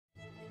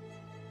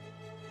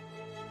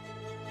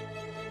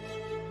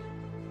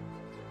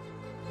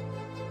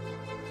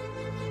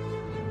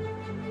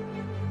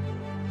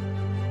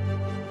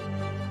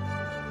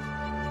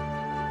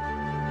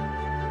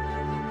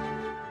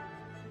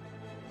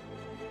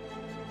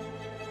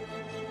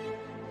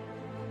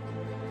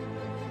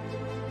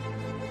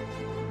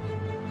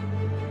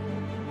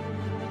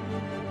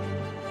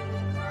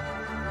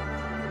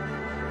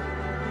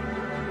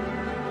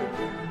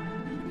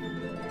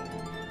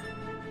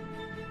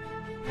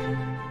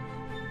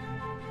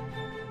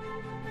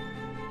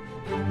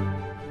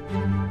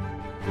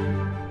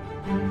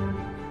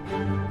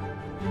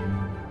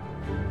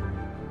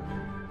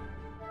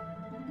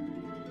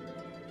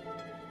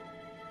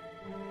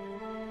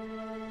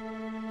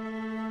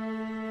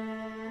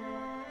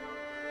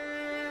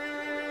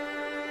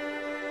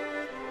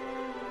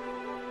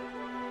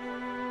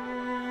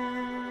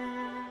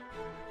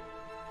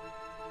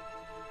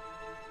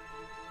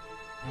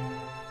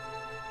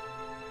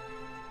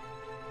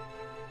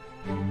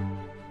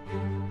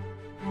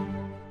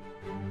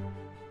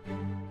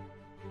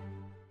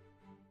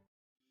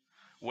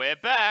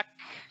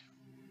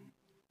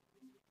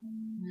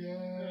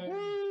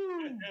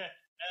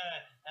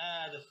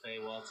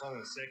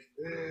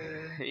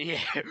second.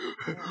 Yeah.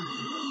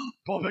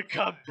 Boba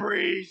can't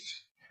breathe.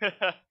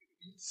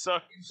 So.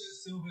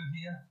 Silver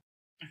here.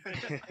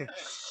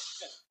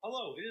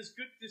 Hello, it is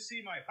good to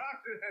see my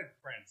heart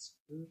friends.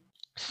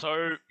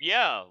 So,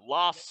 yeah,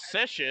 last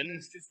session.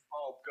 There's just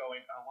Bob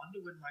going, I wonder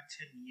when my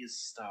 10 years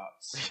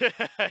starts.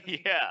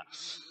 Yeah.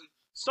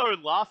 So,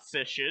 last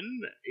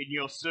session, in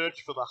your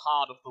search for the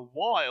Heart of the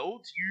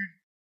Wild, you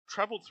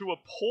traveled through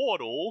a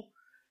portal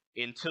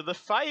into the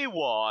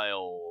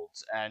Feywild,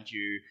 and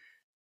you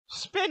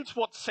spent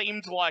what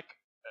seemed like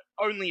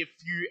only a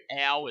few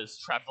hours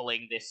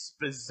traveling this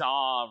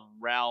bizarre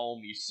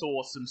realm. You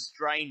saw some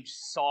strange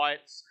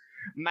sights,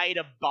 made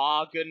a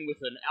bargain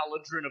with an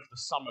Eladrin of the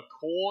Summer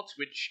Court,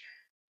 which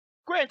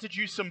granted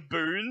you some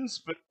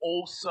boons, but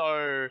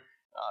also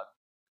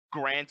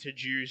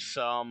granted you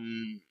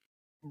some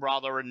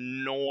rather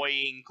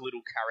annoying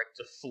little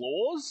character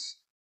flaws.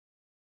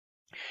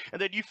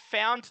 And then you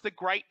found the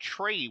great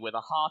tree where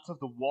the Heart of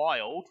the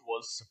Wild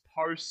was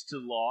supposed to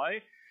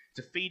lie,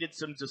 defeated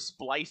some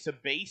displacer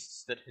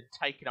beasts that had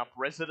taken up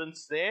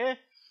residence there,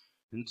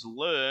 and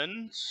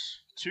learned,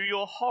 to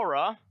your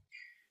horror,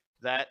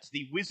 that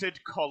the wizard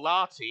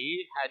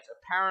Kolate had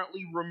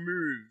apparently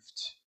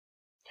removed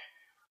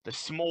the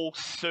small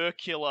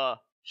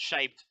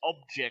circular-shaped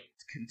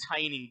object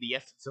containing the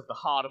essence of the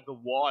Heart of the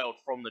Wild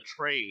from the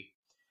tree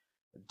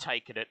and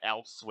taken it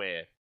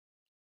elsewhere.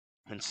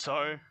 And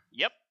so,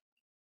 yep.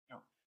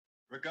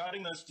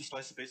 Regarding those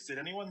displacer beasts, did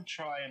anyone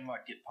try and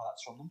get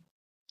parts from them?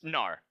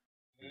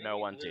 No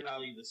one did.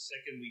 Literally, the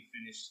second we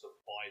finished the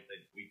fight,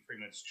 that we pretty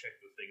much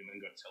checked the thing and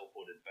then got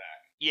teleported back.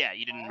 Yeah,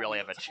 you didn't really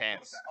have a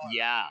chance.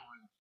 Yeah.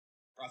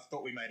 I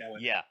thought we made our way.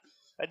 Yeah.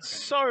 And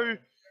so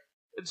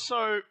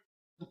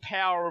the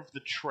power of the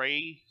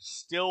tree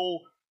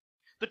still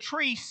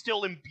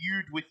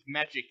imbued with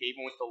magic,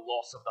 even with the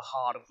loss of the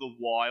Heart of the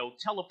Wild,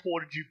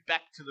 teleported you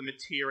back to the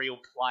material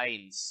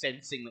planes,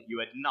 sensing that you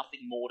had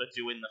nothing more to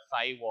do in the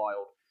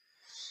Feywild.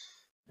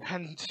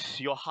 And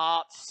your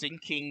heart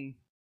sinking.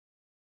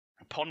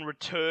 Upon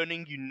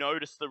returning, you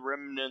notice the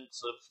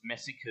remnants of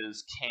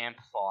Messica's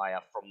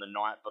campfire from the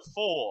night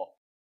before,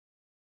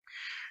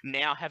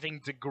 now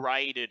having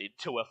degraded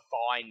into a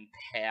fine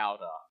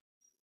powder.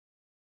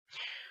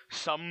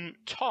 Some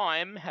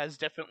time has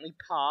definitely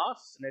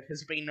passed, and it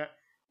has been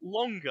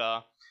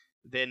longer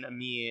than a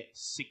mere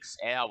 6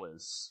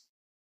 hours.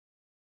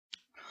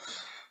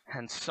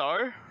 And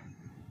so,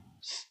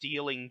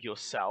 steeling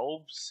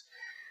yourselves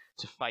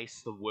to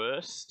face the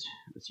worst,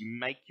 as you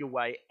make your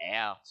way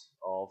out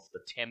of the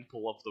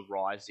Temple of the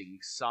Rising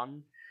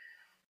Sun,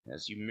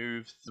 as you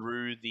move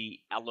through the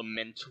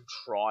elemental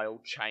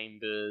trial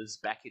chambers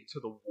back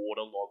into the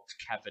waterlogged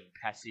cavern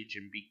passage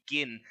and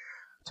begin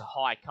to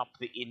hike up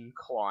the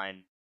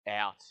incline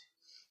out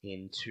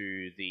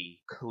into the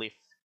cliff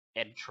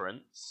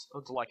entrance.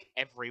 I'd like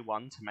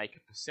everyone to make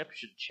a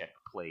perception check,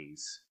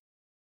 please.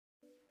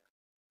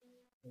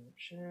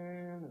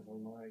 Perception. Oh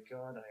my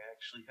god, I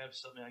actually have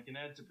something I can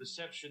add to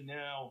perception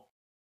now.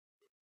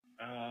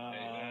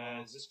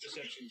 Is this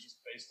perception just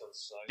based on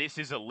sight? This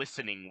is a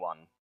listening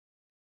one.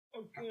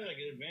 Oh good, I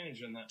get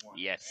advantage on that one.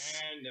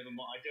 Yes. And never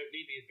mind, I don't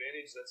need the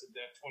advantage, that's a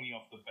 20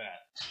 off the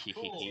bat.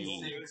 Cool.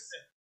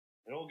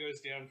 It all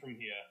goes down from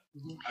here.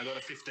 I got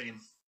a 15.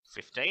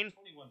 15?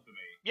 21 for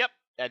me. Yep.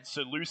 And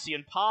so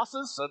Lucian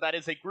passes, so that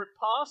is a group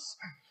pass.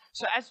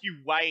 So as you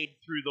wade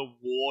through the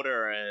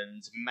water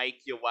and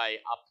make your way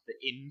up the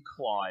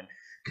incline,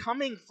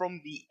 coming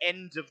from the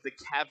end of the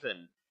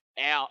cavern,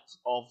 out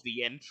of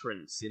the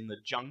entrance in the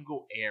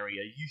jungle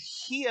area, you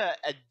hear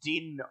a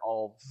din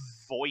of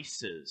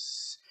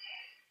voices.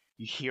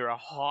 You hear a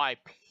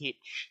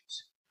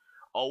high-pitched,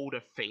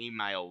 older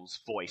female's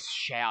voice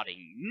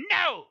shouting,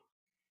 "No!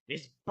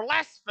 This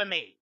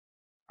blasphemy!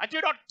 I do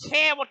not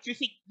care what you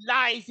think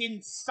lies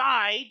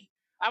inside!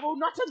 I will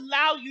not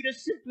allow you to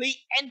simply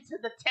enter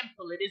the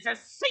temple. It is a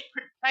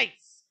sacred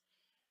place."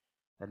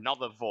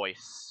 Another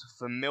voice,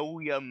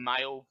 familiar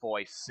male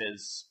voice,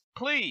 says,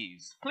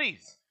 "Please,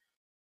 please.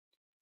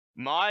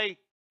 My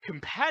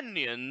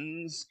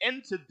companions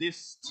entered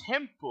this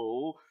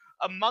temple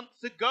a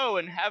month ago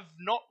and have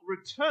not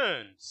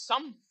returned.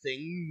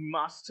 Something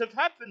must have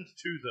happened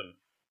to them.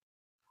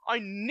 I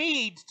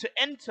need to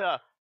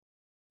enter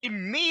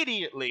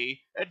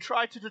immediately and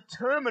try to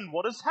determine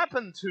what has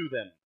happened to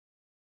them."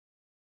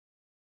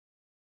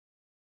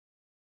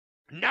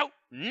 "No,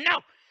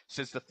 no,"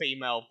 says the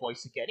female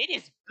voice again. "It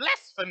is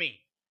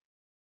blasphemy.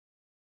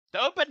 The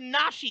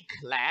Obonashi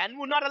clan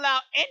will not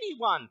allow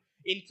anyone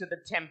into the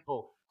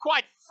temple.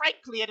 Quite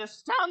frankly, it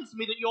astounds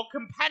me that your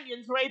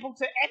companions were able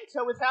to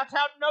enter without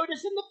our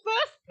notice in the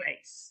first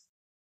place."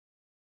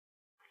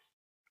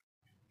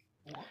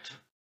 What?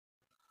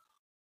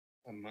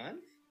 A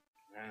month?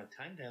 Wow,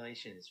 time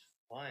dilation is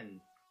fun.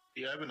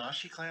 The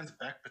Obonashi clan's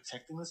back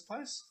protecting this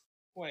place?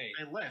 Wait,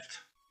 They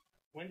left.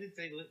 when did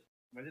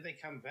they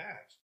come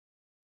back?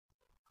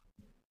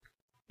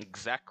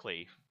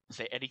 Exactly. Is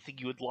there anything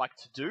you would like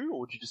to do, or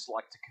would you just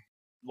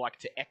like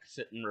to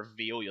exit and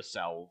reveal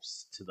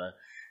yourselves to the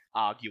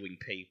arguing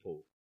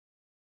people?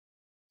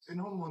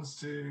 Zinhorn wants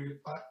to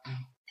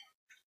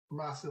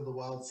Master of the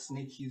Wild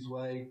sneak his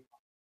way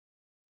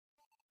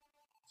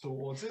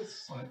towards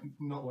us, like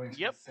not wanting to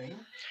be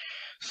seen.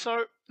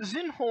 So,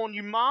 Zinhorn,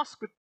 you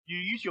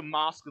use your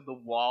Mask of the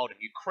Wild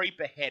and you creep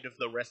ahead of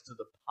the rest of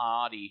the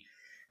party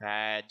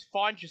and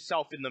find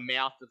yourself in the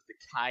mouth of the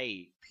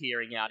cave,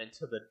 peering out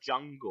into the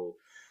jungle.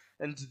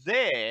 And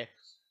there,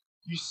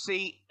 you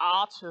see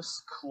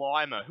Artus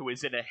Climber, who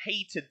is in a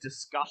heated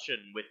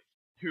discussion with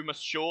who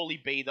must surely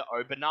be the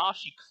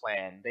Obonashi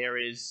clan. There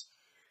is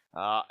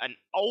an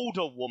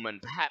older woman,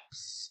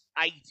 perhaps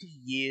 80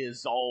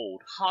 years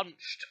old,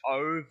 hunched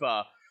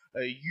over,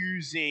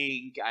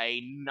 using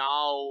a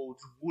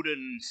gnarled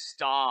wooden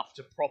staff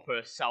to prop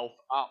herself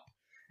up,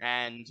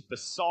 and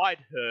beside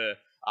her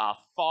are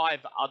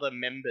 5 other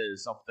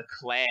members of the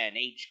clan,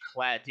 each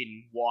clad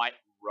in white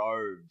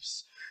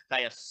robes.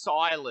 They are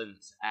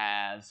silent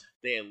as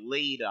their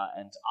leader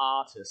and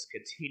Artus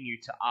continue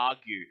to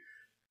argue.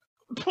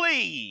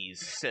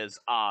 "Please," says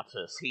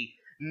Artus. He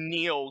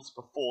kneels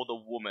before the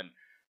woman.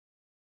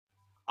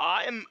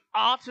 "I am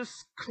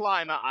Artus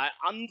Climber. I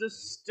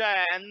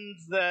understand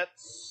that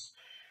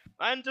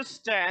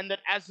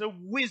as a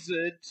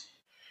wizard,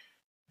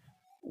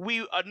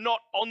 we are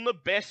not on the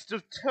best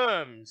of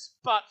terms,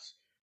 but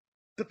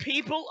the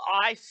people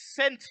I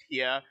sent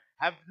here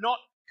have not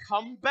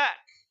come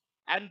back,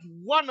 and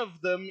one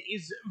of them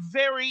is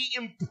very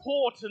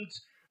important,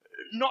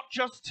 not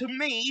just to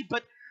me,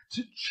 but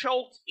to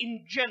Cholt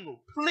in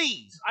general.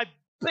 Please, I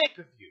beg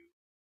of you."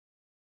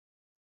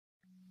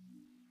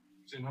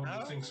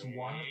 Zinhorn thinks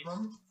one of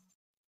them.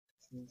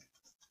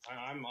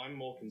 I'm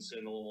more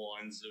concerned along the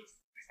lines of,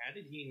 how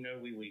did he know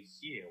we were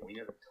here? We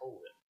never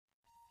told him.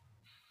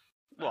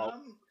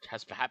 Well, it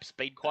has perhaps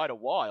been quite a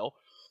while.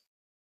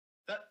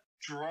 That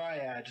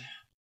dryad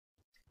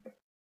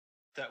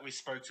that we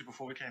spoke to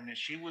before we came in,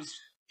 she was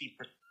the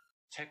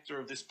protector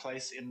of this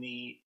place in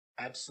the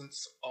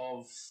absence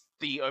of...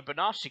 The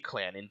Obonashi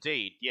clan,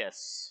 indeed,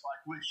 yes.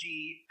 Like, was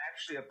she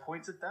actually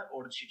appointed that,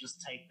 or did she just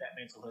take that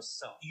mantle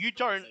herself? You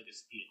don't know. I don't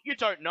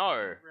think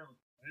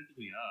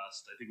we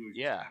asked. I think we were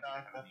just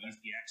trying to use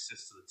the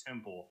access to the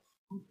temple.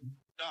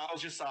 No, I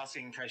was just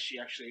asking in case she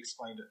actually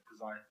explained it,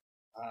 because I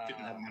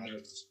didn't have my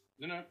notes.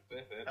 No,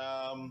 fair.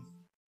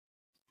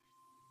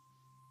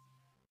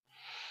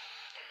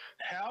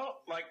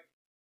 How, like,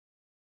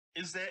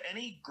 is there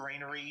any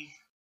greenery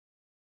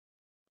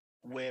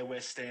where we're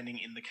standing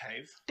in the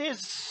cave?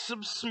 There's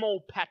some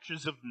small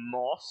patches of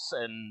moss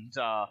and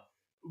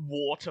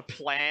water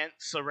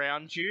plants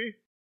around you.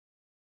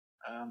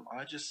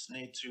 I just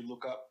need to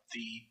look up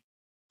the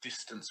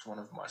distance one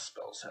of my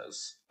spells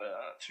has.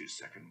 2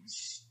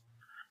 seconds.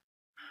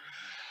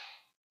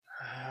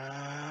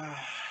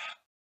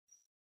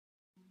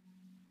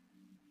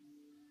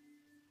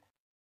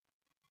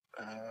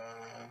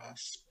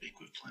 Speak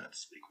with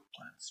plants.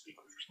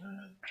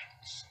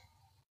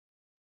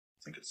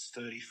 I think it's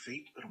 30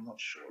 feet, but I'm not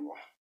sure.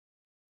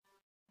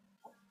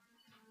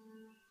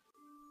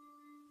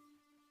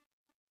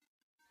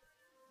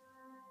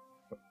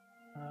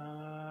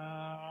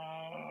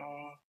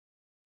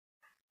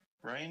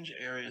 Range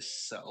area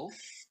self.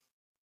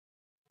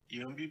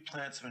 You can view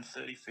plants within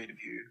 30 feet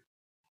of you.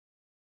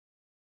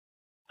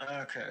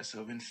 Okay, so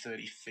within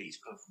 30 feet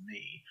of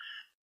me.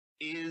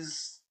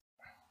 Is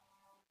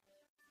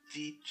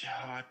the...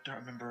 I don't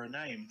remember her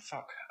name.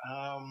 Fuck.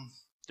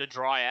 The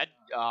Dryad,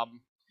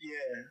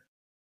 Yeah.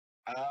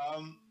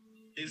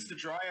 Is the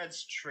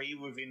Dryad's tree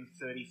within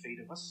 30 feet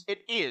of us?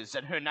 It is,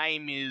 and her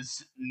name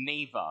is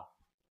Neva.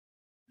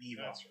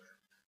 Neva.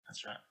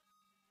 That's right.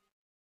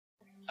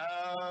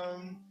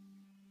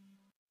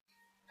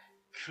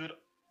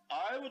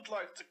 I would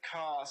like to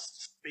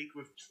cast Speak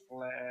with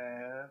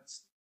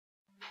Plants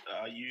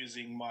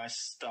using my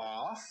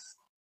staff,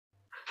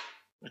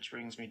 which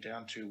brings me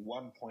down to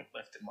 1 point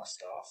left in my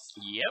staff.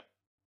 Yep.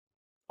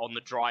 On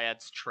the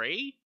Dryad's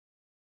tree?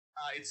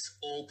 It's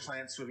all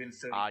plants within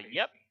 30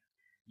 feet.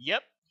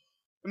 Yep.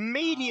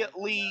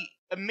 Immediately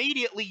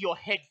your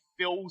head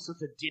fills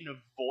with a din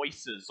of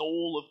voices,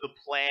 all of the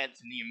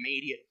plants in the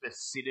immediate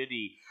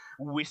vicinity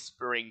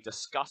whispering,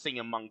 discussing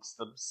amongst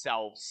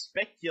themselves,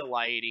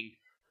 speculating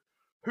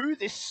who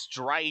this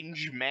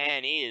strange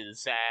man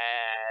is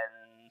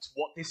and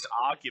what this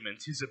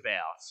argument is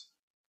about.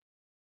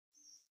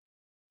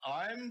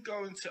 I'm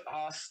going to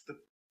ask the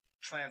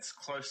plants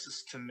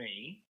closest to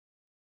me,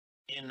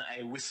 in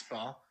a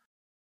whisper,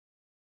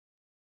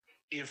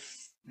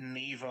 if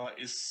Neva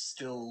is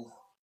still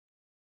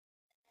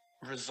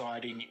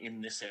residing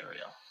in this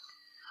area.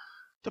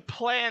 The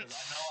plants...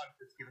 I know I've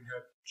just given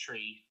her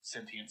tree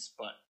sentience,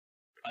 but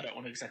I don't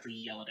want to exactly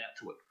yell it out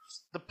to it.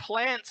 The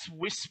plants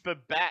whisper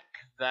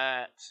back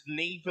that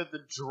Neva the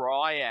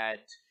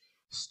Dryad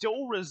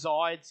still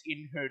resides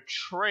in her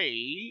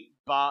tree,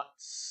 but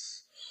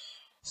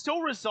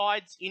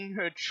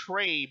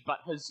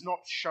has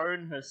not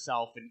shown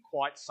herself in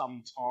quite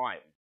some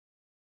time.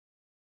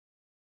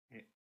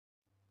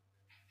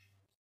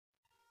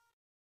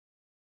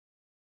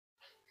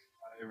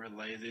 I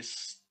relay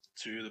this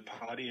to the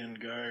party and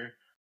go,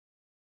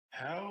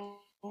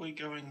 how are we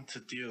going to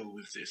deal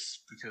with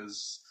this?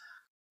 Because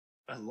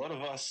a lot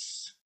of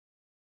us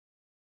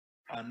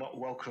are not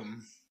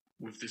welcome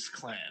with this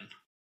clan.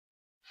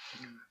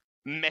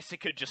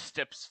 Messica just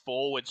steps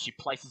forward. She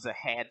places her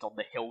hand on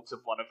the hilt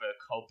of one of her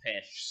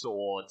Kolpesh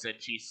swords,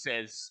 and she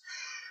says,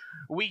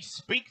 "We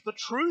speak the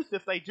truth.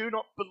 If they do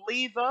not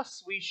believe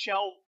us, we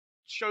shall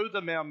show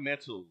them our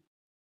mettle."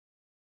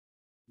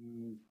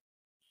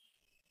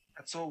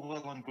 That's all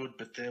well and good,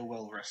 but they're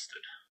well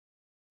rested.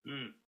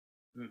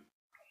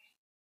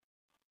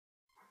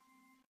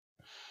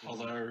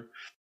 Although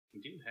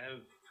we do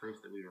have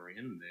proof that we were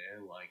in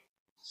there, like,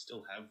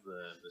 still have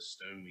the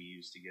stone we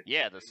used to get.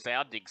 Yeah, the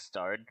sounding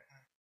stone.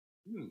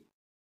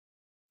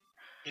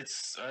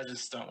 I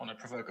just don't want to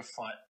provoke a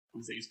fight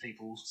with these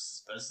people,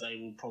 as they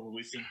will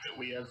probably think that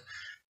we have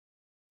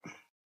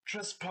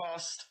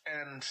trespassed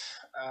and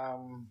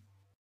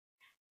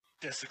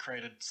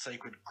desecrated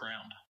sacred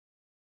ground.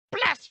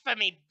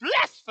 "Blasphemy!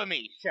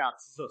 Blasphemy!"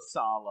 shouts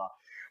Zasala.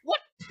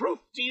 "What proof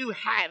do you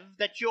have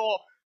that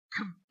your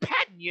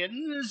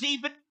companions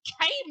even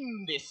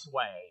came this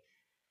way?"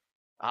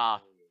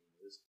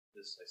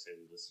 This I say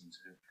we listen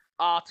to.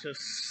 Artus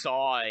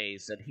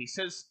sighs, and he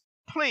says,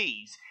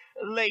 "Please,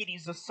 Lady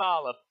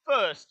Zasala,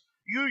 first,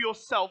 you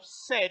yourself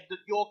said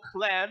that your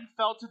clan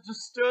felt a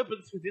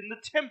disturbance within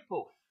the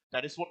temple.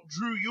 That is what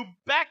drew you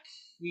back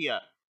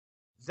here.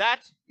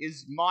 That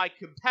is my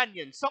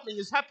companion. Something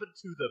has happened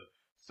to them.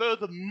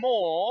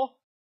 Furthermore,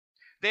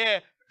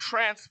 their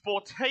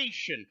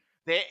transportation,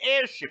 their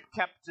airship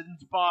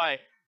captained by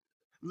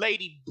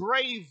Lady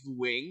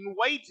Bravewing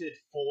waited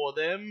for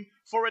them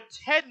for a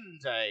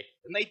 10-day,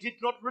 and they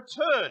did not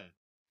return.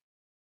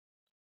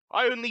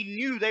 I only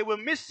knew they were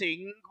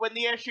missing when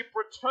the airship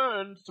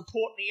returned to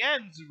Port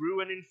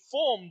Nianzuru and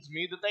informed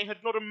me that they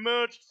had not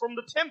emerged from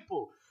the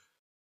temple.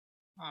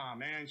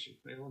 Man,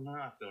 they were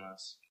not on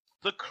us.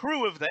 The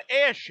crew of the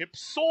airship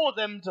saw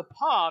them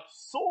depart,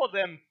 saw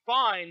them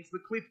find the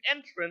cliff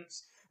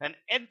entrance and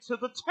enter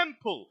the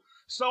temple.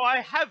 So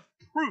I have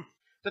proof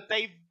that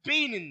they've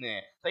been in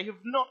there. They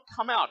have not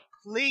come out.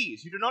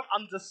 Please, you do not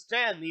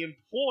understand the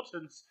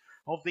importance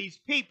of these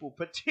people,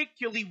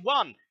 particularly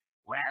one."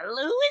 "Well,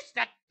 who is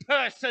that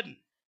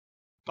person?"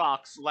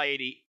 barks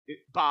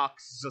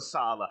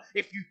Zasala.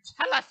 "If you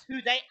tell us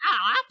who they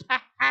are,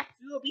 perhaps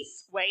we will be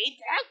swayed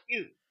to help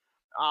you."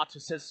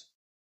 Artus says,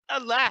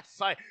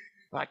 "Alas, I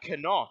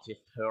cannot.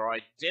 If her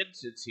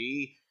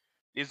identity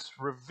is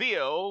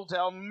revealed,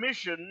 our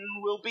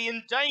mission will be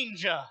in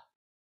danger."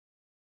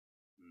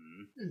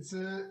 Is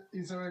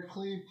there a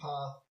clear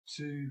path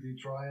to the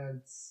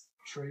Dryad's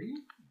tree?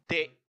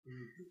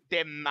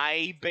 There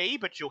may be,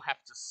 but you'll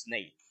have to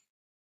sneak.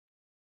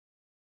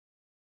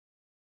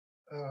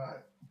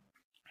 Alright.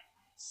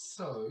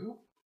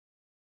 So,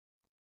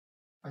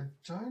 I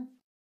don't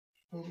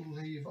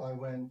believe I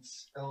went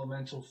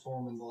elemental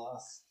form in the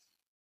last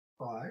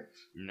fight.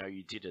 No,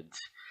 you didn't.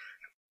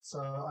 So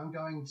I'm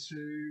going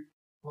to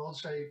wild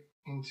shape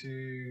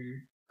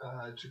into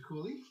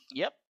Jakuli.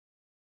 Yep.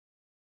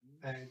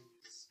 And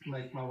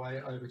make my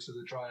way over to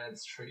the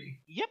Dryad's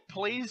tree. Yep,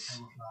 please.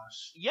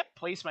 Camouflage. Yep,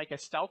 please make a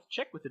stealth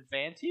check with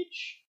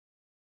advantage.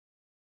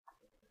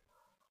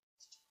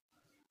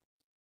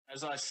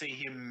 As I see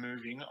him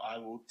moving, I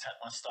will tap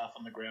my staff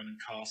on the ground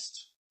and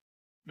cast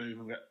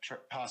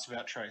Pass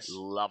Without Trace.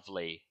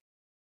 Lovely.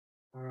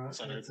 Alright,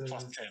 So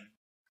plus 10.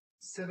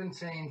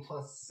 17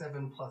 plus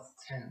 7 plus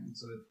 10,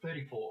 so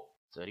 34.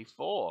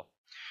 34.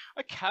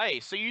 Okay,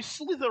 so you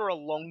slither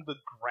along the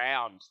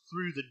ground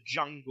through the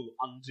jungle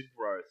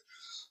undergrowth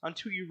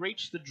until you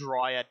reach the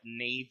Dryad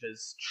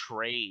Neva's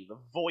tree. The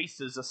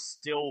voices are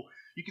still...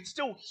 You can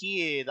still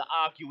hear the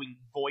arguing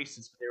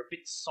voices, but they're a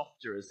bit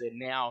softer as they're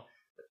now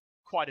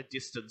quite a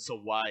distance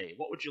away.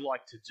 What would you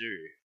like to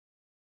do?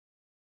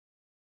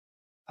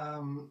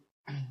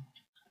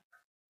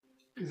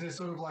 Is there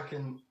sort of like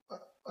an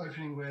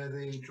opening where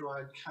the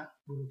Dryad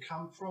would have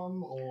come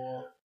from,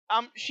 or...?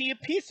 She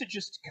appears to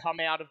just come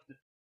out of the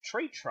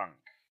tree trunk.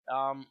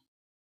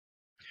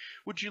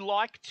 Would you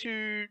like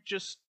to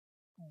just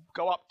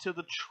go up to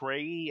the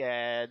tree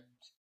and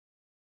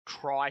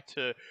try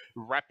to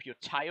wrap your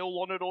tail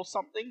on it or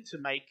something to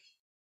make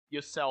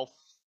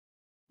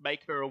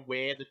her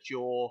aware that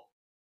you're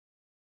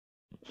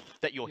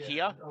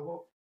here?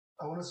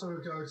 I want to sort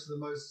of go to the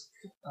most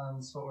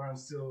spot where I'm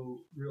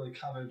still really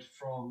covered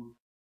from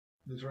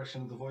the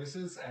direction of the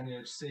voices, and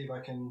see if I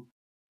can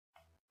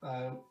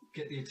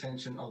get the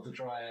attention of the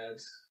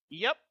Dryad.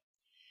 Yep.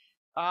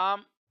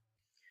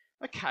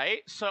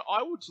 Okay, so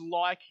I would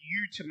like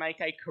you to make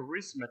a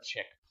charisma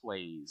check,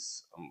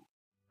 please.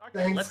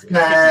 Thanks,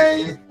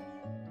 Kay.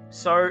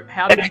 So,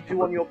 how did you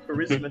do on your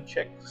charisma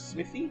check,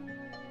 Smithy?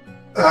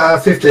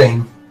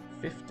 15.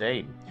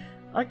 15.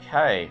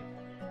 Okay.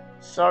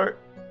 So,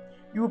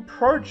 you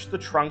approach the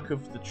trunk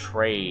of the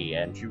tree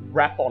and you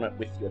rap on it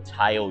with your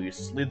tail. You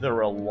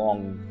slither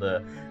along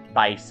the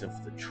base of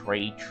the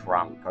tree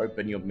trunk,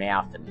 open your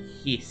mouth and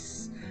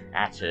hiss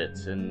at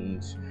it,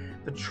 and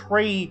the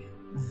tree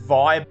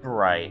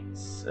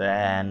vibrates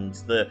and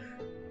the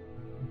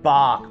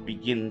bark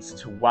begins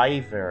to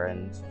waver,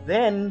 and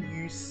then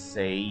you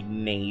see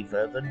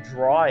Neva the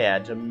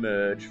Dryad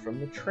emerge from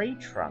the tree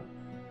trunk.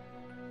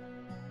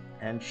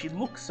 And she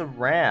looks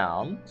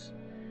around,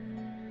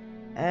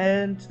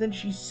 and then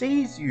she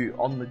sees you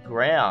on the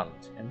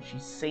ground, and she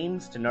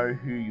seems to know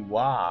who you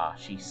are.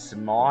 She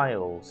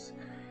smiles,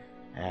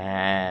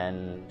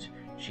 and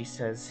she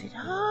says,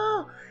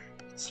 "Oh,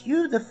 it's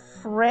you, the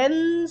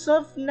Friends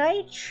of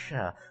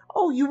Nature.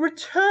 Oh, you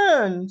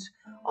returned.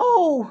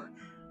 Oh,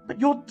 but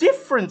you're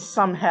different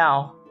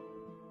somehow."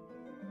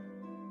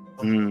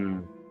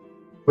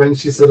 When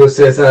she sort of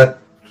says that,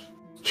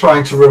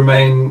 trying to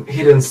remain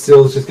hidden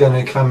still is just going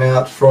to come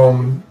out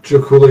from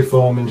Draculi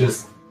form and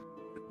just...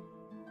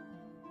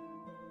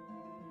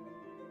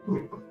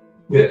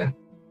 Yeah.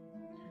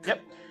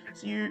 Yep.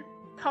 So you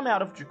come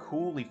out of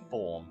Draculi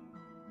form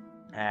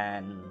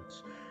and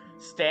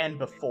stand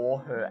before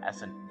her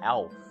as an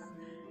elf.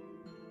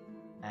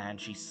 And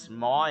she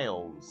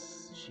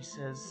smiles. She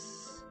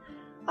says,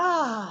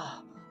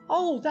 "Ah,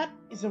 oh, that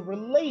is a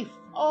relief.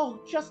 Oh,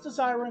 just as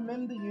I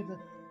remember you, the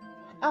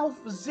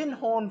elf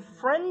Zinhorn,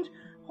 friend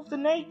of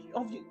the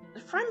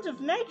friend of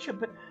nature.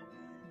 But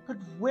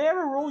where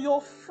are all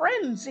your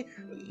friends?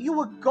 You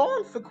were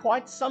gone for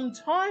quite some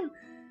time.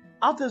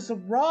 Others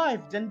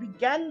arrived and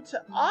began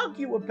to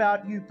argue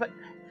about you, but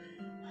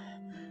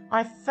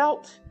I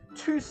felt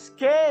too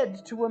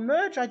scared to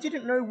emerge. I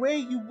didn't know where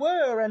you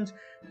were, and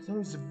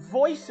those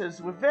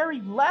voices were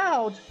very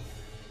loud."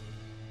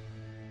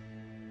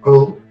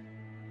 Well,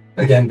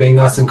 again, being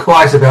nice and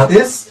quiet about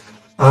this,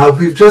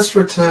 we've just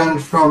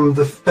returned from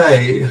the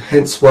Fae,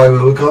 hence why we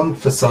were gone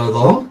for so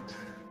long.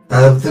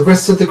 The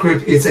rest of the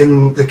group is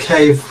in the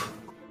cave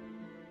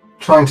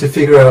trying to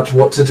figure out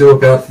what to do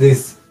about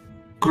this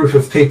group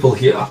of people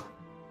here.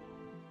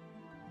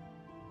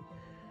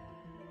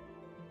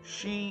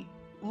 She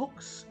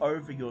looks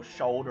over your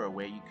shoulder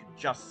where you could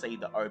just see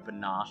the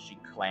Obonashi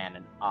clan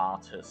and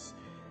Artis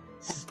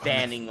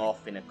standing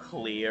off in a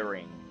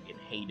clearing in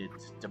heated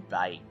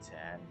debate,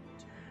 and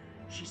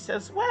she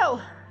says,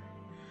 "Well,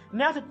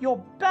 now that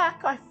you're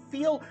back, I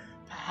feel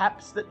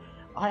perhaps that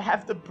I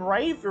have the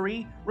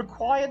bravery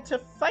required to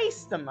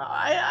face them.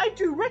 I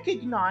do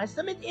recognize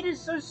them. It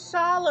is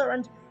Osala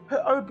and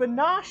her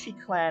Obonashi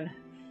clan.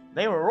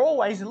 They were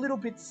always a little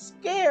bit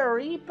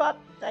scary, but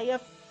they are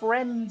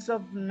friends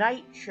of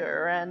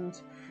nature,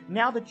 and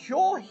now that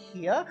you're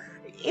here,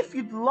 if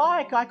you'd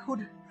like, I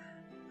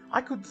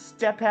could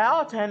step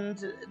out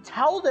and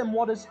tell them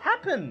what has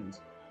happened.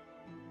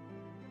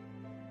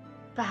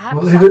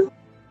 Perhaps stop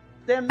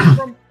them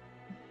from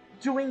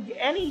doing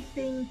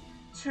anything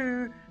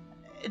to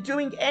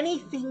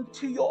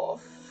your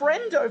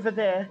friend over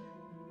there."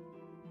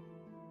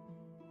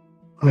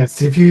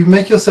 Yes, if you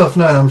make yourself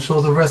known, I'm sure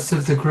the rest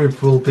of the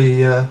group will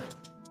be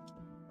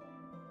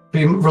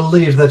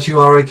relieved that you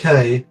are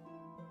okay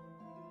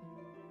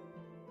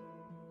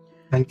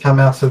and come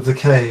out of the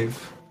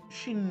cave.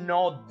 She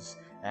nods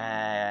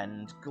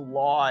and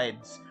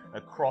glides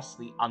across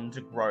the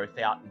undergrowth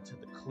out into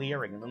the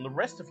clearing, and then the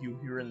rest of you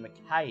who are in the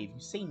cave, you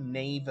see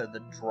Neva the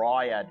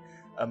Dryad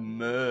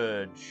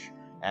emerge,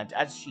 and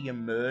as she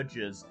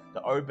emerges,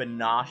 the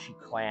Obonashi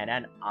clan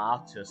and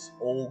Artis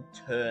all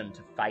turn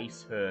to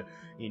face her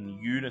in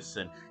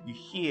unison. You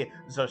hear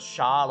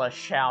Zoshala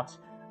shout,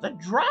 "The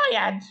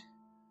Dryad!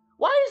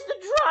 Why is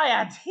the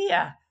Dryad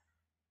here?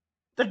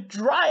 The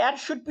Dryad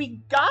should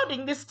be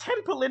guarding this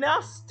temple in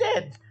our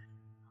stead."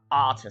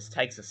 Artis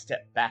takes a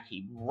step back.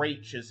 He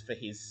reaches for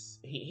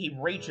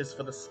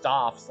the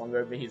staff slung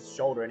over his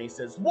shoulder, and he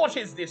says, "What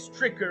is this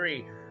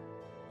trickery?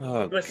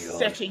 You're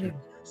setting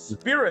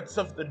spirits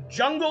of the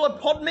jungle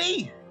upon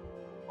me?"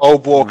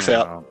 Bulb walks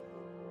out.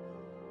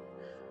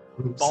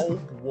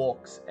 Bulb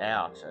walks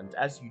out, and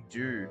as you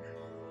do,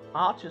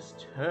 Artis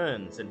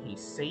turns and he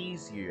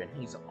sees you, and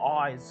his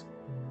eyes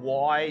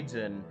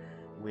widen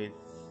with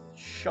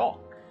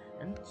shock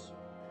and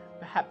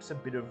perhaps a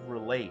bit of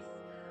relief.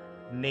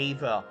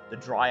 Neva, the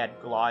Dryad,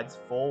 glides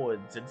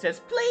forwards and says,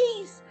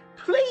 "Please,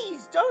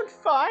 please, don't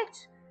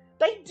fight.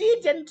 They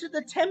did enter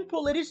the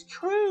temple, it is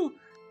true,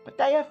 but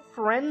they are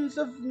friends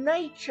of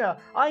nature.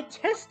 I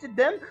tested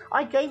them.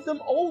 I gave them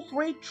all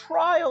 3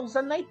 trials,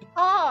 and they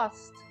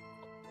passed."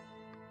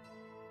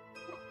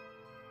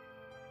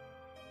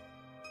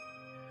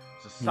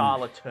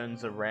 Sala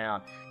turns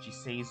around. She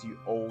sees you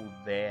all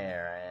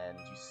there, and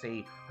you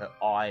see her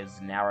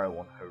eyes narrow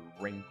on her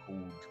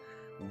wrinkled,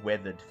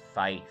 weathered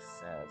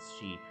face as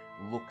she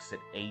looks at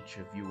each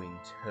of you in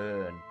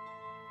turn.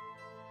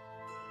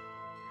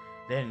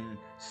 Then,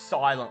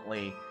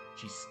 silently,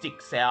 she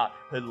sticks out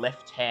her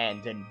left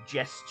hand and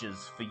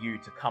gestures for you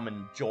to come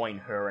and join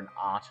her and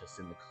Artis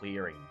in the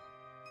clearing.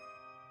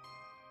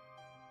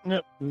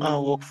 Yep,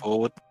 I'll walk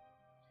forward.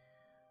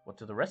 What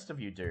do the rest of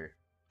you do?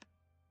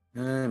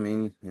 I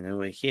mean,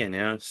 we're here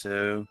now,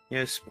 so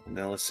yes,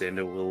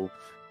 Alessandra will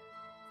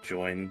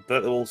join,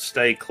 but we'll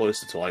stay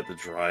closer to like the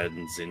Dryad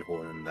and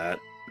Zinhorn and that.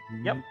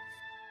 Yep.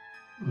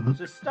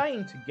 So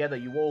staying together,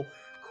 you all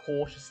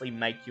cautiously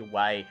make your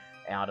way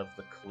out of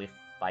the cliff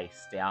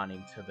face down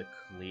into the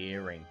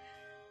clearing.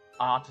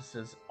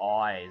 Artus's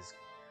eyes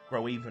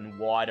grow even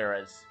wider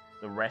as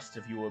the rest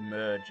of you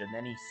emerge, and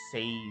then he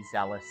sees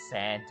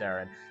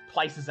Alessander and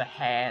places a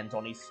hand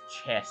on his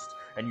chest,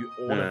 and you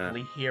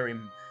audibly hear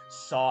him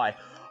sigh,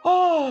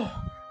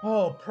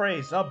 Oh,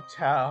 praise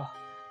Ubtao.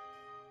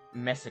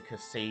 Messica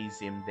sees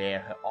him there,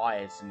 her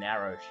eyes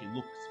narrow. She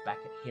looks back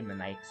at him and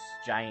they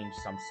exchange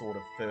some sort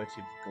of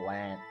furtive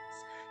glance.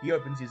 He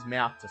opens his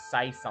mouth to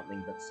say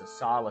something, but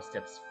Sasala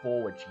steps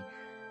forward. She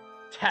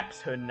taps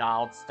her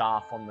gnarled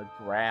staff on the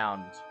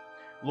ground,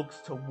 looks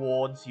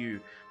towards you,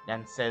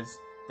 and says,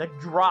 The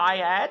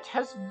Dryad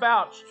has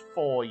vouched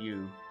for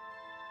you.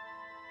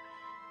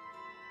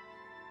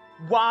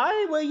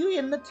 Why were you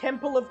in the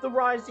Temple of the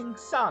Rising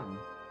Sun?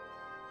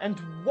 And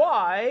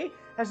why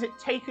has it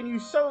taken you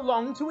so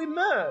long to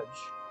emerge?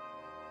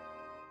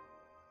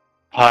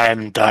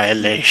 Time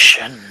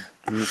dilation.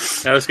 I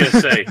was going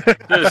to say,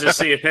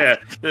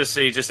 just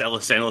see just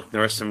Alessandra looking at the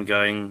rest of them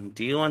going,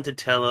 do you want to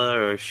tell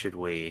her or should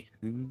we?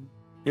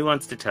 Who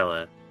wants to tell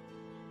her?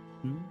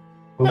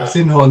 Well,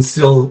 Sinhorn's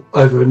still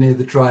over near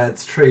the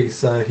Dryad's tree,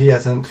 so he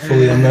hasn't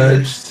fully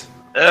emerged.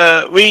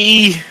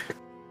 We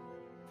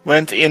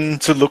went in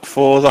to look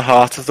for the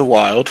Heart of the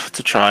Wild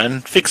to try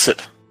and fix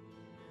it.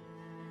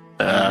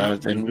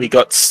 Then we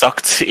got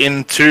sucked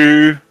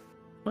into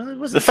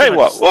the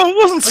Feywild. Well, it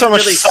wasn't so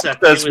much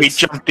sucked as we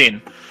jumped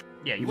in.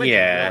 Yeah, you went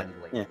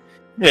in.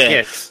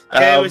 Yes.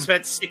 It was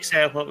about 6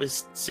 hours. What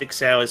was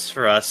 6 hours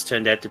for us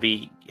turned out to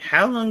be...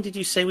 How long did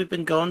you say we've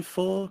been gone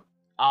for?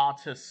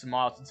 Artus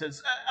smiles and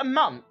says, a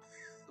month,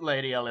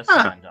 Lady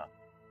Alessander.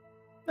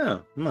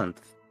 Oh, a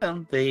month.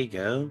 Well, there you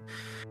go.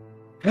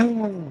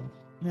 Oh,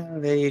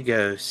 there you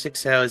go.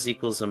 6 hours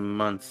equals a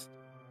month.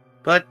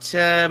 But,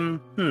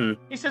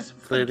 He says,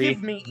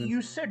 forgive me,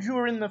 you said you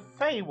were in the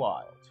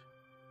Feywild.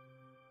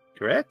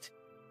 Correct.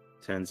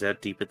 Turns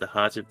out deep at the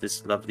heart of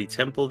this lovely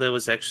temple there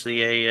was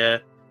actually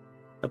a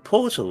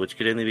portal which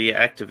could only be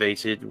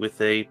activated with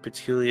a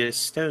peculiar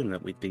stone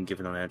that we'd been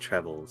given on our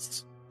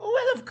travels.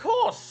 Well, of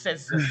course,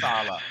 says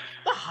Zasala.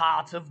 The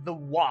Heart of the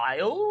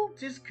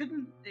Wild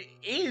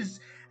is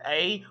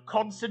a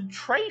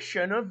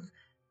concentration of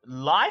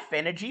life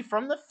energy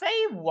from the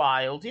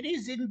Feywild. It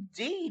is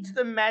indeed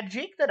the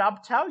magic that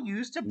Ubtao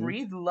used to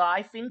breathe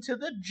life into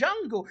the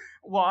jungle.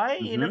 Why,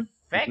 in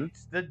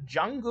effect, the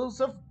jungles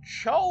of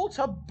Cholt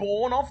are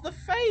born of the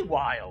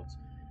Feywild.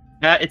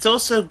 It's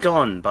also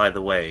gone, by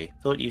the way.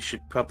 Thought you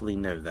should probably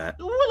know that.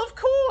 Well, of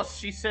course,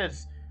 she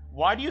says.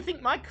 Why do you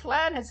think my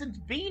clan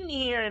hasn't been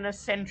here in a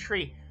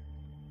century?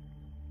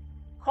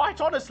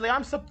 Quite honestly,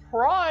 I'm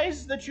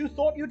surprised that you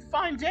thought you'd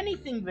find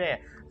anything there.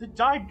 The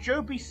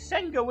Daijobi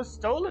Senga was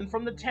stolen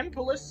from the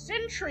temple a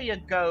century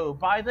ago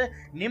by the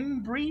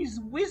Nimbreeze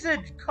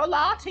wizard,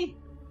 Kolate.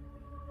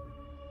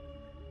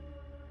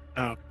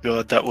 Oh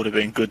god, that would have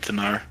been good to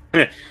know.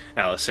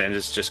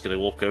 Alessandra's just going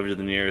to walk over to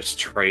the nearest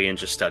tree and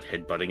just start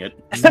headbutting it.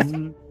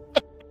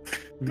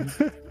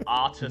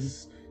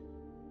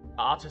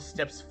 Artus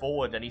steps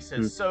forward and he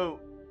says, So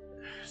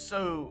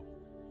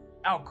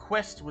our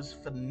quest was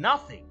for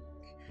nothing.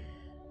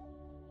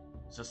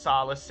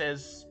 Zasala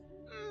says,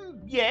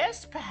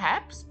 yes,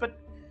 perhaps, but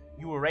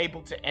you were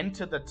able to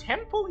enter the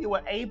temple, you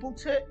were able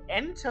to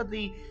enter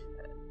the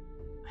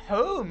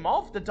home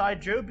of the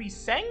Daijobi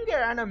Senga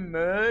and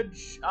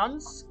emerge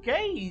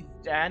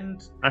unscathed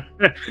and...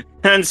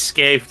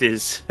 Unscathed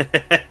is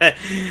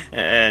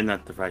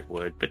not the right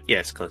word, but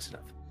yes, close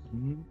enough.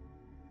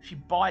 She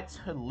bites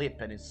her lip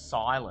and is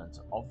silent,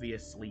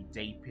 obviously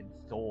deep in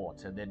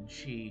thought, and then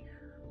she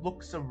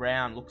looks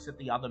around, looks at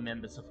the other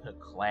members of her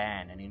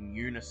clan, and in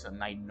unison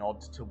they nod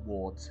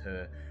towards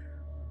her.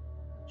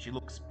 She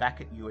looks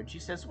back at you and she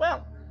says,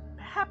 well,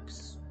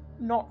 perhaps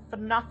not for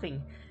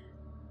nothing.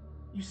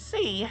 You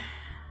see,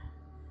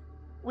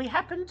 we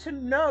happen to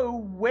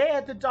know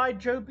where the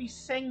Daijobi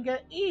Senga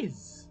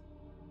is.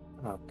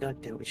 Oh,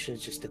 goddamn, we should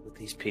have just dealt with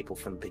these people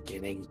from the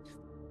beginning.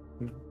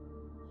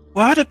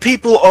 Why do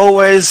people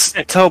always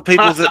tell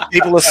people that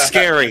people are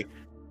scary?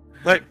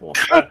 Like,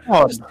 come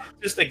on.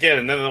 Just again,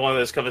 another one of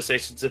those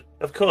conversations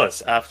of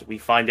course, after we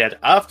find out,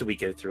 after we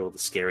go through all the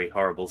scary,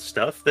 horrible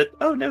stuff, that,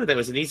 oh no, there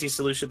was an easy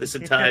solution this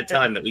entire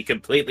time that we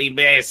completely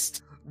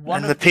missed.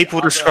 And the people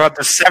described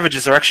as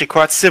savages are actually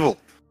quite civil.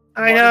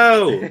 I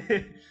know!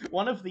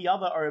 One of the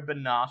other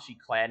Obonashi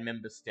clan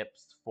members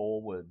steps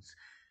forwards.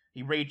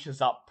 He reaches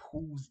up,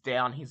 pulls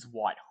down his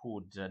white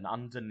hood, and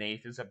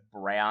underneath is a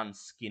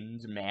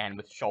brown-skinned man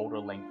with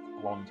shoulder-length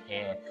blonde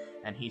hair,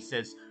 and he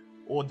says,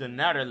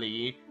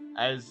 ordinarily,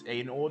 as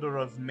an order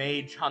of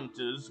mage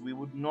hunters, we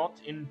would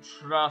not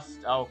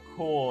entrust our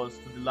cause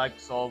to the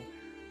likes of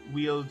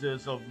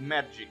wielders of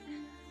magic.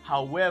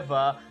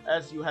 However,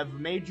 as you have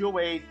made your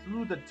way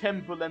through the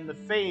temple and the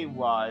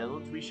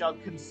Feywild, we shall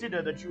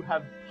consider that you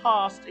have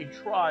passed a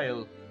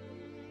trial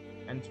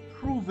and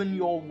proven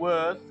your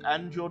worth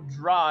and your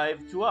drive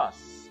to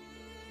us.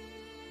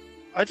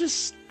 I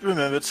just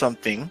remembered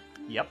something.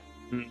 Yep.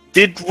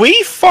 Did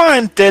we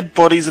find dead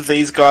bodies of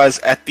these guys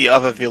at the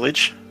other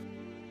village?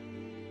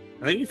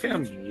 I think you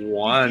found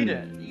one.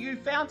 You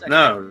found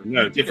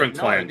No, different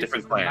clan,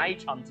 different clan. The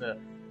mage hunter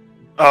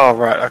Oh,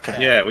 right, okay.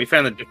 Yeah, we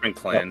found a different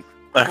clan.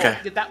 Okay.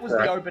 Well, that was the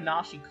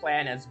Obonashi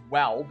clan as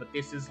well, but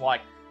this is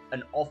like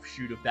an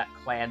offshoot of that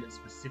clan that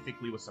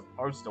specifically was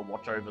supposed to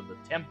watch over the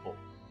temple.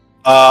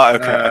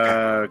 Okay.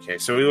 Okay,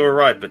 so we were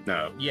right, but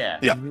no. Yeah.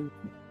 Yeah.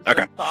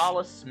 Okay.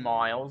 Thala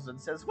smiles and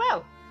says,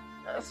 well,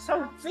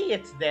 so be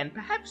it then.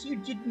 Perhaps you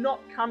did not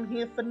come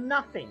here for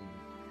nothing.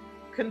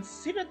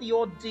 Consider the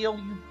ordeal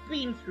you've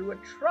been through a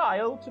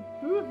trial to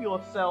prove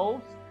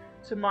yourselves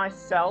to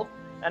myself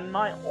and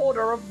my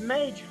order of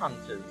mage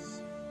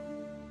hunters.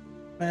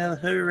 Well,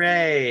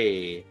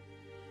 hooray!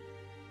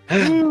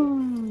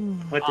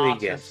 What do we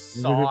get?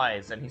 Artus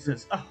sighs and he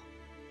says, oh,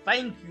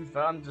 thank you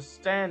for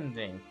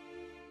understanding.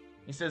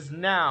 He says,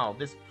 now,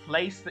 this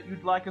place that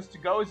you'd like us to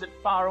go, is it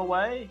far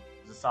away?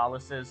 Zasala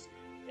says,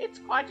 it's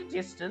quite a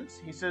distance.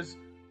 He says,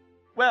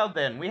 well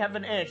then, we have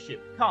an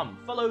airship. Come,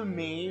 follow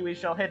me, we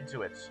shall head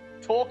to it.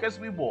 Talk as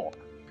we walk.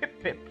 Pip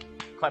pip.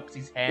 Claps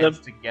his hands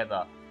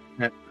together.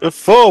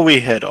 Before we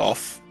head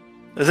off,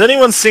 has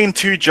anyone seen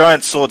 2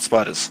 giant sword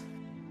spiders?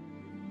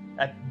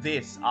 At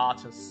this,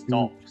 Artus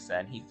stops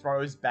and he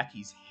throws back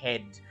his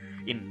head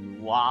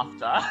in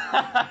laughter.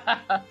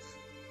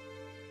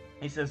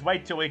 He says,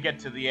 wait till we get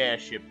to the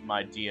airship,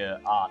 my dear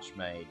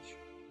Archmage.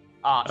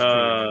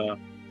 Archdruid.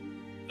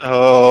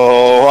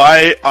 Oh,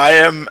 I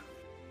am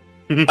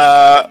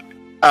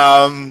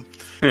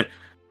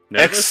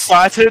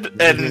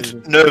excited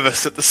and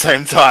nervous at the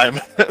same time.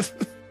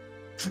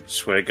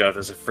 Swear to God,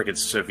 there's a freaking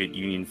Soviet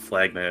Union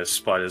flag made of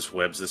spiders'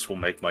 webs. This will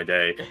make my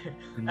day.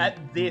 At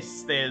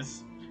this,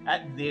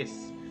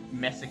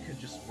 Messica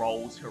just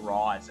rolls her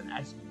eyes, and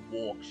as you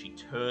walk, she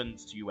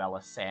turns to you,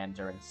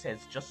 Alessander, and says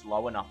just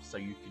low enough so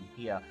you can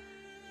hear,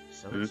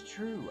 so it's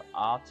true,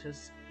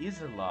 Artus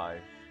is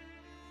alive.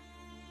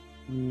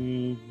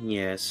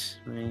 Yes,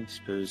 I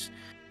suppose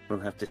we'll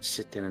have to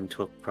sit down and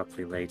talk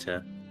properly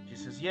later. She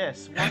says,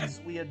 yes,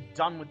 once we are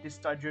done with this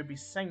Daijobi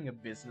Senga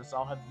business,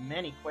 I'll have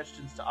many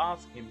questions to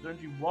ask him,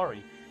 don't you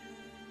worry.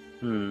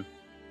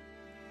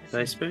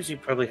 But I suppose you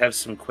probably have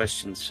some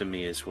questions for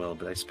me as well,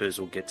 but I suppose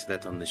we'll get to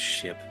that on the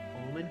ship.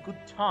 All in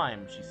good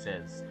time, she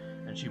says,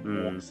 and she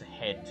walks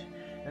ahead.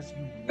 As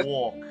you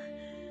walk...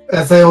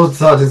 As they all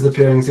start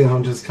disappearing,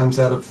 Xenhorn just comes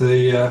out of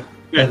the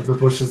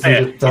bushes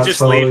and just starts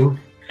following.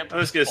 I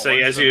was going to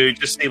say, as you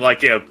just see,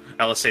 like,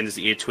 Alessander's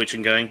ear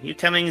twitching going, you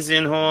coming,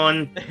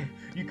 Xenhorn?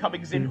 You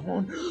coming,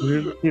 Xenhorn?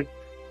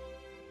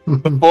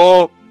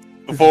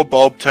 Before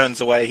Bob turns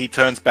away, he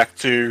turns back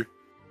to...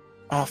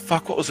 Oh,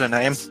 fuck, what was her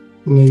name?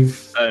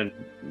 Neve.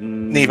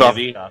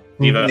 Neva.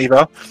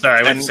 Neva. Sorry,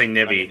 I went to say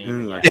Nevi.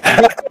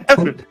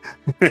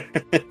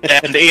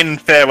 And in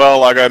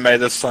farewell, I go, may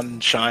the sun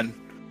shine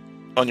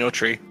on your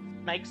tree.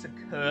 Makes a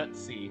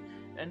curtsy,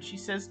 and she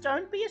says,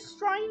 don't be a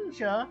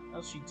stranger,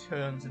 as she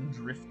turns and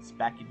drifts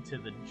back into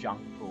the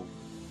jungle.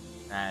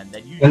 And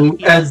then you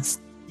as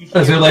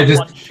we like,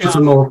 just put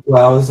some more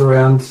flowers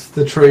around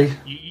the tree.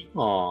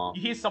 You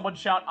hear someone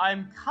shout,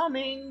 I'm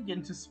coming,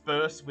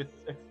 interspersed with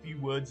a few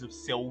words of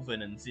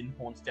Sylvan, and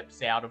Xenhorn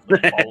steps out of the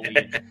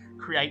foliage,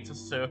 creates a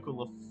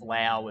circle of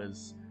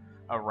flowers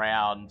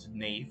around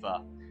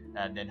Neva,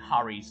 and then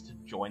hurries to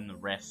join the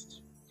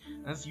rest.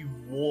 As you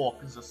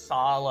walk,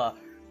 Zasala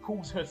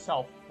pulls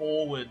herself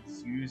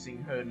forwards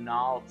using her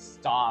gnarled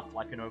staff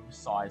like an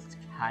oversized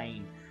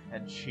cane,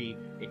 and she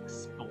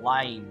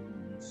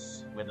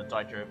explains where the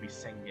Daijobi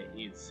Senga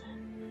is.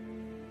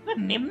 The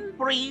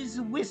Nimbreeze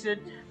wizard,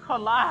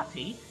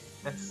 Kolate,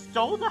 that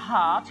stole the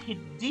heart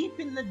hid deep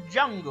in the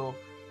jungle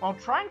while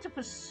trying to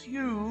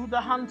pursue the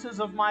hunters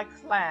of my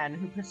clan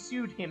who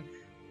pursued him.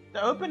 The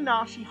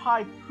Obonashi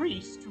high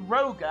priest,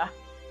 Roga,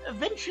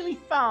 eventually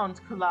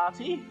found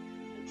Kolate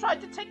and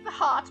tried to take the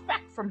heart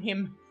back from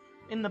him.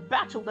 In the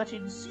battle that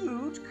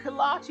ensued,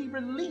 Kolate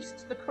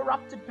released the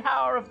corrupted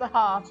power of the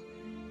heart,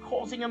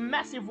 causing a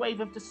massive wave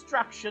of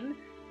destruction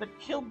that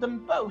killed them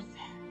both.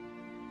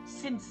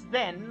 Since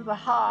then, the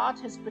heart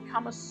has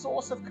become a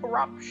source of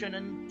corruption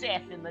and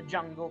death in the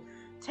jungle,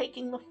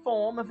 taking the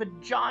form of a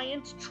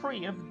giant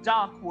tree of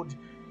darkwood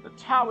that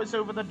towers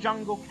over the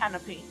jungle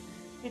canopy.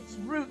 Its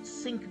roots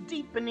sink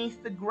deep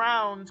beneath the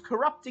ground,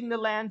 corrupting the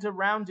land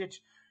around it.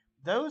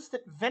 Those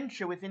that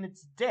venture within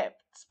its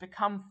depths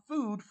become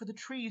food for the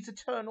tree's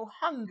eternal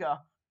hunger.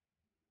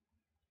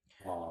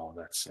 Oh,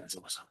 that sounds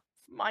awesome.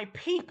 My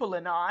people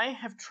and I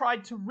have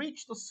tried to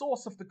reach the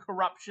source of the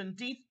corruption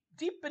deep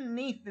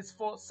beneath this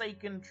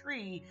forsaken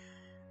tree,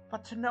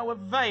 but to no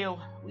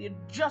avail. We are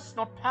just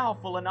not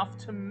powerful enough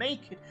to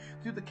make it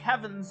through the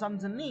caverns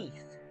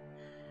underneath.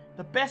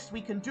 The best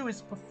we can do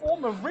is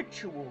perform a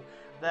ritual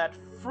that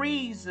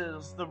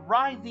freezes the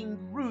writhing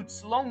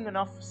roots long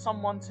enough for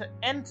someone to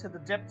enter the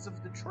depths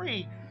of the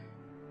tree.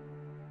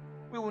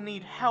 We will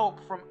need help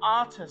from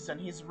Artus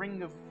and his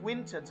Ring of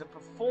Winter to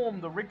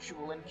perform the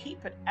ritual and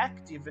keep it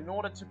active in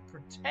order to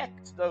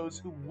protect those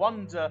who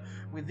wander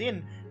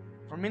within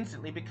from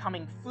instantly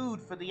becoming food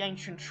for the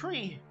ancient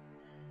tree.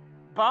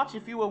 But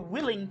if you are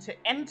willing to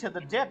enter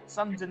the depths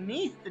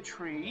underneath the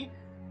tree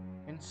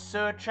and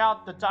search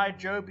out the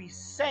Daijobi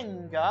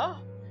Senga,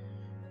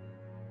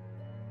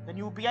 then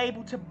you'll be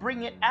able to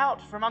bring it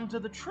out from under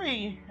the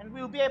tree, and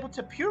we'll be able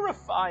to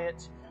purify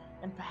it,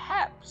 and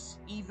perhaps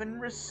even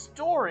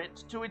restore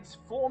it to its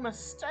former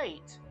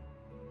state.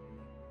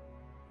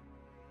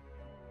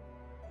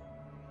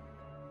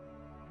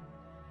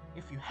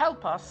 If you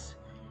help us,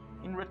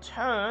 in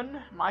return,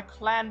 my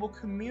clan will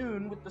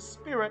commune with the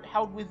spirit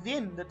held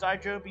within the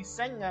Daijobi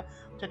Senga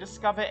to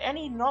discover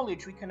any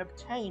knowledge we can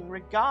obtain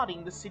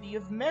regarding the city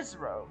of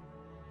Mezro.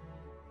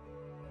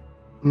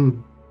 It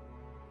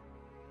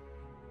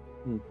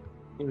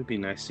would be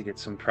nice to get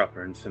some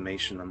proper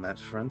information on that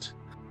front.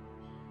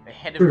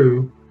 Ahead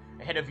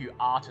of you,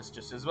 Artist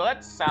just says, well,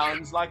 that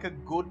sounds like a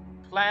good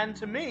plan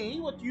to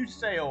me. What do you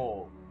say,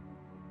 all?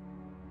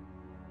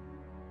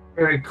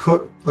 Very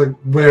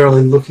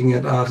warily looking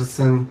at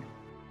Artisan.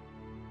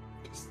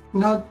 Just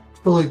not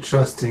fully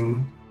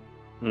trusting.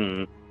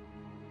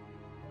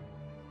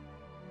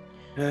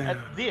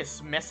 At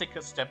this,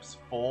 Messica steps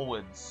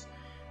forwards,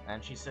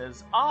 and she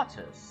says,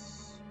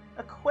 Artis,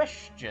 a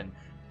question.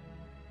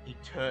 He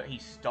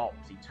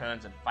stops, he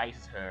turns and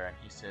faces her, and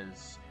he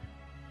says,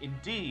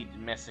 Indeed,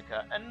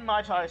 Messica, and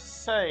might I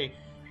say,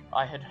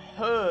 I had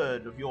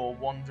heard of your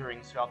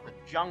wanderings throughout the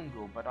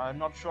jungle, but I'm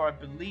not sure I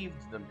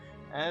believed them.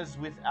 As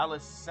with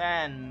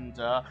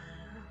Alessander,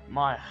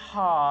 my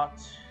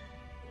heart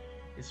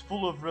is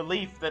full of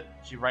relief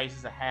that she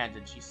raises a hand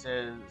and she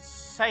says,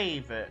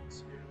 Save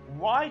it.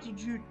 Why did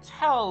you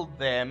tell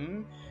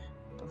them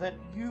that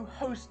you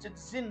hosted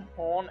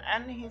Zinhorn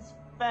and his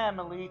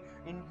family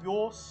in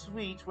your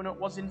suite when it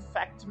was in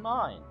fact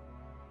mine?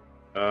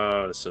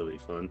 Oh, this will be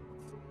fun.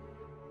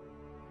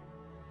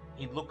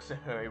 He looks at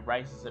her, he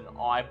raises an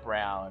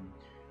eyebrow, and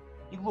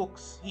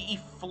he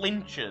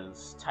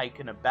flinches,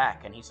 taken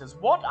aback, and he says,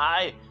 What?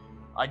 I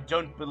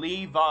don't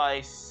believe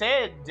I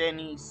said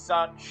any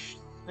such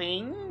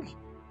thing.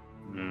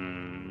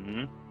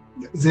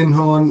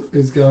 Zinhorn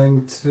is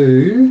going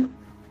to...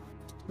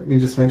 Let me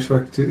just make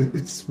sure I do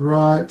it's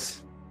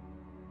right.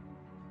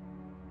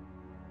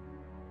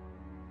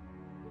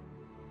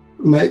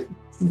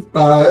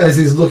 As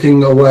he's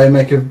looking away,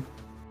 make a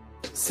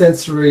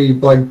sensory,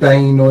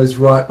 banging noise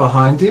right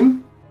behind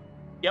him.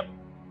 Yep.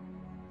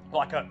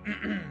 Like a...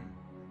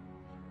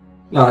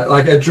 No,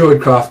 like a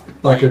druidcraft,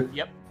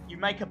 Yep. You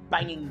make a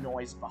banging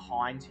noise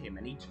behind him,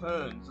 and he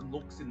turns and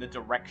looks in the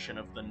direction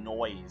of the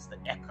noise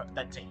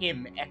that to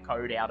him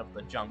echoed out of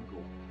the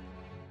jungle.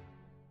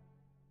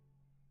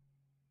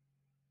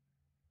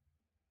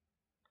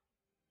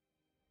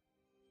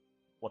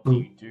 What do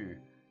you do?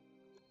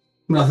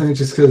 Nothing,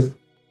 just because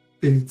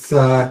he's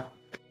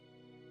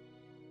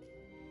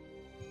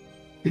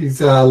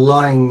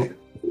lying,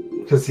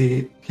 because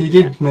he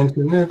did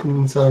mention it,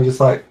 and so I'm just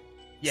like,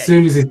 as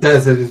soon as he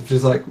does it, it's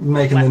just like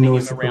making the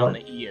noise around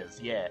the ears.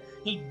 Yeah,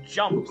 he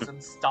jumps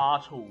and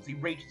startles. He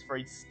reaches for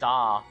his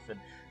staff, and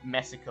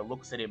Messica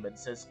looks at him and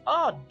says,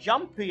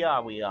 jumpy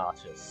are we,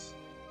 Artis?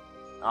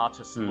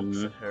 Artis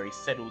looks at her. He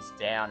settles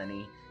down and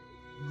he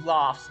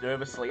laughs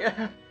nervously.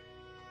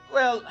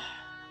 Well,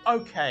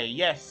 okay,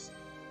 yes,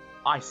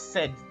 I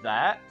said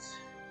that.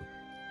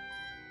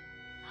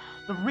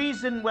 The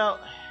reason, well,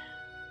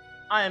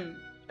 I'm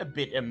a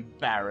bit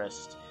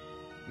embarrassed.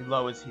 He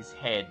lowers his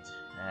head,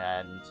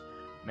 and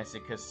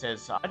Messica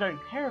says, I don't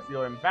care if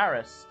you're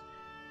embarrassed.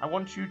 I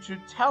want you to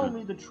tell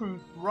me the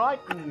truth right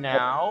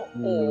now,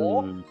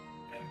 or,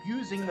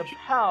 using the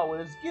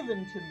powers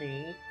given to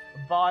me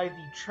by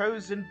the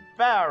chosen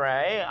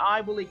Barre,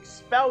 I will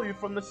expel you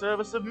from the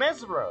service of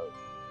Mezro.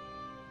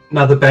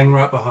 Another bang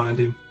right behind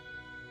him.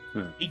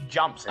 He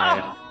jumps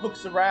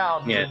looks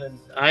around. Yeah, and then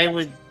I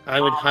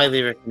would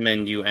highly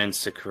recommend you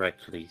answer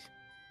correctly.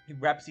 He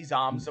wraps his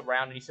arms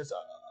around and he says,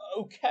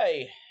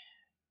 okay.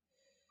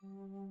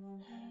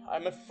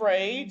 I'm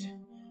afraid.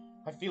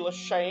 I feel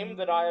ashamed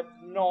that I have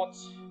not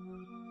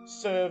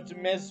served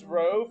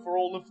Mezro for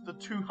all of the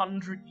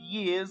 200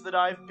 years that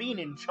I've been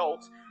in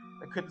Cholt.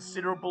 A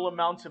considerable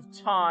amount of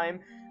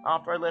time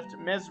after I left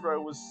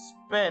Mezro was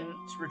spent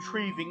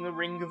retrieving the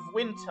Ring of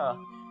Winter.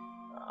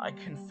 I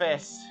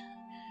confess,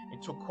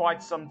 it took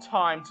quite some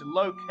time to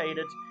locate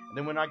it, and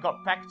then when I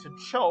got back to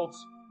Cholt,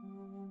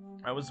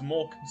 I was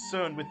more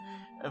concerned with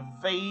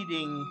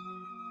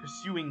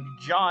pursuing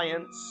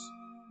giants,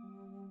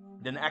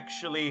 than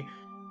actually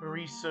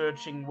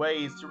researching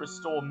ways to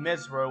restore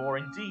Mezro, or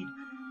indeed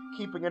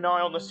keeping an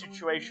eye on the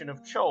situation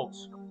of Cholt.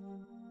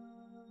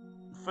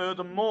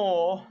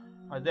 Furthermore,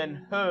 I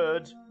then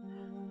heard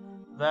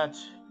that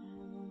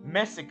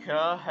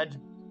Messica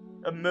had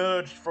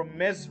emerged from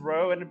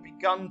Mezro and had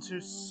begun to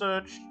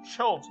search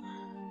Cholt.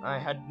 I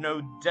had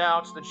no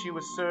doubt that she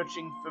was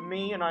searching for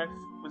me, and I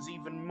was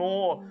even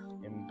more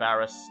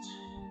embarrassed.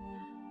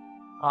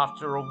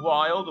 After a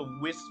while, the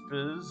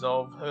whispers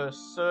of her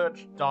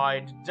search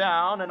died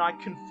down, and I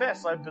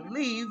confess I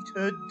believed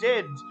her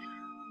dead.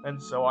 And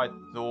so I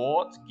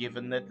thought,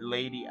 given that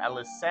Lady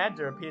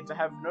Alessander appeared to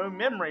have no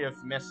memory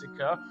of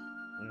Messica,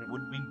 it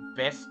would be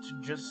best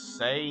to just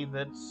say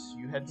that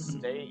you had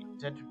say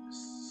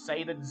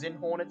that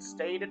Zinhorn had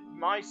stayed at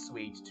my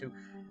suite to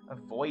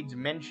avoid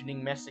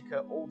mentioning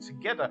Massacre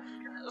altogether,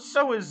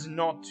 so as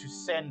not to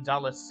send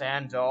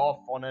Alessander off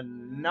on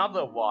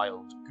another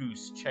wild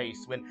goose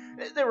chase when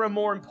there are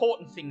more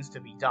important things to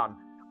be done.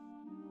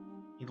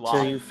 He laughed.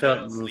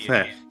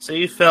 So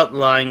you felt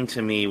lying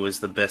to me was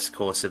the best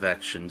course of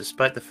action,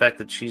 despite the fact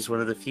that she's one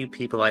of the few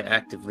people I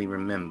actively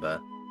remember.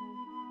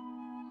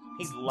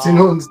 He laughed.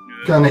 Zinon's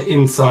gonna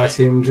insight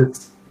him,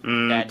 just...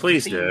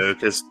 Please do,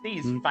 because...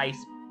 His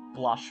face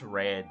blush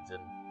red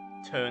and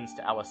turns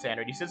to Alessander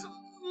and he says,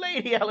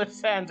 Lady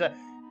Alessander,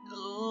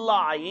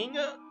 lying?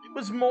 It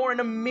was more an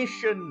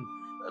omission.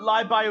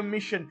 Lie by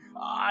omission.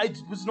 I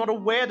was not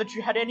aware that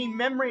you had any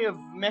memory of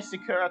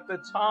Massacre at the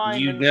time.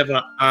 You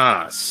never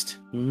asked.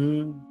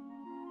 He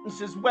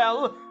says,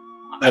 well...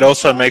 That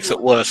also makes it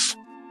worse.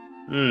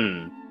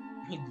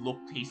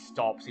 He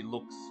stops, he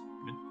looks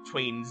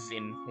between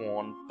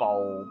Zinhorn,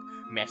 Bulb,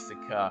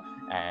 Massacre,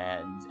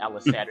 and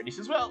Alessander, and he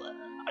says, well,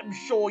 I'm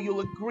sure you'll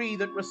agree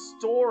that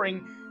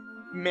restoring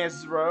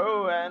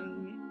Mezro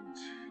and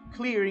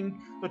clearing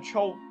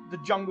the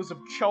jungles of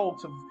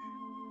Cholt of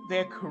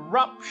their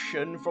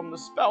corruption from the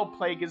spell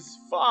plague is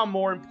far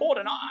more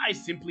important. I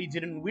simply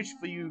didn't wish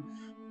for you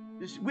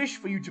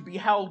to be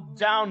held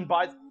down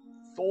by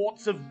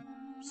thoughts of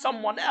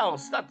someone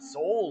else, that's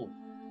all.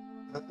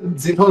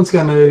 Zinhorn's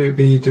going to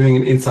be doing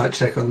an insight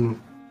check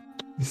on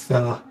this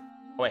fella.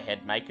 Go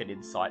ahead, make an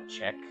insight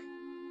check.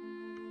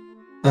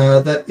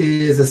 That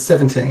is a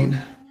 17.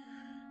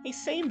 He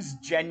seems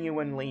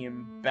genuinely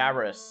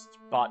embarrassed,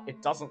 but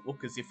it doesn't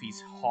look as if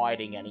he's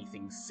hiding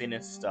anything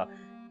sinister.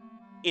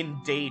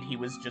 Indeed, he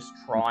was just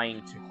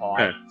trying to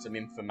hide some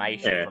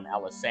information from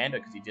Alessander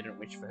because he didn't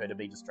wish for her to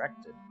be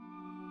distracted.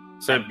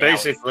 So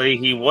basically,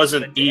 he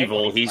wasn't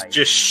evil, he's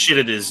just shit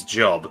at his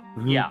job.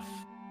 Yeah.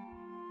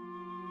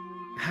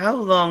 How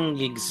long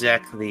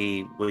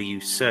exactly were you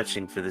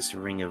searching for this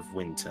Ring of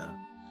Winter?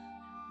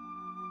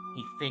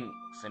 He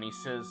thinks, and he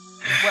says,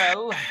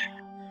 well,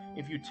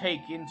 if you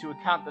take into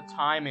account the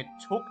time it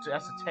took to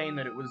ascertain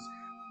that it was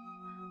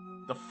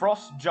the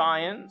Frost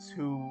Giants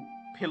who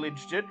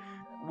pillaged it,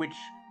 which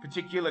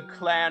particular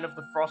clan of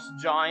the Frost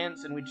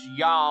Giants and which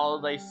Jarl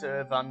they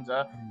serve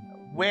under,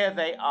 where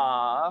they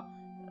are,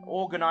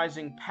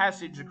 organizing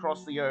passage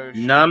across the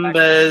ocean.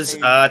 Numbers,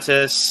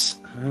 Artis.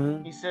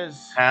 He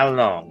says... How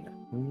long?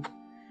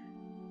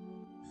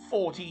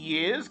 40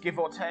 years, give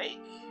or take.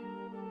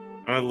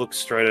 I look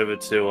straight over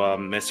to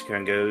Massacre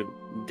and go,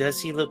 does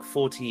he look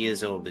 40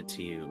 years older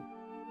to you?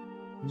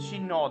 She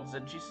nods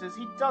and she says,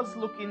 he does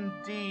look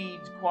indeed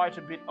quite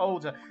a bit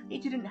older. He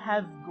didn't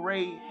have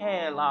grey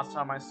hair last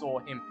time I saw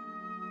him.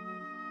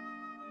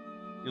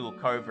 You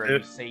look over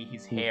and you see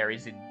his hair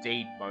is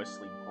indeed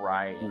mostly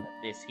grey, and at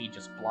this he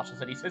just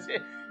blushes and he says,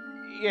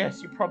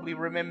 yes, you probably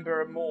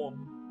remember a more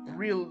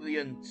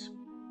brilliant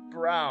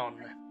brown.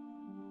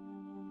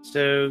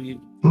 So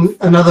you...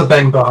 Another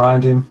bang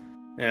behind him.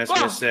 Yeah, I was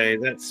going to say,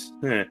 that's...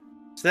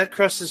 So that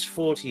crosses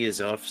 40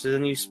 years off, so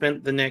then you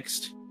spent the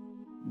next...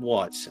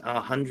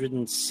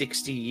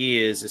 160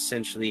 years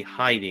essentially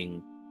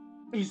hiding.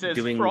 He says,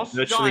 doing Frost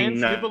virtually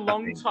Giants live a nothing.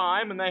 long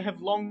time and they have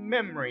long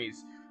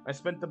memories. I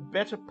spent the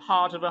better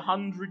part of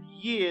 100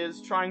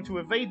 years trying to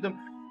evade them.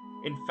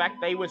 In fact,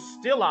 they were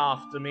still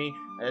after me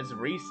as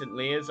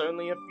recently as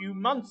only a few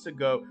months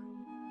ago.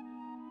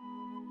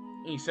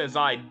 He says,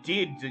 I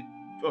did,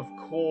 of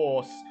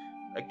course,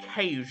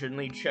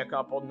 occasionally check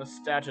up on the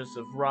status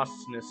of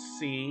Rustness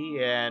C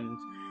and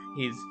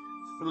his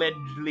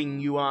fledgling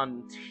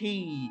Yuan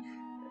Ti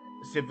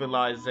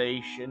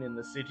civilization in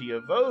the city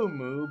of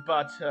Omu,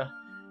 but,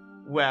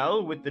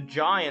 well, with the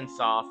giants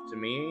after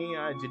me,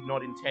 I did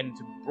not intend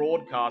to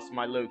broadcast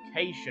my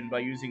location by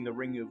using the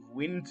Ring of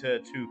Winter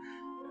to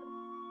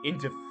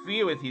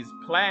interfere with his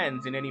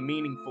plans in any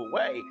meaningful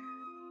way.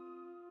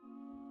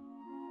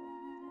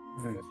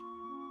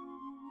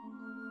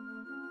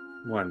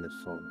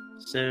 Wonderful.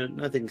 So,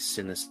 nothing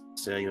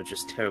sinister, you're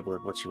just terrible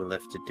at what you were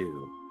left to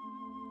do.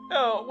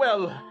 Oh,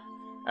 well,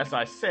 as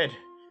I said,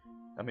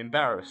 I'm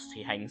embarrassed.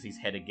 He hangs his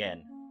head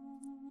again.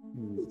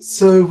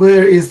 So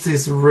where is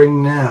this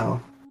ring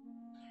now?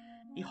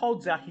 He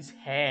holds out his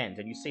hand,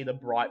 and you see the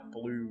bright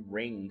blue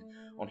ring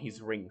on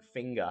his ring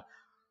finger.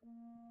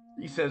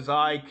 He says,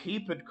 I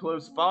keep it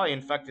close by.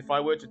 In fact, if I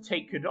were to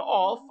take it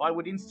off, I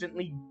would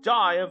instantly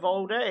die of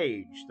old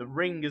age. The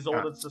ring is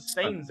all that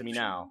sustains me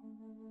now.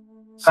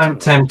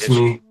 Don't tempt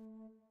me.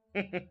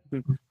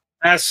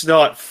 That's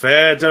not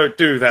fair. Don't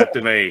do that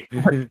to me.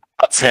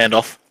 That's hand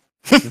off.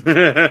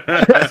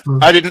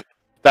 I didn't.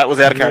 That was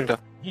out of character.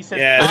 He says,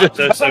 Yeah,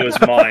 so was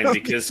mine,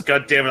 because,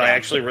 goddammit, I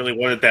actually really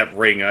wanted that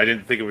ring. I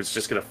didn't think it was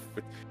just gonna...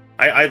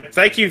 I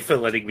thank you for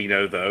letting me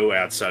know, though,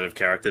 outside of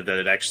character, that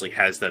it actually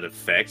has that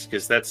effect,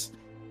 because that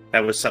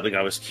was something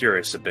I was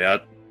curious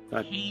about.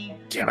 He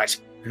Damn it.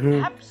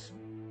 perhaps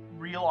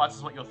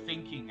realizes what you're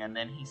thinking, and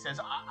then he says,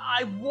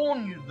 I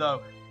warn you,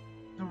 though,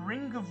 the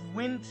Ring of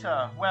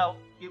Winter, well,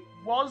 it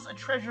was a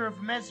treasure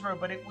of Mezro,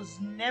 but it was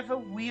never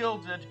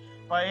wielded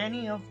by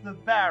any of the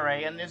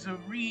Barre, and there's a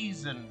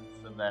reason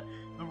for that.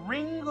 The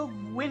Ring of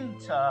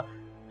Winter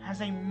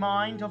has a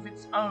mind of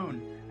its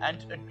own,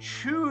 and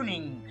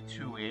attuning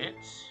to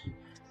it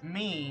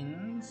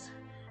means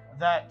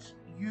that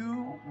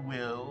you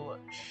will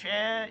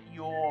share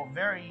your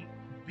very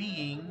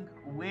being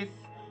with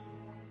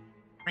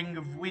Ring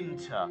of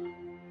Winter.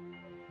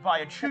 By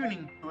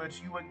attuning to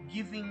it, you are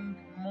giving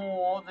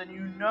more than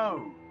you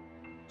know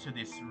to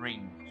this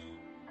ring.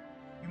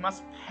 You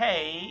must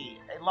pay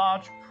a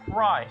large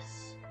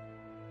price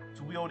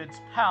to wield its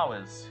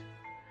powers.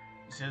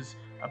 This is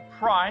a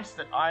price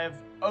that a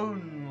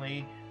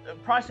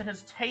price that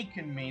has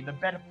taken me the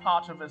better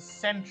part of a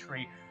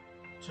century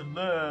to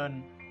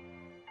learn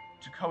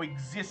to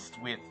coexist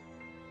with.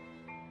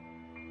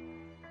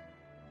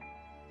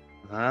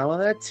 Well,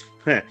 that's...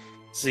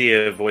 See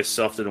her voice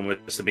softened and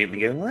whispers a bit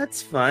and go, well,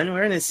 that's fun.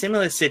 We're in a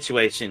similar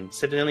situation,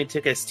 except it only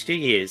took us 2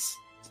 years.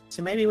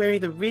 So maybe we're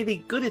either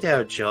really good at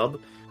our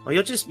job, or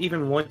you're just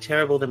even more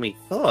terrible than we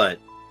thought.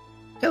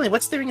 Tell me,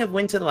 what's the Ring of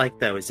Winter like,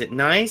 though? Is it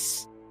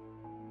nice?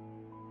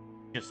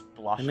 Just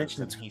blushes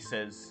and he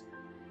says,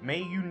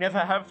 may you never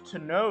have to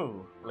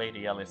know,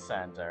 Lady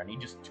Alisander. And he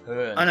just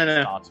turns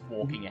and starts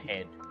walking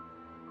ahead.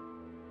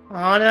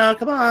 Oh no,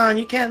 come on,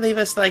 you can't leave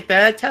us like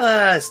that. Tell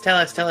us.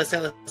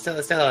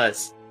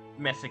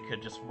 Messica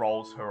just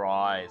rolls her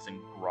eyes and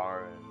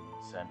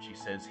groans, and she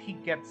says, he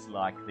gets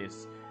like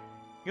this.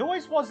 He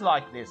always was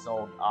like this,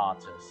 old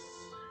Artus.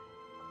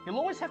 He'll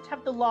always have to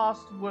have the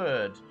last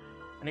word,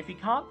 and if he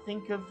can't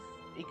think of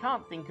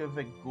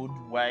a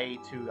good way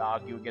to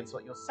argue against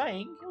what you're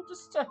saying, he'll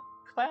just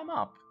clam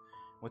up.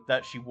 With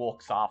that, she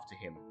walks after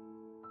him.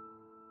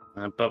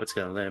 Bobbitt's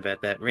gonna learn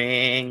about that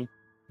ring.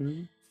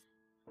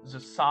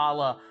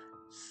 Zasala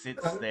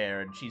sits there,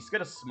 and she's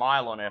got a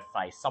smile on her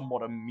face,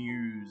 somewhat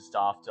amused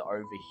after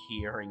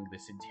overhearing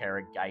this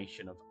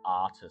interrogation of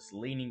Artus.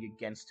 Leaning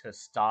against her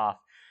staff,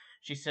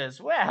 she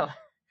says, well,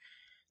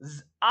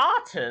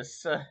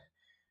 Artus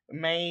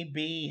may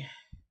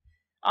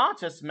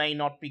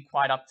not be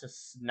quite up to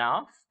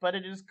snuff, but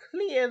it is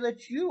clear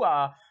that you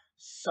are.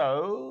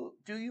 So,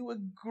 do you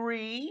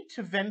agree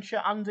to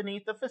venture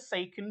underneath the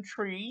Forsaken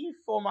Tree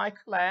for my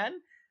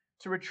clan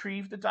to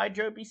retrieve the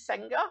Daijobi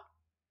Senga?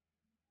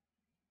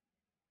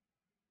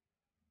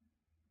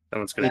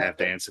 Someone's going to have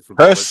to answer for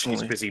Personally.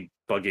 She's busy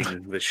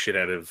bugging the shit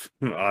out of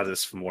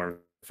artists for more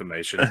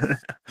information.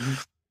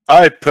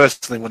 I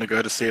personally want to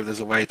go to see if there's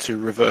a way to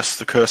reverse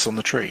the curse on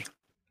the tree.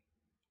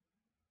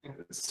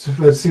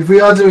 But if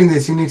we are doing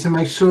this, you need to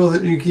make sure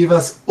that you give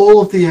us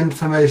all of the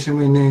information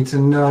we need to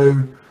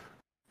know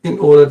in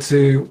order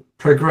to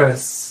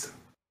progress.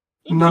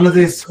 None of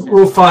this,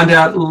 we'll find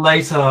out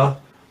later.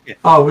 Yeah.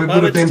 Oh, we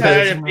would have been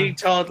tired better. of being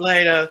told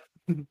later.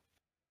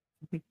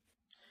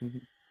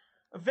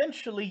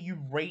 Eventually, you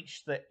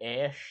reach the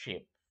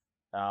airship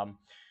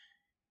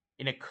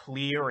in a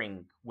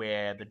clearing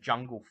where the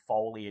jungle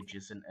foliage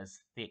isn't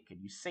as thick,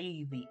 and you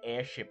see the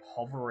airship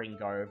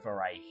hovering over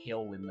a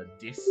hill in the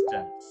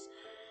distance.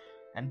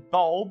 And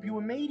Bulb, you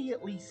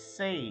immediately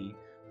see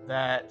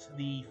that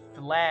the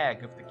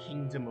flag of the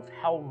Kingdom of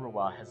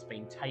Helrua has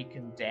been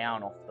taken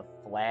down off the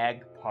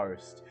flag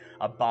post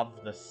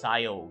above the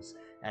sails,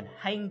 and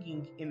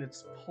hanging in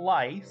its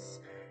place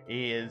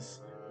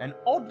is an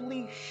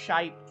oddly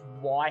shaped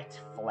white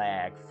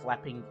flag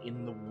flapping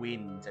in the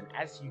wind. And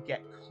as you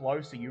get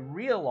closer, you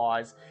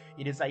realize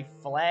it is a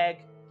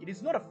flag. It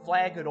is not a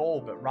flag at all,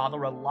 but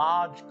rather a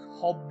large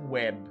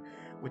cobweb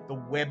with the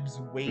webs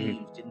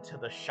weaved into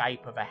the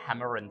shape of a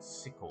hammer and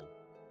sickle.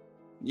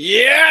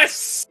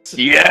 Yes!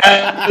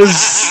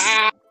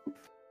 Yes!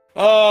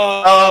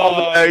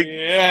 Oh,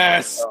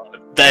 yes!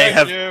 They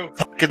have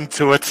fucking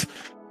to it.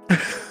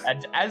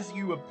 And as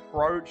you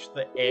approach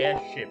the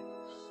airship,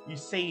 you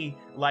see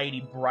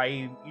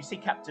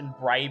Captain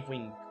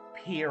Bravewing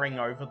peering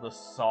over the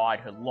side,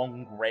 her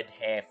long red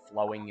hair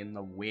flowing in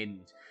the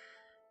wind.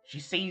 She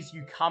sees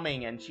you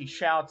coming and she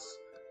shouts,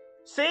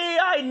 "See,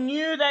 I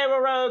knew they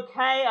were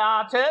okay,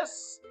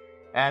 Artus!"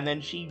 And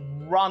then she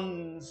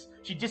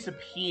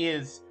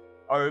disappears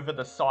over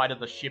the side of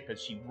the ship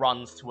as she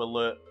runs to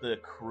alert the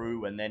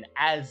crew. And then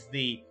as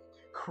the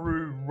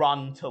crew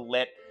run to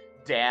let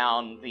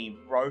down the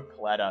rope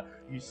ladder,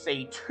 you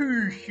see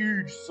two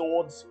huge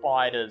sword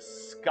spiders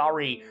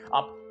scurry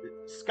up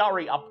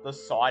the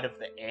side of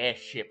the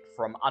airship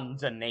from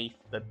underneath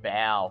the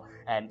bow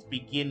and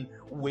begin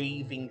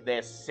weaving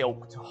their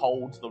silk to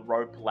hold the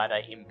rope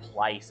ladder in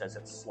place as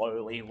it's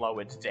slowly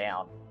lowered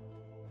down.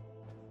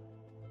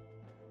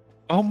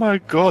 Oh my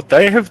god,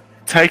 they have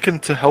taken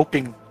to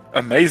helping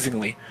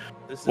amazingly.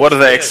 What are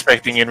they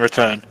expecting in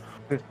return?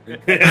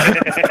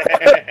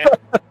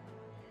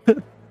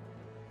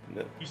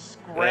 You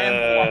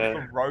scramble up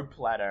the rope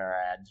ladder,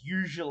 and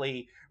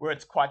usually where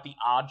it's quite the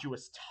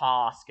arduous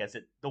task as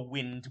the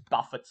wind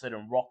buffets it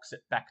and rocks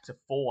it back to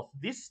forth,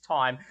 this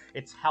time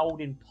it's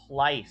held in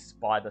place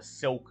by the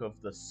silk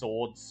of the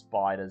sword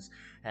spiders.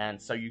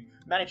 And so you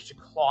manage to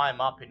climb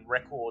up in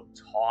record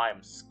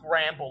time,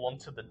 scramble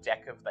onto the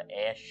deck of the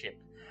airship,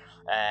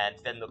 and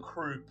then the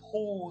crew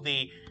pull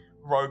the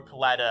rope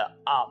ladder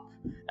up,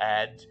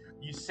 and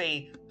you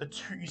see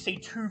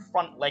two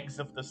front legs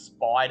of the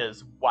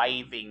spiders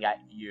waving at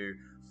you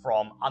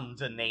from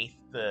underneath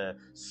the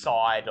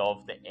side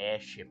of the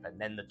airship, and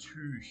then the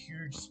two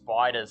huge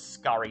spiders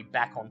scurry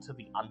back onto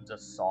the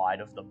underside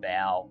of the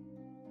bow.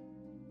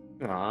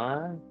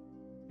 Ah,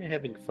 you're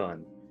having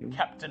fun.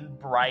 Captain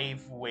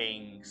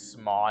Bravewing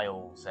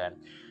smiles, and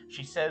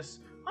she says,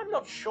 "I'm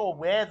not sure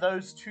where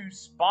those two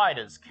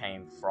spiders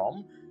came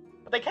from,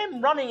 but they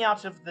came running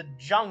out of the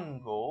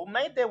jungle,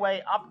 made their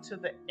way up to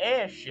the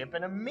airship,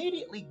 and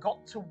immediately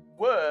got to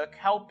work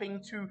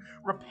helping to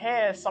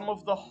repair some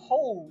of the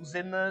holes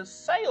in the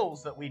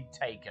sails that we'd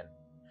taken."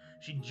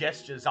 She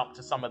gestures up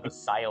to some of the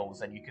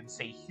sails, and you can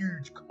see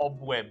huge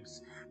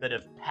cobwebs that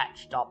have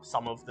patched up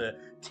some of the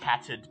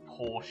tattered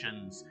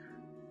portions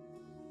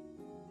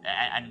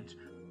and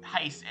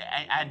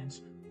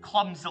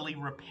clumsily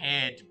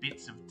repaired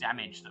bits of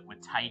damage that were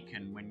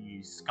taken when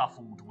you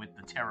scuffled with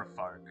the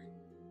terrafolk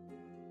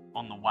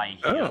on the way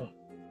here. Oh.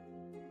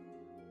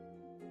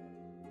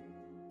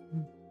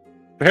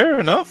 Fair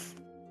enough.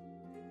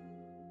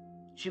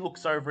 She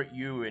looks over at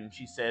you and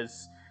she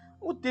says,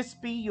 "Would this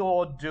be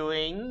your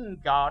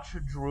doing,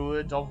 Gartra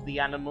Druid of the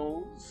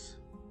Animals?"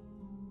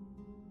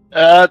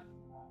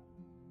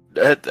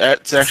 That's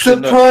actually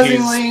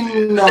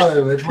surprisingly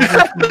no. It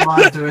wasn't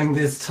my doing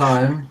this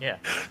time. Yeah.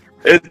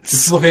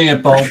 Just looking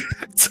at Bob.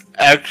 It's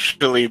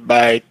actually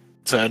my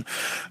turn.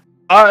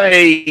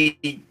 I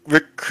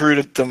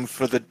recruited them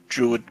for the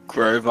Druid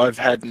Grove. I've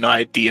had an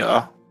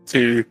idea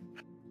to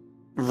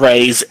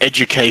raise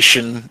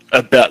education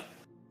about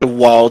the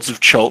wilds of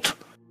Cholt.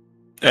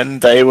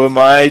 And they were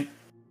my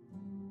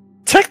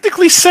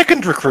technically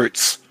second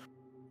recruits.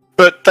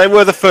 But they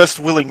were the first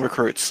willing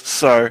recruits,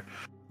 so...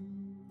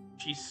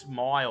 She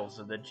smiles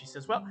and then she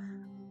says, "Well,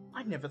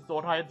 I never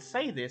thought I'd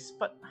say this,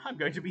 but I'm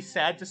going to be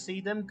sad to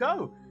see them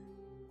go.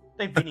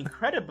 They've been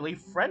incredibly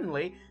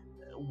friendly.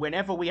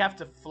 Whenever we have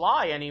to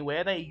fly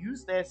anywhere, they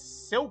use their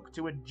silk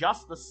to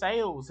adjust the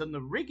sails and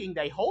the rigging.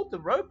 They hold the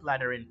rope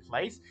ladder in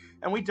place,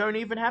 and we don't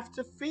even have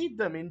to feed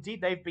them. Indeed,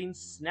 they've been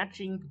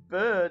snatching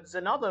birds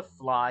and other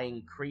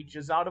flying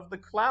creatures out of the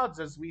clouds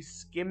as we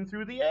skim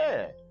through the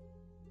air."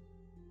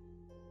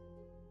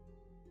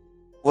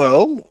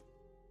 Well,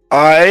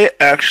 I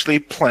actually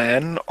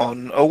plan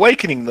on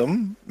awakening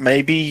them.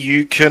 Maybe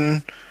you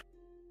can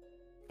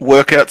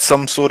work out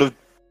some sort of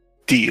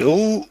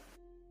deal.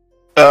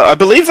 I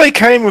believe they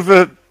came with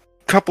a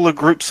couple of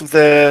groups of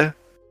their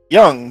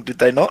young, did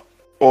they not?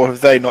 Or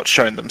have they not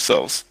shown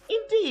themselves?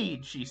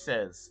 "Indeed," she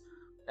says.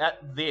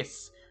 At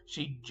this,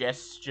 she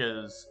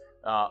gestures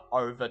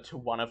over to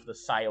one of the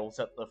sails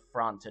at the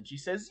front, and she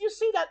says, "You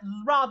see that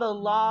rather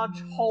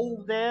large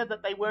hole there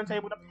that they weren't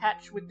able to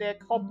patch with their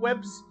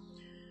cobwebs?"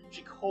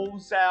 She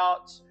calls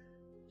out,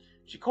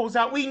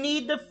 "We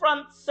need the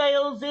front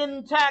sails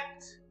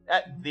intact!"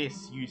 At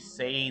this, you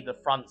see the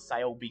front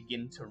sail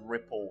begin to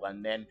ripple,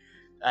 and then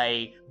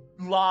a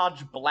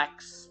large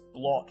black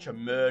splotch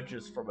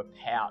emerges from a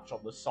pouch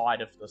on the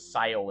side of the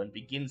sail and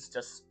begins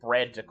to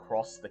spread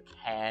across the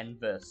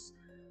canvas.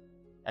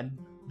 And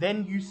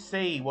then you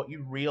see what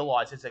you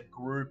realize is a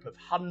group of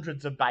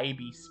hundreds of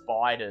baby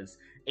spiders,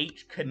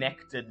 each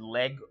connected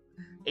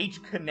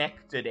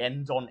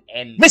end on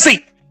end.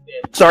 Missy!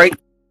 Sorry.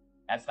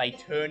 As they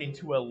turn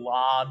into a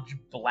large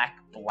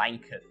black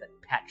blanket that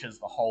patches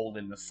the hole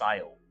in the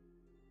sail.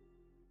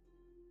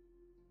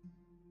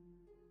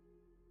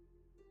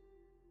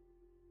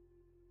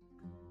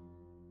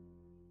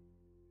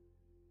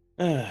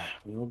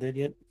 We all dead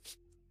yet?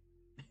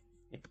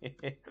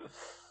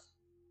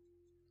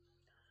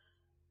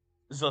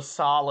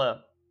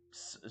 Zasala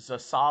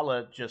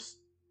just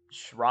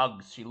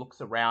shrugs. She looks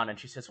around and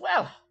she says,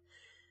 "Well,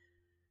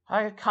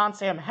 I can't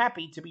say I'm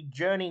happy to be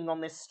journeying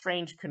on this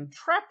strange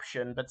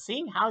contraption, but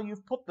seeing how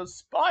you've put the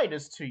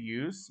spiders to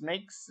use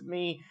makes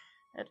me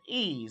at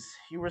ease.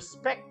 You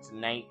respect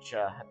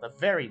nature, at the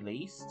very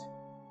least."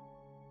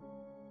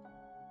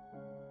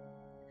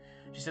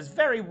 She says,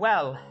 "Very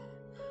well.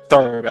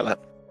 Sorry about that.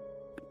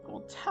 I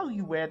will tell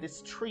you where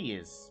this tree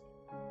is."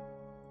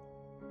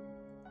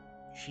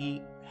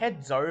 She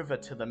heads over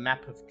to the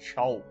map of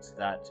Cholt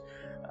that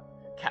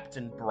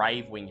Captain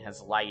Bravewing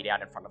has laid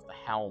out in front of the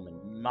helm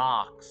and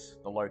marks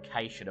the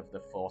location of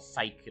the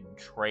forsaken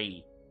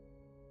tree.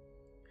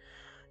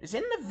 "It's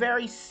in the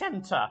very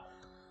center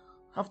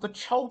of the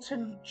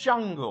Cholton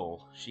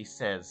jungle," she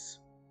says.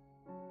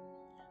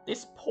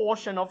 "This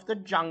portion of the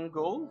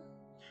jungle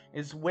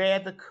is where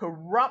the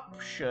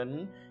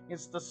corruption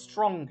is the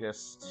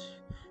strongest,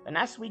 and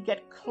as we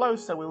get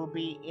closer we will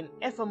be in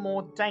ever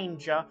more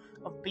danger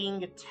of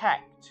being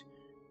attacked.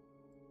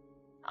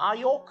 Are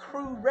your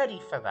crew ready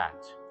for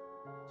that?"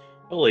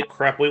 Holy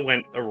crap,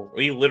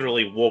 we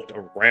literally walked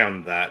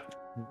around that.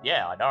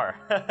 Yeah, I know.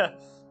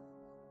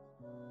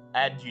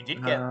 And you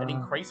did get an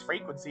increased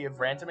frequency of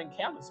random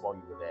encounters while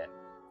you were there.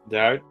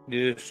 That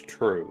is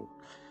true.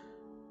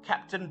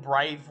 Captain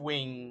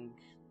Bravewing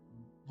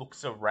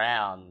looks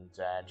around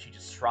and she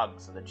just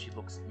shrugs, and then she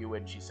looks at you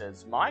and she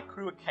says, "My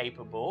crew are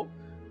capable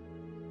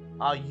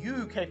Are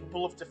you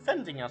capable of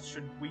defending us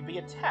should we be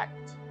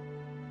attacked?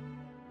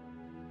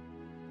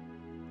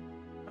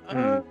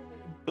 I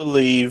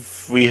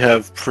believe we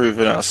have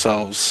proven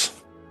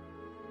ourselves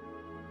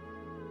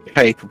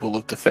capable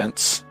of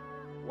defense.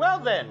 Well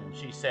then,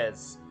 she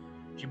says.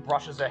 She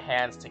brushes her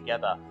hands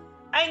together.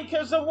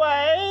 Anchors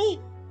away!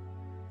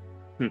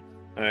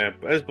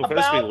 As we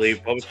About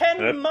leave,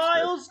 10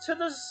 miles to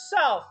the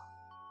south!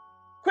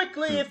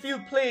 Quickly, if you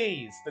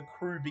please! The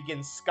crew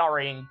begins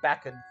scurrying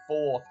back and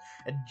forth,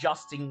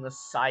 adjusting the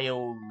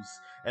sails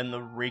and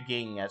the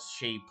rigging as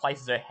she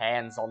places her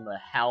hands on the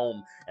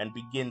helm and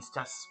begins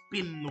to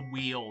spin the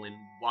wheel in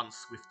one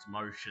swift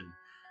motion.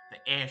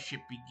 The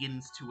airship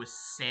begins to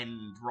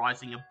ascend,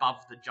 rising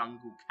above the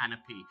jungle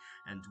canopy,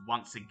 and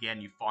once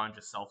again you find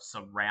yourself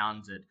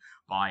surrounded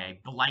by a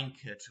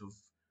blanket of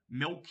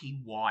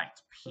milky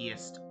white,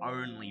 pierced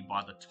only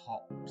by the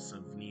tops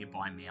of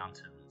nearby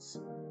mountains.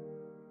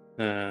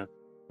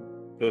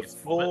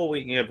 Before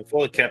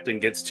the captain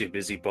gets too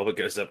busy, Boba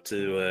goes up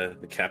to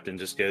the captain,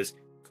 just goes,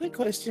 "Quick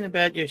question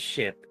about your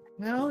ship.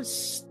 How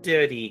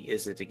sturdy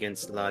is it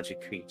against larger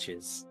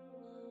creatures?"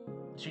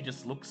 She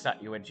just looks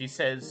at you and she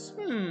says,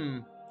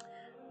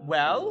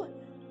 well,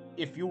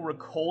 if you'll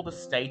recall the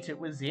state it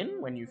was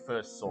in when you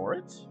first saw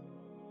it.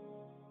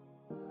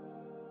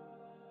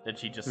 Then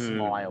she just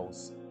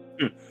smiles.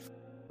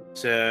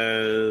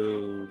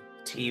 So,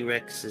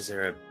 T-Rexes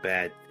are a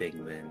bad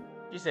thing then?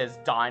 She says,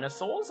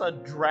 dinosaurs are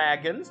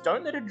dragons,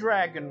 don't let a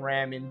dragon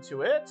ram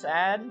into it,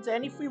 and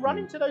if we run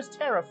into those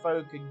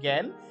terrafolk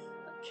again,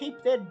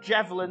 keep their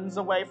javelins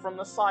away from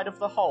the side of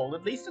the hull,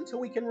 at least until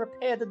we can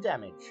repair the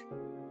damage.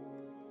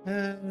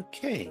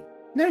 Okay.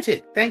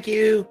 Noted. Thank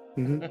you.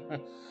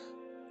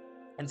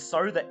 And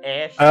so the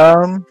airship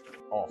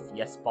off.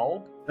 Yes,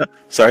 Bulb?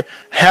 Sorry.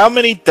 How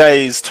many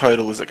days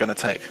total is it going to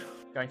take?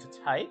 Going to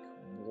take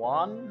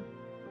 1,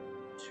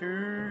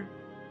 2,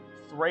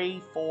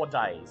 3, 4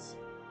 days.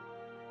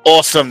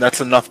 Awesome. That's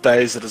enough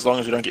days that as long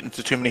as we don't get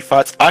into too many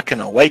fights, I can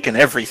awaken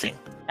everything.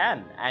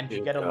 And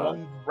you get a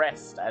long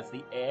rest as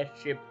the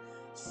airship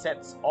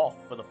sets off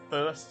for the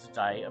first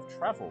day of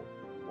travel.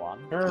 1.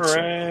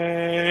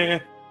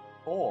 Hooray!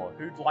 4.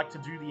 Who'd like to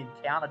do the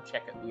encounter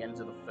check at the end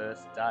of the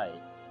first day?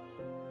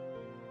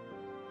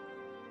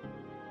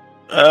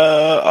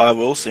 I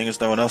will, seeing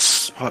as no one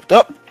else piped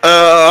up.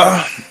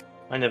 I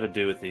never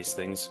do with these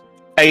things.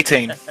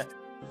 18.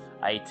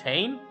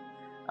 18?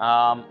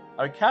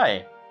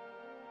 Okay.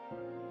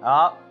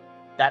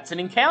 That's an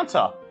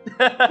encounter.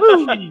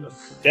 Dang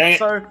it.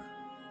 So,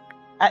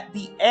 at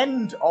the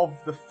end of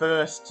the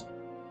first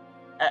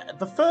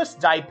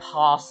day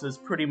passes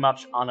pretty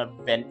much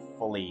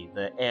uneventfully,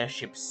 the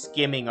airship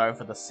skimming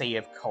over the sea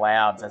of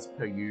clouds as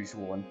per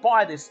usual, and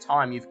by this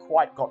time you've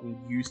quite gotten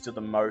used to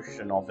the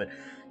motion of it.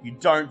 You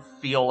don't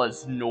feel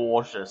as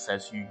nauseous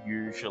as you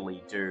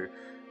usually do.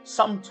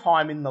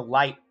 Sometime in the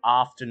late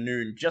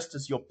afternoon, just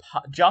as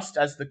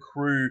the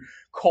crew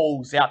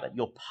calls out that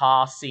you're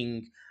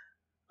passing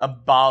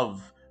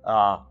above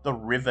the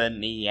river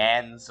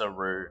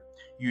Nyanzaru,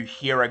 you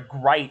hear a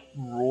great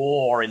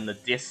roar in the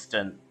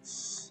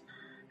distance,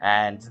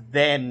 and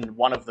then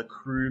one of the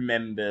crew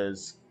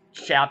members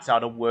shouts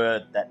out a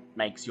word that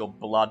makes your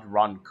blood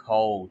run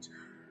cold.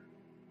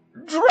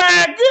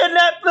 Dragon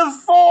at the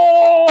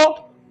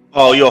fore!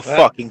 Oh, you're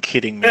fucking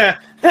kidding me.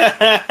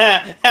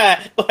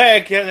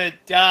 We're gonna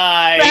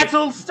die!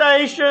 Battle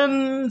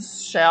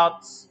stations!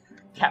 Shouts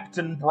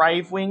Captain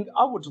Bravewing.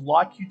 I would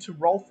like you to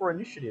roll for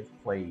initiative,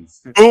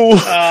 please. Ooh.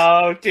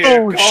 Oh,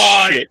 dear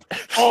God! Shit.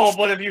 Oh,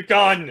 what have you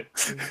done?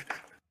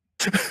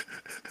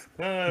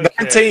 Okay.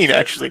 19,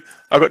 actually.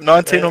 I got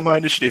 19 on my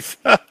initiative.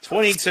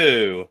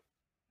 22.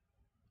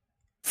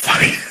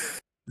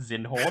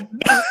 Zinhorn.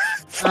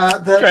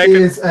 That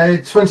is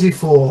a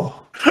 24.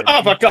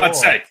 Oh, for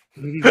God's sake!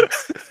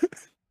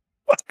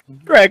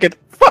 Dragon,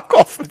 fuck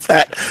off with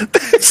that.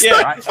 There's Yeah,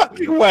 no right.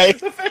 fucking way.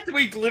 The fact that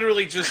we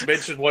literally just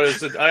mentioned what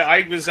is it?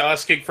 I was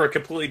asking for a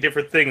completely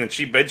different thing, and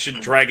she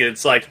mentioned dragon.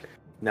 It's like,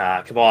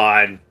 nah, come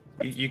on.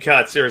 You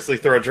can't seriously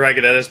throw a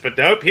dragon at us, but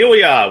nope, here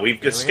we are.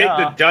 We've escaped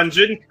the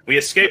dungeon. We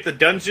escaped the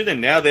dungeon, and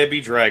now there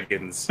be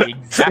dragons.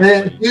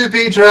 Exactly. You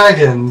be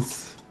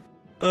dragons.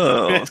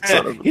 Oh,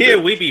 son of a Here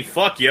bitch. we be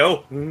fuck,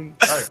 yo.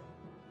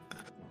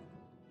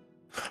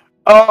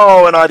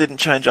 Oh, and I didn't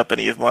change up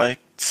any of my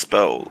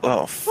spell.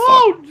 Oh,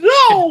 fuck. You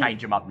can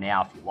change them up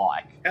now if you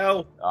like.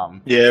 Hell.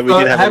 Yeah, we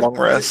did have a long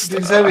rest. Did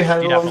you say we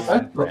had You'd a have long a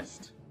long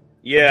rest.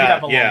 You'd Yeah,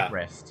 have a yeah. long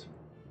rest.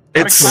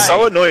 It's Okay.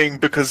 so annoying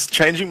because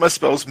changing my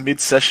spells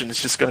mid-session is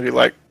just going to be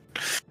like...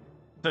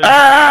 So, what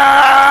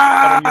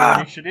are your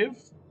initiative?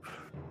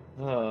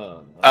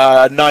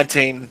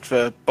 19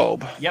 for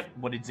Bulb. Yep,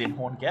 what did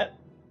Zinhorn get?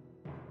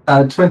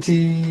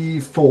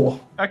 24.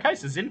 Okay,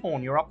 so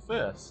Zinhorn, you're up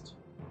first.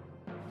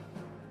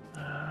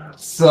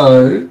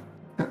 So,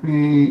 let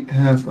me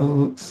have a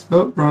look.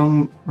 Oh,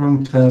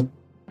 wrong tab.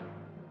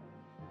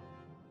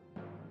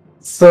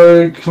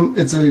 So,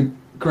 it's a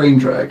green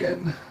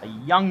dragon.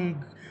 A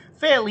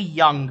fairly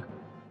young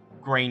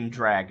green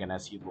dragon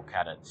as you look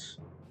at it.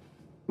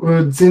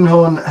 Would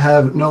Zinhorn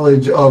have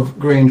knowledge of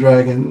green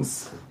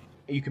dragons?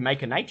 You can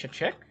make a nature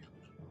check.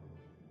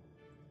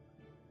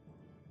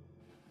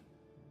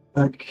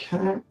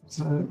 Okay,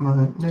 so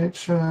my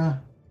nature...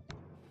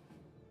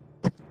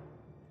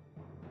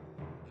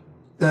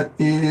 That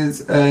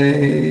is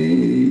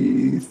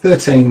a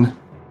 13.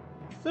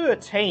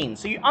 13.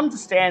 So you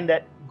understand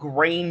that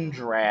green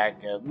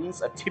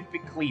dragons are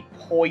typically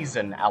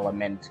poison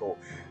elemental.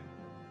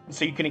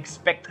 So you can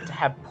expect to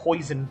have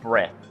poison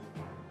breath.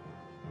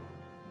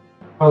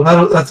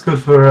 Oh, that's good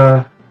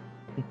for...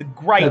 The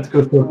great that's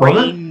good for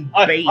green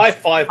beast High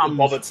five for comes-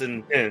 Bobbits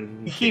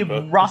and You hear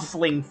Keeper.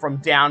 rustling from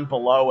down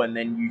below, and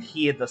then you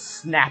hear the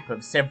snap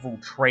of several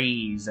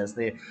trees as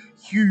the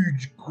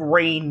huge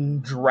green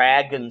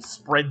dragon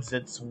spreads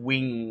its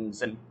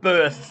wings and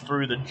bursts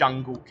through the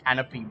jungle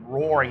canopy,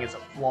 roaring as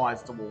it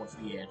flies towards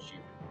the airship.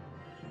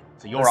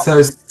 So you're up.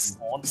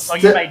 So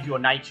you made your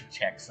nature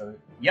check. So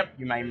yep,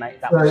 you may make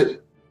that one.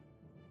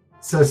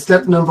 So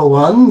step number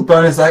 1,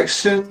 bonus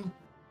action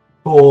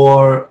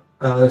for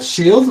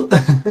shield.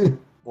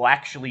 Well,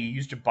 actually, you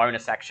used your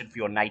bonus action for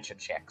your nature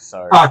check.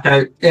 So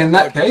Okay, in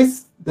that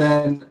case,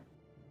 then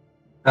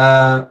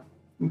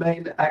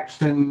main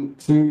action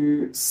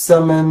to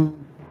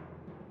summon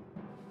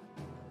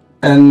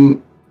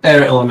an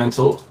air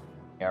elemental.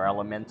 air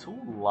elemental,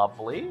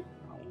 lovely.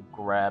 I'll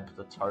grab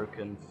the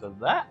token for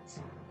that.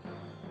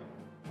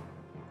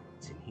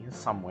 It's in here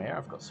somewhere.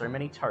 I've got so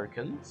many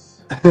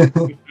tokens.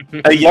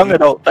 A young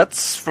adult.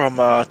 That's from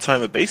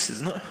Tome of Beasts,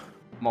 isn't it?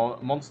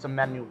 Monster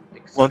Manual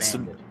Monster-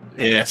 expanded.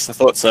 Yes, I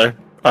thought so.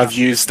 I've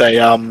used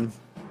a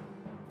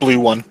blue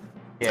one.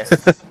 Yes.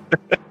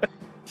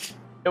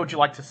 How would you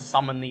like to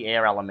summon the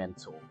air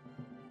elemental?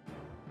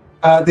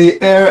 The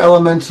air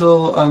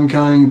elemental, I'm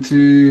going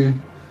to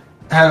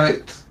have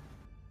it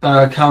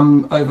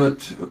come over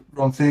to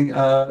wrong thing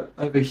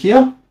over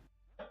here.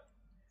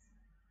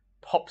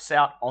 Pops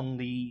out on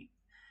the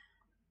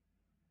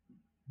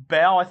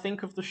bow, I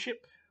think, of the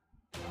ship.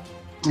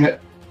 Yeah,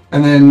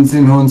 and then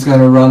Zinhorn's going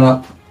to run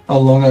up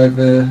along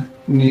over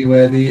near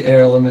where the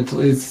air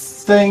elemental is,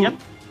 staying Yep.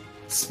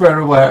 spread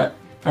away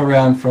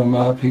around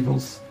from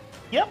people's.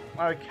 Yep.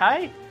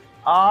 Okay.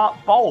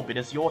 Bulb, it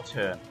is your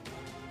turn.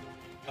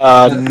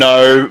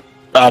 No,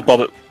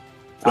 Bobbit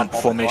went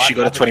before Bulb, me. right, She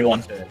got a Bulb, 21.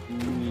 it's your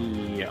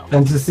turn. Yeah.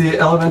 And does the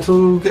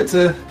elemental get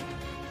to?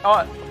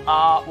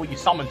 Well, you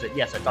summoned it,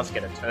 yes, it does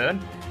get a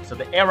turn. So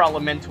the air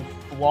elemental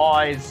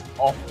flies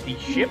off the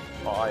ship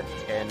 5,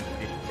 10,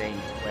 15,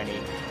 20,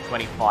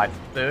 25,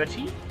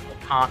 30. It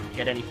can't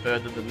get any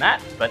further than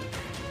that, but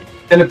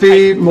Can it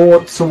be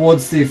more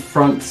towards the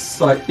front,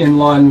 like in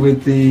line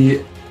with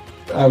the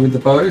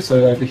bow?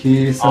 So over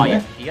here oh somewhere.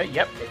 yeah, here,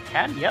 yep, it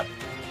can, yep.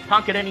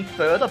 Can't get any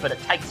further, but it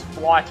takes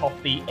flight off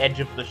the edge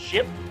of the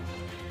ship.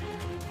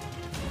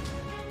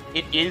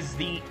 It is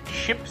the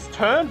ship's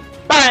turn.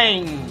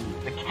 Bang!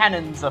 The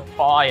cannons are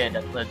fired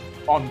at the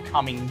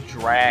oncoming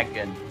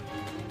dragon.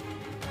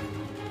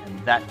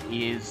 And that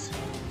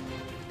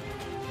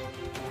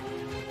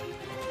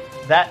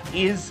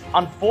is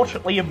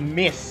unfortunately a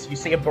miss. You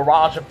see a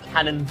barrage of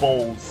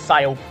cannonballs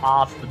sail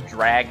past the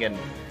dragon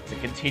as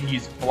it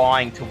continues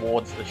flying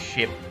towards the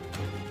ship.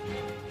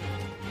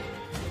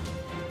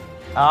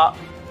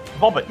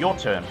 Bobbit, your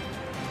turn.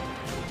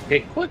 Okay,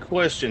 quick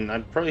question.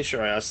 I'm pretty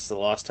sure I asked this the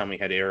last time we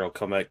had aerial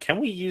combat. Can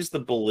we use the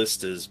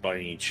ballistas by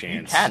any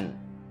chance? You can.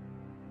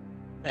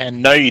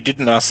 And no, you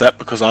didn't ask that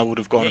because I would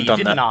have gone Yeah, and you done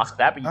didn't that. ask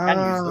that, but you can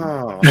use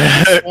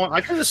them. Oh,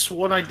 I could have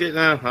sworn I did.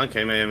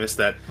 Okay, maybe I missed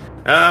that.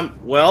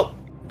 Well,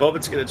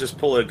 Bobbit's gonna just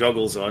pull her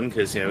goggles on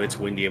because it's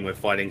windy and we're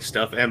fighting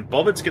stuff, and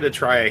Bobbit's gonna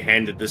try a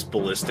hand at this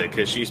ballista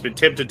because she's been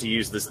tempted to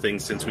use this thing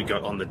since we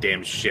got on the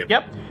damn ship.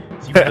 Yep.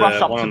 So you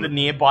rush up one to on the the-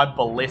 nearby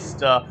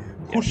ballista,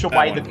 push that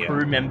away one, the yeah.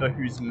 crew member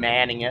who's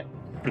manning it,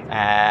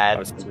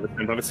 and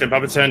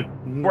Bobbit's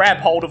turn. grab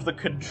hold of the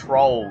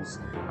controls.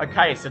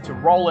 Okay, so to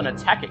roll an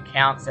attack, it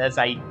counts as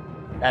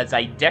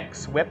a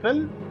dex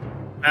weapon.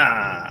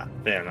 Ah,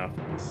 fair enough.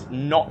 It's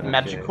not Okay.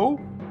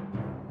 magical,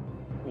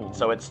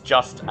 so it's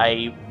just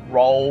a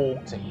roll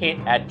to hit.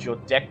 Add your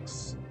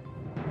dex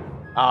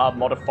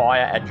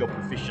modifier, add your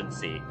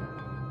proficiency.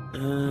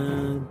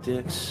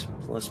 Dex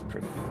plus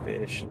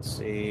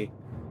proficiency.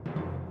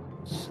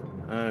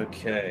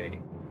 Okay.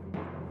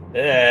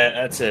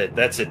 Yeah, that's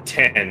a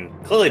 10.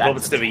 Clearly, That's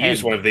Bobbit's a never 10.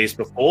 used one of these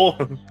before.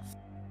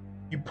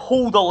 You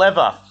pull the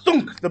lever,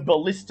 thunk, the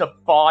ballista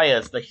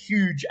fires, the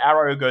huge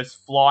arrow goes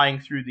flying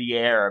through the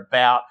air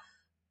about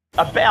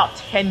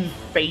 10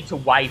 feet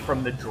away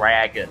from the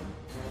dragon.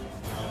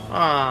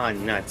 Ah,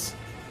 nuts.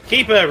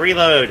 Keeper,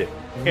 reload.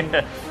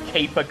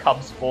 Keeper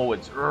comes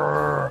forwards,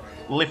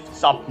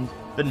 lifts up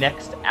the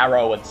next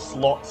arrow and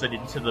slots it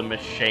into the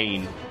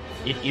machine.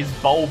 It is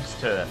Bulb's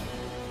turn.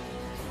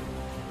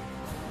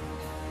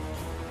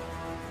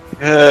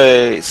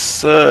 Okay,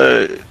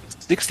 so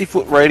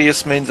 60-foot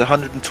radius means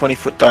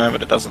 120-foot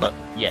diameter, doesn't it?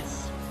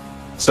 Yes.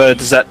 So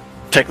does that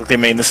technically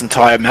mean this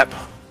entire map?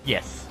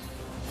 Yes.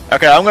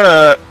 Okay, I'm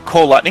gonna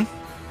call lightning.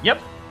 Yep.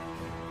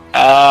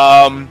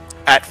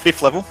 At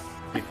 5th level.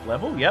 5th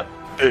level, yep.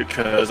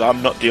 because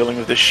I'm not dealing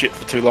with this shit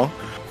for too long.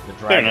 The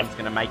dragon's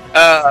going to make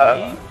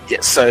a save.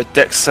 Yeah, so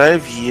dex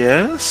save,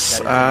 yes.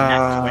 That is a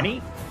nat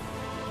 20.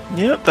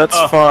 Yep, that's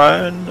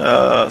fine.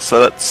 So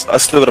that's I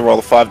still got to roll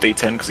a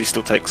 5d10 because he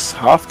still takes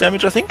half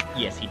damage, I think.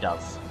 Yes, he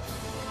does.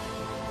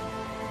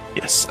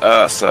 Yes.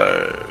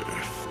 So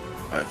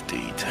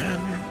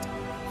 5d10.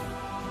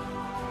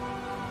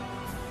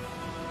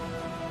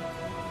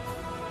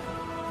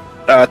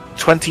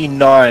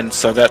 29,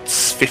 so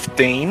that's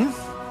 15.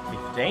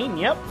 15,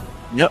 yep.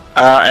 Yep.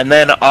 And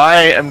then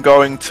I am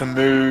going to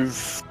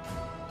move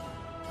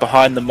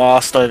behind the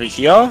mast over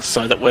here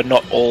so that we're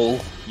not all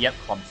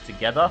clumped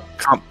together.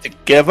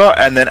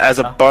 And then as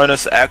a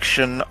bonus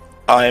action,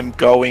 I'm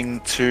going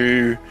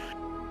to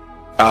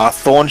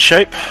Thorn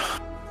Shape.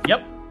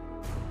 Yep.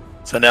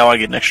 So now I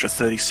get an extra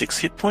 36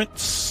 hit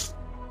points.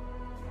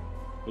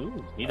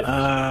 Ooh,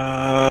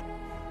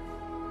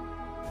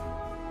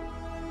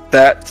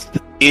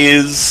 that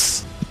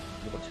is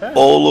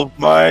all of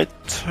my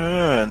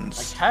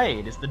turns. Okay,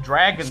 it is the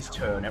dragon's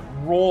turn. It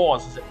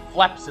roars as it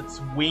flaps its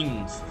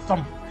wings.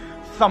 Thump,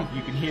 thump,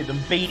 you can hear them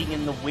beating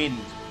in the wind.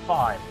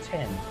 5,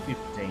 10,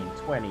 15,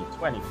 20,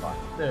 25,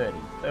 30,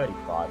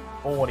 35,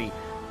 40,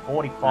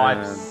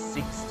 45,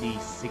 60,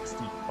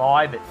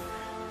 65. It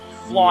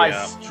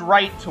flies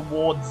straight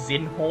towards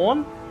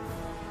Zinhorn.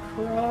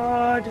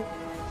 God.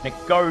 And it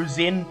goes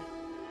in,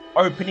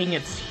 opening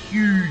its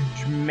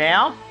huge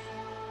mouth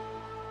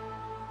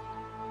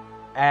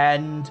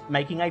and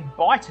making a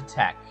bite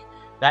attack.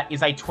 That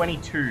is a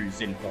 22,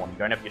 Zinhorn. You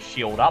don't have your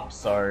shield up,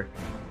 so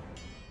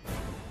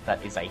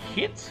that is a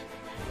hit.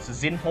 So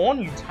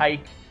Zinhorn, you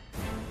take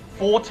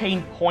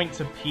 14 points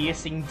of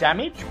piercing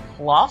damage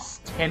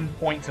plus 10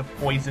 points of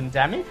poison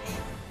damage.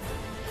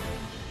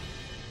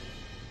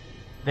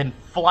 Then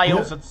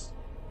flails its...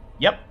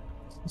 Yep.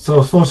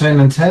 So 14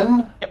 and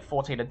 10? Yep,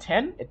 14 and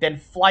 10. It then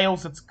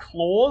flails its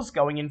claws,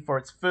 going in for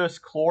its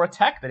first claw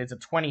attack. That is a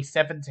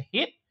 27 to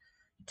hit.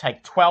 You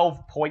take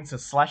 12 points of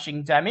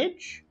slashing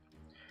damage.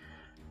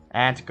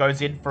 And it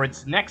goes in for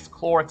its next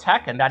claw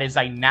attack, and that is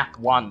a nat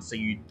 1, so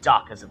you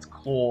duck as its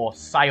claw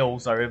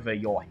sails over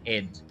your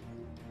head.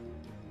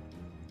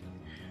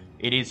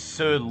 It is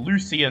Sir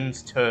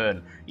Lucian's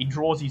turn. He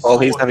draws his sword. While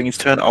he's having his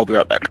turn, I'll be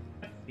right back.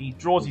 He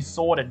draws his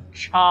sword and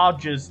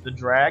charges the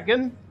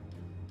dragon.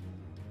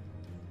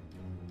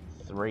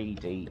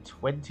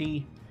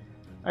 3d20.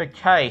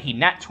 Okay, he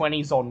nat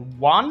 20s on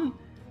 1.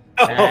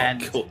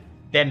 And cool.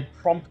 Then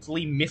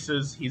promptly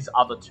misses his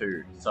other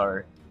 2.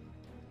 So...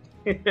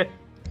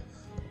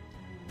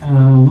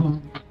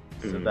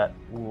 So that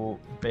will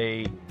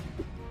be...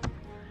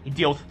 He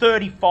deals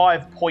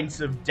 35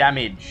 points of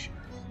damage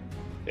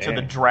to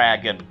the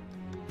dragon.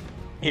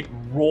 It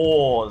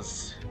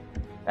roars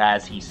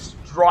as he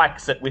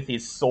strikes it with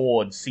his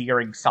sword,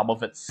 searing some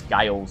of its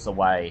scales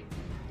away.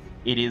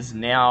 It is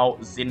now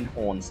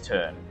Zinhorn's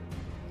turn.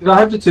 Did I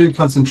have to do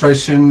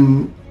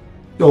concentration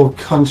or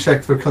con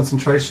check for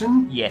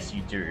concentration? Yes,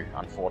 you do,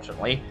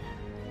 unfortunately.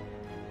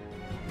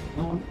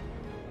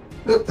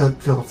 That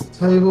fills the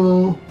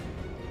table.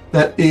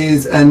 That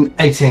is an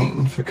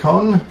 18 for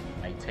con.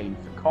 18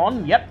 for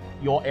con, yep.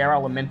 Your air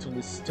elemental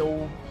is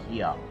still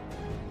here.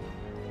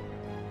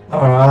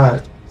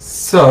 Alright,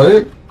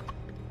 so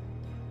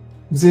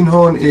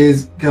Zinhorn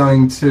is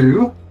going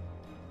to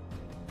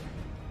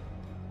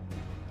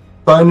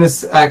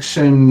bonus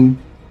action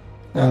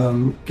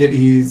get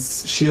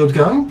his shield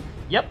going.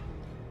 Yep.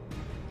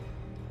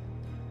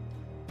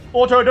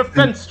 Auto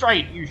defense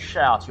straight, you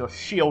shout. Your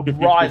shield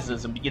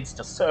rises and begins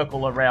to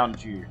circle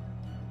around you.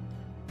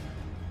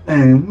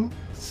 And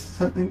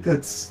something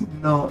that's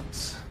not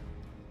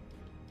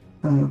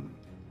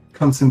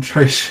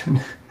concentration.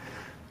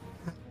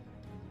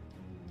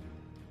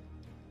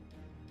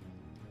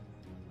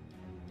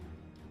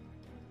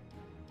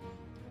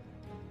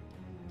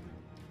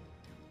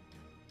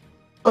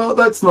 Oh,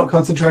 that's not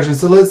concentration,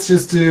 so let's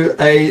just do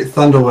a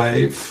thunder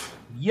wave.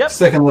 Yep.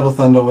 Second level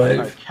thunder wave.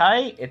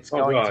 Okay, it's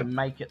going to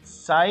make it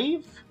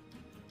save.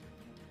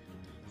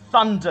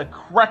 Thunder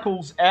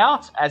crackles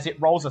out as it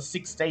rolls a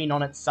 16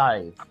 on its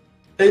save.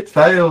 It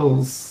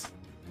fails.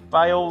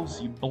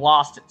 Fails, you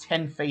blast it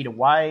 10 feet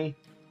away.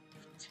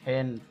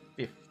 10,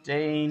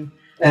 15.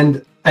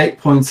 And 8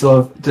 points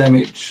of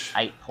damage.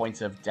 8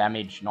 points of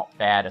damage, not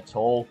bad at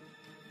all.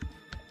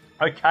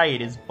 Okay,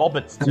 it is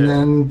Bobbit's turn. And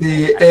then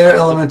the air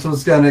elemental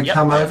is going to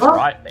come over.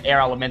 Right, the air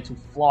elemental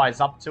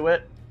flies up to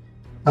it.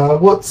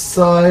 What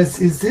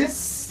size is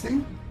this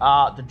thing?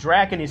 The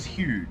dragon is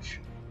huge.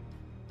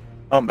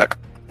 I'm back.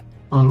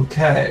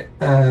 Okay.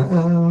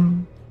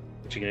 Watching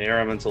an air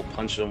elemental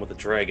punch on with a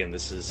dragon.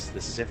 This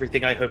is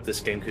everything I hoped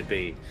this game could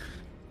be.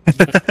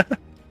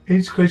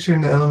 Each creature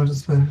in the elemental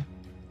space.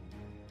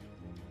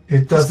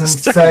 It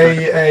doesn't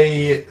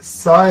say a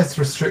size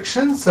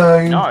restriction,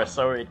 so... No,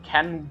 so it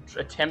can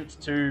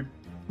attempt to...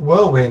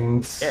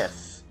 Whirlwind.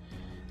 Yes.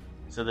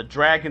 So the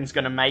dragon's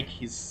going to make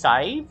his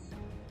save.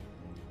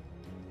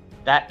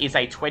 That is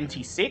a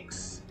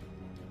 26.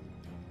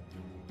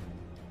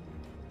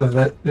 So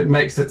that it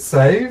makes it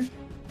save.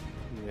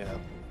 Yeah.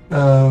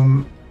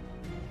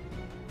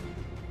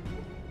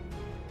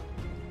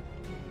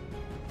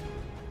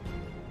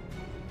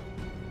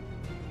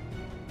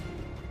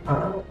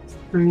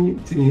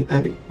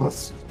 3d8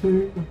 plus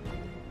 2.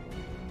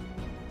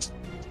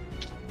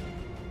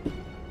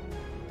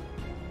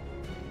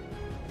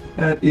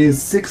 That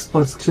is 6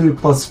 plus 2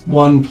 plus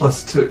 1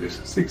 plus 2.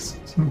 6,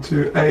 7,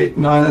 2, 8,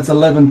 9. That's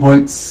 11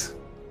 points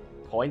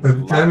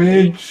of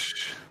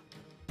damage.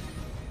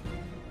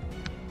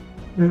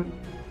 Yep.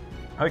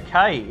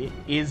 Okay, it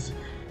is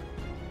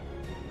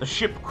the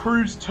ship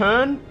crew's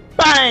turn.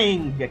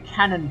 Bang! A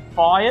cannon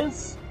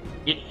fires.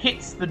 It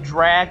hits the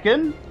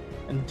dragon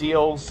and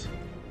deals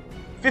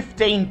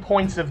 15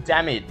 points of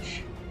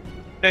damage.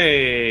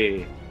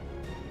 Hey!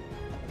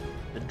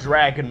 The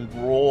dragon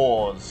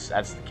roars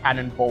as the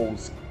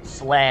cannonballs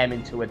slam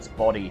into its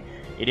body.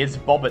 It is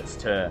Bobbit's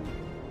turn.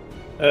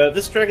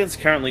 This dragon's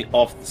currently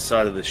off the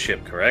side of the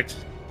ship, correct?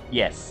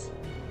 Yes.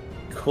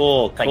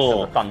 Cool. Thanks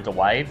to the thunder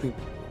wave.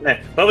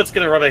 Yeah, Bobbit's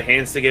gonna rub her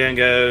hands together and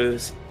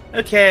goes,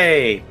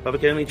 "Okay,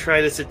 Bobbit can only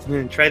try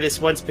this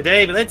once per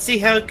day, but let's see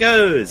how it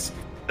goes."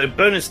 So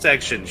bonus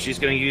action, she's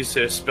gonna use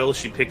her spell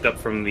she picked up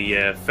from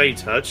the Fey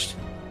Touched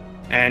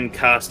and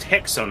cast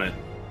Hex on it.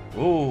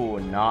 Ooh,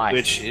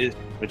 nice.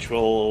 Which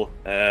will,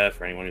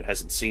 for anyone who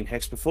hasn't seen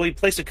Hex before, you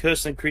place a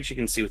curse on a creature you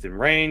can see within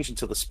range.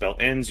 Until the spell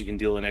ends, you can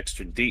deal an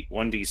extra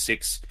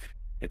 1d6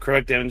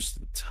 necrotic damage to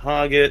the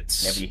target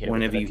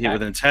whenever you hit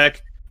with an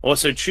attack.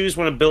 Also, choose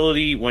one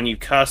ability. When you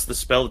cast the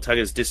spell, the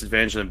target has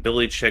disadvantage on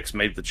ability checks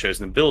made with the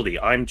chosen ability.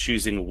 I'm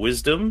choosing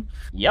Wisdom.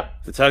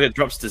 Yep. The target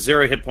drops to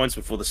 0 hit points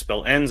before the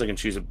spell ends. I can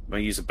use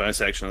a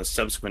bonus action on a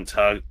subsequent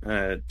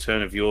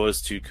turn of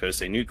yours to curse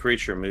a new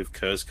creature. Remove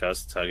curse,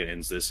 cast the target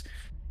ends this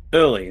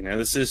early. Now,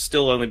 this is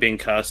still only being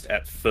cast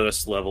at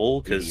first level,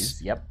 because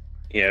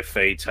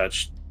Fey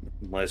Touch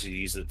allows you to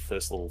use it at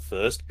first level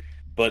first.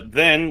 But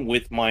then,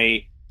 with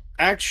my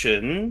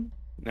action...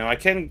 Now, I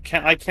can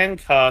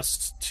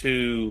cast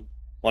two...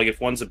 Like, if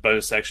one's a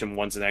bonus action,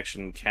 one's an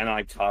action, can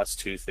I cast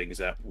two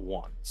things at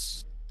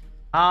once?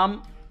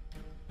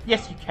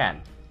 Yes, you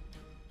can.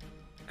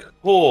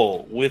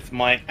 Cool. With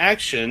my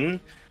action,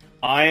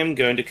 I am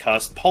going to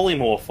cast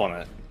Polymorph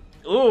on it.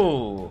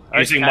 Ooh, okay.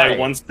 Using my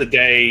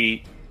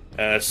once-a-day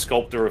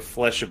Sculptor of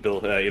Flesh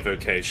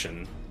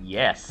evocation.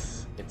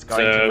 Yes. It's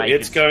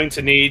going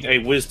to need a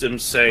Wisdom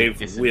save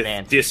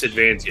with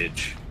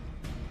disadvantage.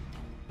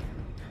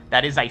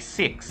 That is a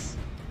 6.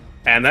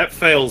 And that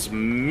fails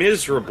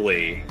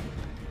miserably.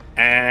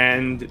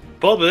 And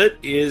Bobbit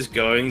is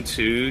going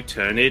to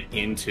turn it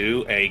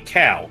into a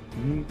cow.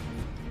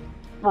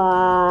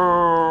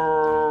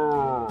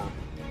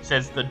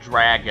 Says the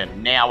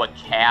dragon, now a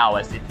cow,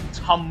 as it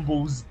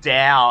tumbles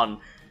down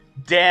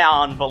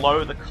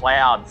below the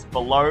clouds,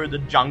 below the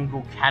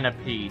jungle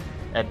canopy.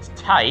 It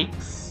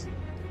takes...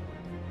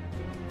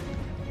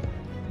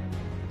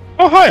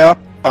 Oh, higher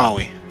are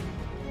we?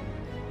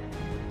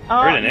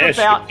 We're in an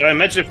airship, so I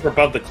imagine if we're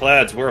above the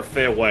clouds, we're a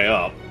fair way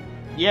up.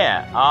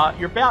 Yeah,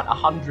 you're about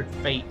 100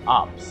 feet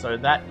up, so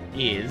that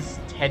is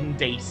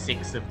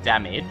 10d6 of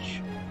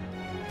damage.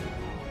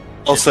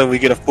 Also, we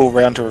get a full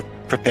round to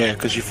prepare,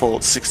 because you fall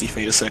at 60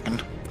 feet a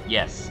second.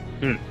 Yes.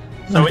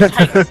 So it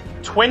takes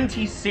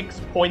 26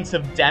 points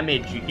of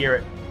damage, you hear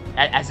it,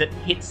 as it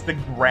hits the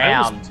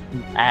ground,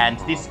 and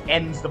this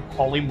ends the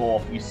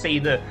polymorph. You see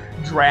the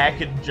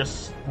dragon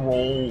just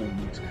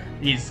sprawled,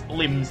 his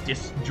limbs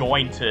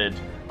disjointed,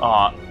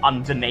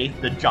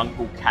 underneath the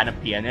jungle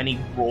canopy, and then he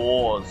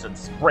roars and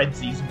spreads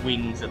his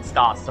wings and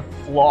starts to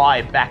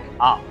fly back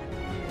up.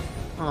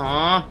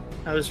 Aww,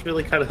 I was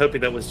really kind of hoping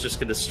that was just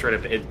going to straight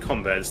up end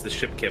combat as the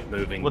ship kept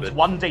moving. Well, it's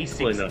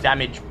 1d6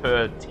 damage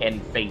per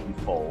 10 feet you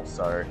fall,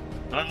 so...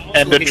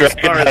 And the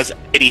dragon has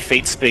 80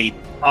 feet speed.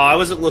 I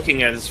wasn't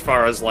looking at as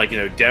far as,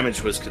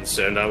 damage was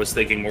concerned. I was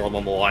thinking more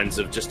along the lines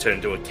of just turn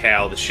into a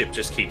cow, the ship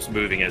just keeps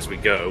moving as we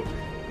go.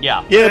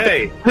 Yeah. Yeah,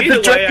 hey,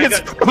 the dragon's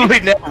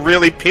probably now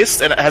really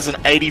pissed and it has an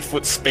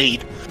 80-foot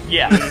speed.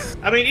 Yeah.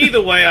 I mean, either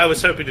way, I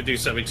was hoping to do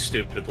something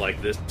stupid like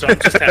this, so I'm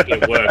just happy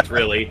it worked,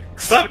 really.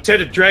 But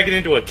turn a dragon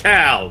into a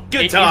cow!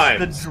 Good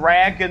times! It's the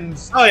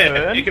dragon's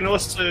turn. You can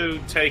also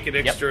take an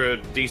extra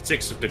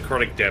d6 of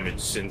necrotic damage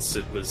since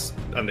it was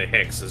under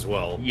Hex as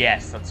well.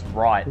 Yes, that's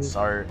right,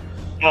 so...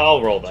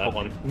 I'll roll that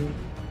one.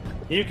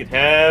 You can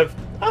have...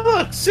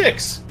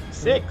 6!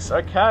 6,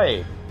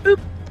 okay. Boop.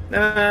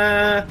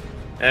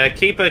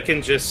 Keeper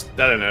can just,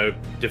 I don't know,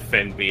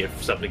 defend me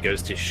if something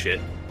goes to shit.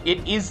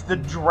 It is the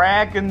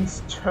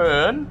dragon's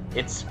turn.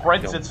 It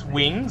spreads its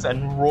wings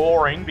and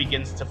roaring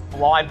begins to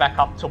fly back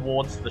up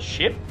towards the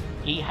ship.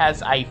 He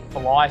has a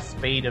fly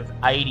speed of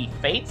 80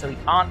 feet, so he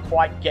can't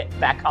quite get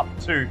back up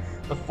to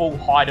the full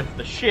height of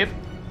the ship.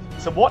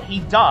 So what he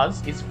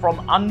does is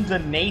from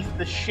underneath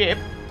the ship,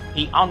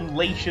 he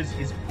unleashes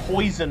his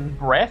poison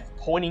breath,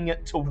 pointing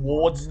it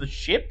towards the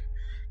ship,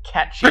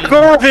 catching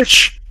God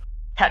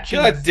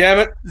damn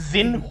it.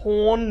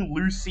 Zinhorn,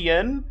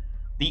 Lucian,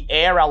 the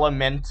air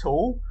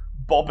elemental,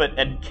 Bobbit,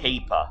 and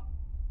Keeper.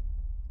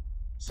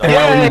 So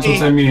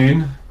elemental's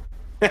immune.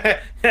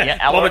 Yeah, air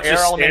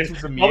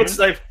elemental's immune.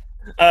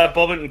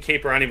 Bobbin and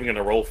Keeper aren't even going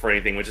to roll for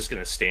anything. We're just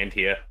going to stand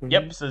here.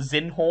 Yep, so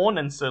Zinhorn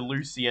and Sir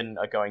Lucian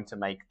are going to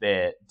make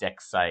their deck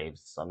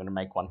saves. So I'm going to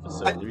make one for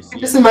Sir Lucian.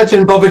 Just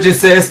imagine Bobba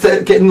just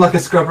there, getting like a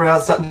scrubber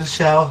out, starting to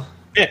shower.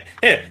 Yeah,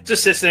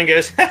 just sits there and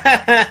goes,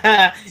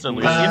 Sir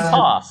Lucian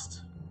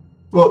passed.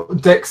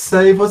 What deck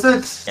save was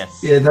it? Yes.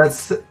 Yeah,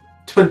 that's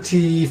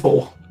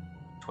 24.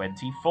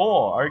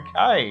 24,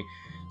 okay.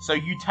 So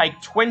you take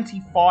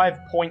 25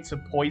 points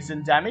of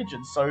poison damage,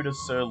 and so does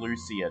Sir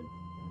Lucian.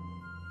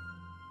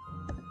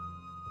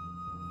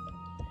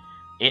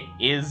 It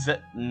is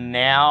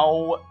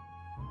now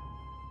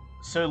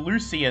Sir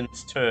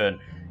Lucian's turn.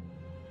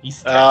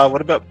 He's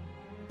what about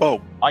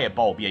Bulb? Oh yeah,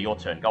 Bulb. Yeah, your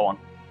turn. Go on.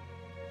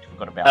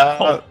 Forgot about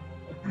Bulb.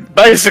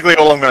 Basically,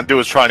 all I'm going to do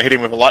is try and hit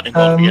him with a lightning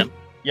bolt again.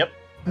 Yep.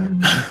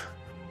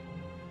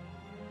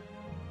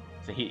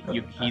 So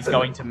he's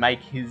going to make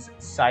his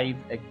save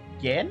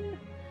again.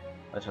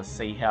 Let us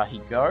see how he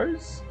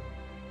goes.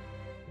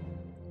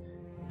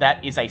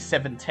 That is a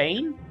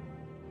 17.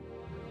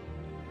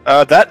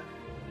 That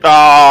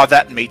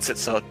meets it,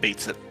 so it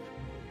beats it.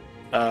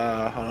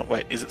 Hold on,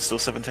 wait, is it still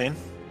 17?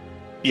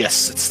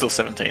 Yes, it's still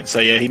 17. So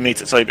yeah, he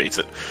meets it, so he beats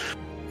it.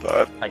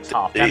 Takes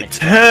half damage.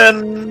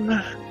 10.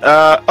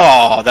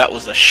 That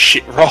was a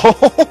shit roll.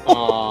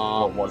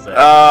 What was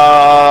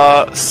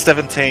it?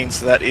 17,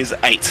 so that is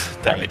 8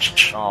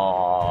 damage.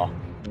 Oh,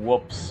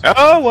 whoops.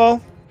 Oh,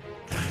 well.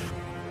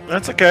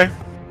 That's okay.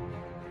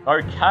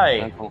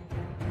 Okay.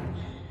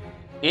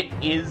 It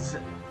is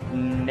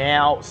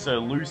now Sir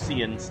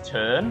Lucian's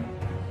turn.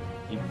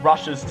 He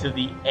rushes to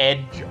the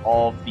edge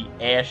of the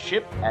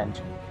airship and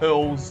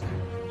hurls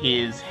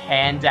his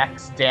hand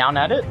axe down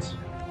at it.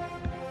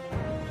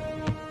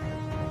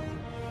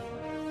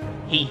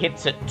 He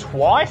hits it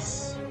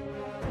twice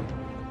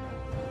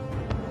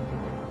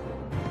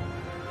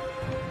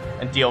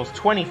and deals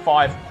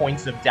 25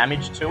 points of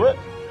damage to it.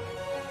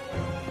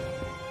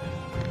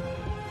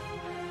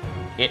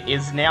 It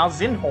is now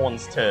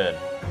Zinhorn's turn.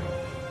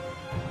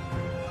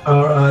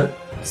 Alright,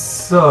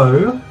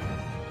 so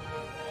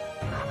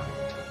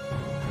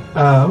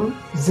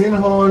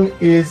Zinhorn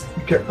is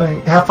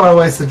going. How far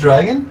away is the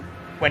dragon?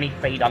 20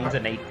 feet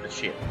underneath the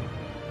ship.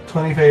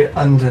 20 feet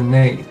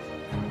underneath.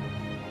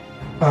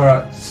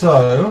 Alright,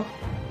 so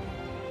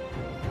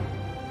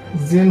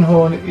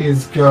Zinhorn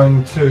is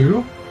going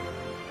to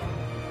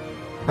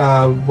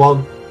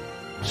wild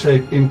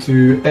shape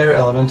into air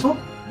elemental.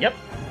 Yep.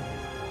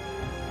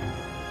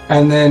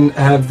 And then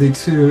have the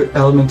two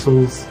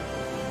elementals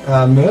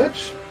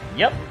merge.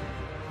 Yep.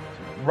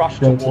 Rush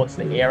towards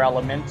the air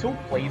elemental.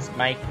 Please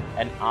make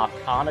an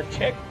Arcana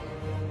check.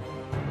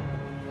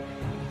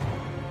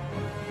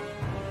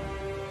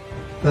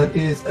 That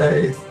is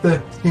a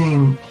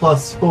 13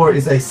 plus 4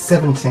 is a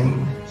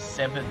 17.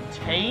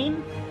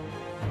 17.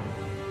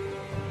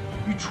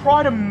 You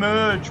try to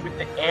merge with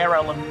the air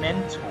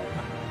elemental.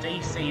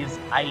 DC is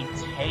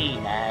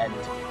 18, and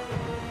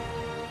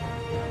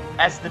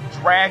as the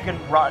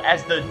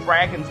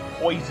dragon's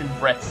poison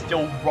breath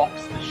still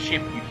rocks the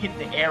ship, you hit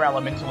the air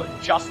elemental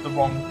at just the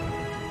wrong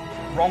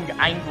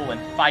angle and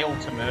fail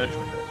to merge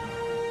with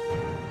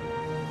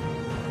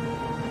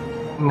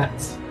it.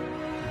 Nuts.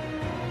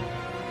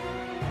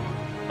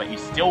 But you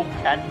still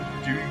can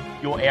do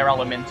your air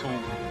elemental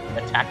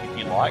attack if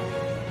you like.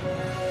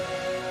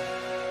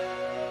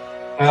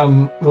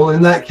 Well,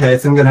 in that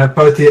case, I'm going to have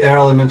both the air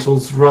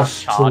elementals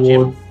rush Charge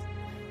toward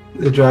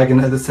the dragon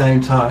at the same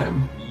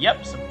time.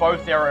 Yep, so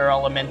both their air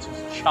elementals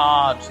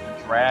charge the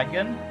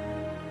dragon.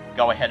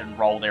 Go ahead and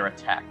roll their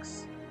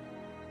attacks.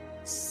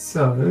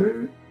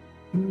 So,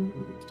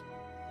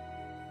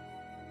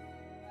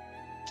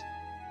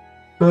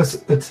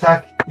 first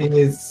attack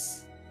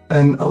is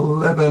an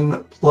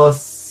 11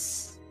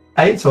 plus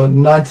 8, or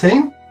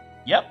 19.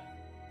 Yep,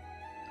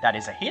 that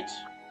is a hit.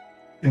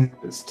 And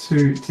it's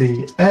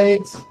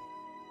 2d8,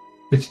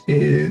 which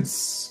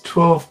is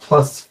 12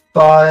 plus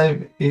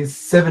 5 is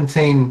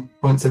 17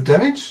 points of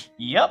damage.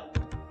 Yep.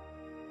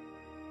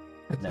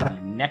 Then the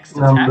next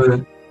Number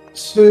attack.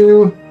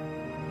 2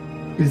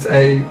 is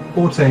a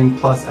 14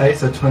 plus 8,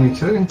 so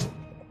 22.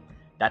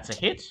 That's a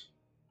hit.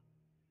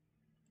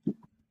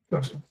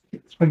 Gosh,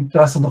 it's been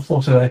dice on the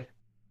floor today.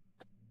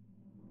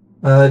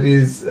 It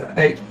is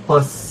 8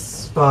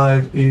 plus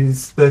 5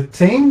 is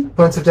 13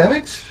 points of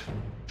damage.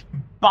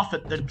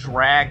 Buffet the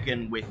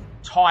dragon with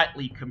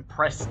tightly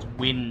compressed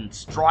wind,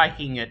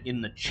 striking it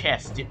in the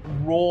chest. It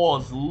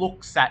roars,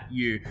 looks at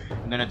you,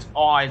 and then its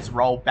eyes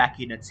roll back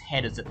in its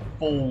head as it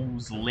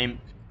falls limp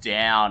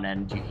down,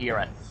 and you hear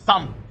a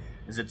thump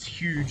as its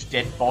huge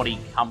dead body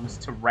comes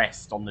to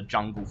rest on the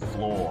jungle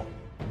floor.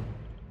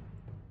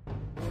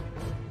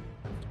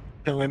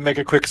 Can we make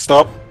a quick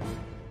stop?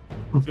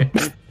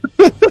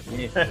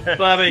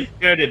 Bobby,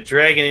 turned a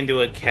dragon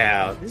into a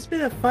cow. This has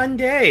been a fun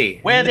day.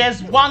 Where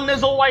there's one,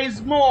 there's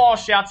always more,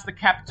 shouts the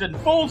captain.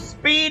 Full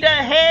speed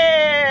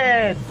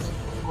ahead!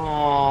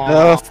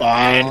 Oh,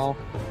 fine.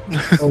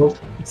 Well,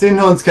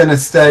 Zinhorn's going to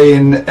stay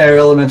in air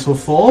elemental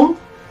form.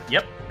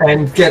 Yep.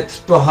 and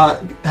get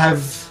behind,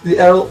 have the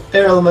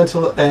air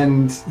elemental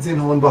and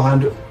Zinhorn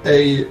behind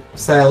a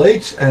sail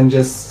each, and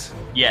just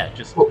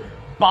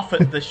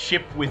buffet the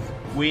ship with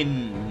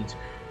wind.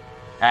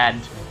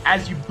 And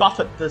as you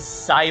buffet the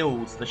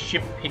sails, the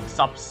ship picks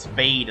up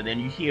speed, and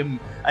then you hear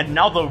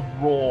another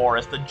roar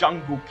as the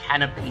jungle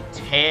canopy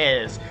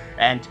tears,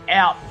 and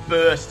out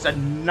bursts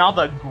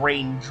another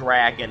green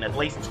dragon, at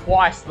least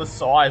twice the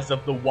size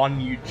of the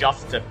one you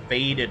just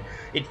defeated.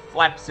 It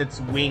flaps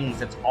its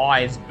wings, its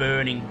eyes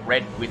burning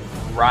red with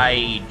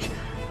rage.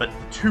 But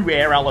the two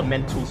air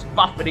elementals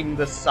buffeting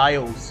the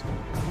sails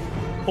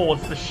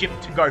cause the ship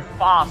to go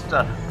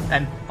faster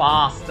and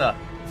faster.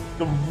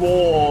 The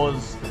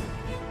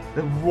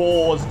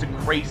roars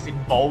decrease in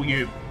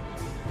volume.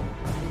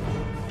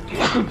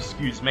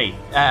 Excuse me.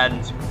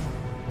 And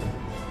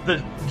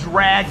the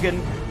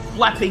dragon,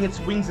 flapping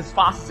its wings as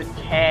fast as it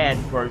can,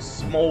 grows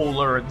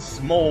smaller and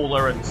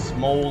smaller and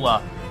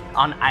smaller,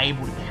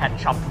 unable to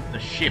catch up with the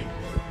ship,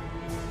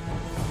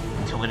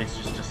 until it is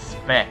just a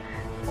speck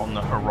on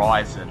the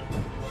horizon.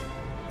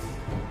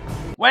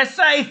 "We're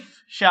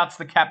safe!" shouts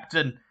the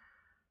captain.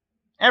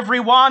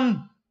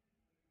 "Everyone,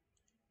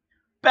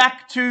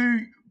 back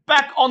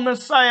on the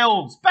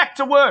sails! Back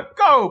to work!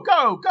 Go,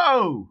 go,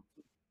 go!"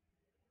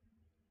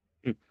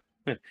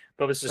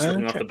 Bob's just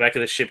looking off the back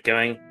of the ship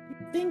going,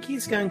 "I think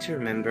he's going to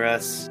remember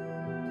us."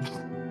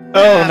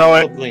 Oh,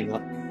 probably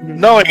not.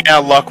 knowing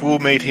our luck, we'll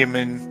meet him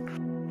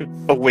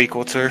in a week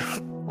or two.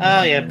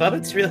 Oh yeah,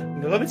 Bobbit's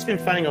been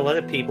finding a lot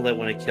of people that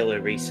want to kill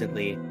her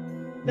recently.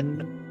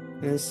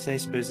 Yes, I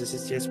suppose this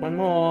is just one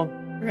more.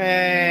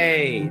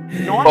 Hooray!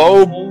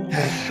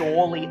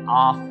 Shortly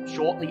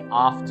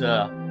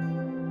after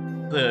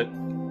the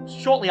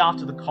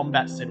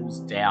combat settles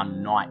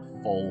down, night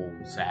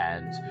falls,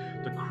 and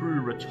the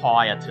crew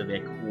retire to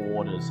their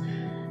quarters.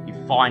 You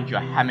find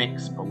your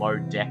hammocks below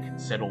deck and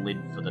settle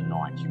in for the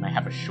night. You may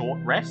have a short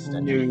rest,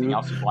 and anything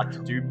else you'd like to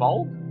do,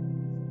 Bold?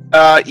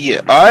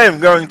 Yeah, I am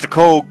going to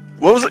call...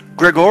 What was it?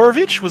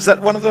 Gregorovich? Was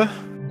that one of the...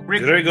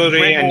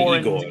 Gregory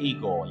and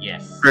Igor,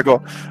 yes. Gregor.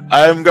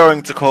 I'm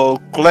going to call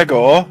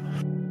Gregor,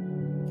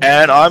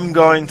 and I'm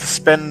going to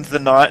spend the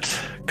night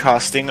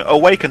casting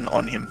Awaken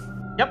on him.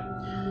 Yep.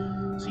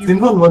 So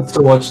Zinhorn wants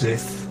to watch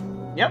this.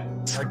 Yep,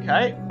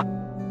 okay.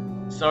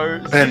 So...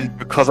 And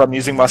because I'm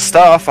using my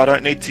staff, I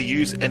don't need to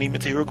use any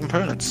material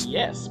components.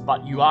 Yes,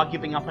 but you are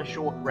giving up a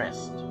short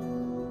rest.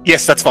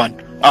 Yes, that's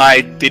fine.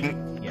 I didn't...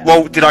 Yeah.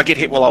 Well, did I get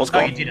hit while I was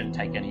gone? No, you didn't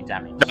take any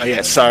damage. No,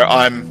 yeah, so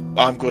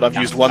I'm good. I've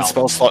used one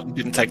spell slot and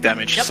didn't take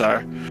damage,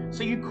 so...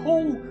 So you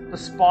call the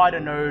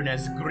spider known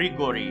as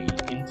Grigory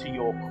into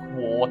your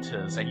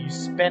quarters, and you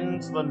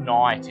spend the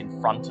night in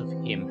front of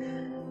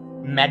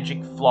him,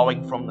 magic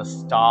flowing from the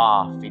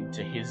staff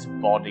into his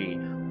body,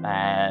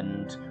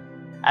 and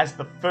as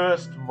the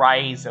first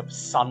rays of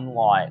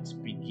sunlight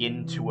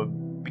begin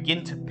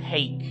to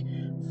peek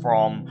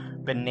from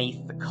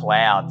beneath the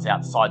clouds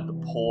outside the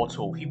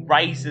portal, he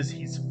raises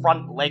his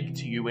front leg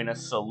to you in a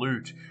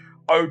salute,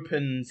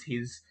 opens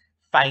his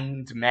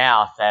fanged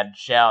mouth and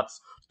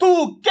shouts,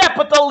 "To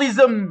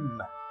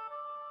capitalism!"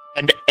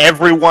 And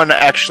everyone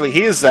actually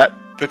hears that,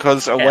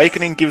 because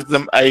Awakening gives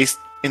them a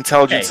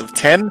intelligence of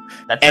 10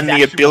 and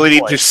the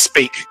ability to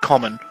speak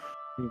common.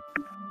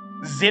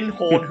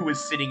 Zinhorn, who is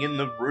sitting in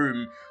the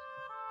room,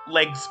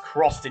 legs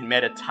crossed in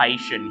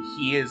meditation,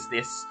 hears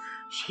this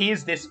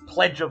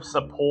pledge of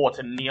support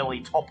and nearly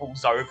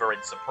topples over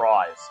in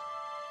surprise.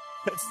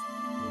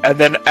 And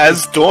then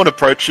as dawn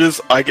approaches,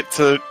 I get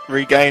to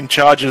regain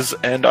charges,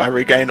 and I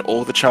regain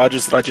all the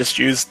charges that I just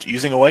used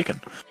using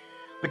Awaken.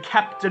 The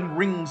captain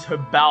rings her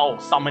bell,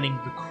 summoning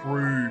the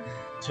crew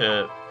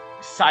to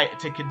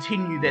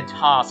continue their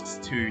tasks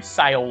to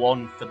sail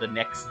on for the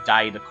next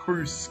day. The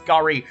crew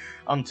scurry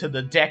onto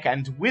the deck,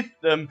 and with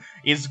them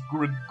is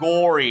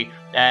Grigori,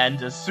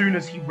 and as soon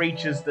as he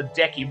reaches the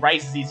deck, he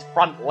raises his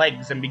front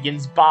legs and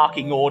begins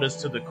barking orders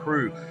to the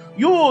crew.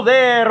 "You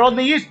there on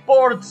the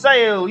eastboard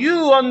sail,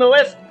 you on the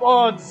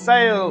westboard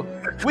sail,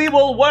 we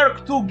will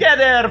work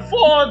together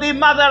for the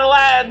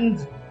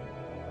motherland!"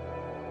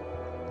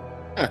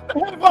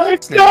 What have I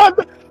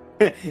done?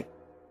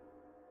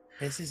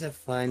 This is a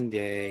fun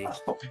day.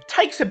 It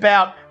takes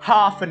about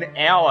half an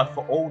hour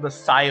for all the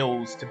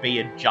sails to be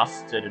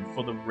adjusted and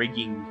for the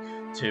rigging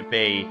to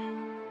be...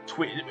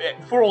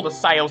 for all the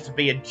sails to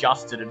be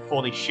adjusted and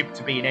for the ship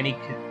to be in any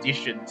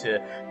condition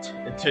to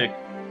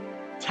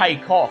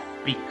take off,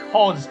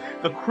 because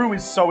the crew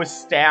is so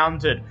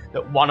astounded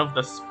that one of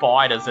the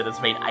spiders that has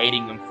been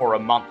aiding them for a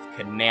month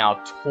can now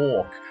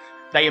talk.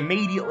 They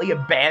immediately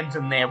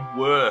abandon their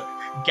work,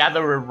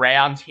 gather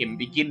around him,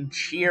 begin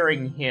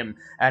cheering him,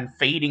 and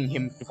feeding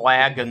him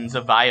flagons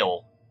of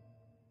ale.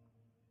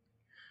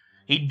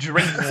 He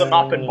drinks them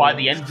up, and by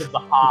the end of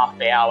the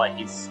half hour,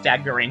 he's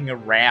staggering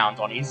around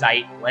on his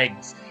 8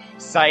 legs,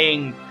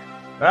 saying,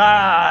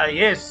 "Ah,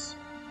 yes,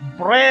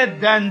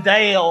 bread and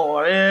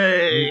ale,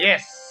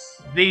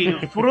 yes, the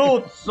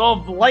fruits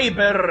of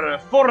labor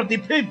for the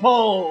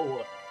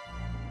people."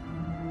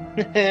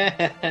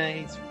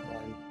 He's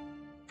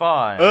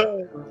Fine.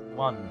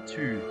 1,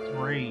 2,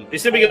 3. You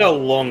said we got a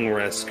long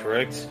rest,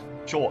 correct?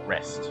 Short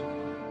rest.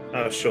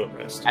 Oh, short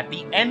rest. At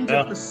the end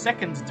of the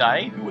second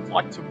day, who would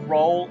like to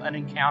roll an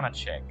encounter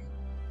check?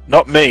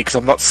 Not me, because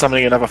I'm not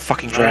summoning another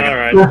fucking dragon.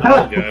 Alright,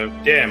 I'll go.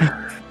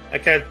 Damn.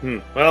 Okay,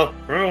 well,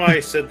 remember why I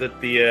said that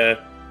the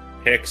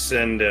Hex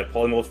and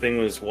Polymorph thing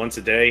was once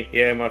a day?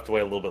 Yeah, I might have to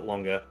wait a little bit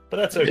longer, but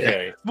that's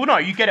okay. Yeah. Well, no,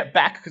 you get it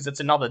back because it's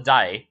another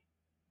day.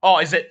 Oh,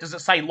 does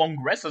it say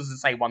long rest or does it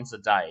say once a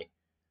day?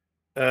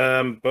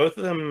 Both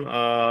of them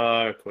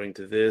are, according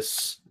to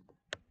this,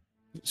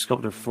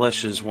 Sculptor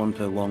Flesh is 1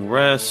 per long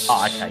rest.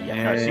 Oh, okay,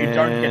 yeah, no, so you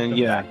don't get them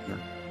back.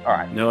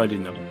 Alright. No, I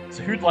didn't know.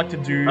 So who'd like to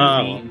do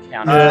the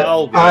encounter?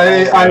 I'll go.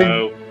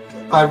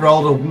 I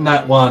rolled a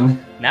nat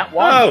 1. Nat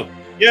 1? Oh! So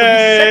the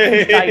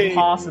Yay! second day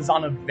passes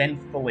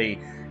uneventfully,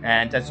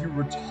 and as you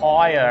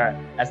retire,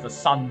 as the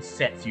sun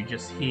sets, you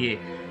just hear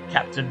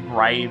Captain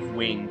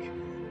Bravewing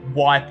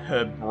wipe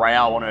her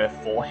brow on her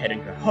forehead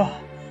and go,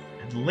 oh,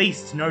 at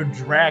least no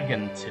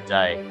dragon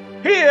today.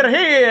 Hear,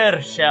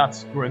 hear,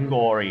 shouts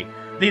Gregory.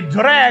 The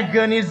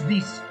dragon is the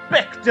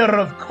spectre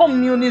of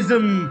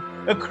communism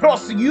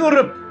across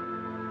Europe.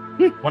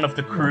 One of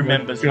the crew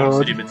members looks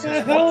at him and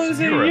says, what's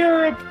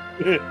Europe?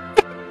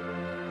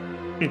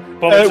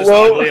 Bob's just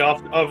ugly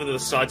over the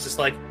side, just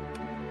like,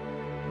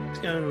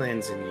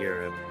 Stoneland's in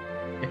Europe.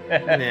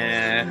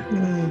 Nah.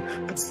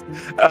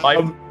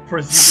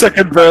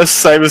 Second verse,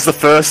 same as the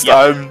first. Yep.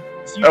 I'm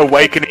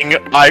awakening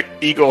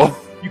Igor.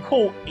 You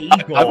call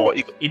Igor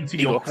into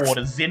your Igor.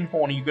 quarters.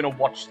 Zinhorn, are you going to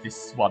watch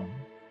this one?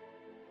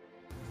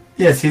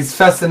 Yes, he's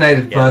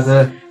fascinated by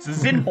the... So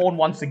Zinhorn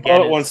once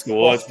again wants is to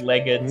watch.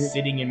 cross-legged,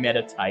 sitting in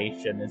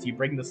meditation as you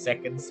bring the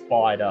second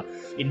spider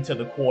into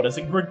the quarters.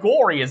 And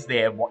Grigori is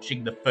there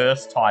watching the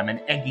first time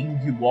and egging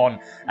you on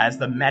as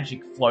the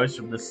magic flows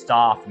from the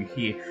staff. You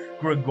hear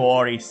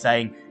Grigori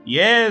saying,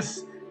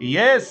 yes,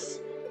 yes,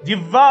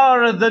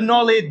 devour the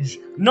knowledge.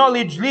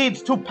 Knowledge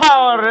leads to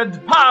power,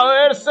 and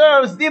power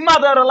serves the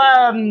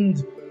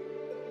motherland.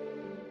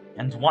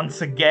 And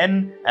once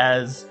again,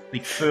 as the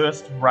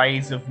first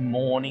rays of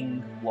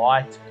morning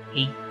light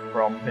peek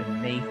from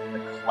beneath the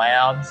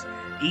clouds,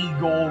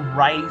 Igor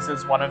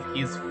raises one of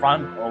his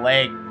front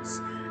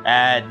legs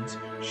and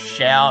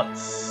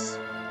shouts,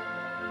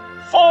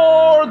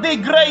 "For the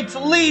great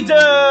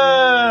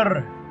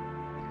leader!"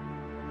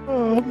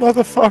 Oh,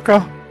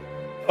 motherfucker.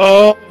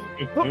 Oh,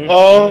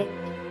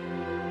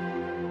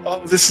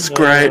 this is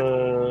great.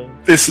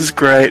 This is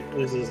great.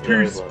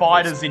 Two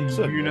spiders in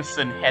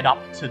unison head up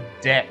to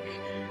deck,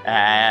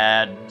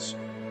 and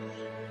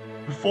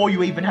before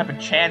you even have a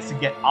chance to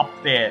get up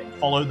there,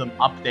 follow them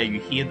up there, you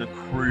hear the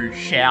crew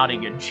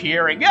shouting and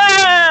cheering.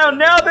 Yeah!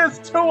 Now there's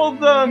 2 of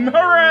them!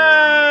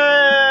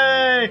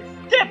 Hooray!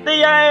 Get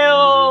the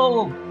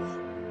ale!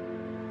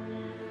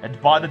 And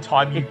by the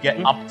time you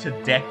get up to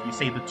deck, you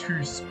see the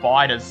 2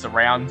 spiders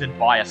surrounded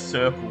by a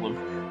circle of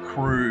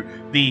crew.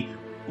 The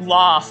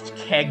last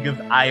keg of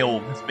ale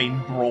has been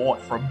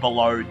brought from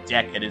below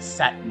deck and is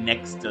sat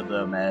next to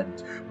them,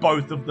 and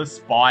both of the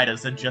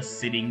spiders are just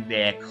sitting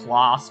there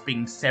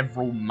clasping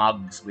several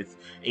mugs with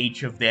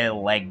each of their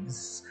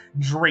legs,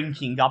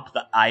 drinking up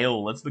the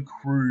ale as the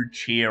crew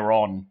cheer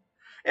on.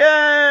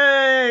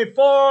 Yay!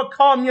 For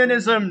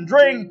communism!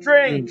 Drink,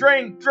 drink,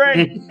 drink,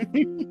 drink!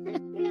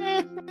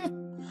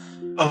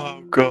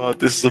 Oh god,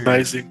 this is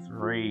amazing.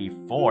 3,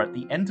 4. At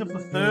the end of the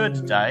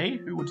third day,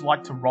 who would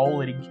like to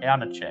roll an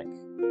encounter check?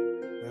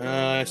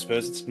 I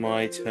suppose it's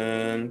my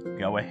turn.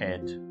 Go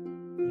ahead.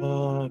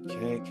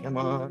 Okay, come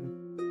on.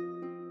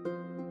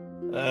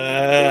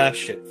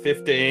 Shit,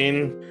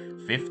 15.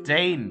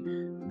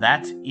 15.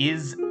 That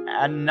is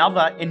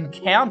another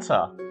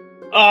encounter.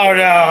 Oh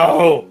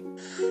no!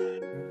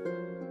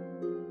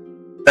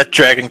 That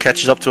dragon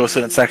catches up to us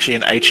and it's actually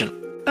an ancient.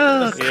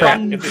 Oh, The crap.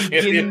 sun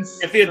begins.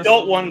 If the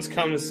adult ones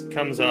comes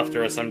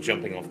after us, I'm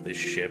jumping off this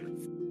ship.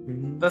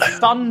 The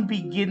sun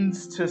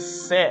begins to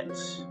set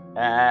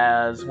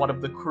as one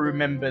of the crew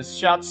members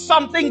shouts,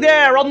 "Something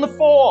there on the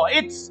fore!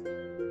 It's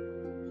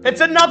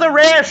another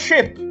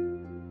airship!"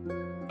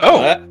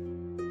 Oh,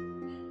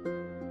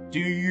 Do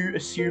you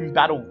assume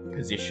battle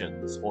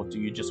positions, or do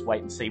you just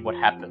wait and see what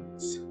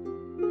happens?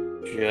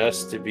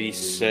 Just to be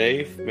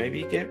safe,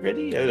 maybe get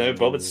ready? I don't know,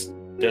 Bobbits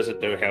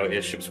doesn't know how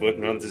airships work,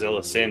 nor does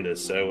Elisandra,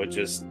 so we're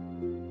just...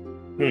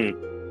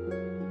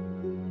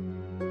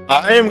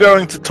 I am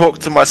going to talk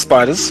to my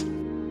spiders.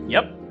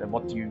 Yep, and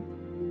what do you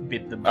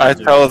bid them to I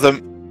do? tell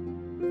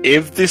them,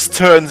 if this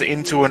turns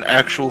into an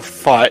actual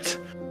fight,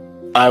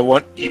 I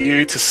want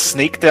you to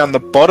sneak down the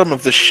bottom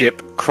of the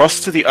ship, cross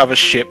to the other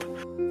ship,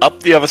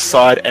 up the other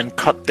side, and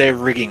cut their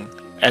rigging,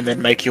 and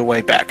then make your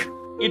way back.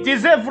 "It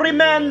is every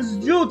man's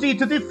duty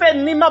to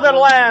defend the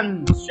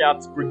motherland!"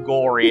 shouts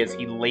Grigori as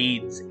he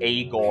leads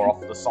Igor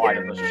off the side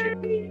of the ship.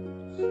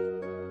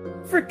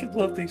 Freaking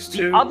love these The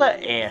two. other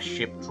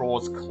airship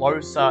draws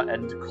closer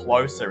and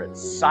closer.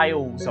 Its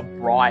sails are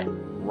bright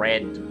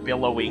red,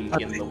 billowing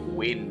in the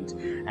wind,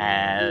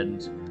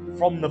 and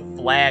from the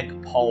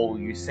flagpole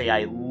you see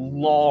a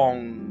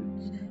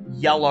long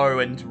yellow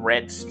and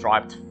red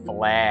striped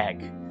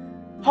flag.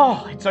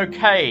 Oh, it's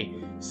okay,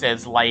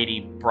 says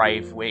Lady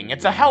Bravewing.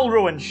 It's a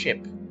Hellruin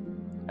ship.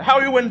 A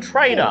Hellruin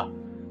trader.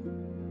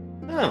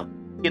 Oh.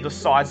 Hear the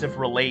sighs of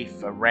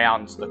relief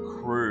around the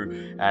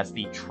crew as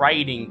the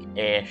trading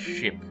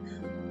airship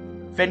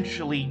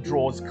eventually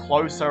draws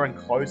closer and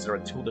closer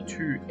until the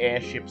two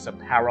airships are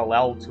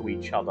parallel to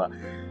each other.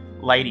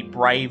 Lady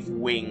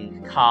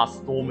Bravewing casts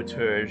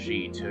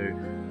Thaumaturgy to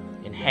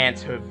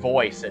enhance her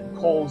voice and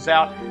calls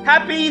out,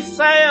 "Happy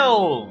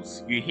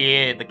sails!" You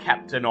hear the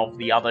captain of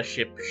the other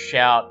ship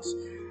shout,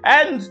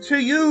 "And to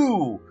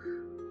you!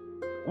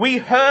 We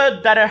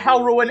heard that a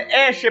Hellruin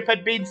airship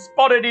had been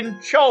spotted in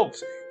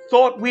Chult.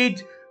 Thought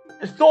we'd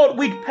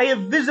pay a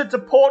visit to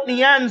Port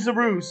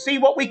Nyanzaru, see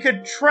what we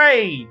could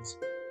trade."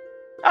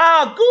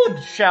 "Ah, good,"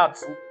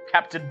 shouts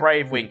Captain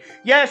Bravewing.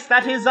 "Yes,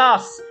 that is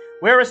us.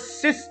 We're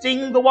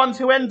assisting the ones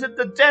who entered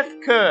the death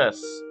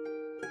curse."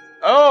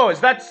 "Oh, is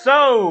that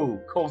so?"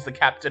 calls the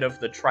captain of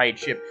the trade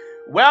ship.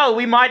 "Well,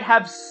 we might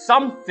have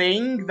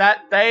something that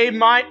they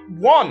might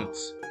want."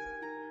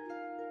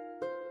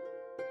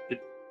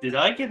 Did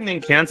I get an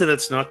encounter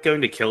that's not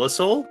going to kill us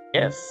all?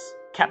 Yes.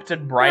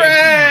 Captain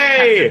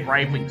Hooray!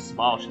 Bravewing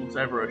smiles. She looks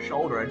over her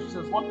shoulder and she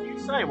says, "What do you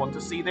say? Want to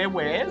see their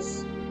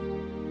wares?"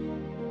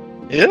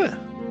 Yeah.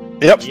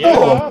 Yep. Yeah.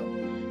 Oh.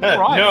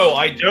 Right. No,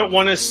 I don't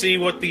want to see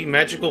what the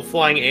magical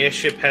flying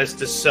airship has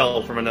to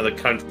sell from another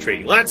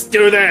country. Let's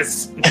do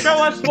this!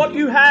 "Show us what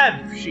you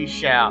have," she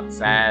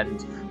shouts,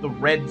 and the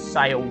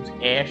red-sailed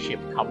airship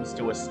comes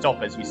to a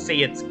stop as you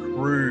see its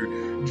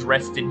crew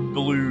dressed in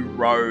blue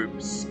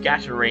robes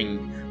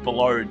scattering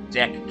below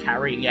deck,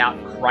 carrying out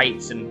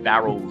crates and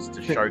barrels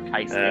to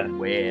showcase their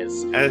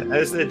wares.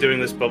 As they're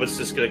doing this, Bob is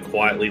just going to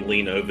quietly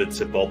lean over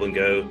to Bob and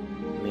go,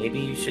 "Maybe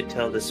you should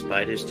tell the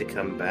spiders to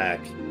come back."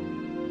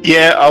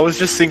 Yeah, I was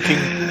just thinking.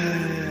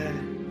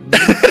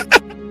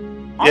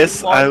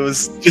 Yes, I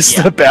was just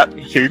about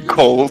to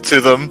call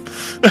to them.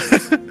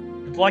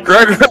 Like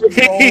Gregory!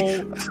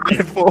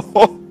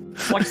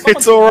 like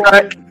It's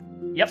alright.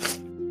 Yep.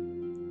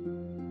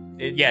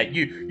 Yeah,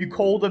 you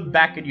call them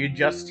back and you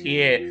just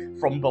hear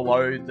from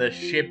below the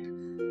ship,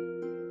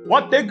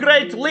 "What the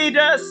great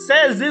leader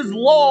says is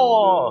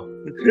law!"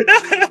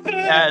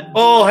 And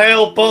all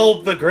hail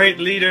Bulb, the great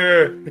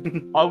leader!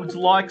 I would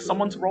like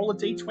someone to roll a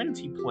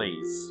d20,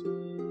 please.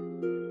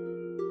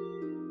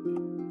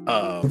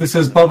 This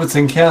is Bobbitt's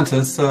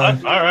encounter, so...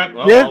 Alright,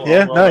 well, Yeah, I'll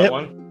yeah, roll no, that yep.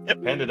 one.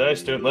 Hand of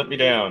dice, don't let me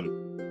down.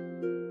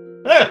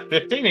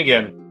 15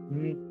 again.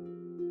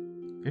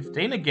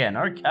 15 again,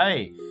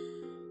 okay.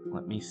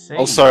 Let me see.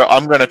 Also,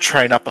 I'm going to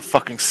train up a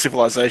fucking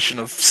civilization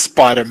of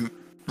spider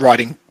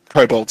riding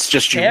kobolds.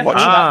 Just you Careful,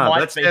 watch.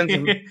 that sounds...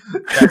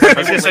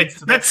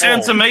 that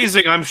sounds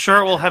amazing. I'm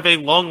sure it will have a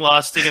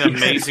long-lasting and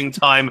amazing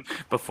time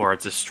before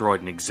it's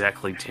destroyed in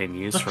exactly 10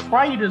 years The from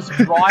now. traders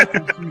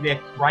rifle through their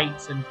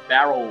crates and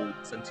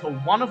barrels until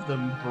one of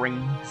them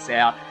brings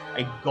out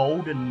a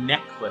golden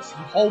necklace.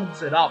 He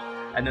holds it up,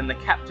 and then the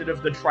captain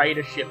of the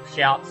trader ship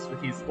shouts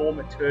with his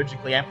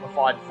thaumaturgically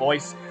amplified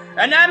voice,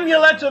 "An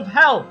amulet of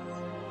health!"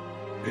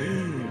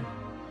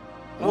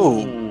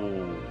 Oh.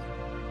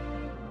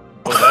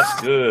 Oh,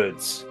 that's good.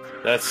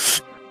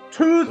 That's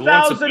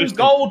 2,000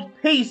 gold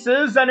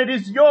pieces, and it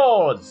is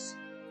yours!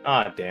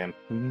 ah, damn.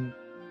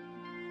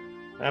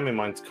 I mean,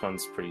 mine's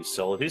con's pretty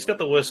solid. Who's got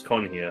the worst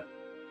con here?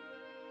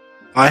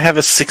 I have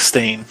a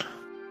 16.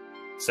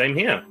 Same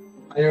here.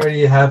 I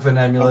already have an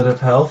amulet of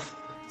health,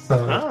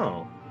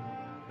 so...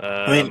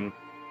 Oh. mean-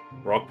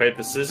 Rock,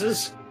 paper,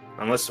 scissors?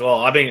 Unless,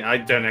 well, I mean, I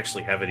don't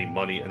actually have any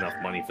enough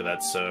money for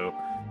that, so...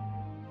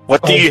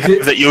 What do you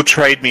have that you'll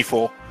trade me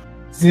for?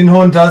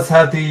 Zinhorn does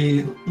have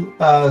the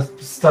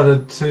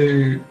studded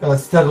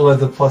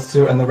leather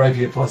 +2 and the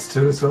rapier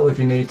 +2 as well if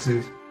you need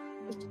to.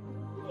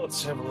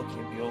 Let's have a look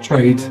at the old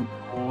Trade.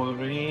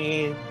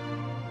 inventory.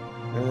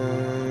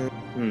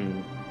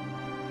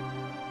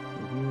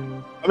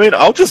 I mean,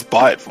 I'll just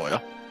buy it for you.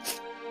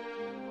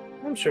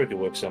 I'm sure we could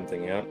work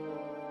something out.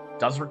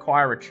 Does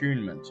require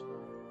attunement.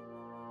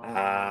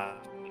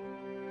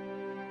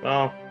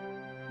 Well,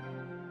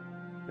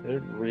 I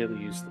don't really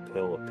use the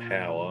Pearl of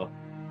Power.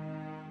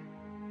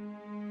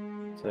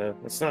 So,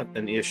 that's not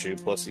an issue,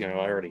 plus, you know,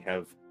 I already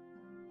have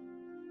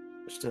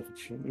stuff.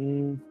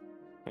 I'm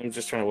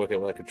just trying to work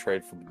out what I could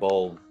trade for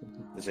Bulb.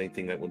 If there's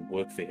anything that would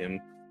work for him.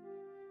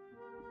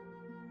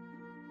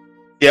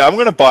 Yeah, I'm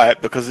going to buy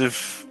it because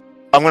if...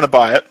 I'm going to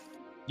buy it.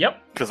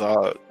 Yep. Because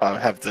I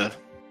have the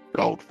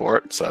gold for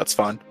it, so that's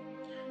fine.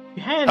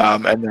 You hand,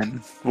 And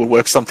then we'll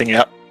work something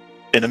out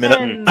in a minute.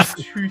 hand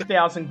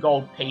 2,000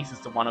 gold pieces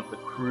to one of the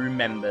crew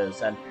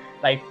members, and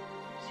they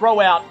throw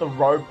out the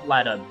rope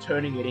ladder,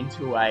 turning it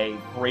into a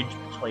bridge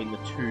between the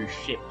two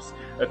ships.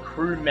 A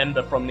crew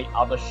member from the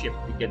other ship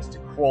begins to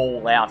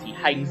crawl out. He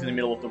hangs in the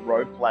middle of the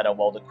rope ladder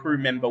while the crew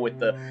member with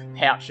the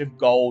pouch of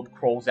gold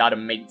crawls out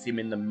and meets him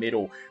in the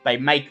middle. They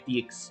make the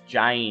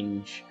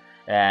exchange,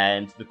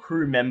 and the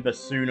crew member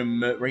soon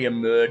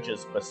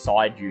re-emerges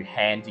beside you,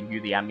 handing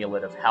you the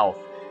amulet of health.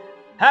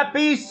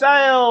 "Happy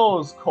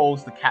sails!"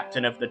 calls the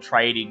captain of the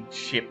trading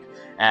ship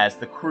as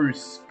the crew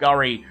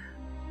scurry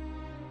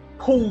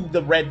pull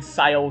the red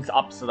sails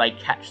up so they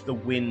catch the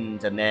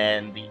wind, and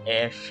then the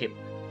airship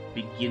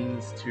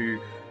begins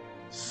to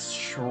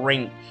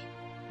shrink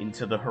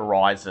into the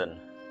horizon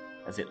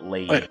as it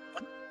leaves. Wait,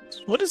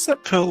 what is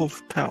that pearl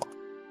of power?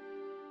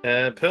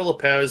 Pearl of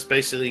Powers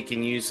basically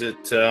can use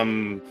it.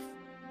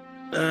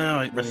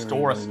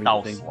 Restore a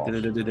spell slot.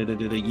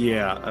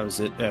 Yeah, that was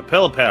it.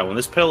 Pearl of Power. When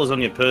this pearl is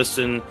on your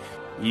person,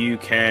 you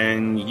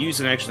can use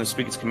an action to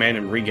speak its command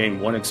and regain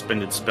one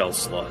expended spell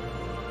slot.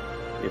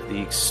 If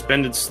the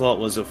expended slot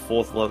was a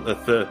fourth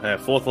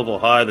level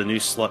higher, the new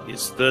slot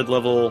is third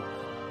level.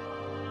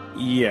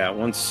 Yeah,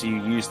 once you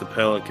use the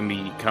pearl, it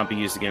can't be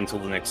used again until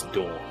the next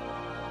door.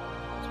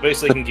 So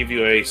basically, it can give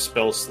you a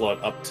spell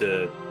slot up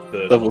to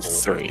third Level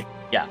 3.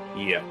 Yeah.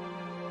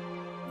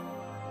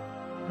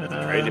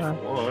 Trade if you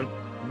want.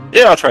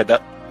 Yeah, I'll trade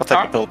that. I'll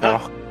take the pearl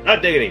power.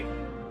 Not diggity.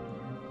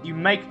 You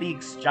make the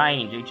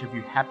exchange, each of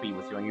you happy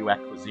with your new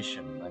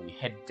acquisition, and you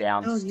head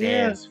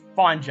downstairs,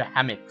 find your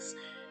hammocks,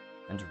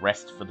 and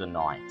rest for the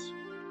night.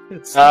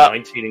 It's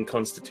 19 in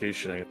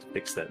Constitution. I have to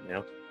fix that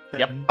now.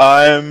 Yep.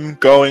 I'm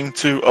going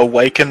to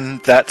awaken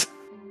that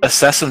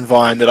assassin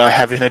vine that I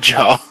have in a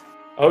jar.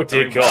 Oh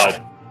dear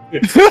God.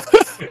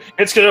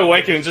 It's going to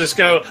awaken and just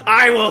go,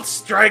 I will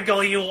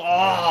strangle you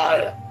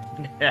all!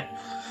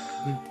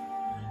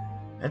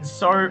 And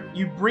so,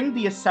 you bring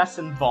the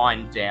assassin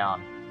vine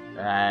down,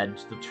 and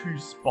the two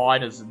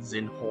spiders and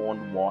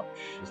Zinhorn watch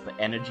as the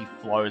energy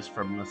flows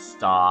from the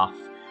staff,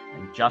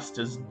 and just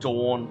as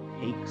dawn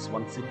peeks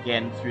once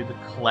again through the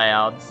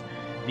clouds,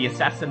 the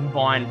assassin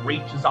vine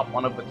reaches up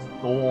one of its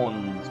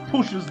thorns,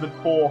 pushes the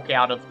cork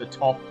out of the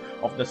top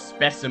of the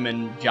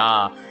specimen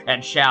jar,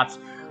 and shouts,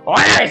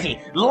 "Where is he?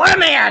 Let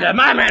me at him!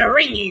 I'm gonna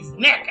wring his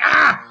neck!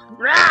 Ah!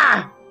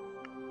 Ah!"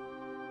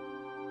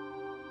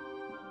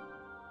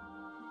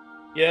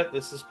 Yeah,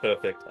 this is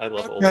perfect. I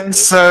love all of Okay,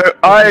 this. so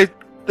I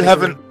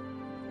haven't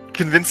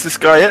convinced this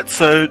guy yet,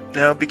 so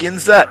now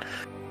begins that.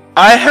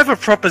 I have a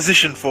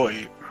proposition for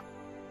you.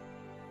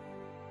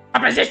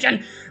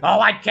 Opposition!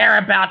 All I care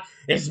about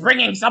is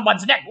wringing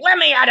someone's neck! Let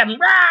me at him!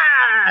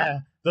 Rah!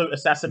 The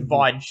assassin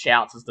vine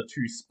shouts as the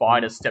two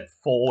spiders step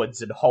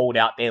forwards and hold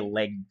out their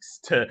legs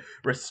to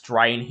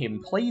restrain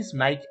him. Please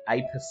make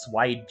a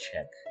persuade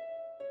check.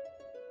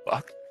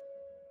 Fuck.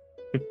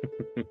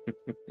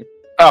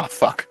 Oh,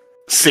 fuck.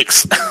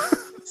 6.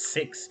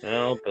 6.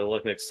 Well, better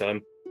luck next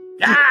time.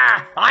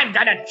 Ah! I'm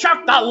gonna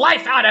choke the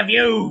life out of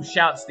you!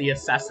 Shouts the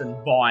assassin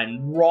vine,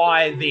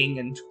 writhing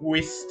and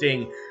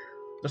twisting.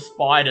 The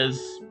spiders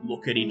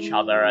look at each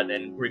other, and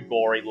then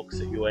Grigori looks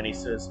at you and he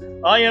says,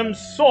 "I am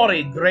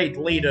sorry, great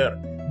leader.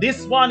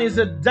 This one is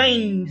a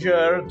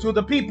danger to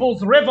the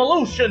people's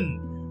revolution."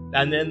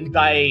 And then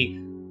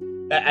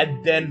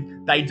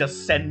they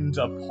descend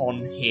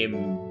upon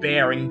him,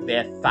 bearing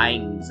their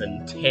fangs,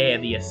 and tear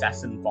the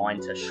assassin vine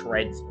to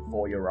shreds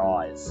before your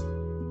eyes.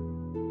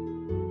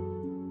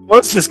 I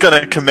was just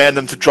gonna command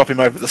them to drop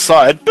him over the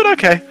side, but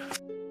okay.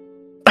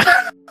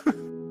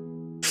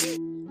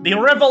 The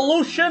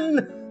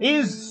revolution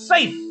is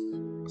safe,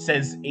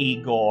 says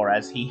Igor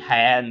as he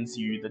hands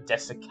you the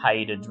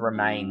desiccated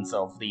remains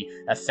of the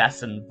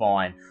assassin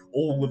vine.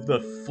 All of the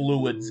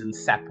fluids and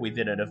sap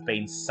within it have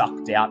been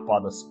sucked out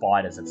by the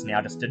spiders. It's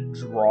now just a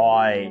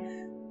dry,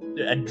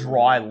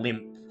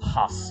 limp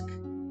husk.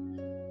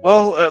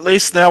 Well, at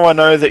least now I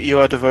know that you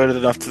are devoted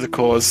enough to the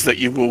cause that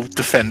you will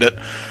defend it.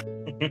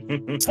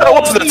 So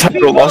what's the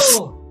total loss?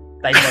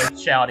 They both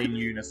shout in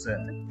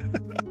unison.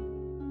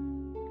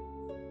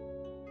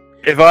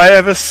 If I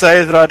ever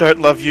say that I don't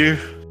love you,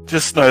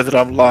 just know that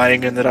I'm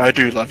lying and that I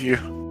do love you.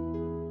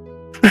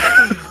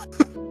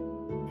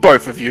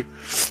 Both of you.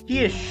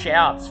 Hear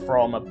shouts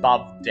from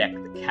above deck,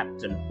 the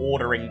captain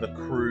ordering the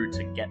crew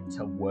to get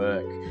to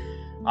work.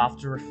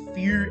 After a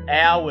few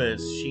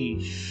hours, she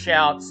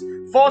shouts,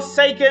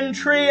 "Forsaken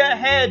tree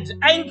ahead!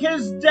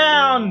 Anchors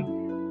down!"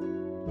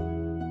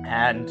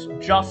 And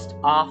just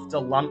after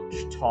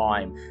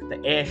lunchtime,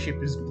 the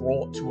airship is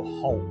brought to a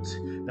halt.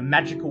 The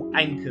magical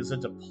anchors are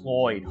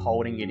deployed,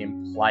 holding it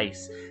in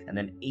place, and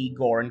then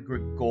Igor and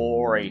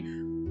Grigori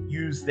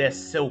use their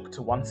silk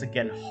to once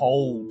again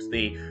hold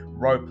the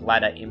rope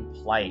ladder in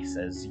place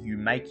as you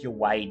make your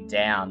way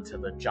down to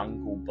the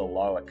jungle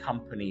below,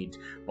 accompanied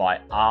by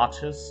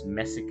Artus,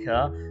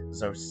 Messica,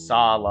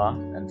 Zosala,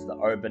 and the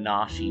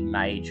Obonashi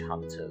mage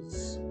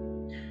hunters.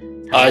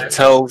 I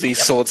tell these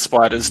sword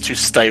spiders to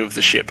stay with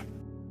the ship.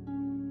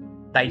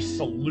 They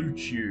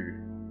salute you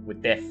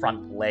with their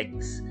front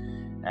legs,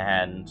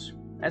 and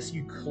as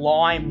you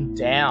climb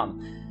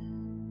down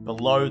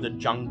below the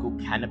jungle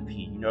canopy,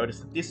 you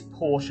notice that this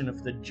portion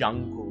of the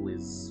jungle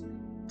is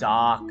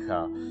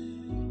darker,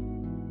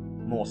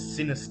 more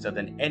sinister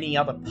than any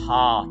other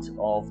part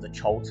of the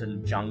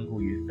Cholton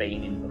jungle you've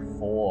been in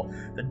before.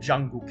 The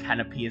jungle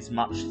canopy is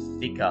much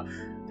thicker.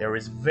 There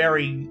is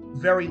very,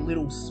 very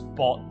little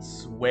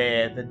spots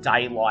where the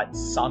daylight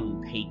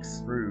sun peeks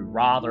through.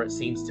 Rather, it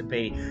seems to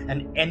be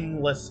an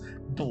endless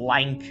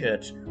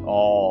blanket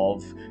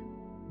of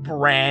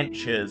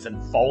branches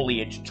and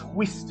foliage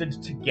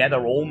twisted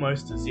together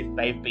almost as if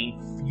they've been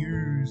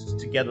fused fused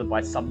together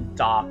by some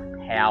dark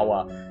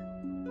power,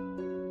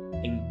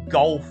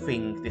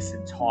 engulfing this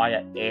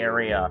entire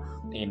area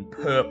in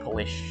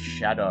purplish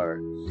shadow.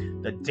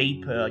 The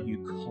deeper you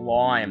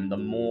climb, the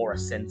more a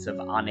sense of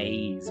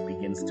unease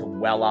begins to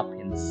well up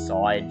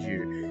inside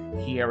you.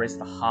 Here is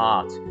the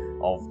heart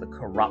of the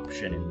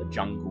corruption in the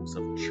jungles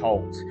of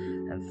Cholt,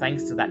 and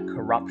thanks to that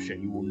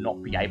corruption, you will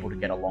not be able to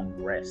get a long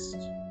rest.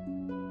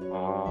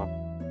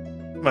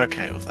 I'm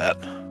okay with that.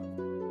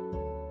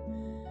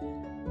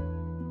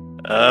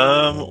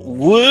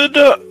 Would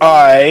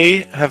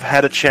I have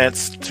had a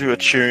chance to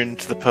attune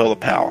to the Pearl of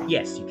Power?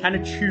 Yes, you can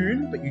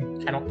attune, but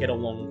you cannot get a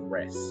long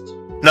rest.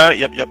 No,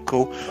 yep,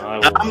 cool. I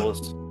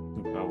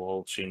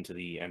will tune to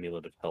the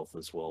Amulet of Health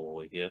as well while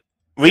we're here.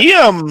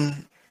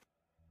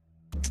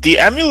 The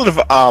Amulet of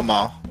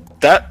Armor,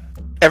 that,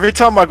 every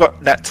time I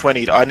got nat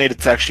 20'd, I needed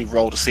to actually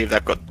roll to see if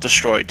that got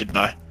destroyed, didn't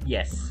I?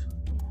 Yes.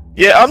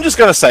 Yeah, I'm just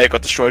gonna say it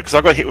got destroyed, because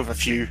I got hit with a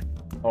few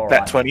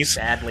nat 20s.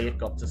 Sadly, it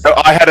got destroyed.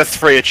 Oh, I had a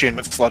 3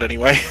 attunement slot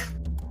anyway.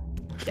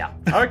 Yeah,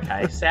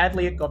 okay,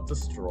 sadly it got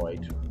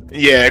destroyed.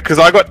 Yeah, because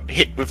I got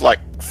hit with like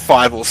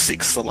 5 or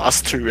 6 the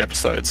last 2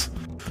 episodes.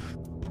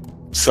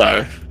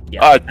 So,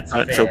 Yeah, I that's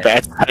don't fair. feel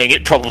bad saying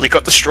it probably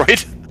got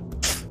destroyed.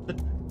 The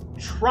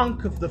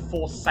trunk of the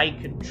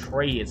Forsaken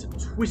Tree is a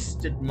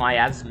twisted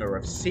miasma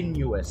of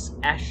sinuous,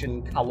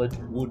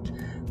 ashen-coloured wood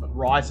that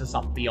rises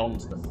up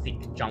beyond the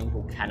thick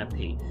jungle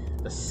canopy.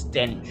 The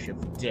stench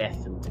of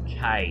death and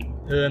decay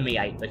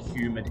permeate the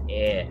humid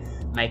air,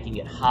 making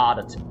it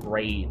harder to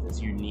breathe as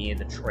you near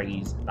the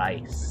tree's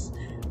base.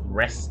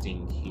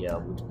 Resting here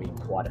would be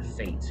quite a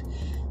feat.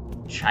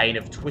 A chain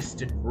of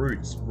twisted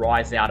roots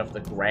rise out of the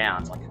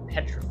ground like a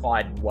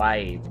petrified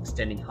wave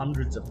extending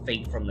hundreds of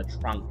feet from the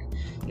trunk.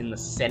 In the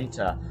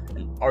centre,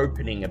 an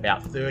opening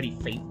about 30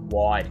 feet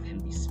wide can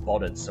be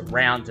spotted,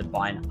 surrounded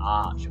by an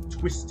arch of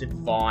twisted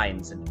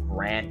vines and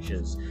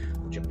branches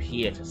which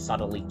appear to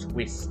subtly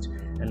twist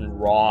and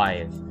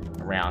writhe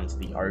around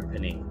the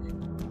opening.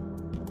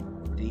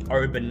 The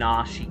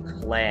Obonashi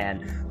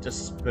clan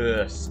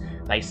disperse.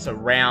 They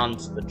surround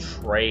the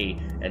tree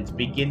and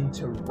begin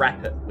to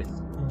wrap it with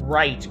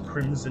great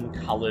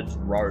crimson-coloured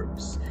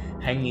ropes.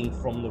 Hanging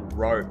from the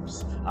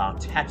ropes are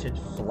tattered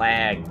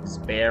flags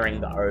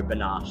bearing the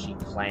Obonashi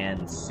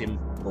clan's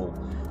symbol.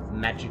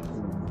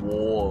 Magical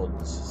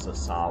wards,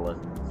 Sasala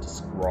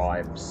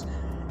describes,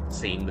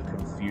 seeing the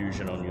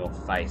confusion on your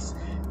face.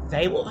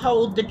 They will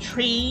hold the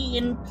tree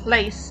in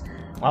place,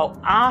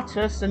 while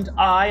Artus and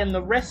I and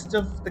the rest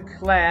of the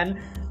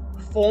clan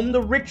perform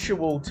the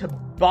ritual to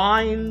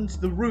bind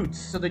the roots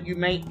so that you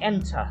may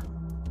enter.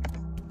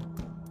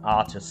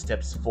 Artus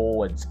steps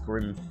forwards,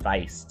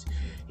 grim-faced,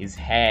 his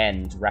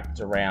hand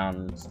wrapped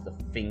around the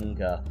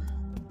finger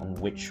on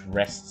which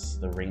rests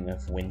the Ring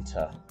of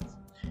Winter.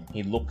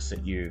 He looks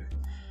at you,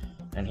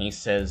 and he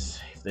says,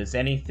 "If there's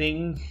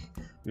anything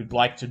you'd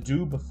like to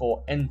do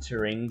before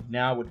entering,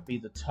 now would be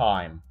the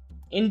time."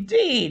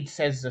 "Indeed,"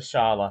 says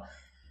Zashala.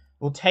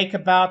 "Will take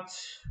about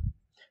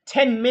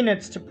 10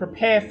 minutes to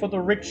prepare for the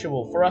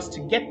ritual, for us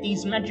to get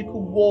these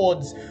magical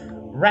wards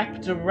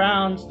wrapped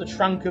around the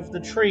trunk of the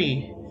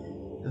tree.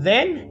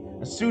 Then,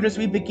 as soon as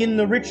we begin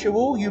the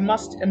ritual, you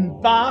must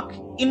embark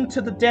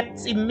into the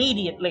depths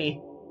immediately."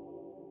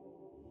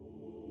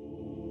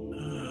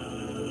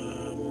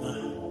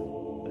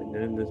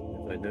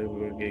 If I know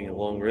we were getting a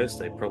long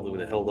rest, I probably would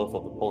have held off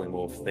on the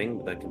polymorph thing,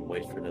 but that can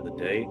wait for another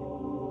day.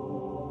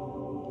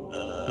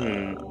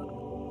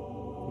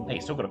 Hey,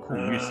 you still got a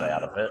cool use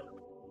out of it.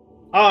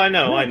 Oh, I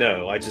know. I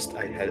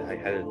had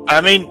it.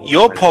 I mean,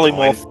 your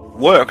polymorph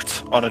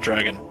worked on a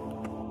dragon.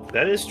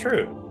 That is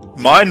true.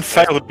 Mine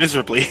failed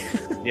miserably.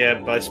 Yeah,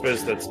 but I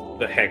suppose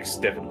the hex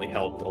definitely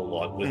helped a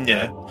lot with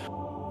that.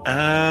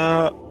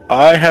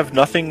 I have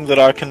nothing that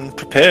I can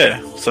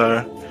prepare,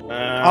 so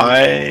I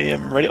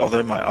am ready.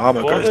 Although my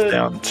armor goes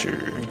down to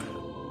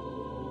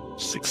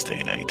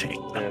 16,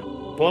 18.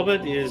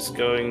 Bobbert is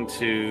going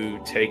to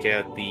take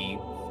out the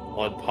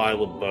odd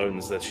pile of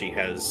bones that she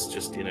has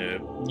just in her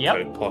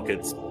coat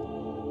pockets.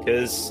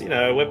 Because,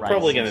 we're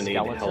probably going to need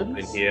help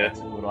in here. That's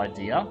a good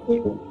idea.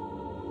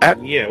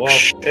 Yeah, well,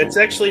 it's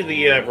actually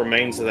the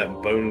remains of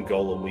that bone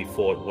golem we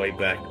fought way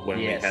back when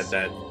we had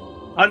that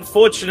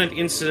unfortunate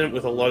incident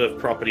with a lot of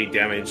property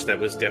damage that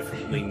was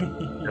definitely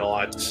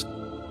not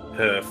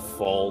her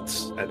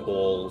fault at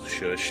all,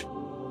 shush.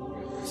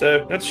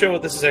 So, not sure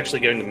what this is actually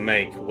going to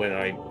make when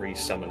I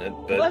resummon it,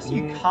 but... Unless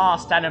you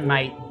cast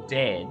Animate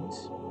Dead,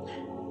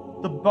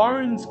 the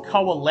bones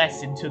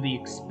coalesce into the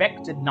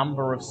expected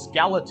number of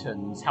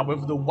skeletons.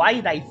 However, the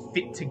way they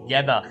fit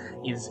together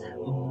is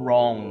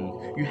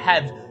wrong. You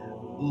have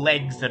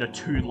legs that are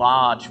too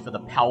large for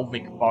the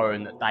pelvic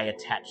bone that they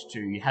attach to.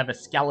 You have a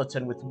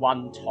skeleton with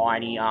one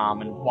tiny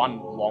arm and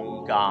one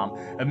long arm,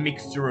 a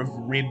mixture of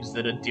ribs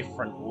that are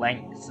different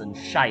lengths and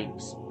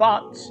shapes,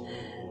 but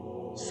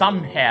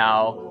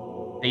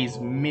somehow these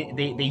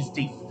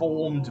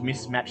deformed,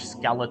 mismatched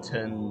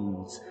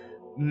skeletons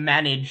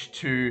manage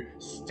to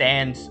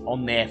stand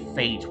on their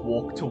feet,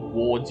 walk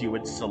towards you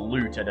and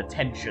salute at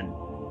attention.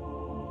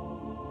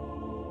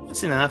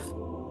 That's enough.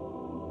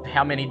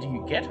 How many do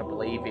you get? I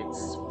believe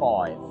it's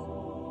 5.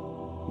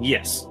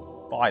 Yes.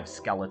 5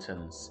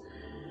 skeletons.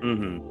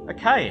 Mm-hmm.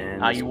 Okay.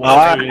 And Are you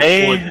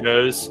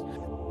goes?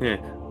 Yeah.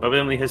 Bob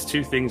only has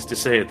 2 things to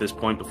say at this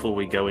point before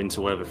we go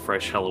into whatever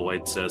fresh hell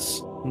awaits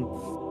us.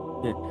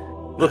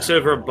 Looks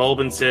over at Bulb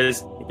and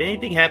says, "If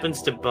anything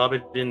happens to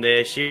Bobbit in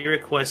there, she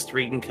requests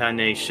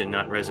reincarnation,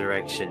 not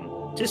resurrection.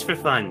 Just for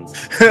fun."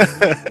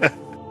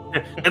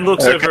 And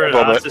looks over at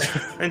Artis,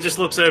 and just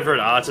looks over at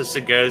Artis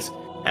and goes,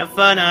 "Have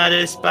fun,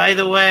 Artis. By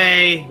the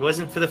way, it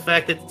wasn't for the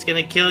fact that it's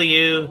gonna kill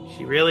you.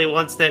 She really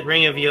wants that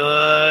ring of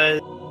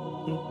yours."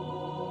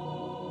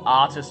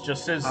 Artis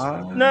just says,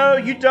 "No,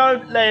 you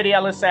don't, Lady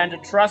Alessandra.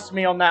 Trust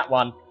me on that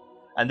one."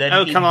 And then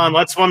come on,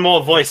 what's one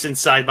more voice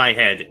inside my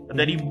head? And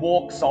then he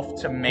walks off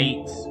to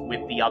meet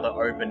with the other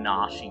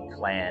Obonashi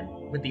clan,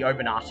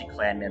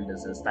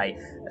 members as they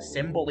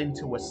assemble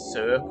into a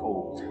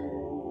circle.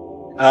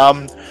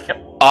 Yep.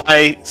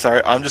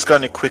 I'm just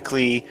going to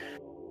quickly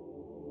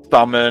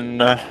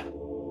summon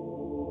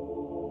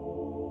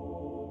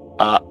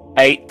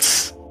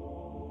 8.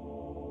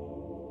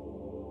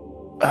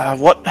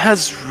 What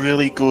has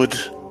really good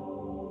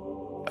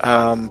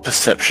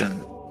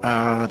perception?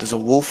 Does a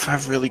wolf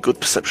have really good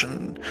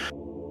perception?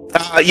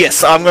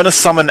 Yes, I'm going to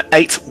summon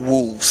 8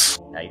 wolves.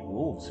 8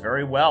 wolves,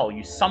 very well.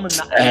 You summon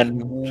the 8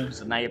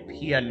 wolves and they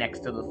appear next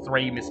to the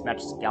 3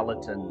 mismatched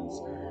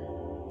skeletons.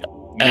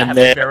 And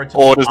their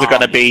orders are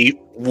going to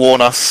be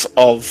warn us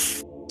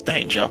of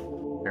danger.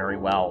 Very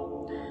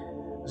well.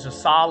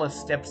 Zasala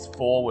steps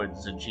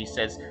forwards and she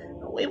says,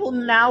 "We will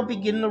now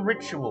begin the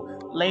ritual.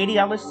 Lady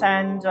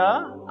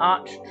Alessandra,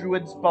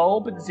 Archdruid's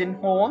Bulb and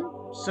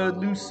Zinhorn, Sir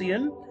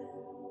Lucian,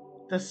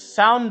 the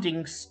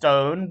sounding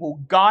stone will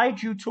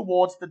guide you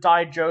towards the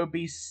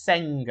Daijobi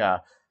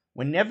Senga.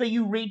 Whenever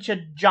you reach a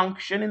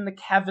junction in the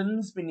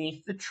caverns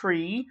beneath the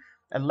tree,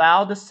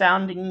 allow the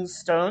sounding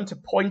stone to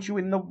point you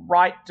in the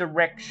right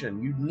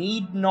direction. You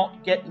need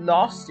not get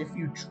lost if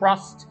you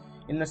trust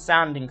in the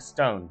sounding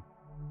stone."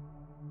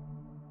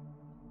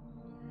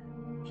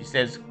 She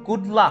says,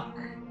 "Good luck.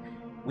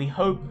 We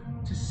hope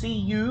to see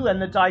you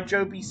and the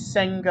Daijobi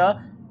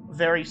Senga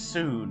very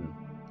soon."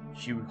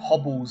 She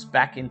hobbles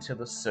back into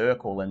the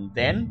circle, and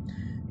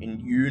then, in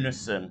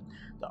unison,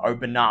 the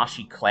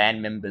Obonashi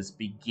clan members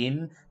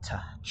begin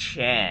to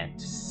chant,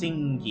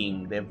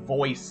 singing, their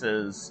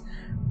voices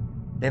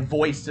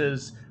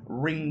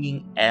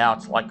ringing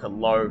out like a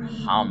low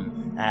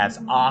hum as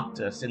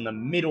Arctis, in the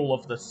middle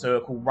of the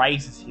circle,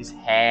 raises his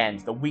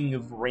hands. The ring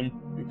of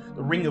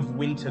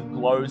winter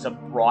glows a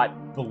bright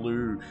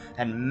blue,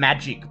 and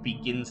magic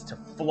begins to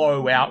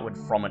flow outward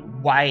from it,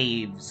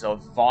 waves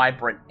of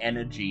vibrant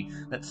energy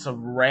that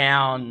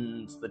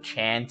surrounds the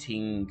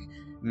chanting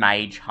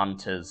mage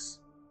hunters.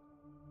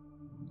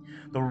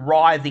 The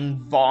writhing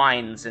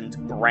vines and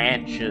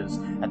branches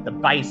at the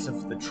base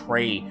of the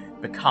tree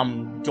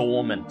become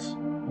dormant,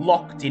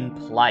 locked in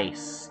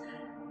place.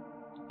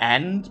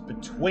 And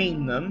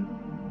between them,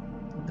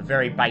 at the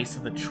very base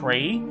of the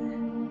tree,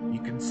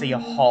 you can see a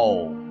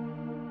hole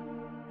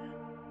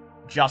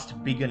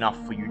just big enough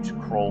for you to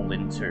crawl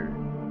into.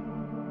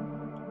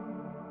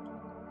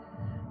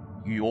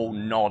 You all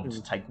nod,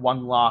 take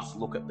one last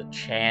look at the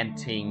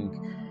chanting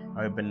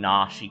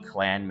Obonashi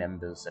clan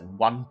members, and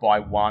one by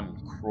one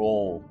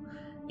crawl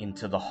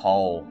into the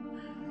hole.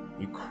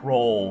 You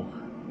crawl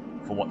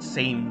for what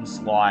seems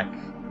like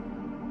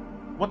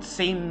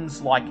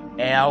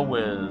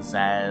hours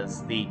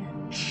as the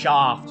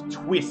shaft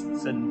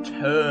twists and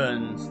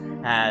turns,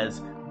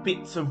 as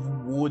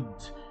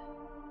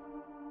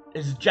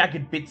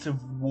jagged bits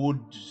of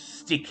wood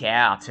stick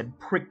out and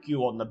prick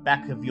you on the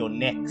back of your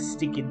neck,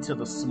 stick into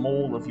the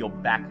small of your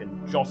back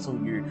and jostle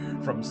you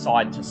from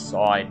side to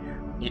side.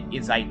 It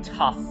is a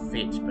tough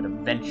fit, but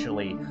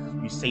eventually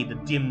you see the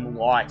dim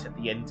light at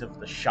the end of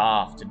the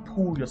shaft and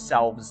pull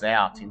yourselves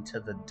out into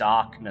the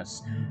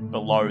darkness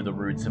below the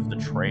roots of the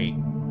tree.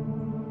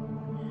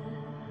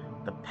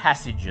 The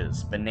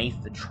passages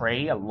beneath the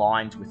tree are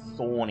lined with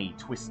thorny,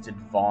 twisted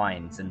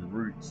vines and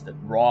roots that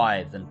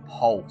writhe and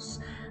pulse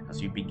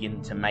as you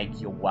begin to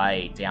make your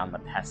way down the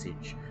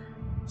passage.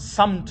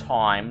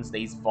 Sometimes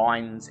these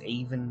vines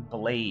even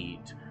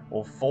bleed,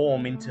 or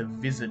form into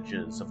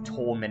visages of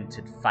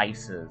tormented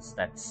faces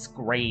that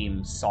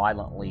scream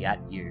silently at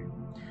you.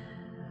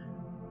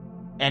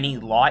 Any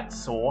light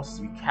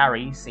source you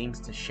carry seems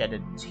to shed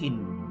a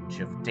tinge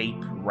of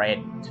deep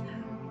red,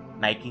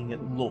 making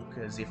it look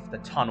as if the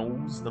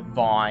tunnels, the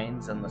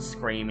vines, and the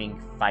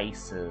screaming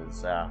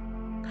faces are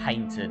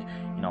painted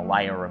in a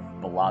layer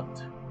of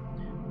blood.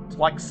 I'd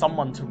like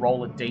someone to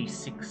roll a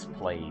d6,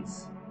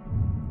 please.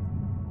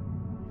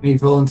 Any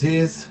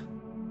volunteers?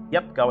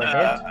 Yep, go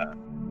ahead.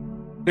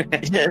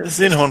 Yeah,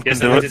 Zinhorn can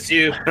do it. It's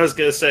you. I was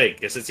gonna say,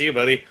 guess it's you,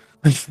 buddy.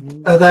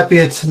 That'd be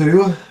a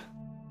 2.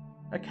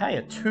 Okay,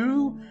 a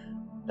 2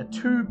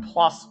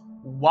 plus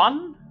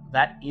 1,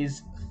 that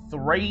is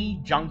 3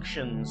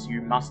 junctions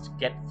you must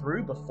get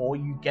through before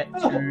you get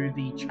to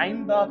the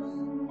Chamber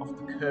of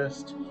the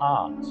Cursed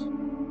Heart.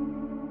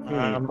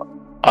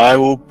 I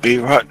will be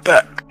right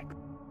back.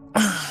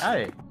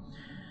 Okay.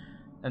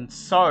 And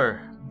so,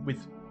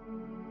 with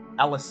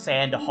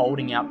Alessander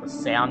holding out the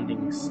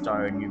sounding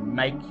stone, you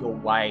make your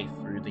way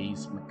through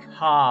these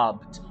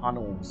macabre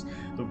tunnels,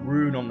 the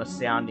rune on the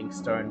sounding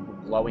stone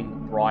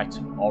glowing bright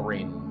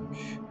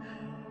orange.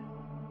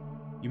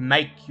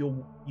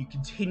 You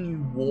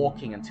continue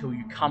walking until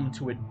you come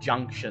to a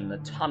junction. The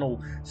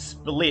tunnel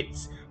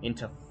splits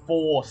into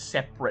 4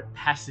 separate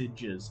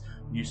passages.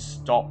 You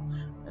stop,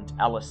 and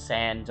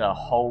Alessander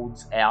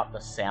holds out the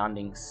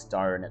sounding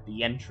stone at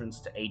the entrance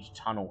to each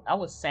tunnel.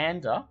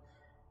 Alessander,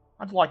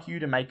 I'd like you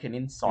to make an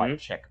insight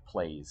check,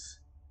 please.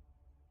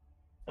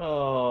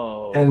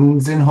 Oh. And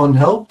Zinhorn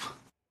help?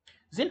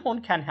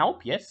 Zinhorn can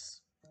help, yes.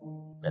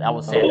 But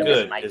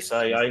Alessander must make it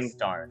I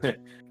stone.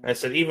 I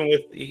said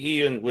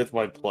even with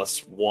my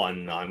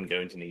 +1, I'm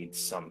going to need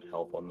some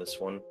help on this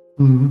one.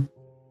 Mm-hmm.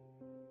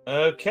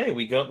 Okay,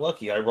 we got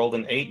lucky. I rolled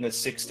an 8 and a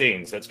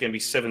 16, so that's going to be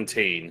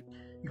 17.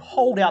 You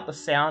hold out the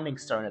sounding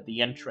stone at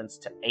the entrance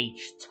to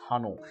each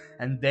tunnel,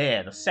 and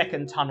there, the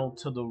second tunnel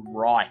to the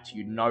right,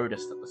 you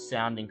notice that the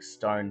sounding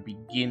stone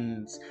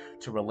begins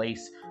to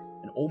release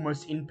an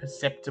almost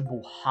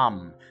imperceptible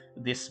hum.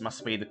 This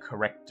must be the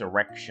correct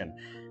direction.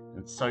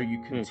 And so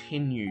you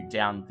continue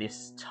down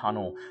this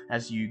tunnel.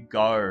 As you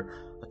go,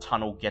 the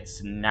tunnel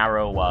gets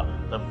narrower.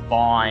 The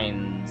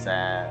vines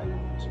and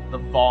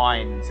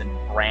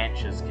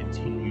branches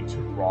continue to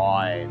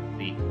writhe.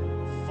 The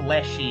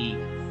fleshy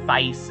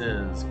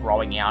faces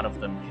growing out of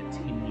them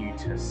continue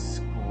to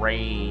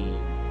scream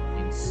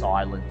in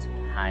silent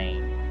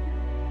pain.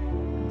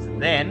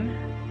 And then,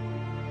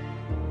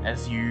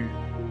 as you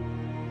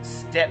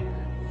step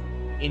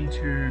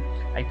into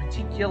a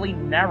particularly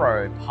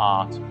narrow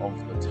part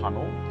of the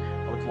tunnel,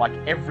 I would like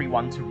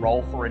everyone to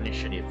roll for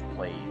initiative,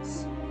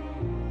 please.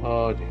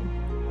 Oh, damn.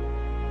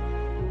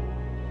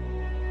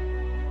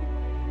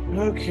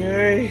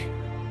 Okay.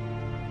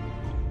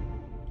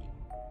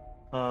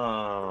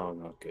 Oh,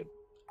 not good.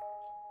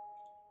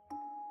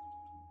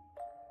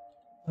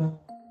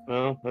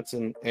 Well, that's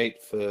an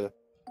 8 for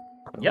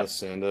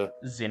Alessander.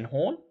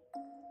 Zinhorn?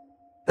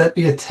 That'd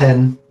be a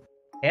 10.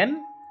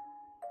 10?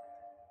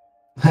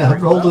 I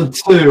rolled a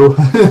 2.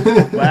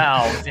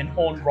 Wow,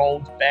 Zinhorn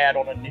rolled bad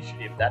on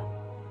initiative. That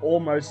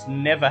almost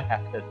never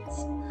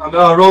happens. Oh, no,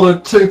 I rolled a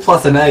 2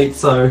 plus an 8,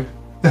 so...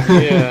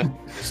 Yeah,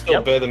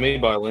 still better than me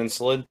by a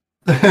landslide.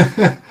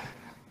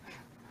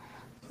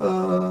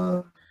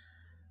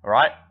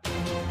 Alright.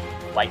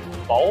 Wait,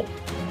 Bolt.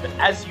 But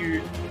as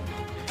you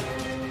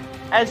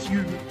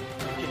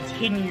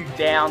continue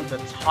down the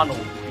tunnel,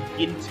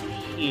 you begin to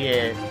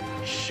hear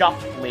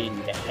shuffling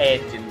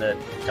ahead in the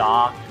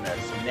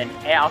darkness, and then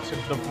out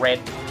of the red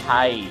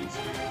haze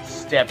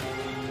step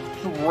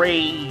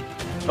 3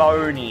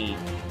 bony,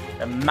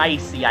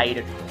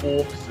 emaciated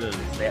corpses,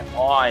 their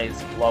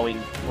eyes glowing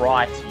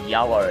bright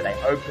yellow. They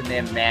open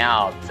their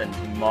mouths and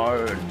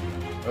moan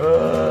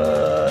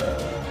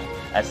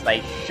as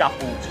they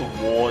shuffle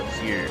towards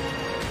you.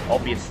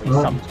 Obviously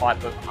some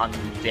type of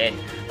undead,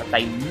 but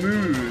they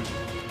move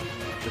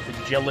with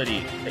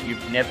agility that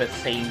you've never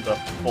seen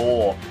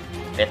before.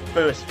 Their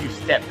first few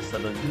steps are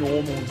the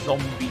normal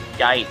zombie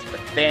gait, but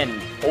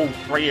then all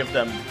 3 of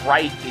them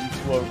break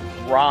into a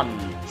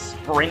run,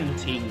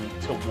 sprinting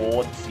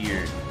towards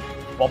you.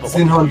 Bobbert,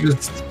 Zinhorn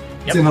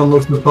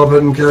looks at Bobbert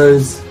and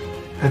goes,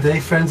 "Are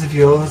they friends of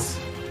yours?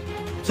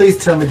 Please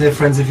tell me they're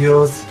friends of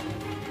yours."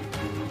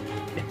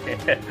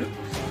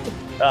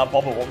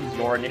 Bobbert, what was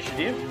your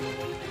initiative?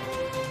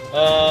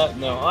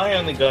 No, I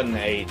only got an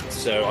 8,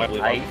 so I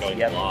believe I'm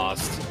going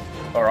last.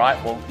 Alright,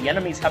 well, the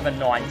enemies have a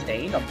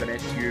 19. I'm going to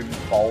assume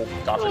Bulb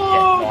doesn't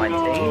get 19.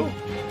 No.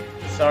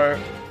 So,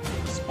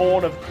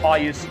 Spawn of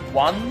Caius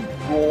 1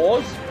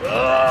 roars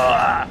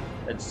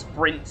and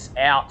sprints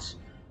out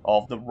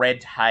of the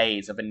red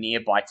haze of a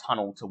nearby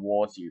tunnel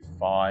towards you.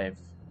 5,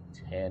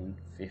 10,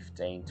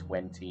 15,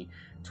 20,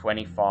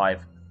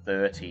 25,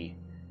 30.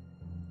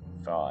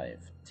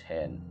 5,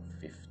 10,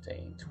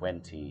 15,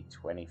 20,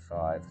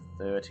 25,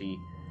 30.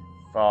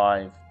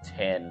 5,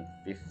 10,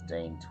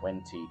 15,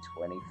 20,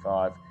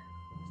 25,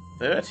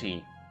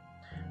 30.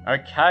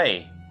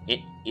 Okay, it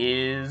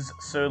is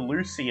Sir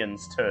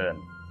Lucian's turn.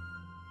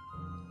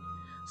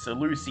 Sir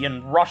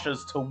Lucian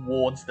rushes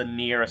towards the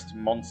nearest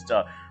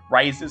monster,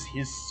 raises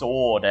his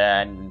sword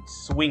and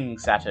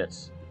swings at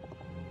it.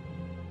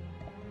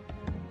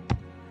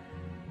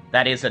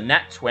 That is a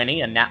nat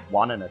 20, a nat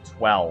 1, and a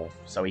 12,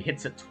 so he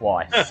hits it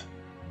twice.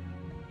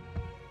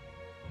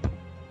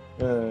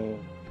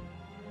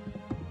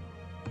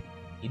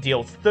 He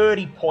deals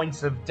 30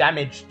 points of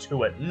damage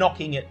to it,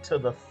 knocking it to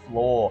the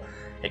floor.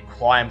 It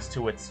climbs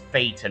to its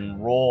feet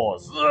and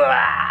roars,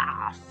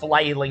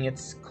 flailing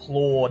its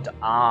clawed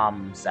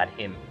arms at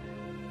him.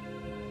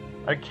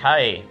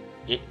 Okay,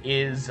 it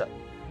is...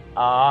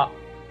 Zinhorn,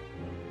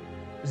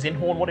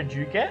 what did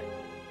you get?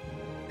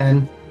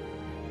 10.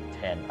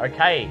 10.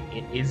 Okay,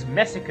 it is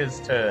Messica's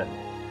turn.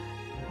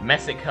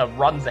 Messica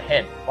runs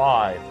ahead.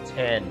 5,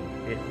 10,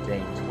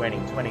 15, 20,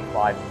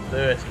 25,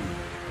 30.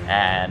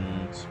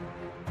 And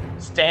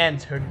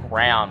stands her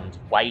ground,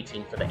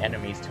 waiting for the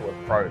enemies to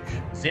approach.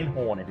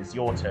 Zinhorn, it is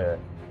your turn.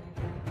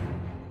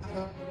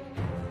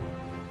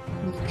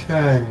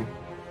 Okay.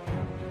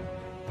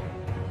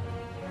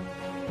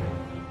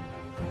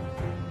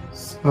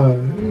 So,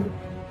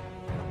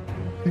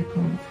 pick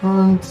on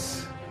front.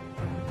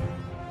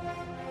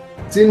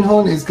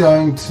 Zinhorn is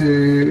going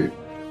to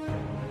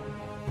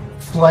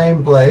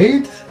Flame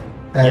Blade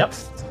at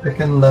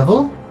second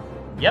level.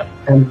 Yep.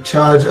 And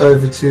charge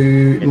over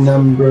to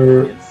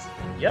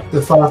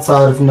the far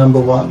side of number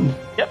 1.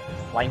 Yep.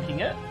 Flanking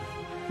it.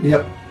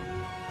 Yep.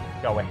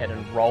 Go ahead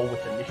and roll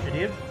with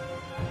initiative.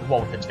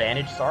 Roll with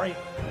advantage, sorry.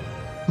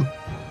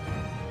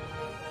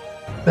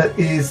 That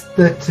is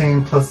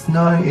 13 plus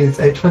 9 is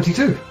a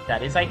 22.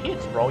 That is a hit.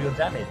 Roll your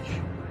damage.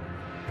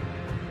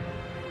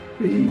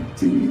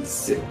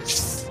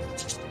 3d6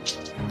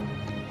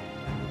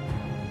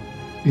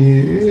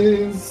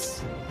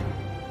 is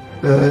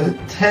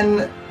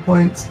 10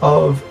 points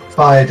of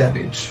fire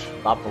damage.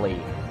 Lovely.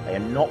 They are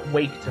not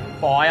weak to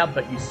fire,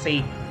 but you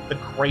see the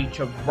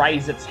creature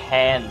raise its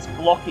hands,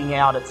 blocking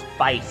out its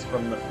face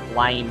from the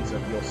flames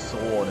of your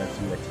sword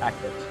as you attack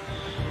it.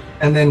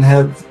 And then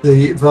have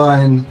the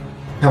vine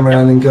come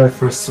around and go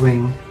for a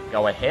swing.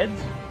 Go ahead.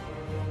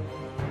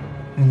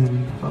 And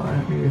then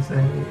vine is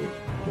a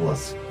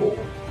 +4.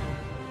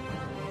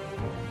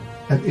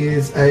 That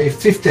is a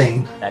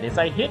 15. That is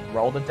a hit.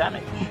 Roll the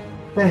damage.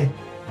 Okay.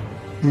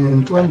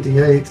 And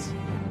 1d8.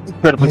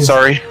 Incredibly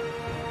sorry.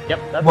 Yep,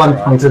 that's 1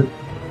 right. point of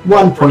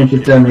 1 point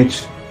of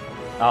damage.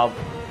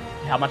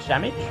 How much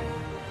damage?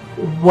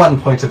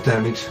 1 point of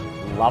damage.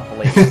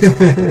 Lovely.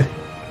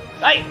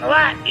 Take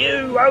that,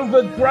 you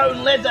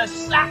overgrown leather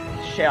sack!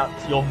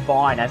 Shouts your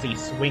vine as he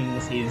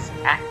swings his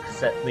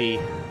axe at the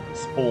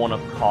spawn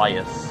of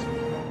Caius.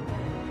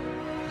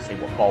 See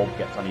what Bulb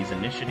gets on his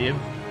initiative.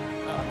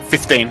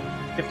 15.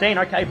 15,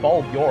 okay,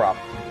 Bulb, you're up.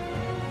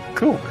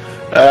 Cool.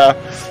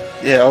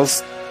 Yeah, I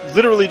was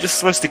literally just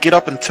supposed to get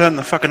up and turn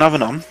the fucking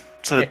oven on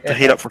to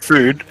heat up for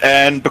food,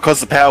 and because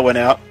the power went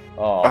out,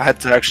 I had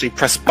to actually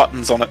press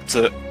buttons on it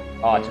to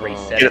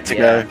reset get it to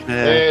go.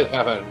 Yeah. It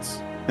happens.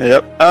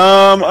 Yep.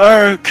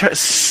 Okay,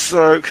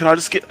 so can I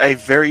just get a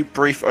very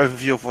brief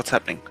overview of what's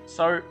happening?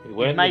 So,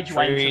 you made your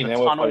way into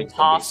the tunnel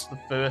past the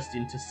first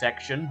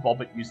intersection.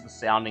 Bobbit used the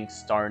sounding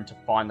stone to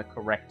find the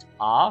correct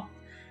path.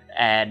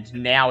 And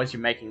now, as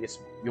you're making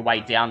your way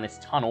down this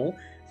tunnel,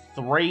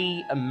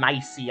 3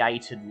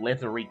 emaciated,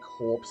 leathery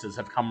corpses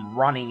have come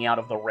running out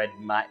of the red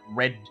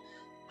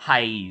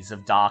haze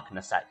of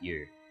darkness at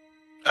you.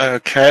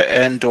 Okay,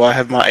 and do I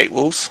have my 8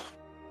 wolves?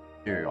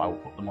 I will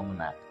put them on the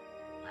map.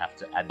 I have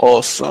to add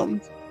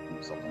Awesome.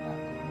 wolves on the map.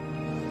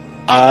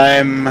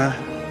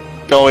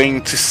 I'm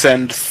going to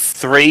send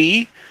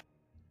 3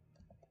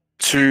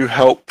 to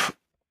help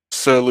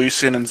Sir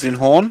Lucian and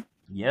Zinhorn.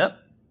 Yep.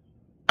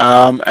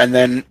 And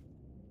then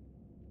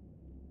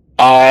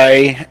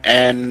I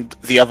and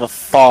the other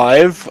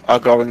 5 are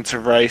going to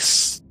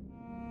race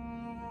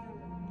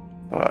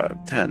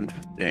 5, 10,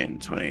 15,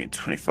 20,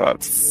 25,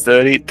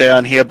 30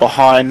 down here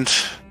behind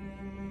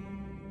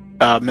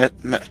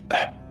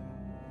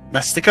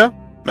Mestica?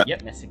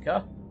 Yep,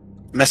 Messica.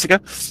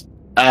 Messica.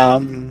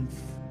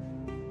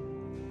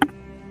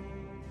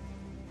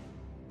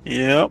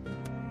 Yep.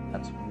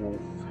 That's wolf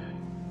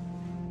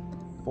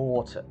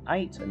 4 to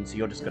 8, and so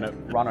you're just going to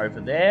run over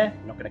there.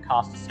 You're not going to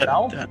cast a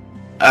spell.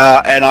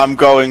 And I'm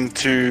going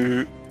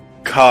to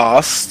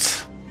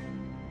cast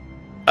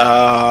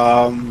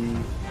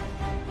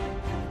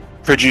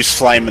Produce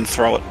Flame and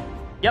throw it.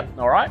 Yep,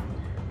 alright.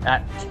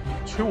 At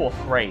 2 or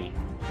 3?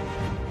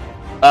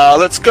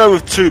 Let's go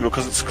with 2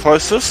 because it's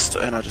closest,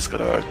 and I just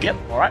gotta... Yep,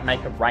 alright,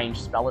 make a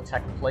ranged spell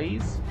attack,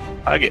 please.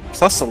 I get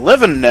plus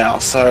 11 now,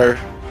 so...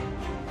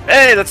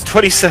 Hey, that's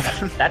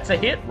 27. That's a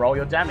hit, roll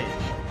your damage.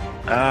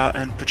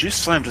 And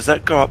Produce Flame, does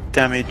that go up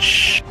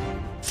damage?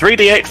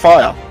 3d8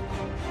 fire.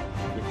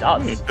 It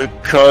does.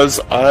 Because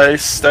I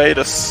stayed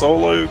a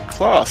solo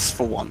class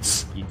for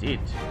once. You did.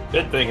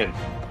 Good thinking.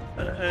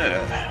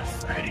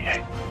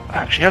 3d8. I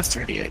actually have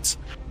 3d8s.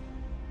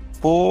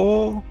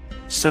 4,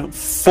 7,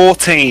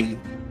 14.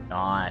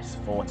 Nice,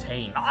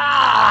 14.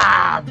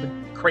 Ah! The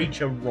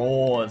creature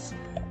roars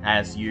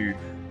as you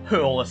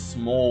hurl a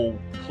small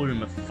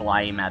plume of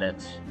flame at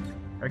it.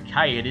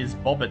 Okay, it is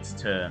Bobbit's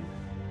turn.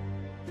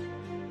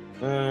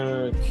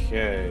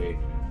 Okay.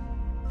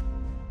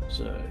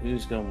 So,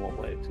 who's going what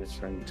way? Let's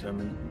try and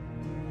determine.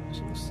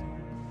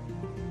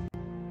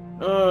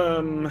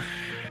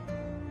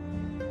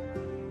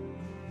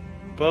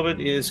 Bobbit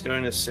is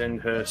going to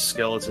send her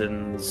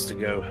skeletons to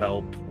go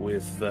help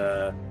with,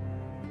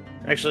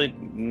 Actually,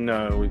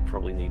 no, we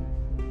probably need...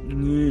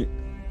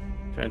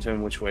 Trying to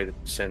determine which way to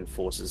send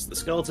forces. The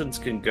skeletons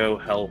can go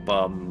help,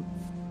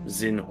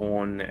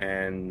 Zinhorn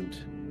and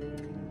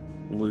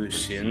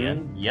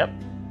Lucian. Yep.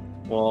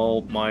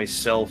 While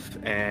myself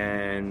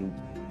and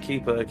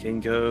Keeper can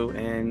go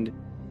and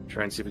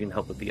try and see if we can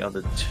help with the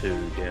other 2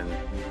 again.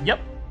 Yep.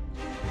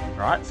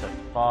 Alright, so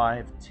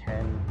 5,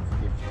 10,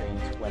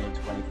 15, 20,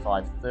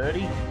 25, 30.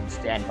 You can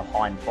stand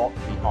behind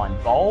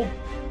Bulb.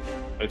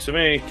 Works for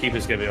me.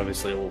 Keeper's going to be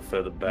obviously a little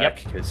further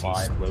back because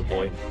he's a low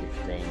boy.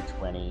 15,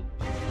 20. He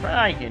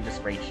can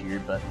just reach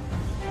you, but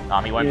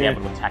he won't be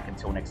able to attack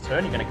until next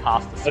turn. You're going to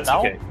cast a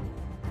spell.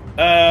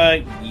 That's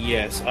okay.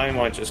 Yes, I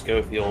might just go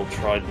with the old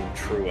tried and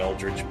true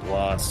Eldritch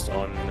Blast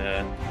on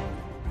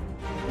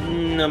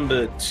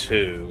number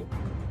 2.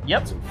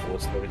 Yep. Some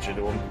force damage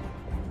into him.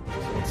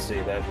 So let's see,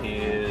 that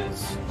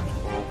is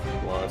 12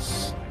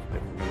 plus. I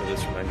remember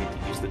this when I need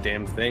to use the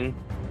damn thing.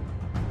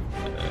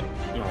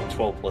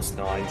 12 plus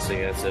 9, so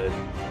yeah, it's a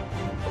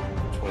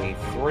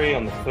 23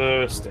 on the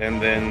first,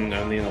 and then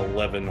only an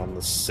 11 on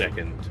the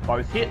second.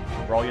 Both hit.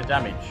 Roll your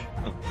damage.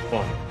 Oh,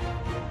 fun.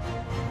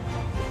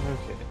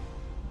 Okay.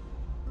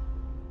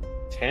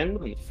 10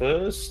 on the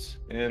first,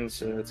 and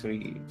so that's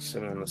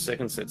 7 on the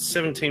second, so it's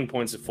 17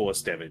 points of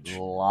force damage.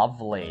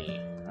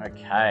 Lovely.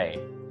 Okay.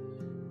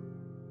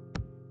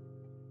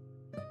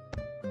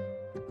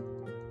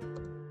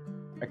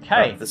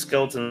 Okay. The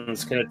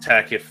skeletons can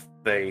attack if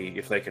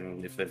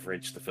they've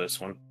reached the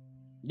first one.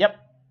 Yep.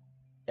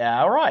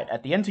 Alright,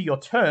 at the end of your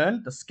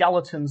turn, the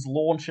skeletons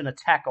launch an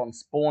attack on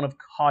Spawn of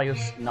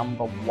Caius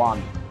number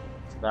 1.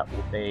 So that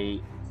will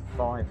be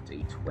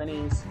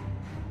 5d20s.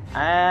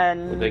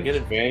 And... Will they get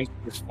advantage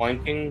for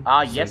flanking?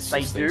 Yes,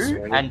 they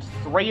do. And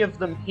 3 of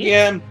them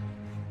hit.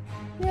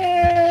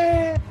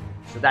 Yeah.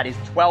 So that is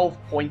 12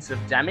 points of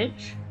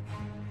damage.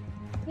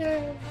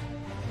 Yeah.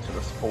 To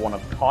the Spawn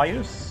of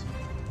Caius.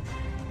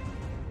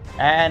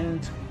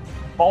 And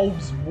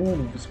Bulb's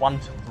Wolves 1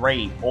 to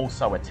 3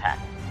 also attack.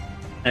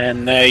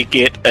 And they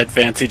get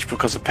advantage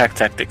because of pack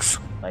tactics.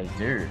 They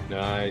do.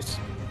 Nice.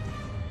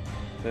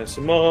 There's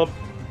some mob.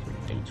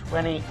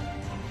 3d20.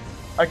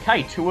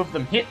 Okay, 2 of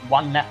them hit,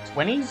 1 nat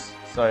 20s.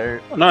 So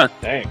no,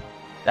 dang.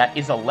 That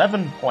is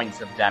 11 points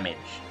of damage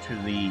to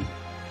the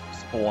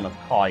Spawn of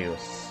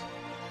Caius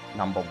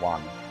number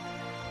 1.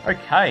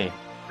 Okay.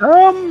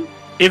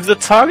 If the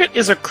target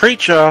is a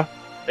creature,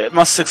 it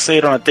must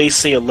succeed on a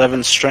DC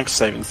 11 strength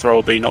saving throw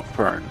or be knocked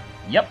prone.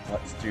 Yep,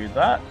 let's do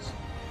that.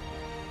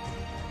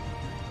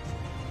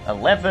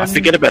 11, I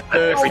forget about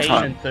that 13, every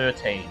time. and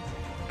 13.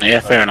 Yeah,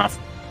 fair enough.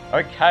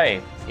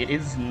 Okay, it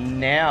is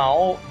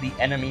now the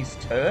enemy's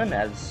turn,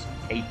 as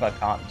Keeper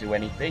can't do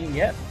anything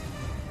yet.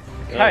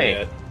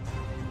 Okay.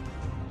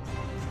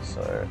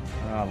 So,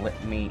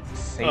 let me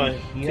see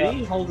here. Can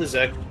he hold his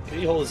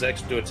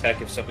action to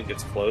attack if something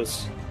gets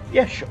close?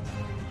 Yeah, sure.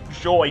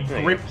 Sure, he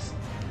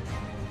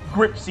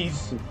grips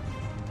his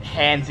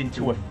hands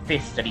into a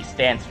fist and he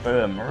stands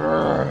firm,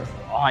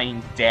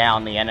 eyeing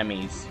down the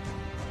enemies.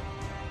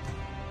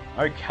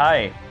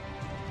 Okay,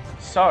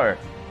 so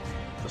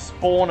the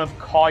Spawn of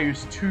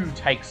Caius 2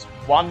 takes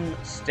 1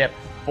 step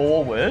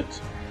forward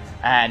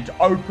and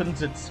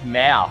opens its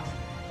mouth,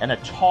 and a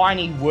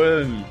tiny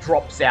worm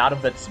drops out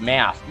of its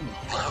mouth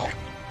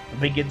and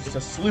begins to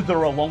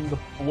slither along the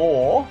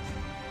floor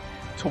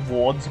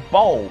towards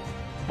Bulb.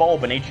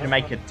 Bulb, I need you to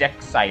make a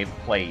dex save,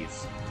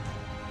 please.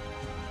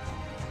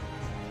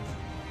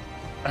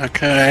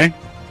 Okay.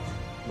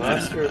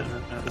 Master,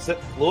 is that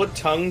Lord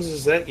Tongues?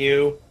 Is that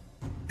you?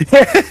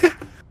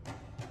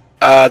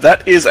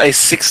 That is a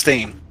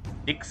 16.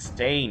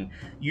 16.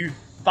 You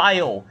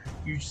fail.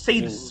 You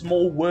see the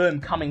small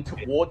worm coming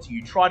towards you.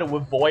 You try to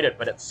avoid it,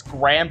 but it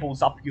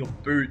scrambles up your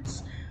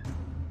boots,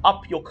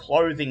 up your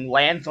clothing,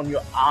 lands on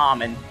your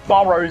arm, and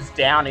burrows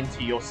down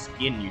into your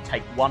skin. You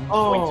take 1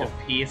 point of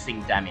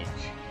piercing damage.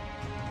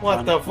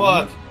 What the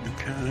fuck?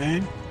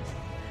 Okay.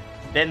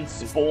 Then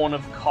Spawn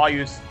of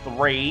Caius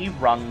 3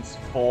 runs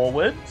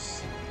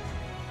forwards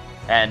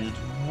and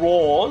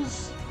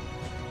roars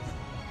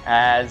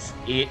as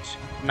it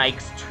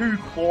makes 2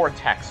 claw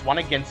attacks, one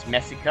against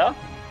Messica.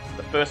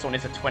 The first one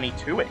is a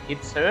 22, it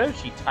hits her,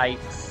 she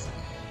takes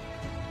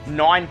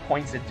 9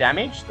 points of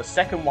damage. The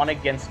second one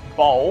against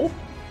Bulb,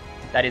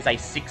 that is a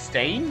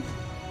 16.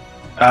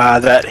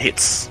 That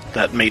hits,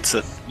 that meets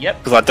it. Yep.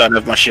 Because I don't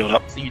have my shield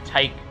up. So you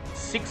take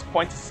 6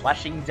 points of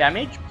slashing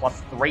damage,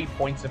 plus 3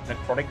 points of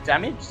necrotic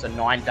damage, so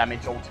 9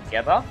 damage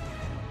altogether.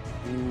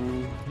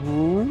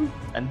 Mm-hmm.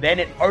 And then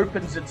it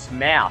opens its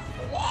mouth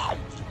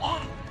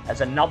as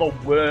another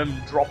worm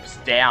drops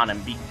down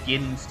and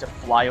begins to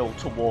flail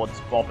towards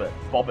Bobbit.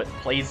 Bobbit,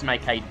 please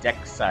make a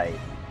dex save.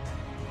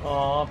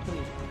 Oh,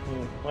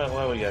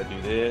 why we gotta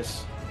do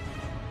this?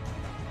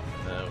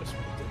 No, it's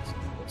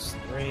plus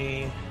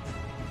 3.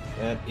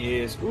 That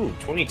is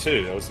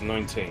 22. That was a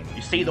 19.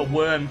 You see the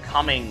worm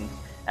coming,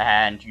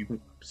 and you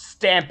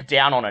stamp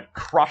down on it,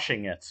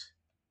 crushing it.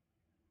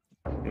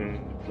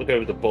 Look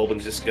over the bulb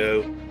and just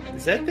go,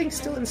 is that thing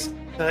still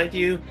inside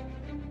you?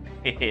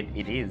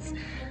 It is.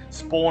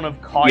 Spawn of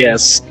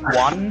Caius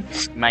 1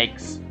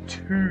 makes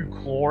 2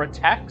 claw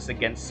attacks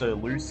against Sir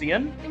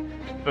Lucian.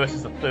 First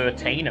is a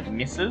 13, it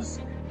misses.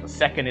 The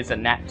second is a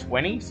nat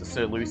 20, so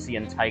Sir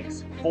Lucian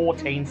takes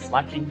 14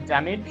 slashing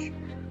damage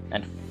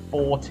and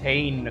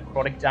 14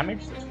 necrotic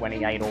damage, so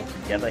 28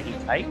 altogether he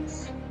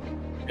takes.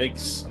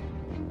 Yikes.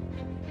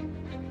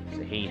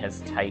 So he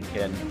has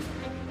taken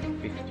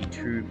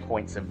 52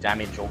 points of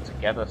damage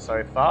altogether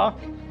so far.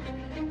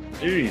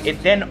 Jeez.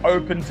 It then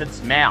opens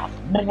its mouth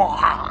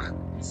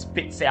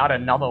spits out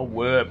another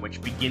worm,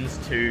 which begins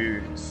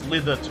to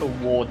slither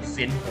towards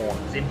Zinhorn.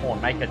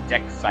 Zinhorn, make a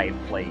dex save,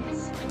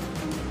 please.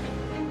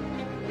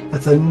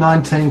 That's a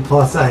 19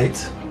 plus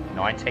 8.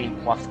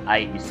 19 plus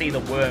 8. You see the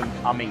worm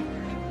coming.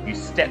 You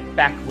step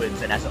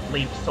backwards, and as it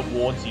leaps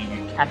towards you,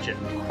 you catch it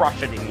and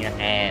crush it in your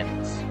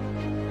hands.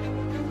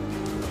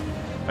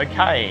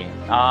 Okay,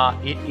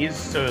 it is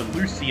Sir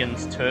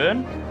Lucian's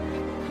turn.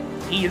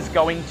 He is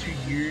going to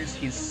use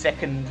his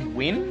second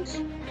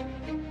wind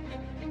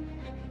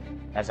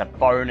as a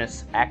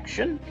bonus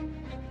action.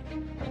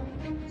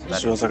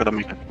 So I gotta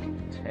make it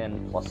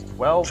 10 plus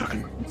 12.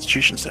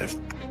 Constitution save.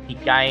 He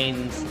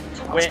gains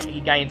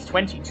 22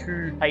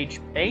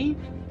 HP,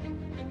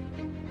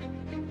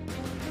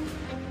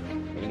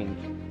 meaning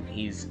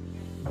he's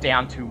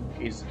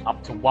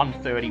up to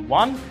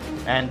 131,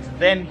 and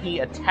then he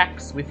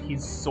attacks with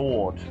his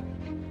sword.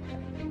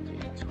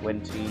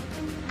 20,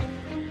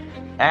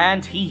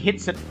 and he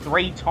hits it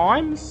 3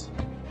 times,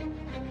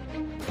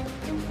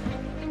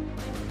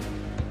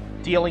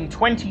 dealing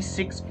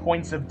 26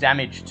 points of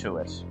damage to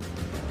it.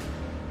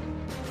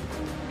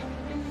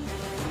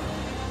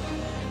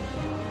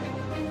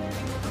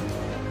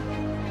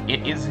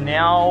 It is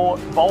now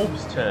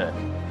Bulb's turn.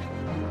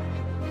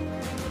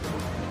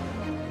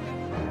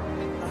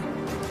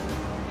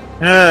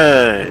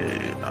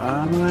 Hey,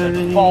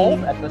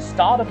 Bulb, at the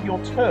start of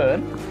your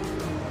turn,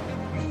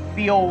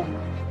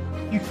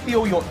 you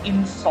feel your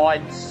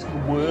inside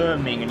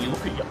squirming, and you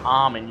look at your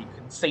arm and you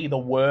can see the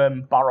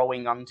worm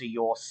burrowing under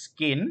your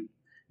skin.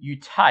 You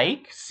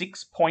take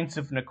 6 points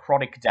of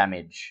necrotic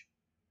damage.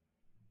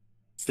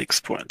 6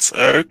 points.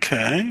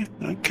 Okay.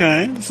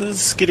 This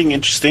is getting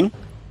interesting.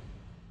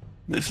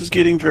 This is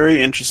getting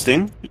very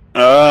interesting.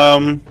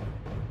 Okay,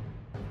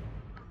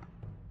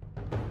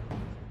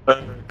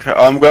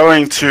 I'm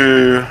going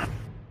to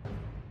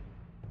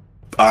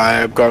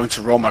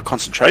roll my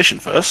concentration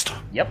first.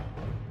 Yep.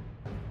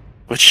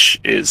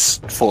 Which is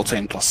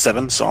 14 plus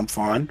 7, so I'm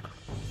fine.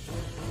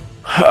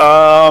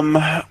 I'm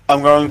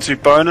going to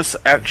bonus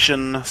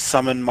action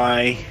summon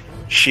my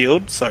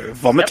shield, so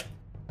vomit.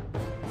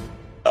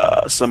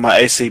 Yep. So my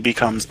AC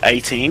becomes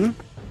 18.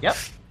 Yep.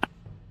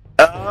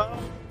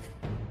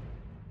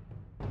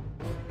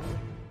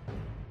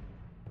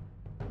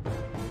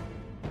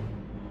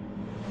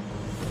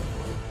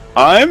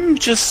 I'm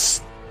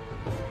just...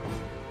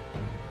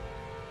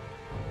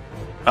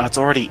 it's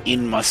already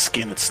in my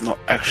skin, it's not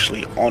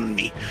actually on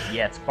me.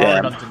 Yeah, it's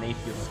burrowed underneath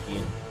your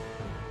skin.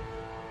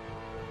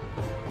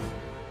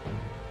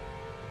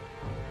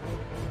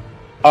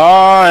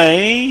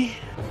 I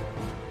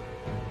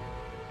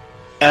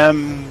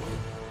am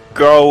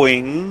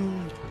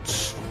going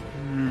to...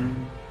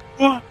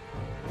 What?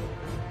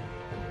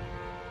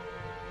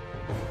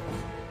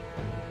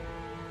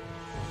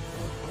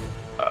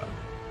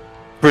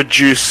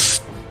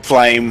 Produce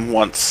flame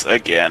once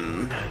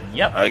again.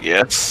 Yep. I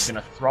guess.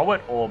 You're gonna throw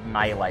it or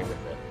melee with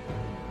it?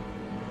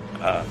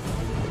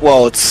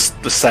 Well, it's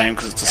the same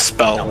because it's a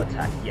spell. Spell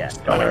attack, yeah.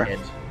 Go ahead.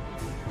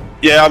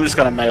 Yeah, I'm just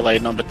gonna melee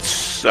number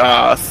 2.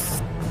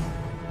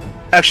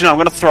 Actually, no, I'm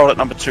gonna throw it at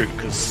number 2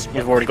 because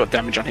we've already got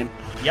damage on him.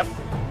 Yep.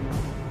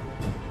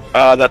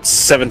 That's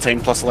 17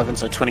 plus 11,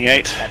 so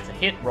 28. That's a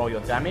hit. Roll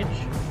your damage.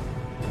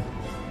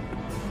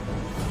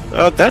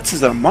 That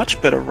is a much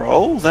better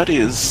roll. That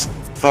is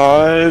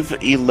 5,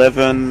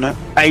 11,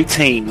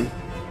 18.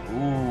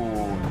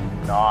 Ooh,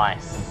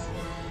 nice.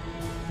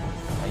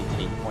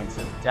 18 points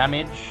of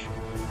damage.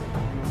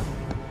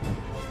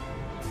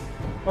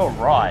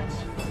 Alright.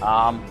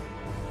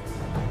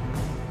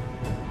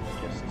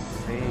 Just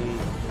see.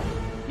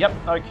 Yep,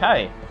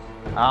 okay.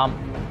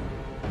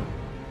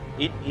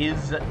 It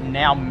is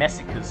now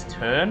Messica's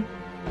turn.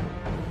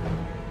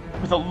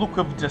 With a look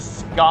of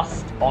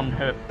disgust on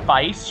her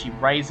face, she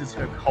raises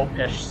her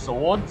Kolpesh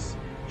swords.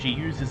 She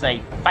uses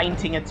a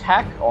feinting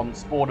attack on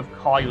Sport of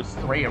Caius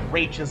 3. It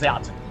reaches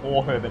out to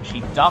claw her, but she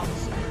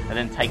ducks and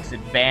then takes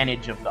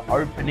advantage of the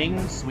opening,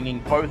 swinging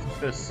both of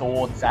her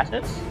swords at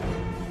it.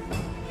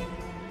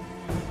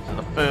 So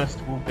the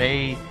first will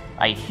be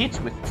a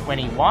hit with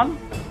 21,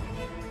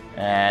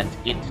 and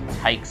it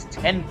takes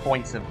 10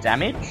 points of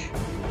damage.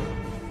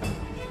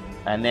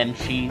 And then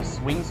she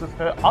swings with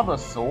her other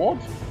sword,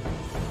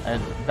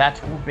 and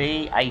that will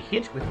be a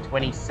hit with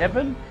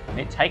 27, and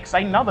it takes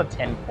another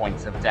 10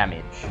 points of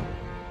damage.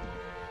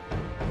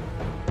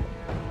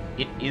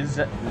 It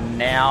is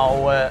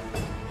now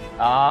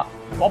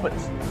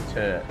Bobbitt's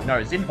turn.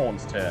 No,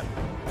 Zinhorn's turn.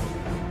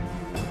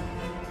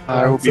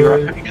 I will be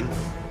right back again.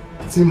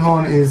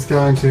 Zinhorn is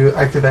going to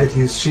activate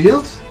his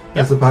shield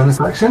as a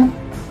bonus action,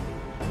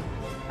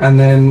 and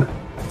then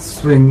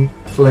swing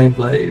Flame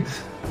Blade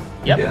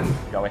again.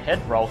 Go ahead,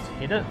 roll to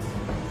hit it.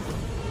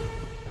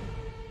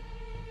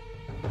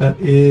 That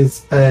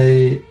is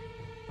a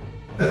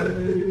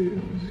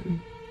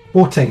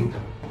 14.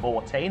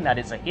 14, that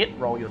is a hit.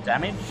 Roll your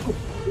damage.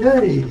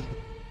 Yay!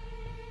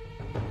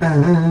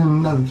 And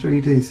another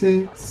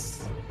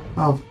 3d6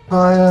 of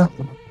fire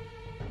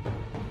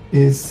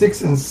is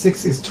 6, and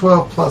 6 is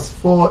 12 plus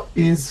 4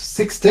 is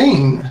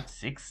 16.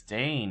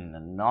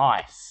 16,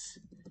 nice.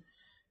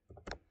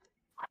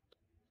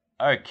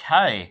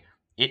 Okay,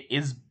 it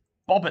is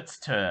Bobbit's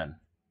turn.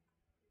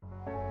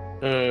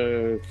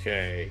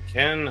 Okay,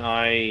 can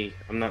I...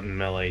 I'm not in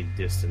melee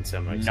distance,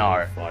 am I?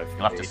 No, 5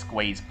 you'll have to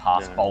squeeze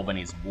past No. Bulb and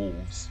his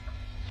wolves.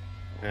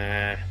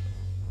 Nah,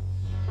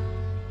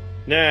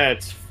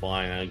 it's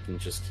fine. I can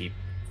just keep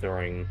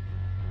throwing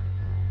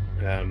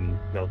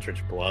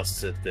Eldritch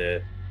Blasts at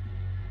the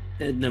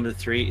at number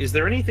 3. Is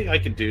there anything I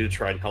can do to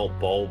try and help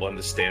Bulb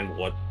understand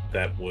what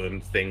that worm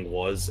thing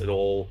was at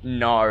all?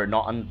 No,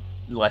 not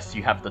unless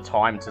you have the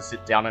time to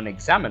sit down and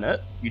examine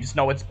it. You just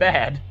know it's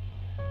bad.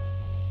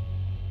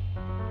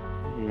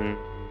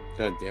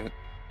 God damn it.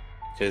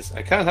 Because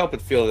I can't help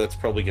but feel that's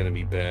probably going to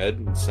be bad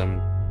in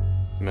some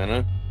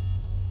manner.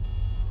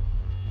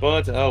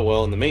 But, oh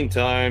well, in the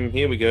meantime,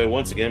 here we go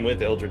once again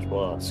with Eldritch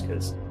Blast,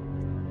 because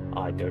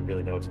I don't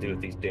really know what to do with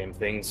these damn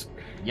things.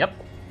 Yep.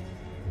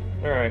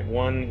 Alright,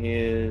 one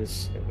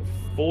is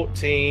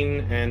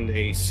 14 and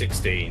a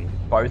 16.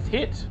 Both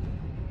hit.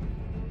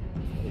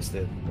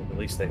 At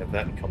least they have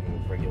that in common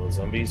with regular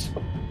zombies.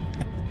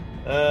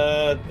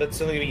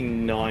 That's only going to be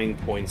 9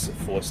 points of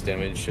force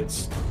damage.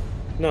 It's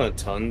not a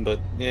ton, but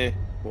yeah,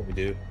 what we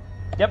do.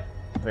 Yep,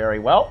 very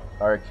well.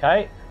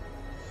 Okay.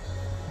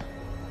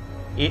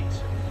 It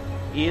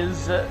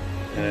is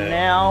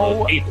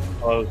now...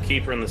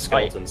 Keeper and the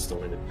Skeletons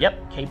still in it.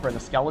 Yep, Keeper and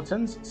the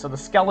Skeletons. So the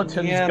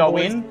Skeletons go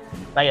in,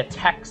 they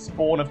attack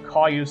Spawn of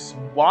Caius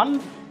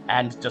 1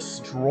 and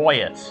destroy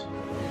it.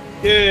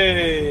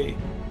 Yay!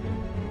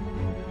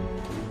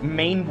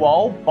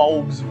 Meanwhile,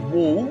 Bulb's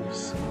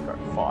wolves,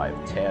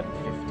 5, 10,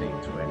 15,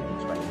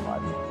 20,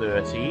 25,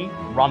 30,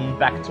 run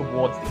back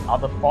towards the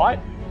other fight.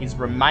 His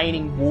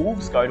remaining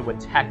wolves go to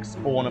attack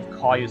Spawn of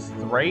Caius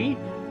 3.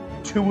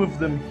 2 of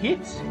them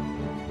hit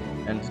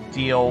and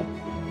deal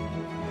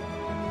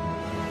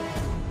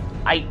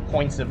 8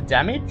 points of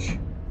damage.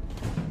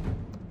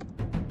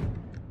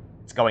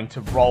 It's going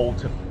to roll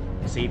to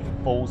see if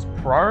it falls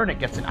prone. It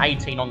gets an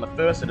 18 on the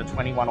first and a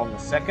 21 on the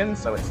second,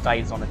 so it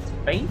stays on its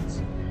feet.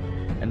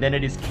 And then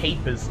it is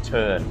Keeper's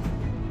turn.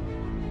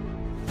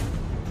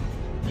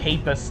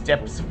 Keeper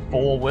steps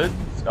forward.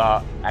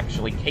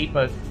 Actually,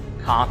 Keeper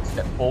can't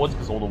step forwards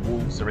because all the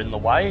wolves are in the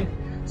way.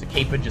 So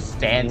Keeper just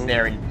stands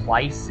there in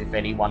place if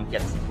anyone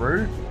gets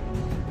through.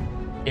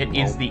 It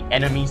is the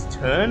enemy's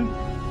turn.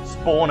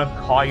 Spawn of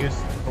Caius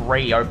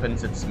 3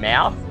 opens its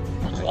mouth,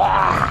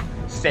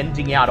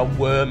 sending out a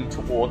worm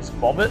towards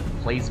Bobbit.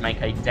 Please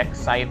make a dex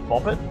save,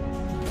 Bobbit.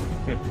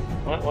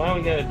 Why are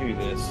we going to do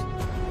this?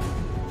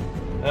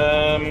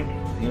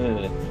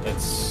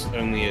 That's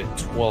only a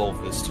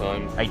 12 this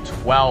time. A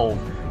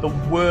 12. The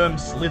worm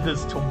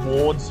slithers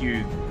towards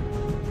you,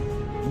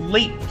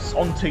 leaps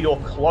onto your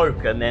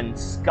cloak, and then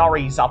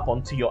scurries up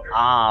onto your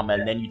arm,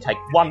 and then you take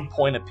 1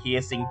 point of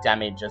piercing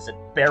damage as it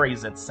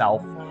buries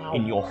itself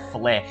in your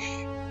flesh.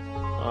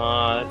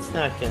 That's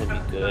not going to be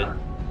good.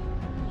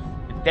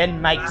 It then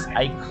makes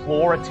a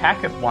claw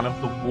attack at one of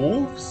the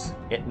wolves.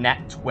 It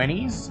nat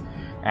 20s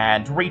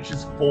and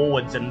reaches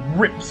forwards and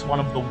rips one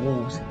of the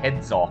wolves'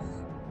 heads off.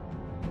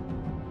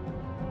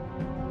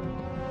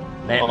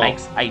 Then it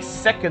makes a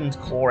second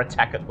claw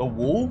attack at the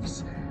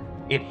wolves.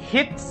 It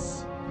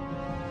hits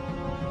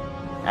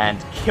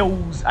and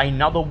kills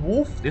another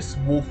wolf. This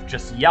wolf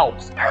just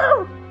yelps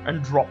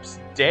and drops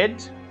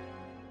dead.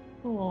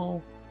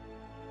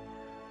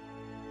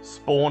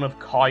 Spawn of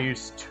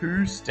Caius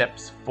 2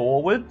 steps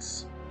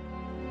forwards.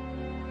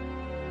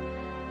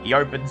 He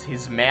opens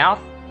his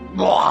mouth,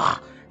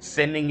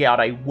 sending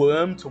out a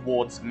worm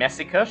towards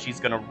Messica.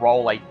 She's going to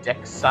roll a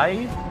dex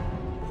save.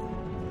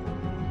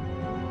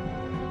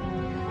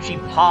 She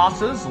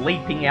passes,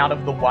 leaping out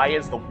of the way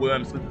as the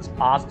worm slithers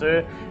past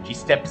her. She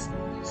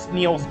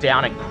kneels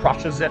down and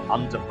crushes it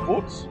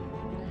underfoot.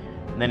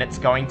 And then it's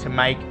going to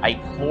make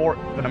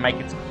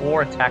its claw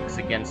attacks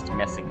against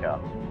Messica.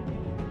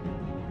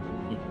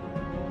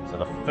 So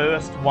the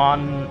first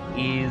one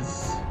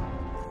is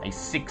a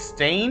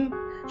 16.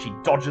 She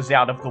dodges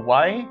out of the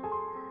way.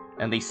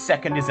 And the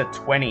second is a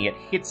 20. It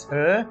hits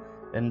her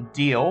and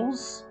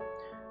deals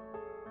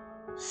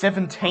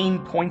 17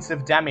 points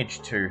of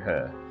damage to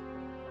her.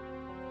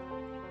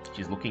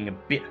 She's looking a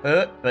bit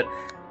hurt, but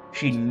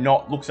she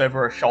looks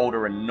over her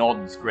shoulder and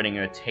nods, gritting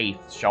her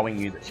teeth, showing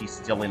you that she's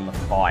still in the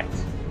fight.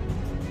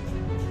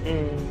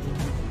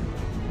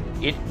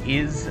 It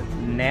is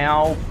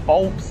now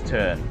Bulb's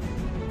turn.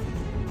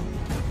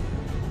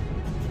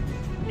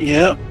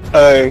 Yep.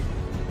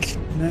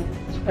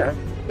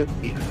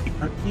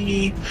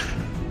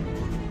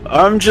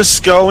 I'm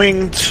just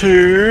going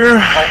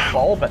to...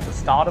 Bulb, at the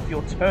start of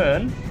your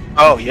turn,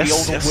 you feel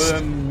the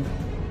worm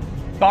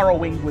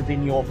burrowing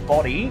within your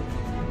body,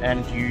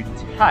 and you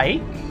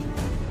take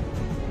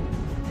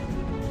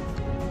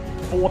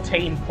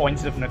 14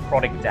 points of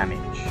necrotic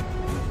damage.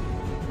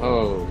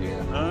 Oh,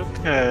 yeah.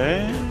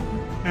 Okay.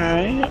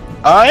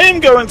 I am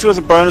going to, as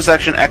a bonus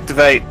action,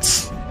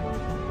 activate...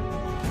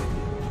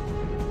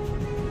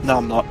 No,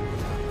 I'm not.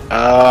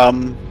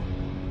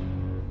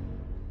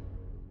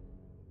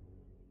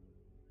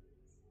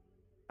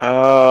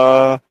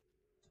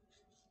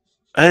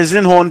 As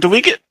in Horn, do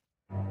we get...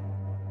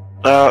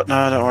 No,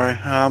 don't worry.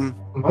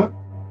 What?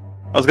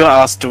 I was going to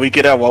ask, do we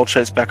get our wild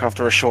shapes back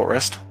after a short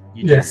rest?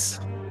 Yes.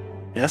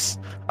 Yes?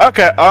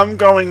 Okay, I'm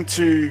going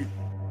to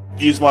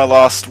use my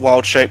last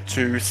wild shape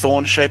to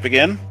thorn shape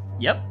again.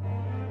 Yep.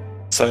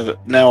 So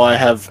that now I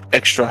have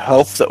extra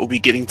health that will be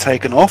getting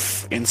taken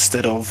off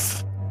instead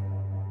of...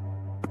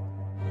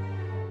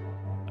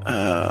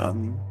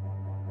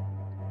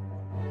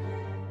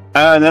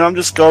 And then I'm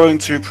just going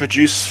to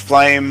produce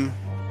flame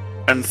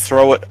and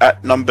throw it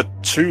at number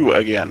 2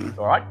 again.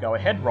 Alright, go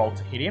ahead, roll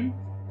to hit him.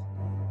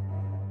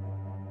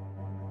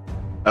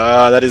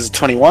 That is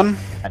 21.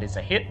 That is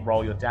a hit,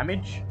 roll your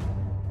damage.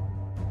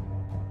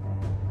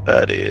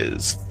 That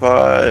is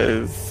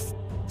 5,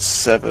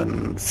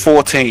 7,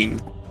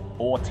 14.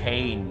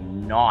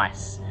 14,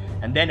 nice.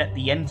 And then at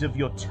the end of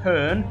your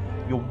turn,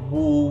 your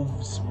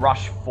wolves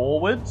rush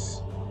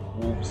forwards.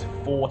 Wolves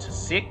 4 to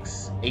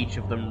 6, each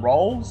of them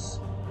rolls.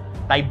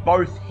 They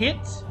both hit.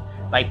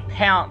 They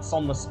pounce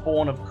on the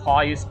spawn of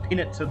Caius, pin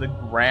it to the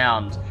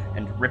ground,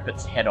 and rip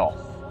its head off.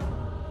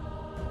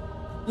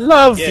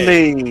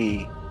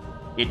 Lovely! Yeah.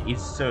 It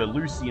is Sir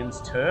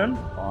Lucian's turn.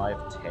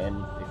 5,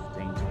 10,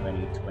 15,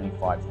 20,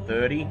 25,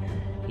 30.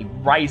 He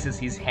raises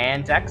his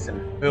hand axe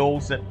and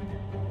hurls it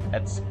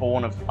at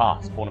spawn of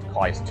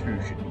Caius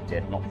 2 should be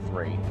dead, not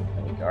 3.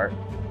 There we go.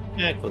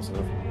 Yeah, close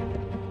enough.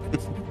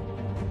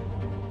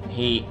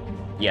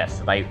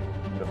 So they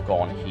would have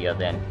gone here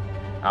then.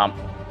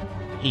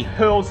 He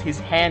hurls his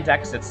hand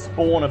axe at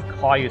spawn of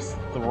Caius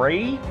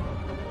 3.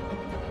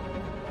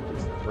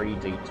 It's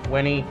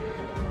 3d20.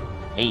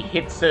 He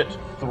hits it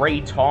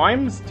 3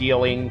 times,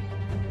 dealing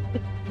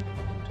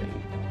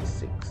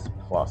d6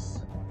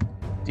 plus,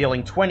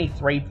 dealing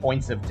 23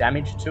 points of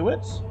damage to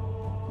it.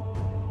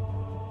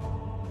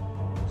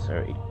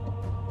 So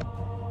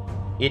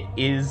it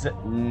is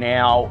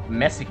now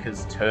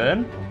Messica's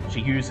turn.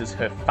 She uses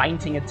her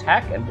fainting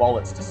attack, and while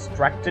it's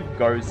distracted,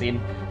 goes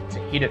in to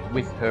hit it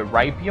with her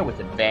rapier with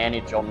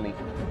advantage on the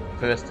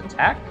first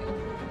attack.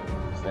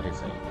 So that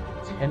is a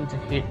 10 to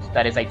hit.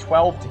 That is a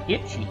 12 to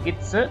hit. She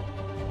hits it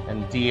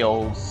and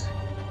deals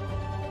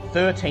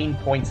 13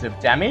 points of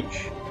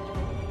damage.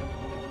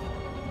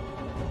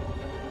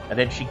 And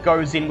then she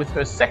goes in with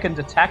her second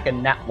attack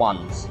and nat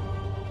 1s.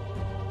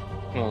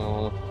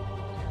 Aww.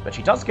 But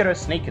she does get her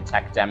sneak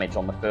attack damage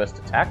on the first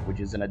attack, which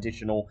is an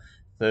additional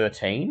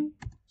 13.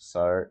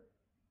 So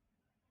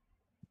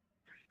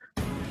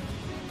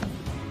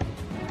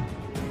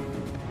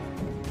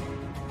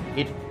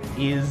it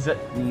is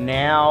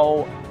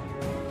now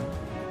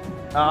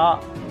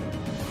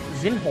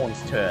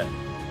Zinhorn's turn.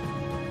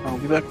 I'll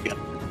be back again.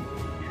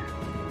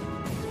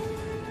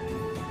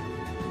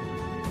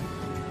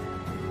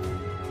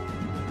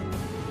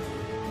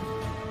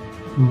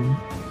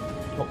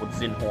 What would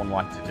Zinhorn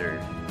like to do?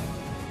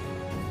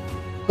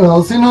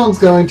 Well, Zinhorn's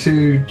going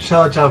to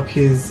charge up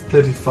his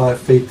 35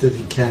 feet that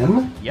he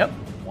can. Yep.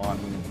 1,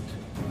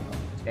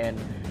 10,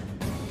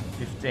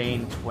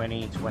 15,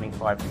 20,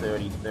 25,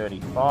 30,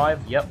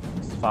 35. Yep,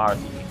 as far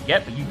as you can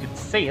get, but you can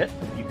see it.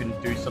 You can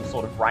do some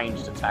sort of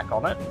ranged attack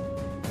on it.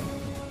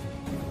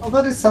 Well,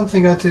 that is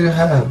something I do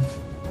have.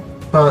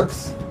 But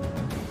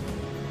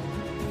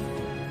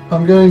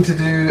I'm going to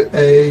do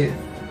a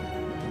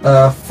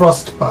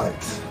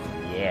frostbite.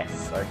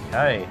 Yes,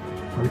 okay.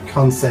 A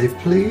con save,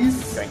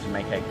 please. Going to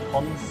make a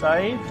con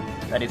save.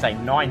 That is a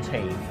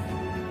 19.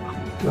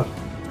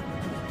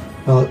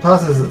 Well, it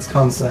passes its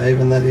con save,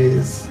 and that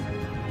is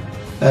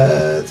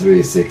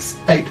 3, 6,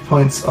 8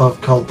 points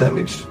of cold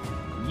damage.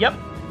 Yep.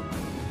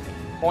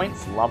 8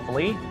 points,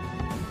 lovely.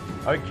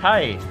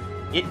 Okay,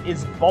 it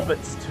is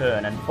Bobbit's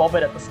turn, and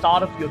Bobbit, at the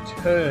start of your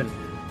turn,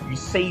 you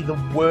see the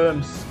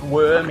worm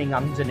squirming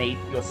underneath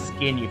your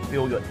skin. You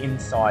feel your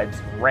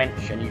insides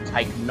wrench, and you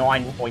take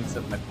 9 points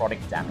of necrotic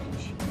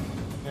damage.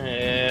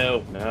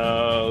 Oh,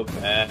 no,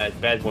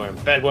 bad worm,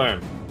 bad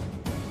worm.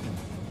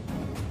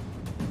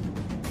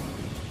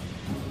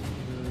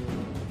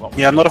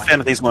 Yeah, I'm not a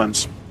fan of these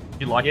worms.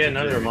 You like? Yeah,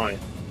 neither am I.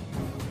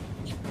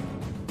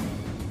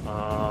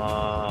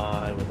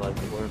 I would like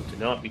the worm to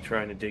not be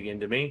trying to dig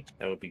into me.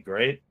 That would be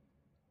great.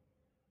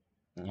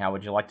 And how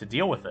would you like to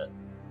deal with it?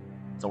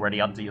 It's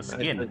already under your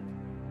skin.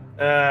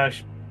 I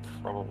should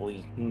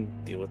probably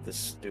deal with this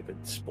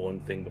stupid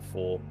spawn thing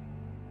before.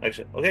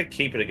 Actually, I'll get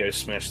Keeper to go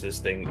smash this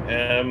thing.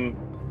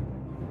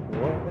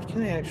 What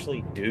can I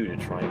actually do to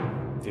try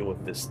and deal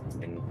with this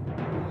thing?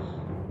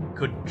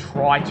 Could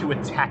try to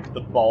attack the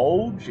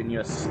bulge in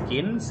your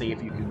skin, see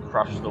if you can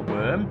crush the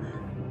worm.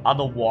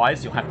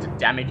 Otherwise, you'll have to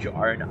damage your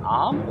own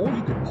arm, or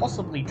you could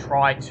possibly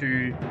try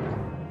to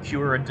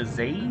cure a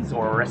disease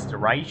or a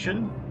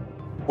restoration.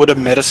 Would a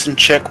medicine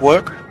check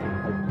work?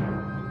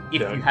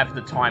 If you have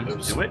the time to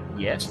do it,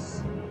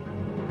 yes.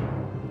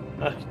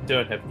 I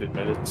don't have good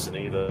medicine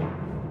either.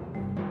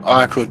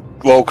 I could,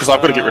 well, because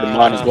I've got to get rid of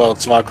mine as well,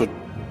 so I could,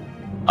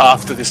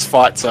 after this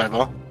fight's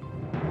over.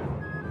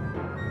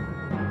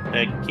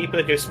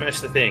 Keeper, go smash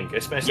the thing. Go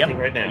smash the thing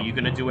right now. Are you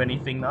going to do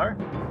anything, though?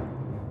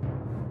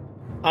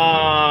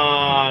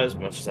 As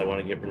much as I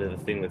want to get rid of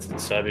the thing that's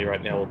inside me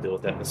right now, we'll deal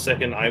with that in a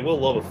second. I will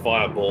lob a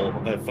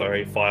firebolt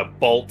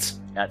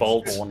At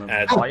bolt spawn of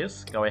at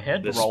fires. Go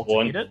ahead, roll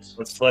spawn. to hit it.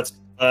 Let's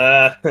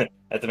I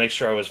had to make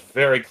sure I was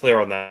very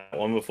clear on that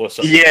one before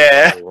something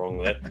was wrong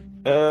there.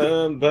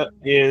 That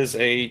is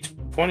a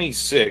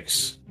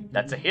 26.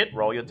 That's a hit.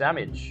 Roll your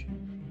damage.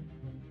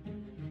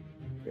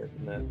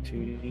 Getting that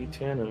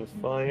 2d10 of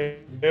fire.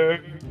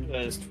 That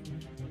is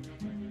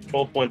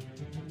 12 points.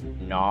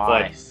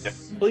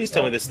 Nice. Please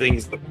tell me this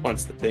thing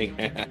wants the thing.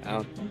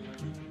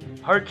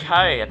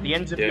 Okay, at the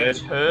end of your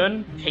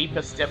turn,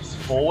 Keeper steps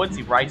forwards,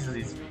 he raises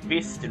his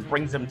fist and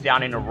brings him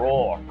down in a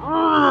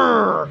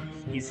roar.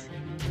 His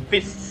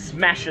fist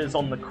smashes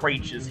on the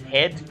creature's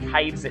head,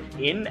 caves it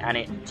in, and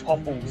it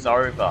topples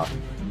over.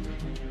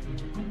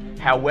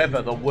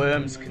 However, the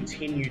worms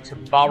continue to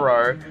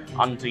burrow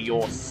under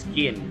your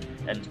skin,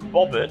 and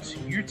Bobbit,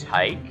 you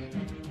take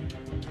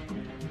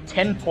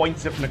 10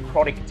 points of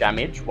necrotic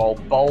damage, while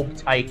Bulb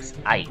takes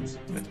 8.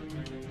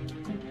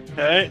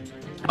 Okay.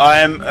 I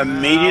am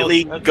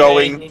immediately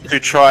going to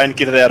try and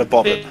get it out of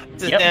Bobbit.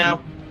 Yep.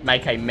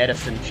 Make a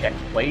medicine check,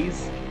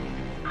 please.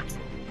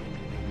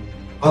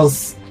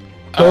 Bob's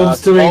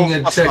doing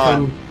a check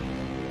on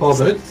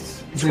Bobbit.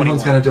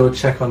 Someone's going to do a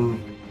check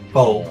on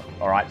Bulb.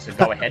 Alright, so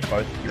go ahead,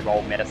 both of you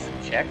roll medicine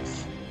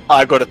checks.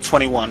 I got a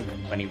 21.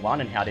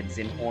 21, and how did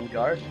Zinhorn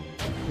go?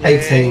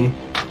 18.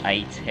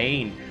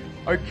 18.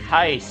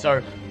 Okay,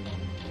 so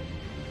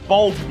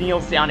Bulb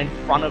kneels down in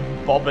front of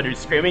Bobbit, who's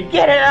screaming,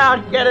 "Get it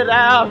out! Get it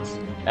out!"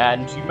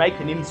 And you make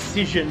an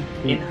incision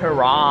in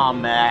her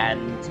arm,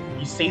 and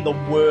you see the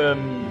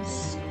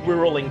worms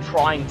swirling,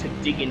 trying to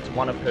dig into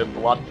one of her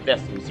blood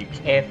vessels. You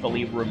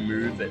carefully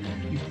remove it.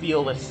 You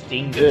feel the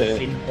sting as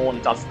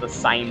Zinhorn does the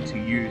same to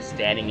you,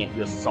 standing at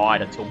your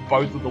side, until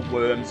both of the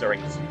worms are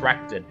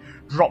extracted,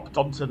 dropped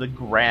onto the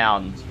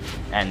ground,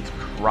 and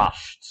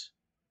crushed.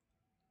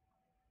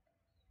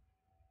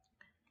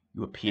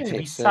 You appear to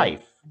be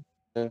safe.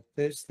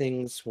 Those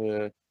things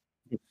were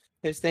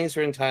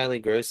entirely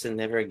gross, and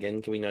never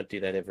again. Can we not do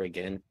that ever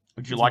again?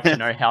 Would you like to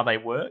know how they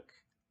work?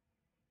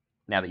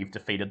 Now that you've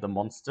defeated the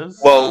monsters?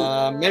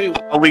 Well, maybe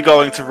are we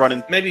going to run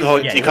in? Maybe Oh,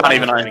 yeah, you can't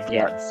even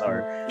again.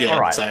 So yeah, all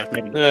right. so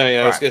maybe. No,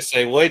 yeah, I was Alright. going to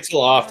say, wait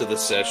till after the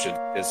session,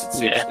 because it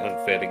seems Yeah.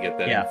 unfair to get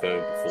that info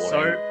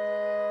before.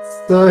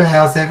 So,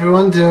 how's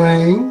everyone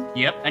doing?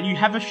 Yep, and you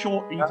have a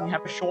short. You can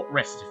have a short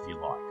rest if you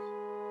like,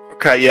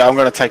 Okay, yeah, I'm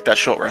going to take that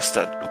short rest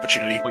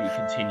opportunity. or you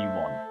continue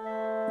on.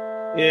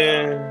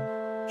 Yeah.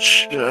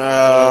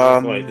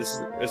 Wait, this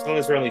is, as long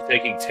as we're only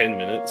taking 10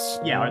 minutes.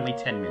 Yeah, only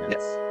 10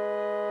 minutes.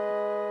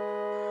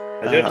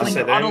 I do have to Feeling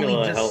say that utterly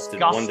Amulet health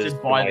did wonders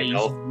disgusted for by my these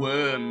health.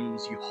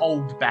 worms, you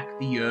hold back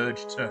the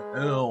urge to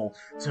hurl,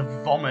 to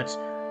vomit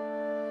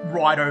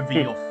right over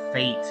your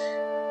feet.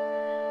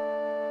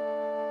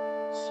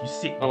 So you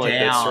sit I like that,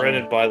 down.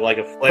 surrounded by like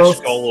a flesh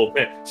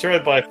golem,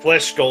 surrounded by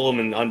flesh golem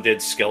and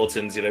undead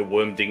skeletons,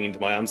 worm digging into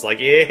my arms, like,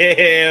 ew!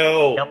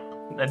 Yep.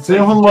 And so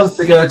Someone you wants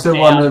just to go sit to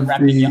one down, of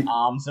wrapping the- your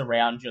arms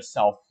around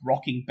yourself,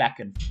 rocking back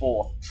and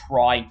forth,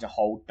 trying to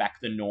hold back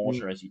the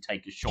nausea as you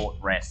take a short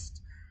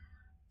rest.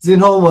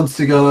 Zinhol wants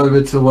to go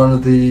over to one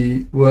of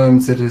the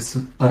worms that is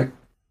like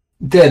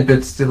dead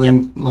but still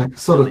in, like,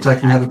 sort of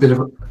taking, have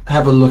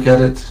a look at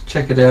it,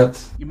 check it out.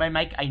 You may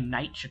make a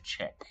nature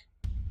check.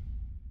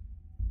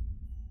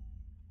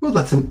 Well,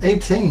 that's an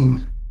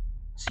 18.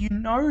 So you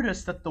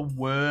notice that the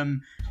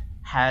worm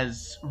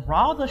has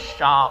rather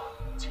sharp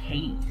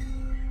teeth.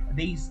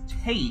 These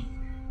teeth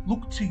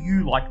look to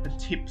you like the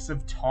tips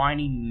of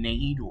tiny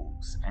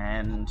needles,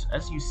 and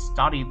as you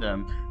study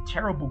them,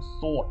 terrible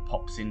thought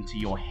pops into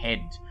your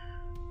head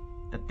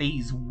that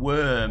these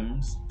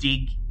worms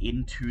dig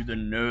into the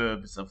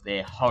nerves of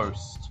their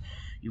host.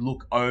 You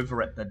look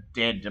over at the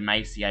dead,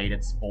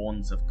 emaciated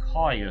spawns of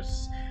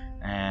Caius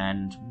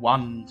and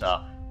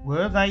wonder,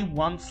 were they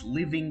once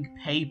living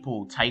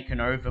people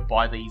taken over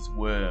by these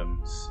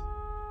worms?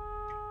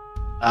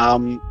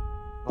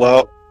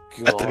 Well,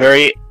 at the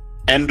very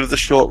end of the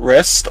short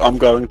rest, I'm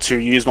going to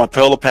use my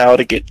Pearl of Power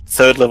to get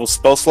 3rd level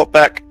spell slot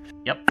back.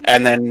 Yep.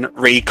 And then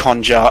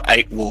reconjure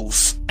 8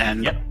 wolves.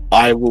 And Yep.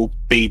 I will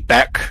be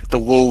back. The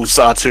wolves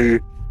are to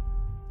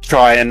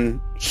try and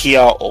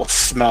hear or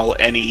smell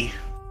any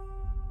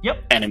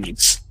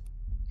enemies.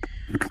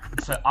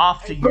 So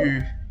after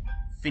you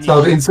finish...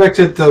 So I've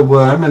inspected the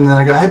worm and then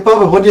I go, "Hey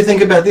Bobba, what do you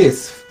think about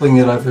this?" Fling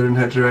it over in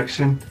her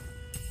direction.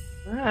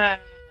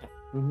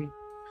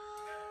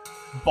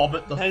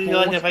 Bobbit the How do you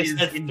like Fourth if I is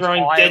start throwing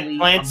dead entirely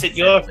plants at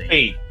your unsettling.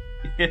 feet?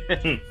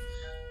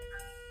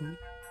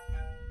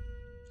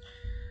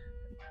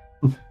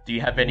 Do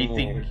you have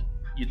anything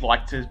you'd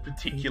like to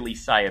particularly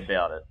say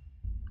about it?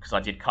 Because I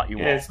did cut you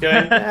Yeah, off. it's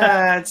going,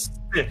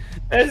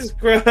 that's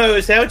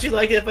gross. How would you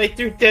like it if I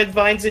threw dead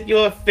vines at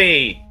your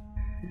feet?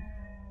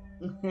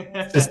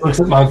 Just looks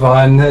at my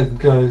vine and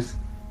goes,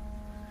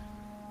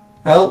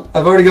 "Well,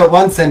 I've already got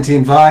one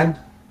sentient vine."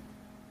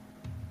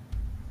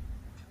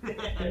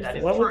 That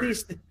is What true. were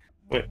these?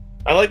 Wait,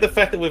 I like the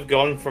fact that we've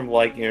gone from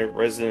early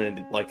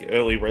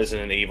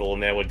Resident Evil,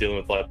 and now we're dealing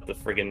with the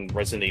friggin'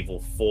 Resident Evil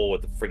 4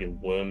 with the friggin'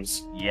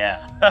 worms.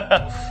 Yeah.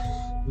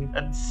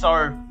 And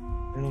so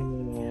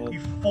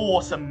you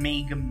force a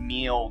meager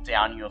meal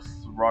down your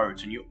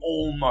throat, and you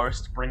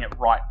almost bring it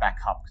right back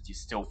up because you're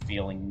still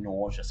feeling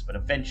nauseous. But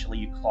eventually,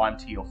 you climb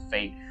to your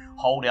feet,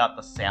 hold out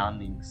the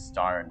sounding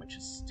stone, which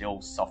is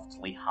still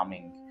softly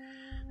humming,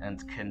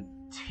 and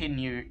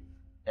continue.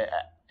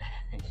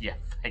 Yeah,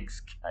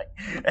 thanks, Kate.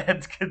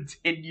 And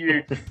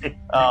continue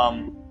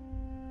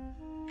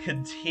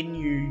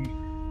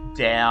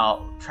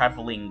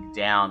traveling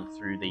down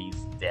through these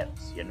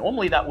depths. Yeah,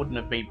 normally that wouldn't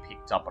have been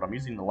picked up, but I'm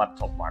using the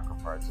laptop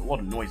microphone, so a lot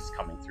of noise is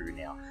coming through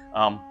now.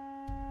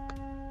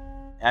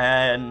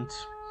 And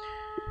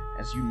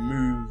as you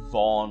move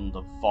on,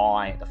 the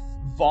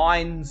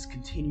vines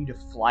continue to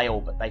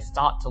flail, but they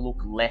start to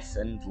look less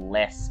and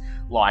less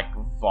like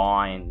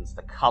vines.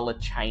 The colour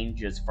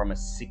changes from a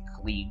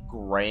sickly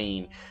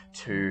green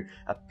to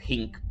a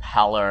pink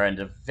pallor, and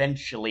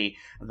eventually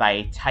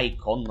they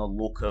take on the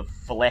look of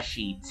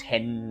fleshy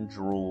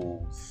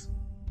tendrils,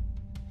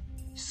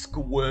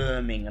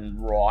 squirming and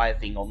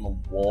writhing on the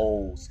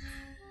walls.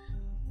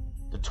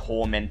 The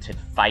tormented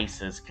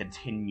faces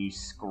continue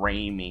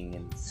screaming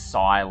in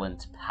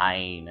silent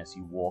pain as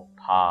you walk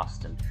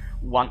past, and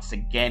once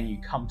again you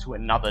come to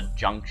another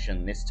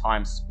junction, this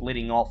time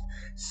splitting off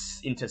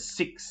into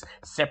 6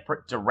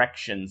 separate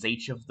directions,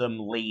 each of them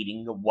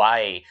leading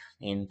away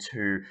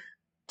into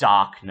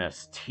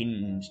darkness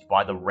tinged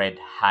by the red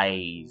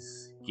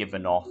haze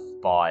given off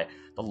by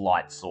the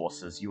light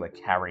sources you are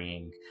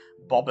carrying.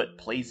 Bobbit,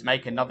 please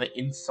make another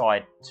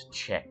insight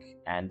check,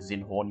 and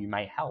Zinhorn, you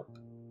may help.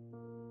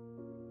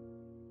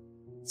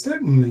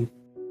 Certainly.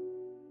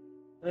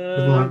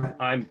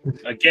 I'm,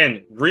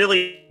 again,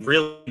 really,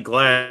 really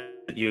glad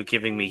that you're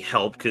giving me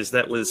help, because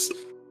that was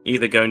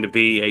either going to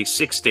be a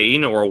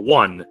 16 or a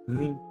 1.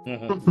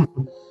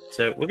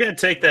 So we're going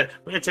to take that.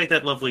 We're going to take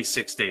that lovely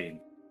 16.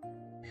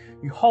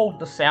 You hold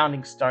the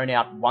sounding stone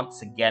out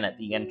once again at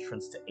the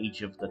entrance to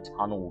each of the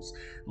tunnels,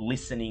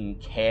 listening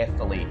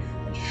carefully,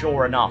 and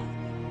sure enough,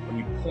 when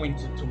you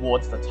point it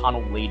towards the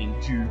tunnel leading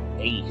due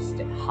east,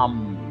 it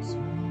hums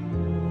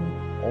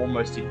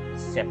almost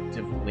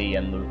imperceptibly,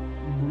 and the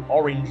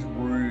orange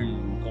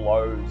rune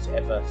glows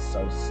ever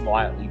so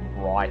slightly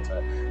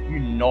brighter. You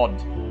nod,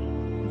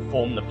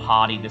 inform the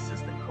party this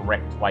is the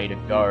correct way to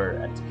go,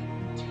 and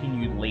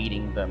continue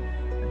leading them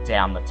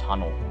down the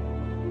tunnel.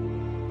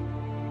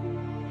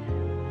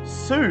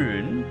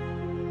 Soon,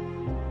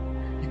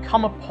 you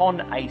come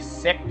upon a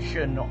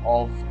section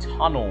of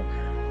tunnel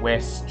where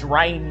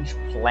strange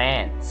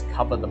plants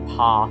cover the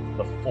path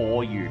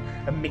before you,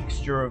 a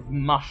mixture of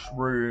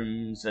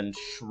mushrooms and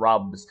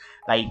shrubs.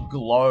 They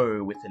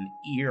glow with an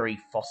eerie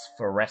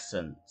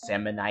phosphorescence,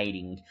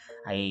 emanating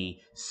a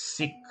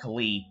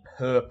sickly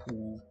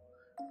purple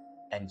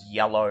and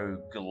yellow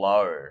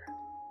glow.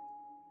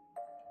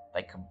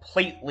 They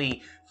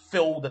completely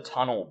fill the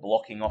tunnel,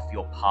 blocking off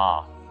your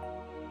path.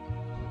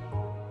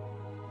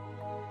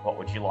 What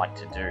would you like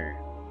to do?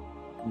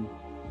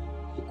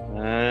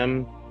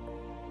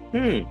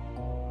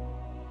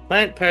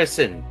 Plant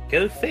person,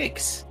 go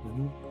fix.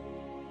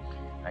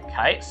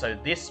 Okay, so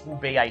this will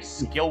be a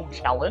skill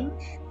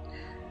challenge.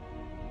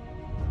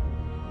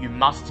 You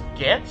must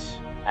get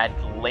at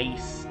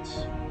least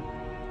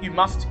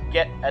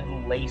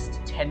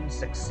 10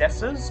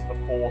 successes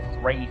before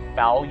 3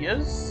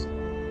 failures.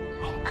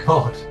 Oh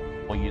God!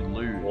 Or you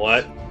lose.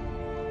 What?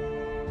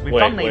 We've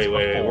done these before.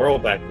 Wait. We're all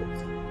backwards.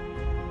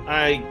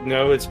 I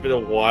know it's been a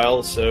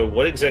while, so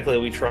what exactly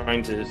are we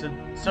trying to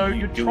So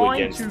you're do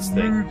trying to this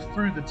move thing?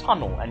 through the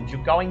tunnel, and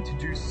you're going to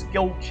do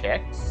skill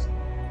checks,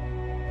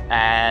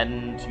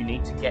 and you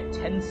need to get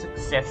 10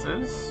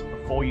 successes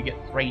before you get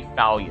 3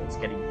 failures.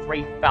 Getting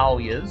 3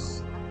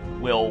 failures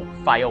will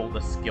fail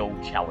the skill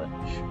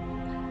challenge.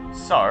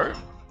 So,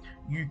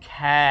 you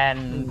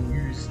can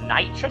use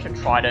nature to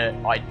try to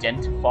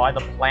identify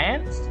the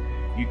plants.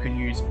 You can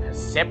use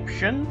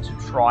perception to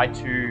try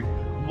to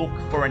look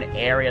for an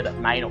area that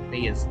may not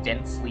be as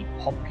densely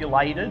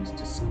populated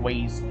to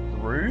squeeze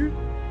through.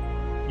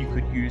 You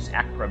could use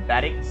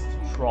acrobatics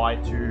to try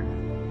to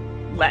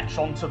latch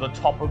onto the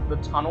top of the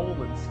tunnel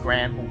and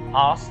scramble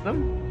past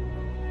them.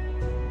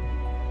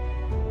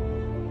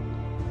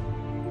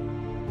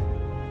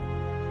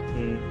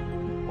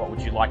 What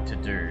would you like to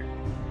do?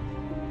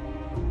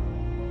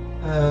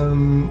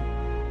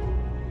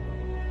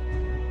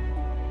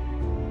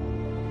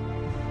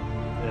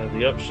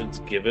 The options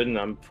given,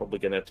 I'm probably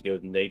going to have to go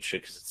with nature,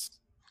 because it's...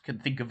 You can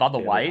think of other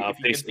ways. If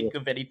you can think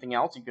of anything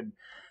else, you could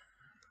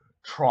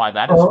try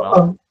that as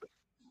well.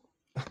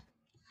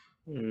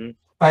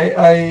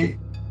 I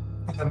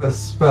have a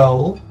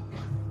spell.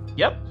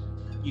 Yep.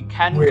 You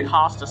can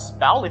cast a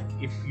spell if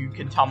you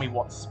can tell me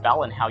what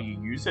spell and how you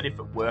use it. If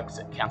it works,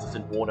 it counts as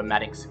an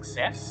automatic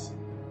success.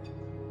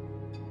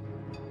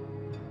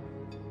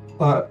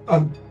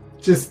 I'm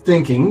just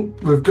thinking.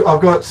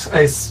 I've got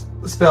a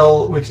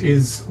spell which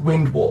is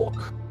Wind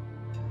Walk.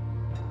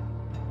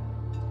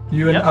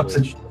 You and up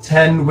to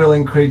 10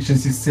 willing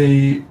creatures you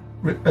see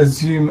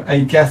assume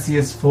a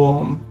gaseous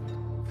form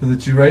for the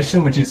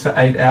duration, which is for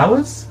 8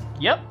 hours.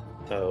 Yep.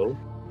 Oh.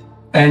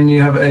 And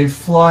you have a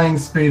flying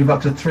speed of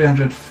up to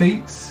 300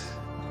 feet.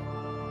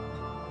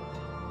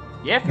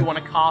 Yeah, if you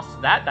want to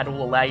cast that, that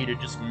will allow you to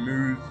just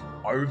move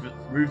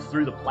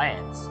through the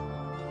plants.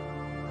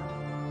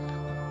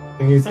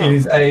 It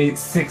is a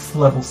 6th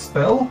level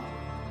spell.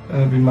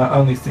 It'll be my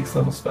only 6th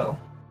level spell.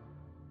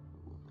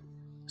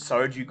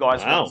 So do you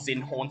guys want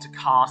Zinhorn to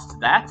cast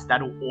that?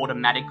 That'll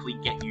automatically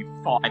get you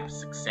 5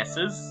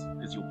 successes,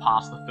 as you'll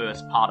pass the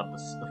first part of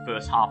the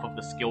first half of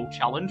the skill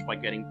challenge by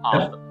getting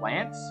past the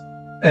plants.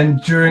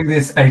 And during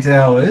this 8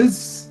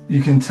 hours,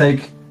 you can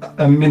take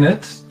a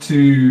minute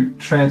to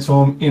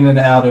transform in and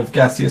out of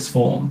gaseous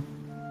form.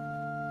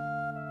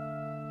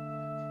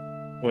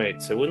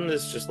 Wait, so wouldn't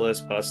this just let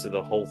us pass through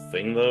the whole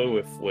thing, though,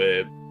 if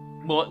we're...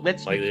 Well, it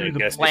lets you through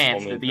the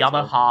plants. The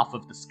other half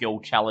of the skill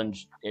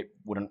challenge, it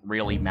wouldn't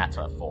really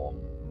matter for.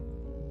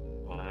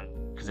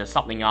 Because there's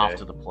something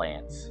after the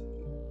plants.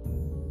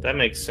 That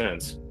makes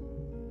sense.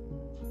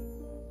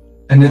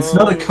 And it's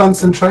not a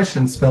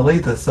concentration spell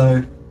either,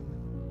 so...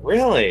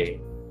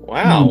 Really?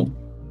 Wow.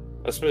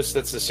 I suppose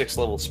that's a 6th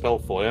level spell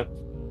for you.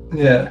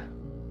 Yeah.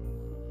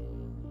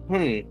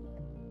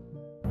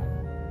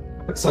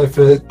 So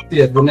for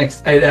the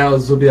next 8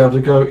 hours, we'll be able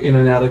to go in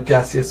and out of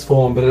gaseous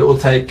form, but it will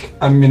take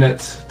a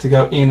minute to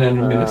go in and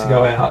a minute to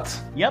go out.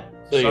 Yep.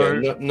 So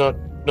yeah,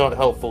 not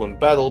helpful in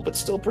battle, but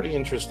still pretty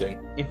interesting.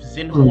 If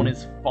Zinhorn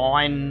is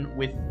fine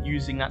with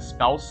using that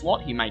spell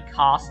slot, he may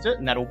cast it,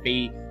 and that'll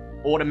be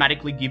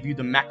automatically give you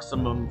the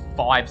maximum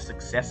 5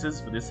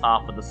 successes for this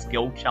half of the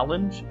skill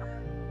challenge.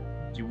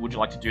 Would you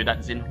like to do that,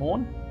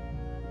 Zinhorn?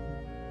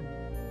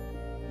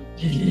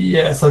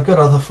 Yes, I've got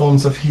other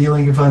forms of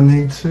healing if I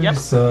need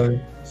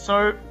to,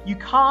 So you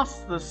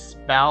cast the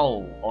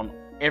spell on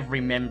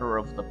every member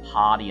of the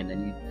party, and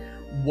then you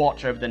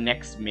watch over the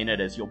next minute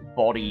as your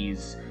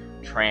bodies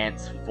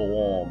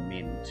transform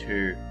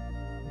into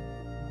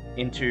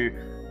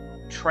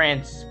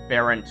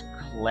transparent,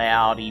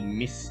 cloudy,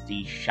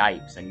 misty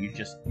shapes, and you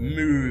just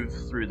move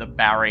through the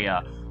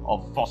barrier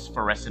of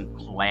phosphorescent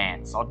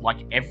plants. I'd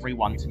like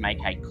everyone to make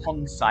a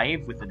con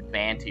save with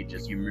advantage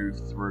as you move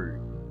through.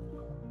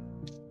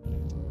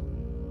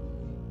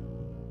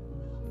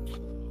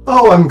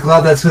 Oh, I'm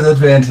glad that's with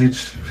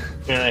advantage.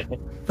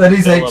 That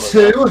is a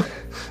 2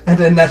 and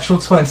a natural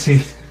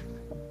 20.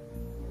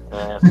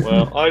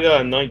 Well, I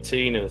got a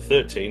 19 and a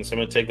 13, so I'm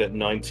going to take that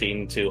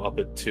 19 to up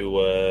it to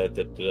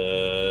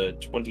the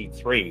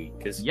 23,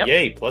 because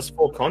yay, plus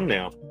 4 con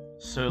now.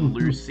 So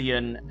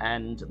Lucian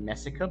and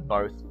Messica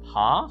both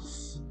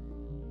pass.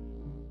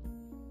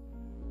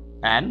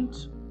 And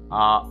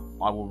I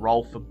will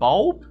roll for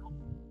Bulb.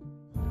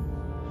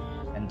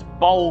 And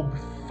Bulb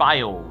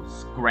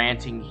fails,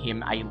 granting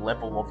him a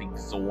level of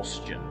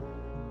exhaustion.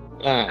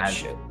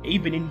 Shit.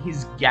 Even in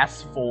his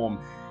gas form,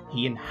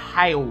 he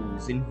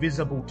inhales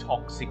invisible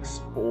toxic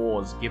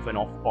spores given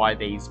off by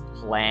these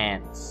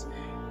plants,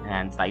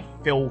 and they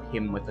fill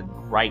him with a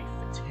great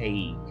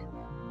fatigue.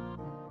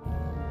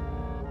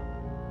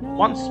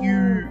 Once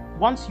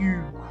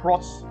you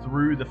cross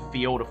through the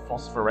field of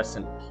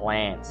phosphorescent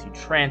plants, you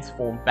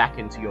transform back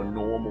into your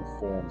normal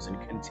forms and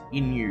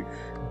continue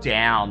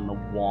down the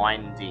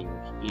winding,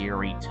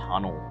 eerie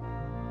tunnel.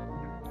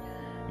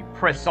 You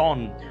press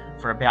on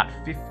for about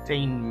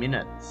 15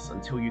 minutes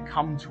until you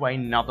come to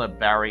another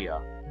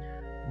barrier.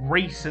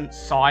 Recent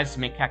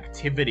seismic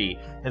activity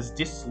has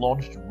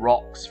dislodged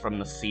rocks from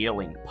the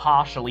ceiling,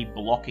 partially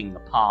blocking the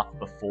path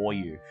before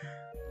you.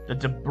 The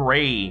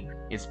debris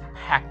is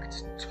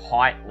packed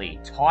tightly,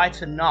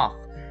 tight enough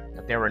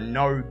that there are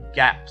no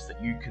gaps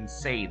that you can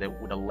see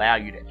that would allow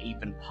you to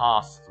even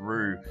pass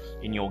through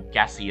in your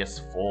gaseous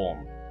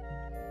form.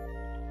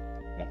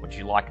 What would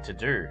you like to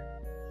do?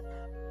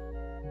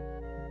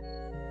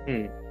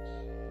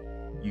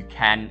 You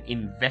can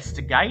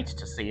investigate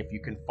to see if you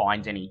can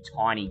find any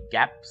tiny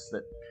gaps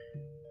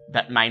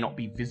that may not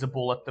be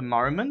visible at the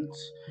moment.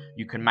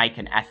 You can make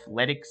an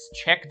athletics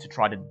check to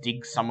try to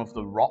dig some of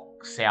the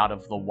rocks out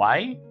of the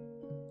way.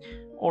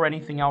 Or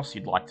anything else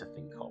you'd like to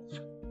think of.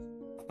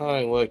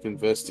 I like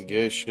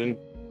investigation.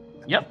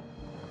 Yep.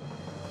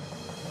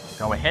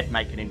 Go ahead,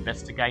 make an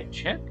investigate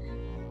check.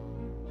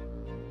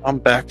 I'm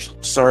back.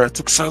 Sorry it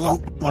took so long.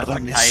 What did I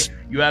miss?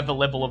 You have a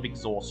level of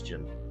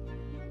exhaustion.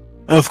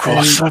 Of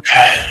course,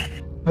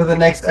 okay. For the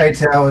next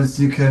 8 hours,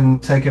 you can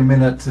take a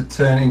minute to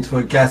turn into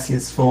a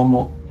gaseous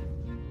form.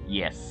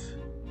 Yes.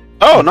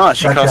 Oh,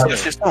 nice. You cast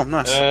gaseous form.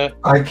 Nice.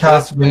 I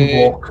cast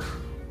Windwalk.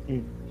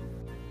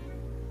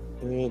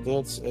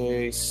 That's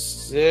a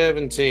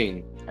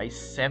 17. A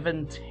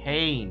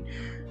 17.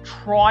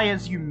 Try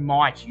as you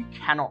might, you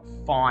cannot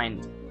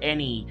find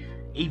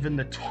even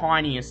the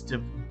tiniest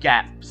of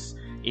gaps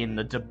in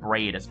the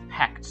debris. It is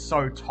packed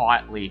so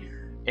tightly,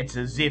 it's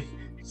as if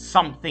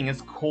something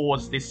has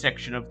caused this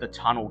section of the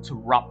tunnel to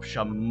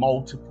rupture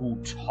multiple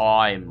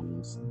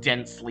times,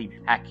 densely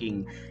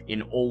packing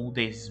in all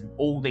these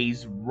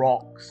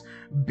rocks,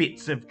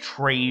 bits of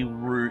tree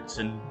roots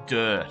and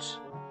dirt.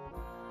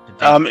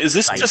 Is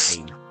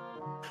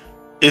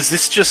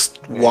this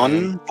just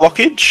one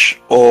blockage,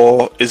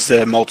 or is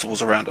there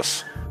multiples around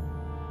us?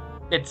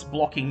 It's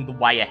blocking the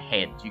way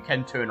ahead. You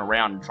can turn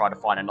around and try to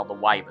find another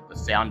way, but the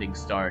sounding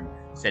stone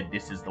said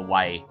this is the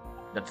way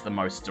that's the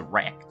most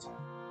direct.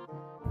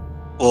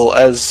 Well,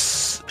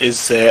 is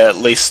there at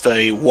least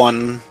a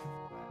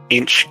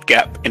 1-inch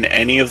gap in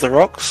any of the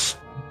rocks?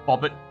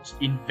 Bobbit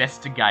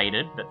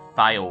investigated, but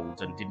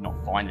failed and did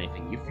not find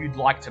anything. If you'd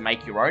like to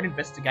make your own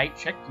investigate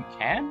check, you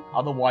can.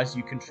 Otherwise,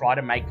 you can try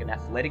to make an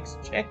athletics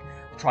check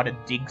to try to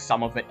dig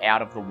some of it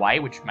out of the way,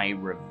 which may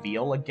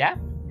reveal a gap.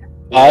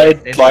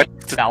 I'd like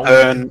to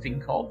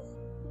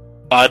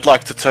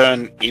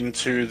turn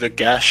into the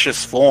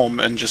gaseous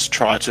form and just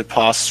try to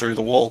pass through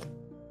the wall.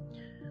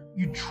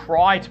 You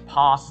try to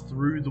pass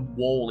through the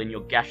wall in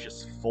your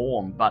gaseous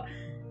form, but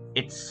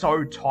it's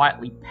so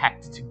tightly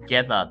packed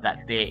together that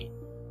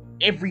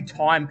every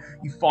time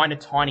you find a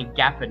tiny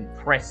gap and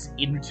press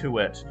into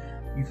it,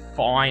 you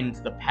find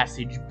the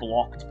passage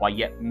blocked by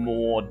yet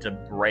more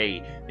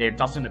debris. There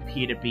doesn't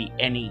appear to be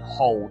any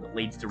hole that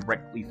leads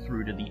directly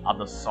through to the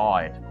other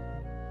side.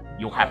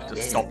 You'll have to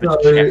stop and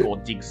check or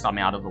dig some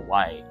out of the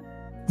way.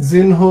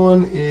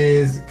 Zinhorn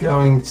is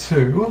going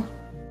to...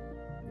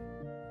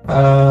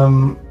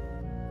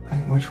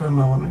 which way am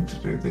I wanting to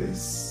do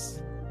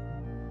this?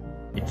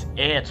 It's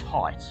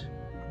airtight.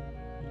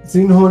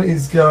 Zinhorn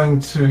is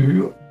going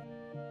to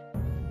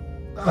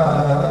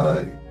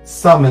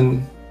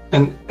summon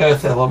an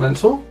earth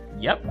elemental.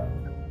 Yep.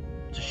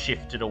 To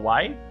shift it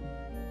away.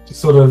 To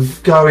sort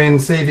of go in,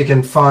 see if he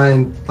can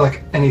find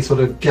like any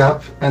sort of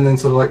gap, and then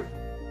sort of like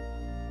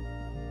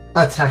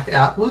attack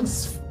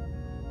outwards,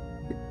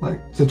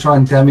 like to try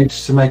and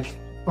damage to make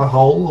a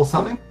hole or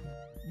something.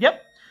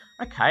 Yep.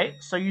 Okay,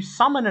 so you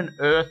summon an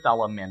earth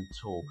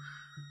elemental.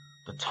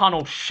 The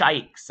tunnel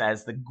shakes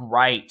as the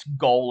great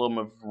golem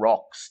of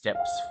rock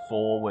steps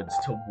forwards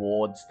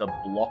towards the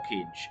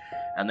blockage,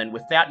 and then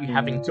without you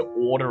having to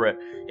order it,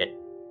 it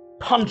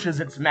punches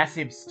its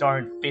massive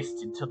stone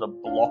fist into the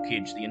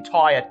blockage. The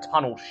entire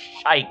tunnel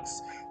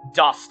shakes.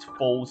 Dust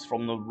falls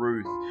from the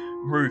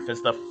roof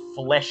as the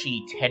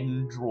fleshy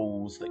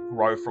tendrils that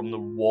grow from the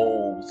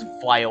walls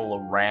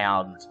flail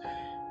around.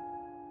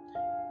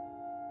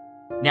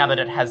 Now that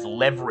it has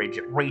leverage,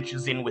 it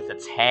reaches in with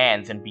its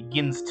hands and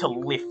begins to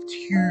lift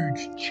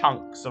huge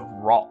chunks of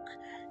rock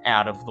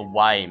out of the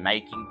way,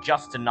 making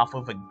just enough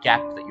of a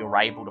gap that you're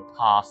able to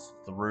pass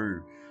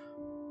through.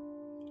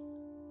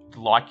 I'd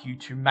like you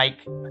to make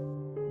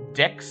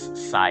dex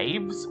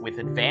saves with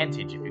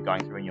advantage if you're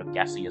going through in your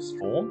gaseous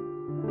form.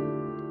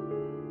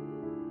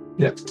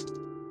 Yep.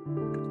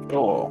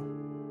 Oh.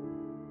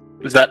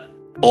 Is that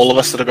all of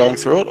us that are going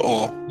through it,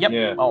 or? Yep.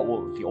 Yeah. Oh,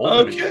 well, if you're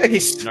all Okay,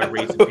 there's no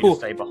reason for you to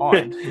stay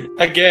behind.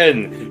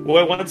 Again,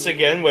 we're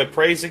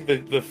praising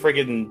the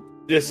friggin'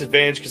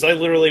 disadvantage, because I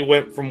literally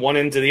went from one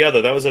end to the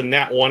other. That was a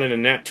nat 1 and a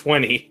nat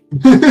 20.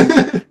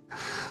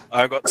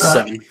 I got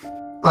 7.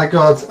 I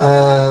got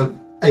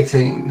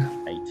 18.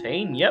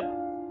 18, yep.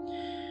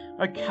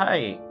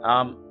 Okay,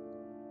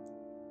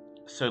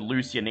 so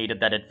Lucia needed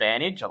that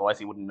advantage, otherwise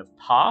he wouldn't have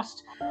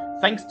passed.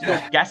 Thanks to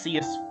your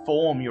gaseous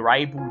form, you're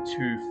able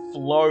to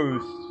flow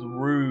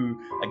through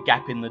a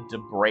gap in the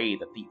debris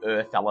that the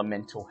earth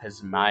elemental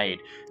has made.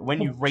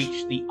 When you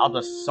reach the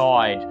other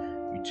side,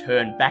 you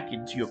turn back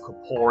into your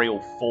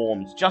corporeal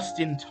forms, just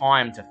in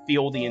time to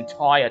feel the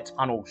entire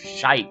tunnel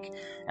shake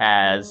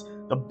as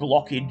the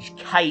blockage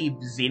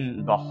caves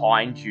in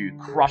behind you,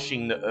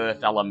 crushing the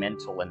earth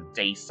elemental and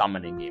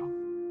de-summoning him.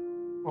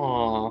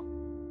 Aww.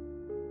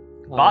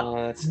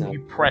 But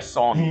you press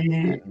on.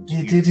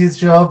 He did his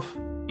job.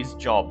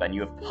 And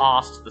you have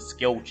passed the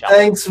skill challenge.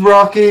 Thanks,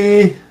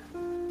 Rocky.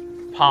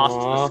 Passed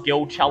the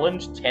skill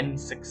challenge, 10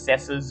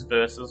 successes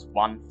versus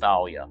 1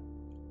 failure.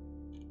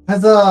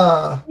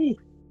 Huzzah!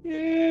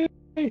 Yay.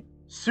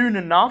 Soon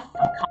enough,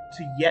 you come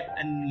to yet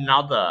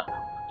another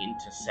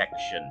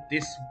intersection.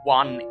 This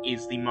one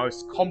is the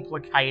most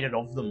complicated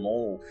of them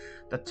all.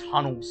 The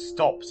tunnel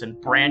stops and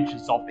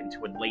branches off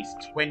into at least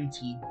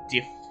 20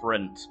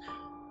 different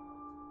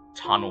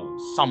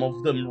tunnels, some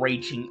of them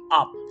reaching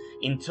up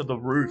into the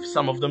roof,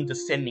 some of them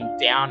descending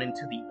down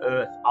into the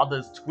earth,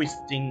 others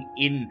twisting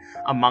in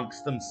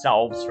amongst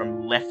themselves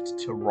from left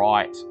to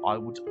right. I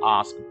would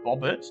ask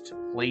Bobbit to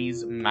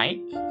please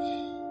make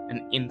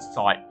an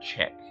insight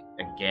check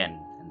again,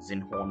 and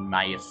Zinhorn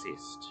may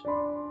assist.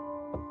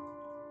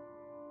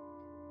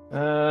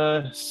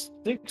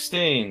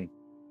 16.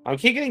 I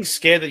keep getting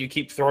scared that you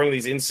keep throwing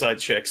these inside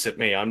checks at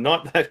me. I'm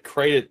not that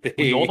great at these.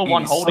 Well, you're the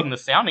one holding the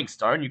sounding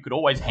stone. You could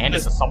always hand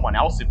it to someone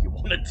else if you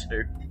wanted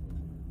to.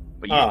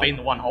 But you've been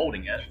the one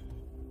holding it.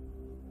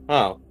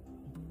 Oh.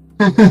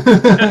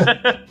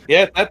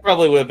 Yeah, that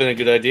probably would have been a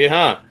good idea,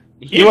 huh?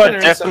 You are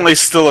definitely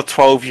still a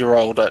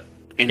 12-year-old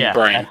in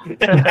brain.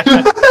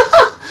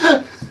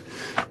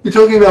 You're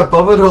talking about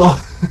Bobbit or...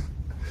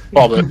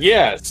 Bobbit.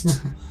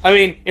 Yes. I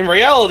mean, in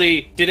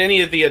reality, did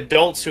any of the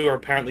adults who are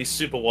apparently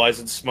super wise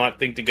and smart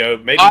think to go,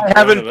 maybe... I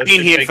haven't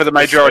been here for the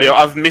majority.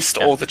 I've missed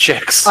all the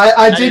checks.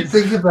 I did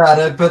think about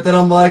it, but then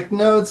I'm like,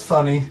 no, it's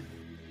funny.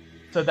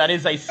 So that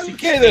is a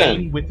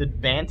 16 with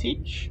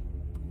advantage.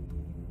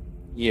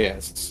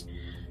 Yes.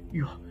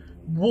 You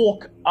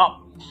walk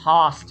up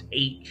past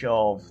each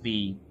of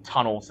the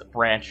tunnels that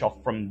branch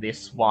off from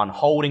this one,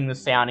 holding the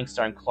sounding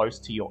stone close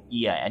to your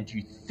ear, and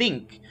you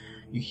think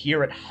you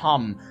hear it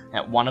hum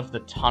at one of the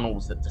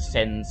tunnels that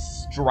descends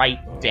straight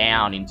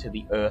down into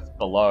the earth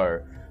below.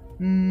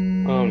 Oh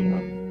no.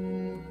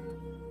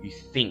 You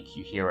think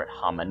you hear it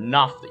hum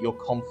enough that you're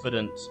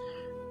confident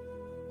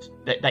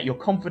that you're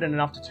confident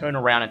enough to turn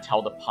around and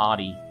tell the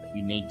party that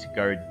you need to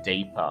go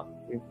deeper.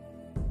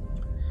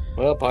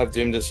 Well, I've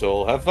doomed us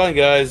all. Have fun,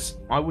 guys.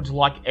 I would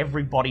like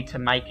everybody to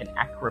make an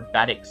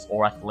acrobatics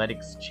or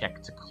athletics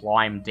check to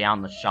climb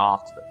down the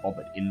shaft that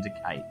Bobbit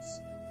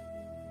indicates.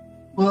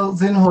 Well,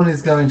 Zinhorn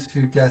is going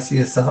to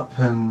gaseous up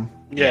and...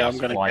 Yeah, I'm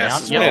going to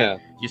gas as well. Yeah.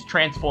 Just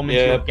transform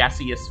into your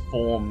gaseous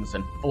forms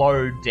and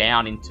flow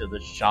down into the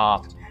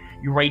shaft.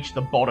 You reach the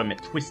bottom,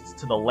 it twists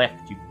to the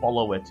left, you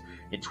follow it.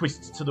 It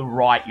twists to the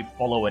right, you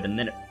follow it, and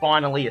then it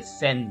finally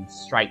ascends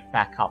straight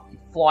back up. You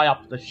fly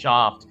up the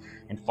shaft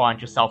and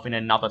find yourself in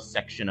another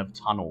section of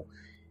tunnel.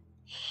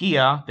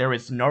 Here, there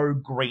is no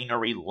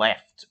greenery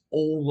left.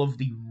 All of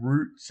the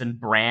roots and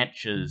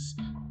branches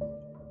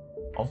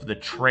of the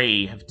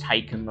tree have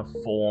taken the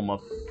form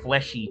of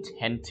fleshy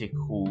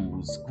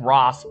tentacles,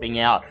 grasping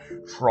out,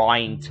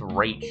 trying to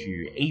reach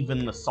you.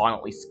 Even the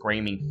silently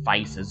screaming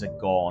faces are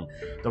gone.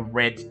 The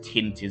red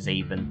tint is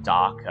even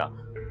darker.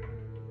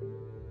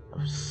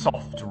 A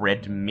soft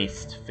red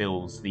mist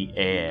fills the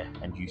air,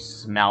 and you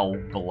smell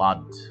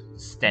blood. The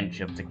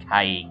stench of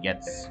decay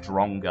gets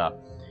stronger.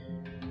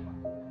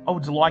 I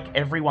would like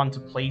everyone to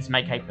please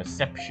make a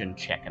perception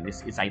check, and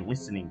this is a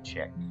listening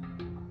check.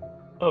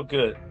 Oh,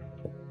 good.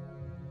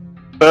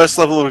 First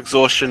level of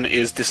exhaustion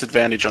is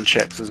disadvantage on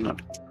checks, isn't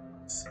it?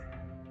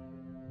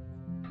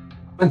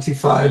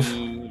 25.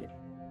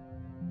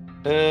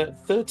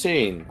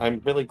 13.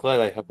 I'm really glad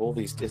I have all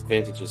these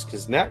disadvantages,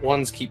 because nat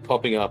ones keep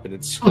popping up and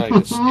it's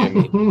starting to scare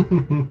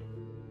me.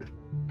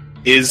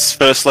 Is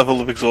first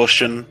level of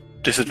exhaustion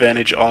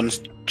disadvantage on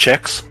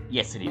checks?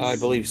 Yes, it is. I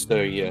believe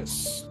so,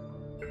 yes.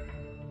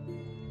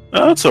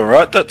 Oh, that's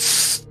alright. That's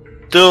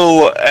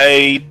still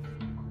a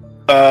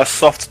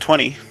soft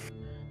 20.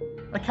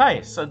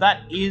 Okay, so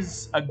that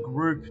is a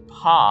group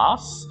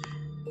pass.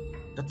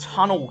 The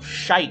tunnel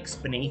shakes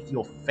beneath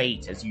your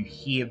feet as you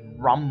hear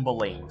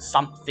rumbling,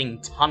 something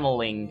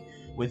tunneling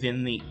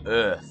within the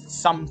earth,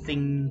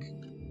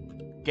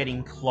 something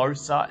getting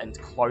closer and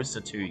closer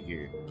to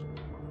you.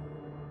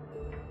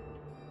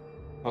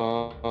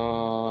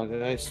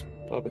 Did I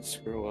stop it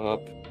screw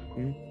up?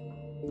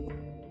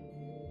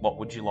 What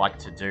would you like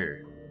to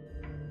do?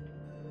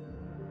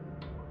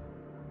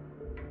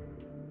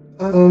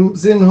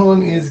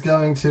 Zinhorn is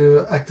going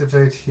to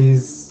activate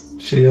his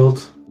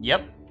shield.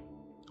 Yep.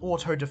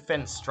 Auto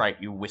defense straight,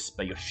 you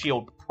whisper. Your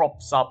shield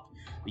props up,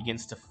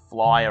 begins to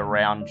fly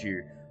around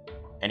you.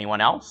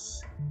 Anyone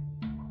else?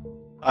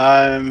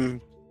 Yeah,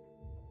 I'm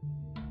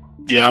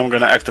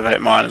going to activate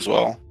mine as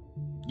well.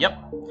 Yep.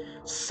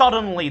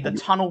 Suddenly, the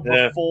tunnel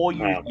before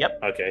you... Yep.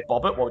 Okay.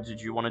 Bobbit, what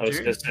did you want to do? I was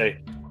going to say,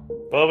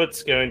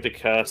 Bobbit's going to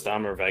cast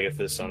Armor of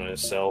Agathis on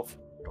herself.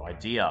 Good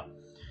idea.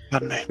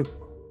 Pardon me.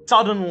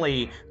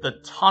 Suddenly, the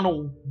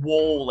tunnel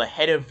wall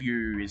ahead of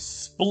you is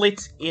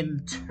split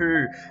in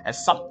two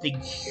as something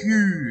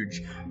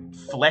huge,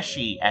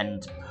 fleshy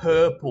and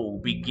purple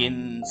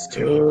begins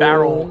to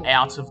barrel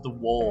out of the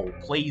wall.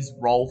 Please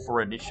roll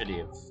for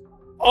initiative.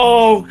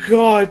 Oh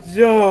god,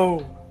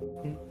 no!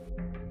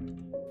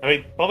 I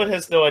mean, Bobbit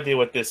has no idea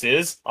what this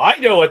is. I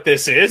know what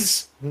this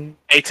is!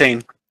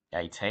 18.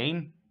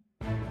 18.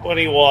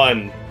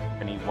 21.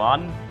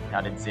 21.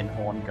 How did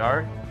Zinhorn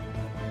go?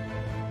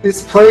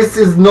 This place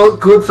is not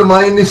good for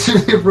my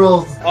initiative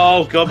rolls.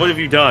 Oh god, what have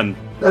you done?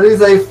 That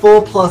is a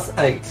 4 +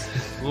 8.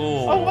 Ooh.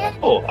 Oh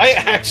wow! I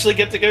actually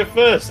get to go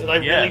first, and I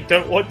really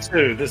don't want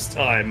to this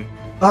time.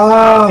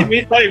 I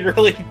mean, I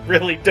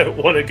really don't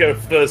want to go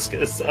first,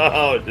 because,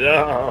 oh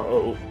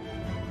no!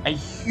 A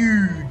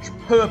huge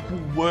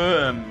purple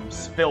worm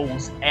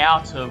spills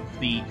out of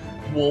the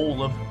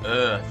wall of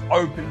earth,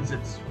 opens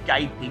its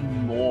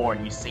gaping maw,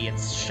 and you see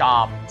its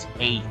sharp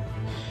teeth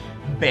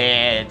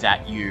bared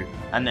at you.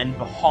 And then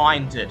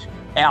behind it,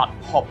 out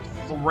pop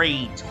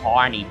 3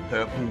 tiny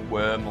purple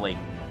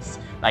wormlings.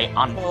 They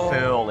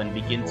unfurl and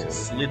begin to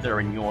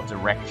slither in your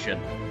direction.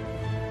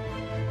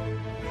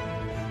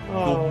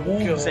 Your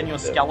wolves and your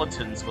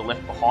skeletons were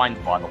left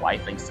behind, by the way,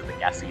 thanks to the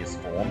gaseous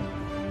form.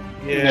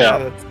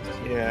 Yeah.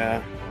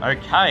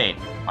 Okay,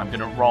 I'm going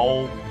to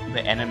roll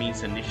the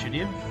enemy's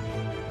initiative.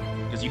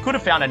 Because you could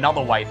have found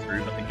another way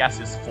through, but the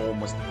gaseous form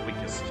was the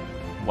quickest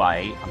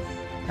way.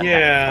 At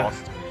that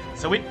cost.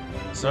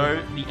 So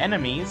the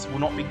enemies will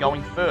not be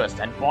going first,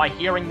 and by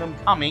hearing them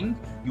coming,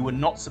 you were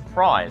not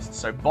surprised.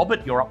 So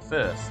Bobbit, you're up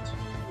first.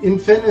 In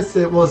fairness,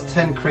 it was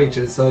 10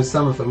 creatures, so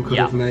some of them could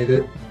have made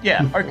it.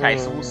 Yeah, okay,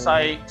 so we'll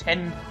say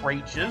 10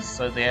 creatures,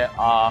 so there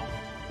are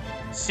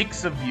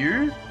 6 of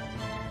you.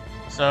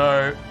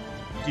 So,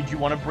 did you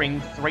want to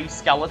bring 3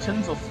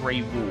 skeletons or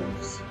 3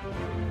 wolves?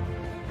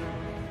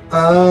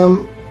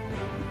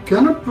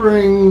 gonna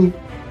bring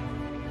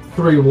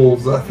 3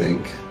 wolves, I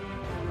think.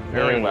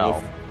 Very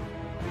well.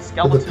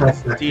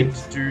 Skeletons did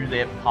do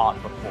their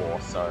part before,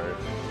 so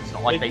it's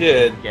not like they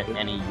didn't get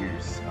any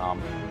use.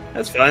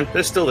 That's fine.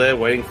 They're still there,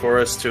 waiting for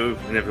us to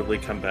inevitably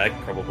come back.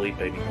 Probably,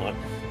 maybe not.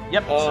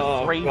 Yep.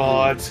 So 3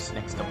 wolves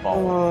next to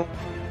Bolt.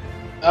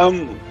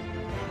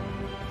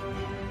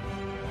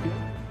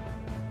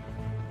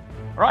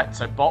 Right.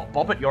 So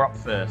Bobbit, you're up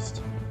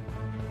first.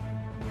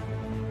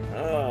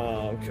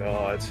 Oh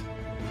god.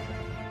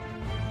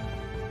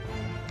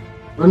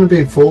 Wouldn't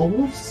it be 4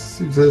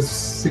 wolves? If there's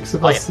 6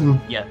 of us and...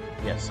 Yeah,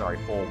 sorry,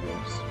 4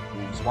 wolves.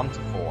 Wolves 1 to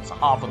 4, so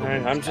half of the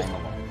wolves came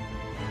along.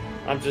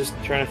 I'm just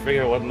trying to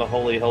figure out what in the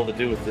holy hell to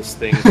do with this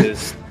thing,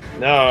 because...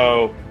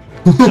 no!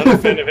 Not a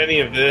fan of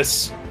any of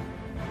this.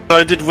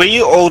 So did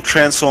we all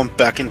transform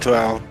back into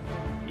our...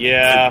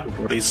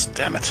 bodies?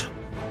 Damn it.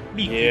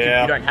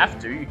 You don't have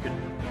to, you can...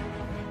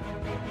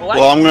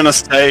 Well, I'm gonna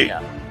say...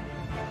 Yeah.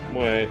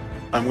 Wait.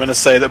 I'm gonna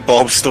say that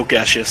Bulb's still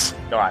gaseous.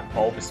 Alright,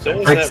 Bulb is So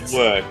still... how does that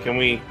work? Can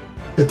we...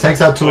 It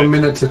takes up to a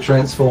minute to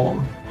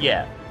transform.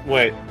 Yeah.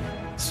 Wait.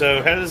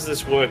 So how does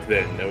this work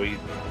then? Are we...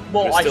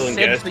 Well, I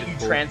said that you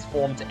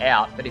transformed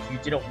out, but if you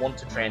didn't want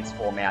to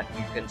transform out,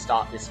 you can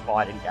start this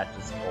fight in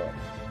gaseous form.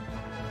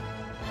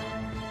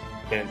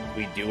 Can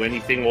we do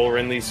anything while we're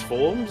in these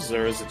forms,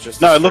 or is it just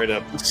straight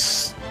up?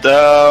 So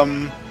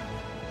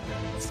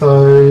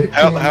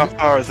how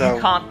far is that?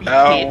 You can't be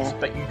hit,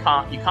 but you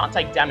can't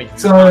take damage.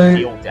 You can't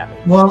deal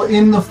damage. Well,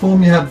 in the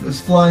form you have this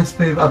flying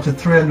speed of up to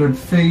 300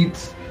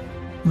 feet,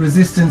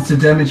 resistance to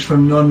damage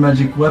from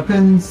non-magic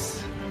weapons.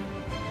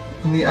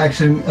 And the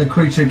action a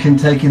creature can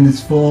take in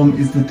this form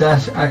is the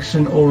dash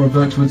action or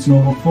revert to its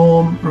normal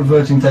form.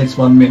 Reverting takes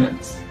 1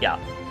 minute. Yeah.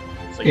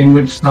 So in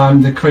which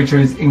time the creature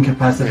is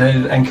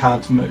incapacitated and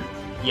can't move.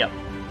 Yep.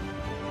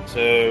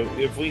 So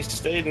if we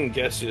stayed in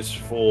gaseous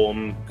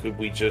form, could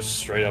we just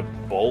straight up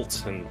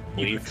bolt and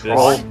leave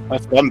this?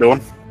 That's what I'm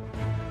doing.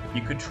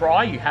 You could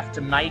try. You have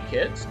to make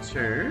it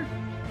to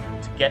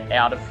get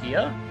out of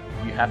here.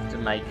 You have to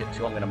make it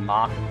to... I'm going to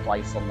mark a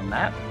place on the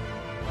map.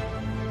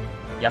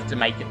 You have to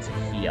make it to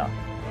here.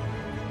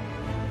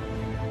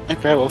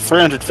 Okay, well,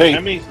 300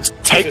 feet.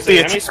 Take the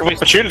attack of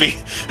opportunity.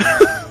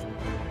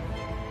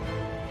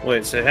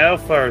 Wait, so how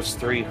far is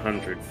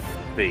 300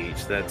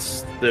 feet?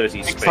 That's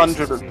 30 600,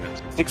 spaces, isn't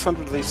it?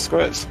 600 of these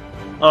squares.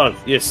 Oh,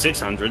 yeah,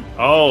 600.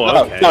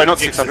 Oh, okay. No, not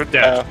 600.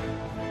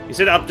 You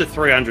said up to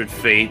 300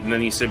 feet, and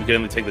then you said we could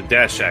only take the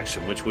dash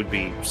action, which would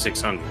be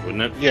 600,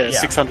 wouldn't it? Yeah,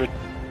 600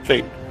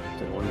 feet.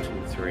 So 1,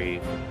 2,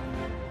 3,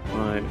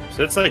 5. So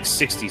that's like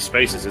 60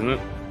 spaces, isn't it?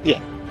 Yeah.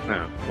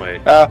 No,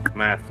 wait.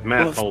 Math,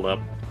 well, hold up.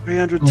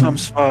 300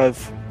 times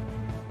 5.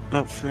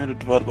 No, 300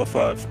 divided by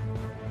 5.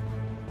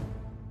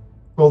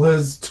 Well,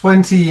 there's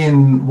 20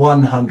 in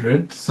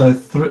 100, so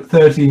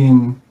 30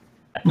 in...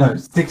 No,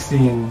 60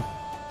 in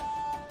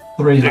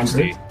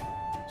 300.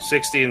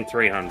 60 and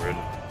 300.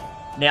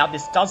 Now,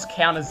 this does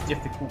count as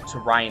difficult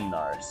terrain,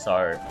 though,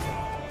 so...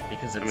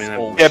 Because it's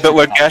all... Yeah, but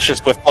we're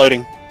gaseous, we're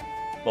floating.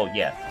 Well,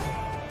 yeah.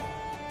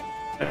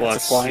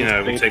 Plus,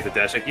 we take the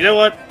dash. You know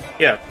what?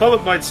 Yeah,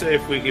 Public might say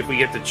if we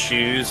get to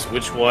choose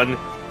which one,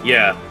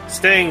 yeah,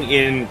 staying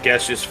in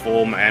gaseous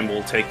form, and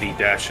we'll take the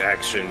dash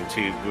action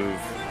to move.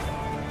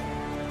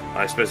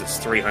 I suppose it's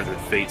 300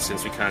 feet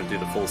since we can't do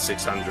the full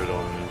 600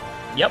 on.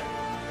 Yep.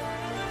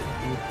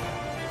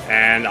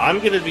 And I'm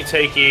going to be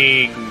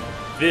taking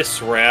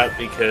this route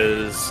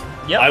because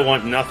I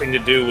want nothing to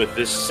do with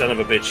this son of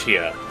a bitch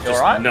here.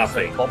 Just Alright,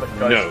 nothing. So Bobbit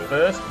goes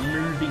first,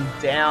 moving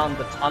down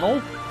the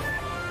tunnel.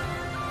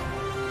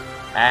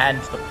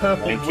 And the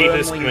purple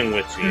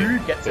Wormling 2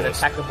 gets an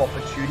attack of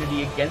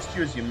opportunity against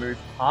you as you move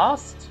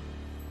past.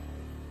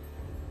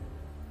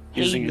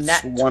 Using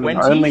its one and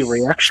only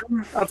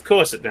reaction? Of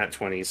course it nat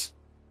 20s.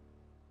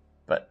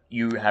 But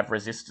you have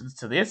resistance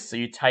to this, so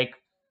you take...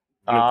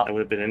 that would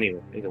have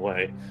been either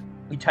way.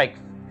 You take...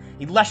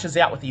 He lashes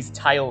out with his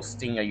tail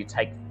stinger. You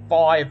take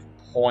 5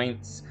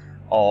 points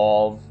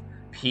of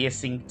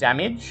piercing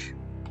damage.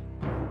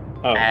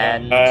 Oh,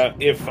 and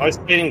if I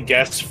stay in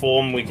gas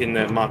form, we can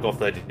mark off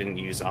that I didn't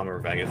use Armor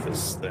of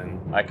Agathis,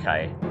 then...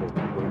 Okay.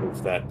 We'll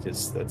remove that,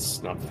 because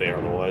that's not fair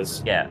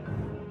otherwise. Yeah.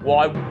 Well,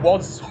 I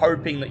was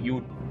hoping that you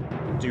would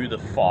do the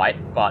fight,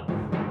 but,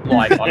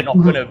 like, I'm not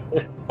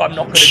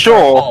gonna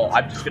sure.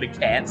 I'm just gonna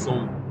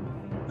cancel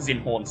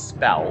Zinhorn's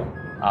spell.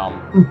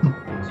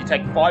 So you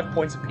take 5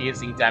 points of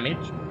piercing damage,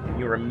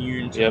 you're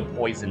immune to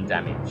poison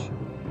damage.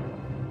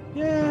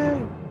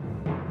 Yay!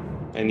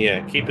 And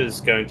yeah, Keeper's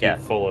going to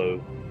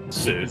follow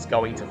suit. Keeper's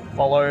going to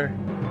follow.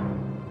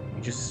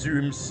 You just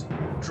zoom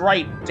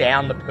straight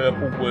down the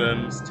purple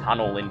worm's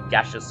tunnel in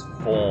gaseous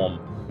form,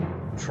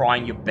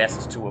 trying your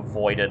best to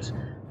avoid it.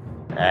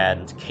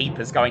 And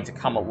Keeper's going to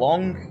come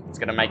along. It's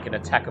going to make an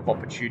attack of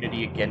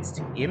opportunity against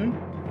him.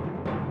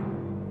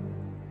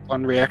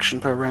 1 reaction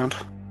per round.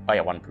 Oh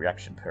yeah, 1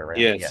 reaction per round.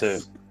 Yeah,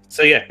 yes.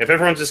 So yeah, if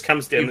everyone just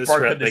comes down this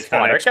route, they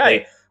can't actually...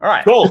 Okay,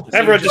 alright. Cool,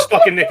 everyone just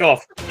fucking nick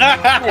off.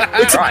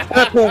 It's a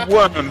purple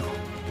worm.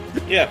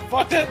 Yeah,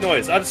 fuck that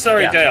noise. I'm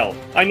sorry, Yeah. Dale.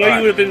 I know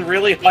you would have been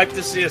really hyped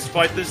to see us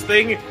fight this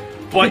thing,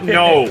 but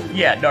no.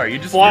 Yeah, no, you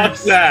just Fuck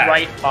moved that.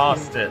 straight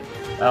past it.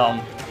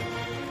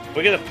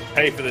 We're gonna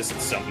pay for this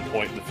at some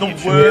point in the The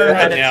future. worm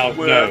Right and now, its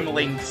no.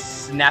 wormlings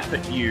snap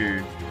at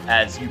you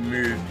as you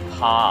move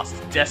past,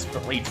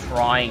 desperately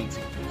trying to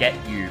get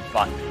you,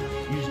 but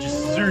you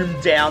just zoom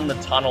down the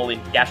tunnel in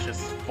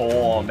gaseous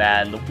form,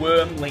 and the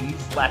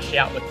wormlings lash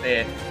out with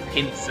their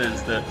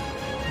pincers. The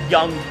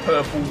young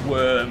purple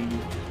worm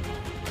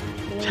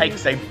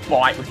takes a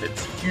bite with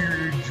its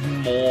huge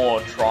maw,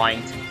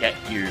 trying to get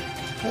you,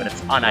 but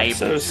it's unable I'm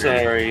so to.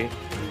 sorry.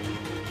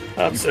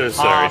 I'm so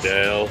sorry, passed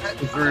Dale.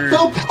 through.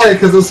 Don't play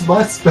because it's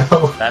my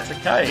spell. That's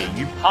okay.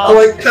 You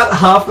I pass. cut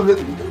half of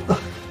it.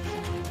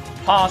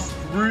 Pass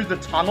through the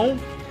tunnel,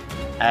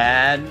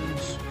 and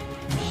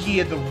you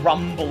hear the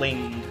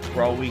rumbling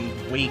growing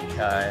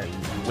weaker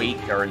and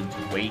weaker and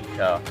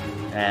weaker.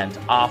 And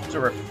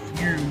after a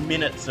few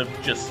minutes of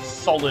just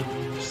solid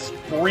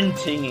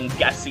sprinting in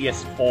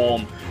gaseous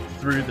form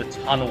through the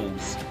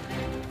tunnels,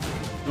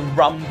 the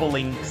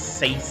rumbling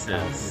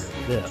ceases.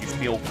 Yeah. You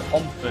feel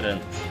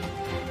confident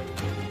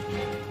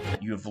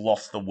that you have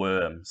lost the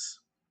worms.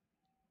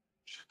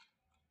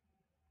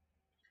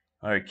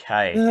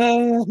 Okay.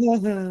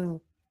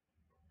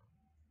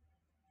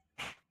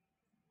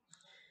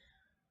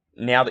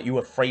 Now that you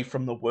are free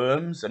from the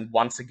worms and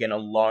once again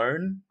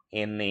alone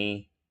in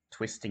the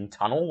twisting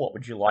tunnel, what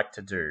would you like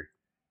to do?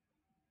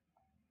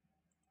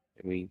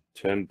 Can we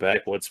turn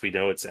back once we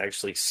know it's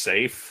actually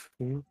safe?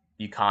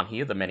 You can't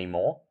hear them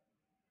anymore.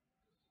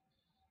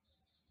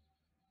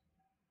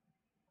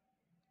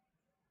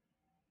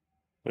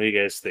 What do you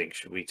guys think?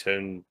 Should we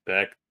turn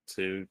back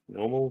to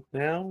normal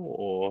now,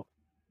 or...?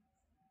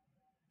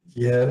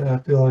 Yeah,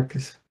 I feel like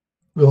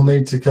we'll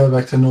need to go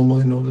back to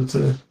normal in order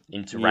to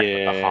Interact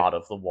with the heart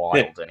of the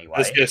wild, anyway. I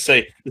was going to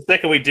say, the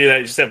second we do that,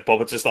 you just have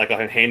Bobbit just like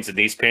on hands and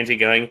knees panting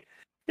going,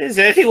 does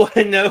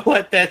anyone know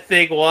what that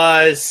thing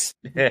was?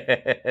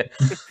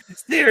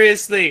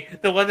 Seriously,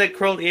 the one that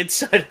crawled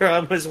inside her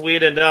arm was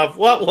weird enough.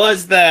 What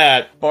was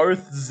that?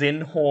 Both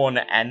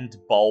Zinhorn and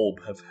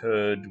Bulb have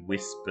heard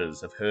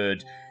whispers, have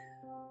heard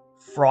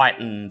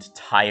frightened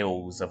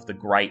tales of the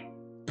great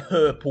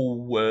purple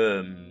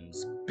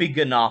worms, big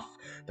enough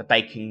that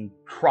they can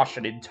crush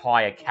an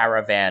entire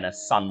caravan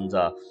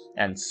asunder,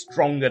 and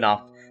strong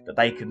enough that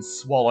they can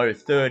swallow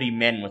 30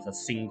 men with a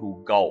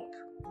single gulp.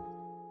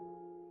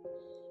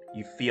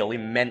 You feel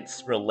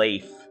immense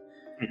relief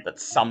that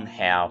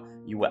somehow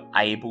you were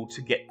able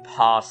to get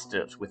past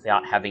it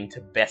without having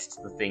to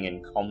best the thing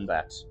in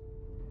combat.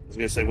 I was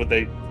going to say, would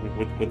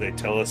they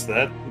tell us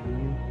that?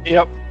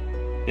 Yep.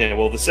 Yeah,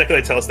 well, the second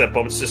they tell us that,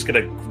 Bob's just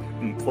gonna,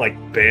 like,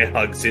 bear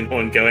hug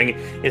Zinhorn going,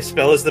 his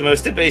spell is the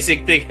most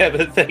amazing thing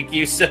ever, thank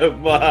you so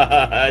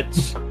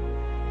much!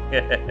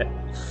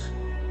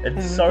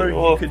 And so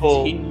you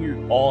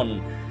continue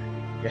on,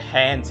 your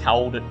hands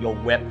held at your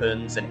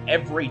weapons, and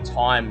every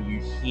time you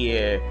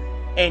hear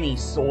any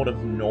sort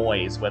of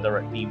noise, whether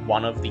it be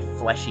one of the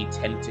fleshy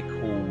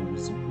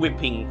tentacles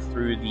whipping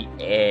through the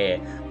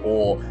air,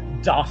 or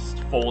dust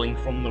falling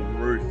from the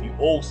roof, you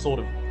all sort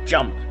of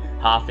jump,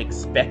 half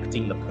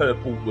expecting the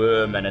purple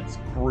worm and its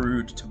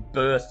brood to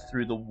burst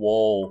through the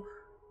wall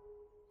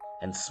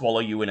and swallow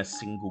you in a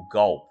single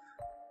gulp.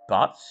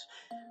 But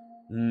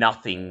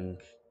nothing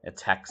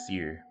attacks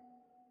you.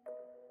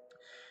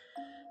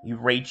 You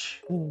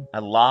reach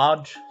a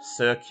large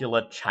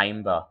circular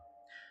chamber.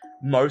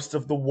 Most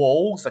of the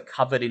walls are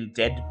covered in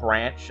dead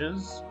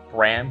branches,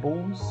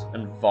 brambles,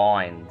 and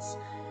vines.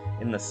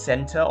 In the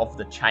center of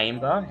the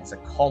chamber is a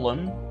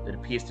column that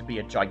appears to be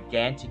a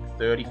gigantic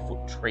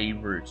 30-foot tree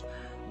root,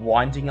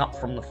 winding up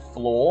from the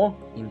floor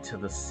into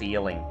the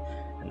ceiling.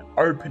 An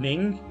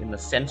opening in the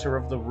center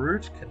of the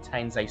root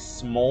contains a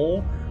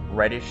small,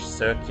 reddish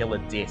circular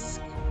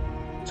disc.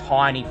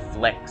 Tiny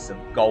flecks of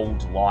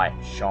gold light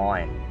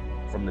shine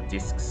from the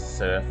disc's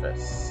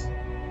surface.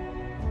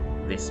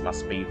 This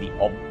must be the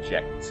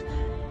object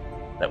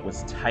that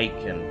was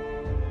taken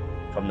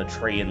from the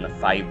tree in the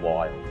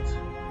Feywild.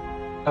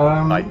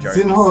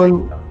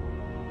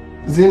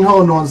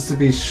 Zinhorn wants to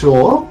be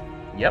sure.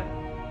 Yep.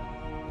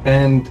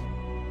 And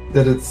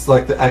that it's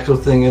like the actual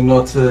thing and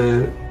not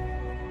a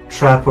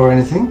trap or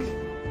anything.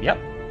 Yep.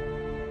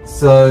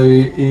 So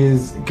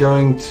is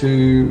going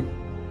to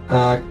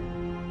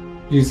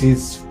use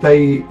his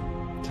Fey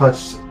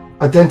Touch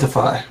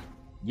Identify.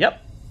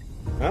 Yep.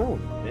 Oh.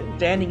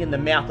 Standing in the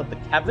mouth of the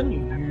cavern,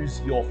 you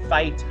use your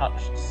Fey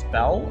Touched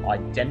spell,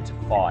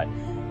 Identify.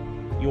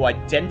 You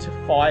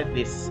identify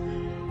this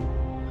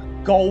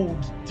gold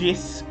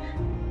disc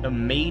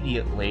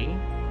immediately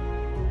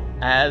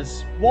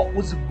as what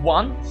was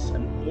once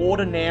an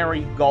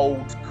ordinary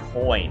gold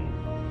coin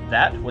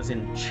that was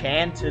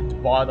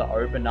enchanted by the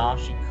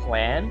Obonashi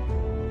clan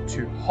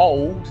to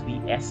hold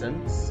the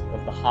essence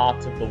of the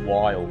heart of the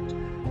wild.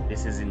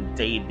 This is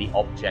indeed the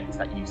object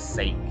that you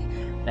seek.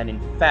 And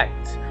in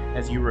fact,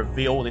 as you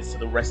reveal this to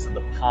the rest of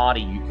the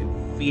party, you can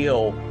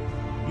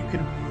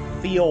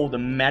feel the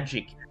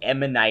magic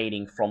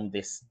emanating from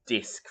this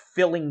disc,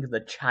 filling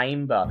the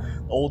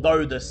chamber,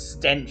 although the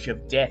stench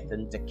of death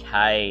and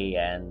decay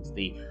and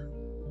the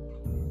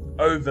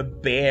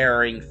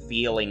overbearing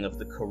feeling of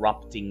the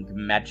corrupting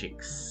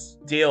magic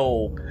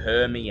still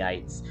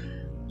permeates.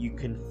 You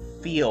can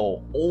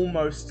feel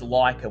almost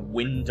like a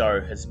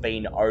window has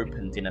been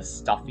opened in a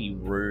stuffy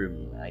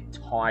room, a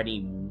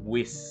tiny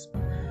wisp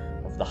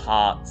of the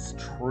heart's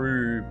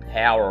true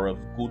power of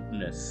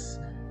goodness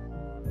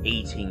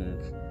eating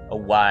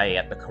away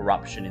at the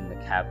corruption in the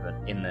cavern.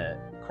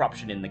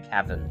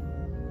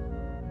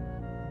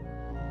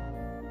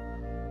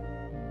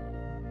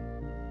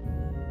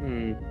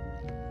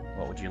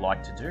 What would you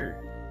like to do?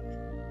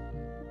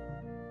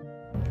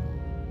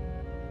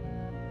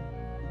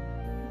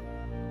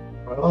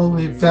 Well,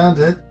 we found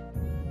it.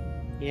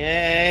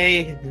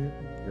 Yay!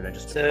 You're gonna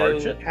just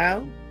approach it.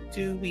 How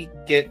do we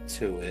get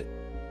to it?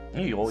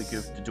 All you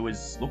have to do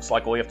is, looks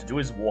like all you have to do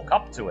is walk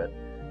up to it.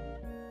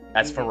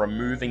 As for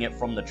removing it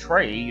from the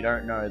tree, you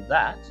don't know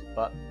that,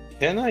 but...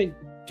 Can I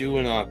do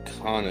an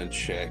Arcana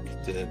check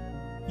to...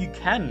 You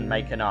can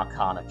make an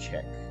Arcana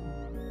check.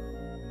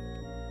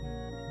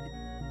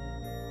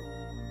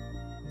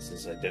 This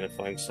is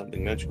identifying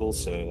something magical,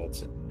 so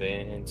that's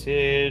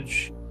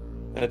advantage.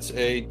 That's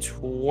a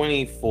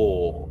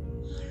 24.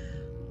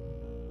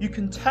 You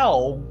can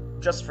tell,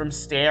 just from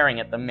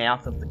staring at the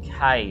mouth of the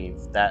cave,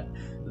 that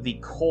the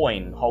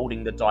coin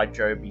holding the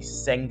Daijobi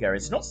Senga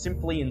is not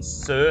simply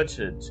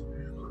inserted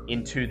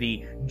into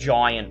the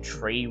giant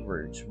tree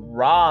root.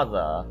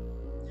 Rather,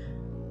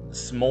 the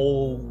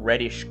small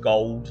reddish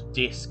gold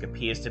disc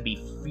appears to be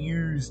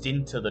fused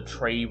into the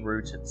tree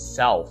root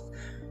itself.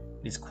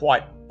 It is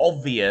quite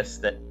obvious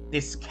that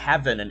this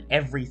cavern and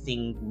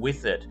everything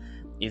with it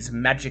is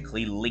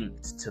magically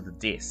linked to the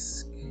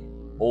disc,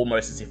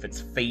 almost as if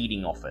it's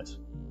feeding off it.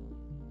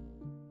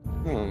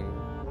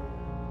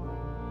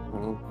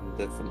 Well,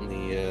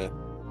 definitely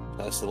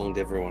pass along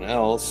to everyone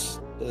else.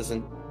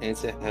 Doesn't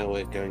answer how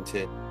we're going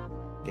to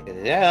get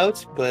it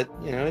out, but,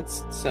 you know,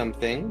 it's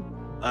something.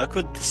 I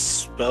could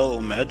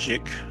dispel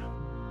magic.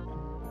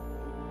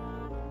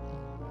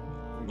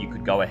 You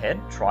could go ahead,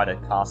 try to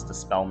cast a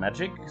spell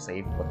magic,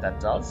 see what that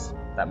does.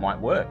 That might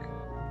work.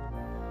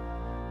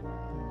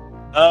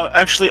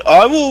 Actually,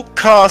 I will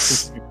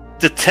cast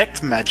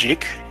Detect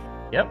Magic.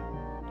 Yep.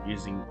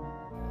 Using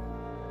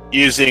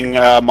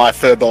my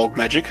Furbolg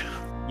magic.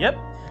 Yep.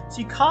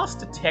 So you cast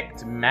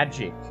Detect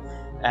Magic,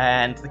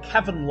 and the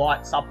cavern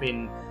lights up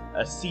in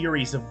a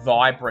series of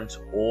vibrant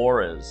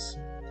auras.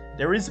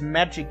 There is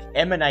magic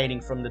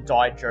emanating from the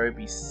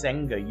Daijobi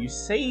Senga. You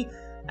see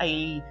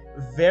a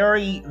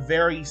very,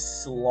 very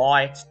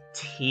slight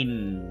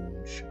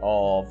tinge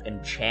of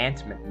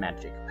enchantment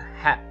magic.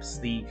 Perhaps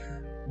the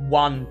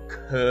one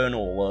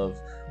kernel of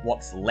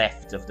what's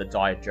left of the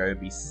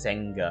Daijobi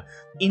Senga,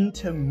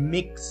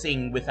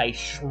 intermixing with a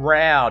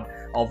shroud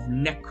of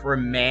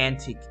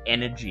necromantic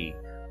energy.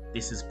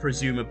 This is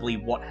presumably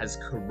what has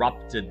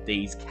corrupted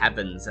these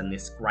caverns and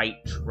this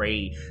great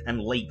tree and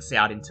leaks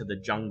out into the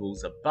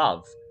jungles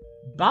above.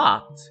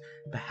 But,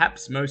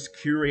 perhaps most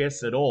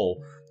curious at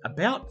all,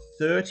 about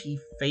 30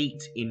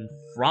 feet in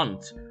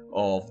front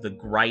of the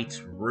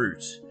great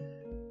root,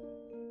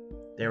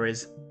 there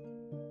is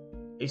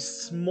a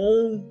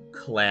small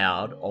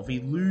cloud of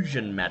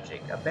illusion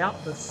magic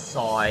about the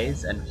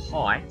size and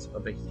height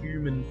of a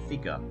human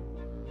figure.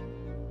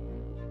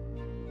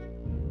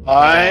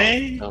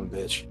 I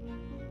Bitch.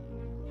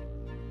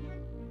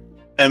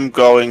 am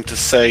going to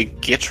say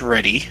get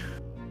ready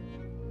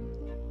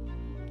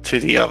to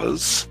the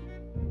others.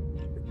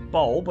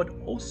 Bold, but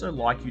also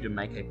like you to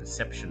make a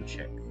perception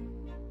check.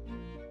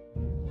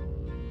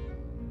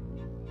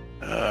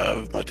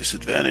 With my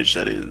disadvantage,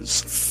 that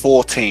is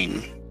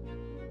 14.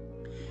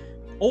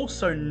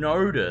 Also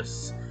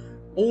notice,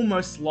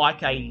 almost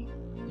like a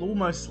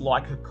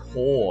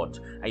cord,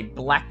 a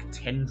black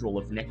tendril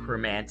of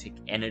necromantic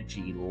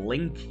energy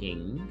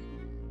linking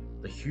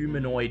the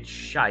humanoid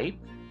shape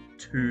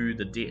to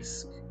the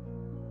disc.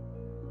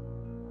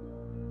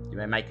 You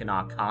may make an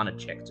Arcana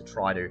check to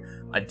try to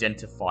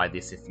identify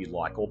this if you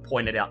like, or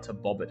point it out to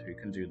Bobbit, who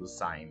can do the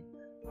same.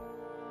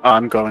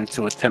 I'm going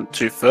to attempt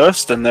to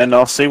first, and then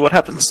I'll see what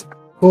happens.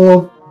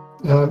 Or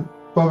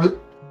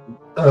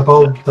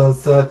Bob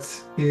does that.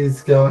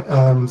 He's going.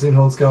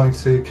 Zinhorn's going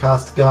to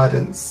cast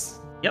Guidance.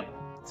 Yep,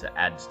 to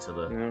add to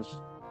the.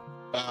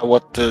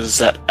 What does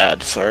that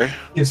add? Sorry.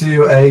 Gives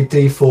you a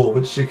D4,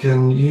 which you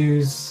can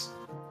use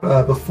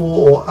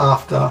before or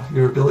after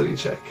your ability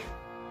check.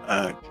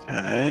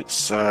 Okay,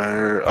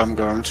 so I'm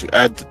going to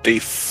add the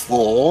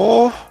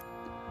D4,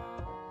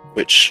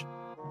 which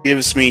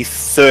gives me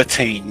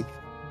 13.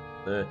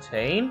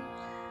 13.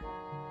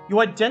 You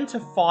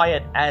identify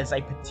it as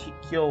a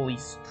particularly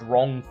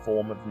strong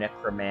form of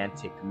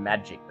necromantic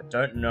magic, but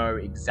don't know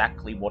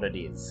exactly what it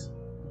is.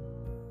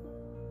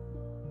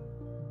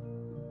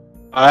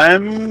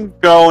 I'm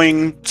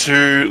going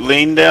to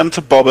lean down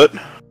to Bobbit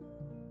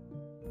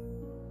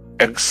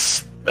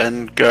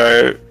and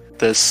go,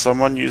 there's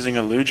someone using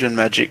illusion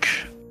magic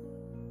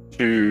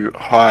to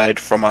hide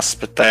from us,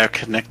 but they are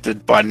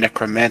connected by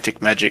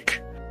necromantic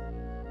magic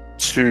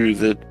to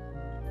the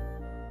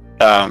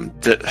how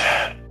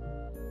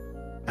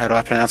do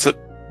I pronounce it?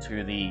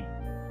 To the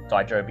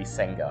Daijobi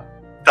Senga.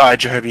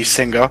 Daijobi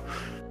Senga.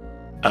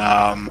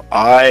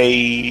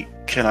 I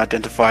can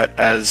identify it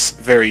as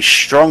very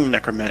strong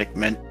necromantic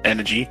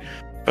energy,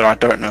 but I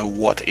don't know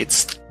what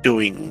it's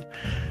doing.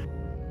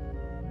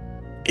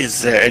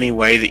 Is there any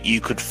way that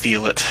you could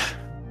feel it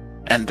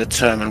and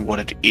determine what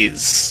it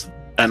is?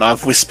 And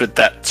I've whispered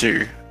that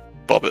to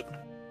Bobbit.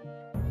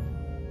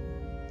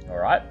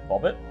 Alright,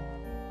 Bobbit.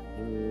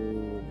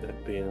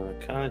 That'd be an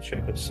Arcana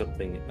check or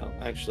something else.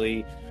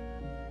 Actually,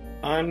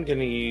 I'm going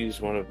to use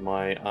one of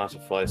my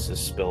Artificer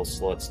spell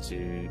slots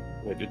to...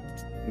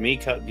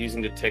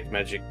 using Detect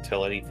Magic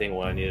tell anything,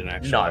 or I need an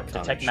actual No,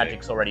 Arcana Detect check?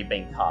 Magic's already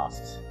been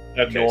cast.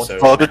 Okay,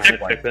 so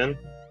Detect check then.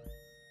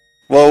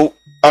 Well,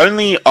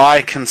 only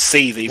I can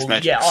see these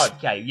magics. Yeah,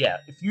 okay, yeah.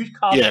 If you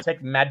cast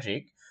Detect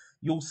Magic,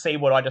 you'll see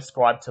what I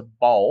described to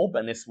Bulb,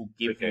 and this will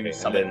give you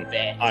some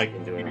advantage. I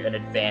can do it. An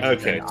advantage.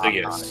 Okay, in so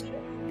yes. check.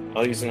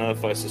 I'll use an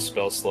Artificer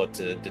spell slot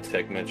to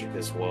Detect Magic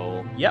as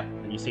well. Yep,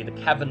 and you see the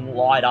cavern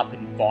light up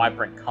in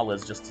vibrant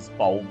colours just as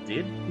Bulb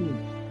did.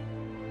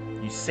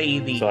 You see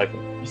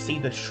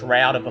the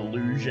shroud of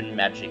illusion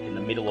magic in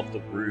the middle of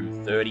the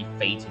room, 30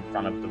 feet in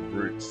front of the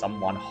root,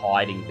 someone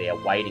hiding there,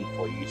 waiting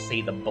for you. You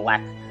see the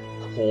black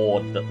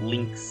cord that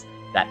links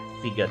that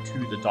figure to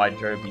the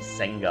Daijobi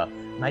Senga.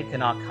 Make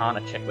an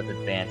Arcana check with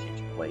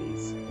advantage,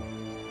 please.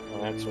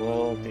 That's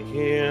well to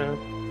hear.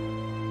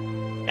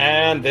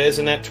 And there's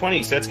a nat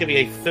 20, so that's going to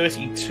be a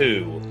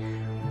 32.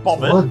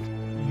 Bobbit,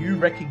 you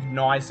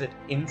recognise it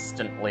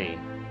instantly,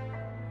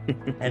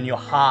 and your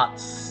heart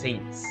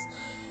sinks.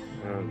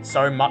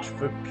 So much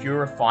for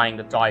purifying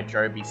the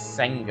Daijobi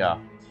Senga.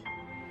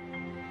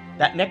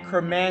 That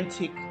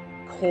necromantic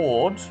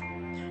cord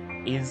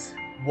is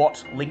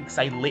what links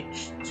a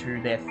lich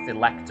to their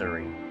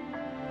phylactery.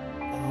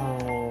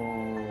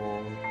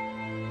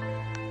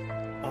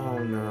 Oh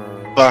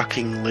no.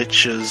 Fucking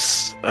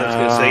liches. I was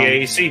gonna say, yeah,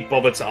 you see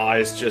Bobbit's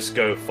eyes just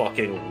go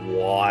fucking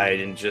wide,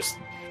 and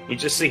you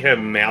just see her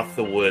mouth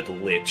the word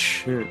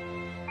lich.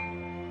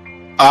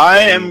 I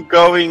am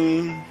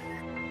going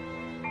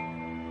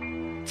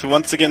to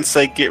once again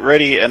say get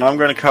ready, and I'm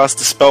going to cast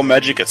Dispel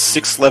Magic at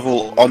 6th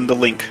level on the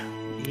link.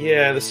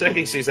 Yeah, the second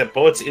he sees that,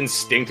 Bobbit's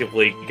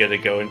instinctively gonna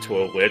go into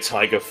a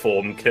were-tiger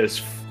form, because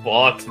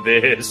fuck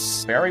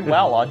this. Very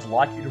well, I'd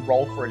like you to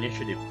roll for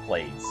initiative,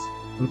 please.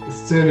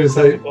 As soon as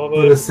I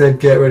would have said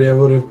get ready, I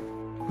would have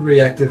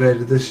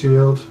reactivated the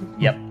shield.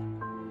 Yep.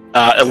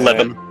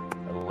 11.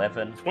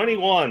 11.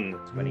 21.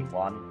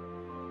 21.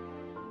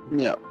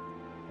 Yeah.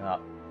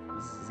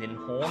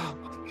 Zinhorn.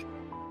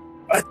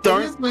 I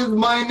don't... This with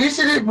my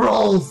initiative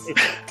rolls!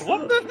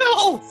 What the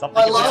hell?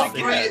 Something about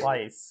this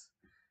place.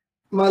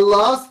 My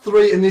last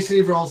 3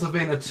 initiative rolls have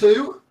been a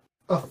 2,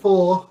 a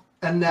 4,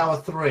 and now a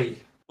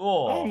 3.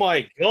 Oh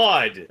my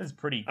god! That's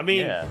pretty... I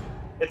mean, yeah.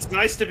 It's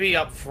nice to be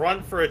up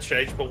front for a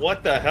change, but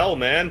what the hell,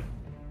 man?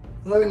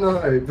 I don't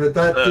know, but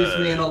that gives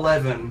me an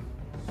 11.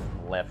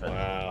 11.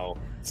 Wow.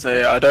 So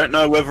yeah, I don't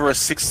know whether a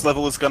 6th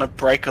level is going to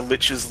break a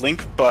Lich's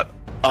link, but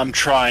I'm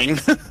trying.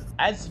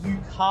 As you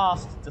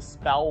cast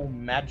Dispel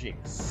Magic,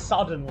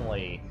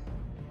 suddenly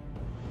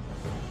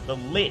the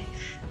Lich,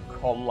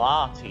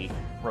 Kolate,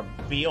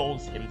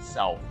 reveals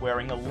himself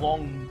wearing a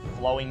long,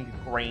 flowing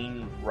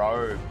green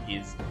robe.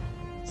 His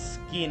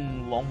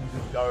skin long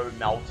ago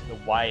melted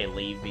away,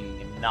 leaving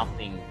him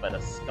nothing but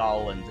a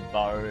skull and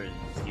bones,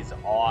 his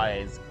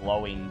eyes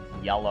glowing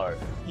yellow.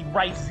 He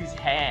raises his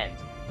hand,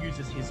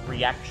 uses his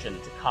reaction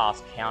to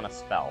cast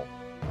Counterspell.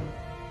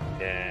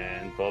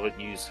 Can Bobbit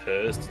use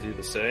hers to do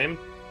the same?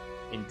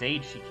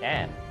 Indeed she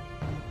can.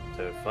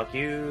 So fuck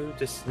you,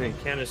 just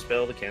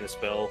counterspell the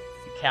counterspell.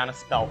 You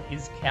counterspell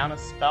his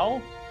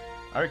counterspell?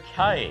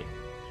 Okay.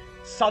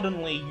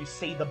 Suddenly you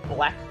see the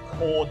black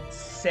cord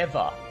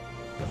sever.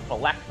 The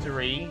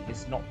phylactery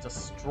is not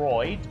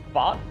destroyed,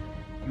 but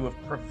you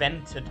have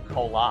prevented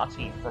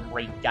Kolate from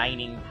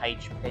regaining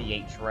HP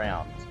each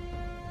round.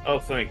 Oh,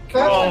 thank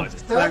God.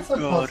 That's a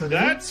positive.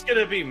 That's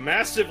gonna be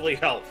massively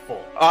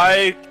helpful.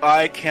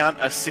 I count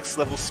a 6th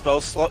level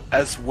spell slot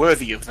as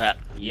worthy of that.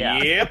 Yeah.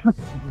 Yep.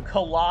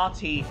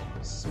 Kolate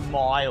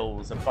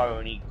smiles a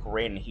bony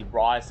grin. He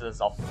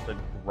rises off the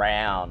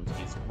ground,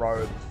 his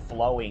robe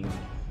flowing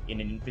in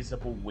an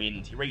invisible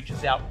wind. He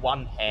reaches out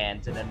one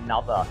hand and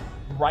another,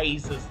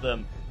 raises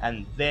them,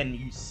 and then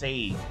you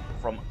see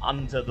from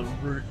under the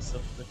roots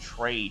of the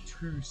tree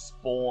 2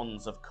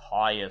 spawns of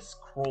Caius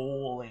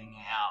crawling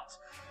out,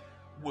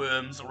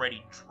 worms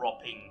already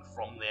dropping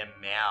from their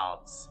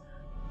mouths.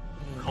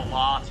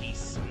 Kolate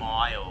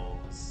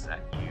smiles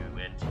at you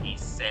and he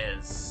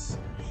says,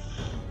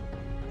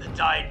 "The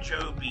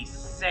Daijobi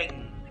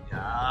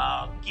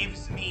Senga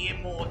gives me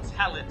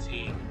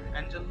immortality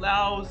and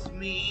allows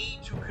me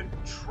to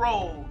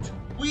control, to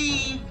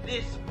weave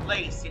this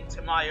place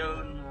into my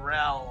own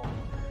realm.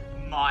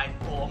 My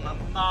former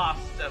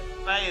master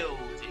failed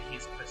in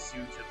his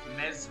pursuit of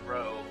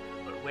Mezro,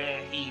 but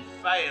where he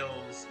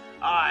fails,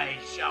 I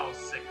shall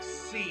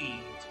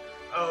succeed.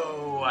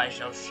 Oh, I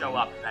shall show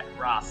up that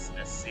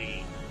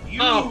Rastnasi.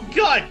 Oh,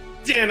 god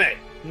damn it!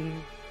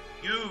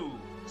 You,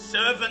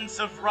 servants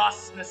of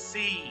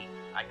Rastnasi,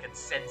 I can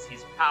sense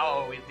his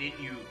power within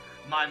you.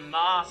 My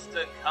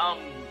master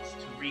comes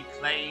to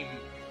reclaim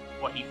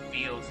what he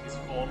feels his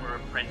former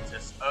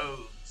apprentice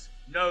owes.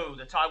 Know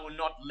that I will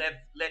not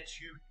let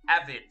you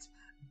have it.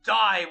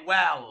 Die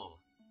well!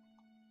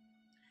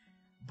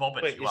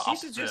 Bobbit, Wait, you is are he up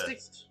suggesting...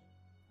 first.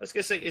 I was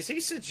gonna say, is he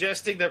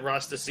suggesting that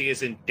Rastasi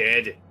isn't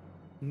dead?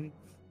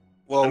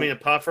 Well, I mean,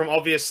 apart from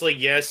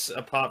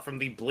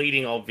the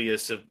bleeding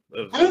obvious of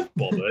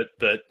Bobbit,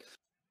 but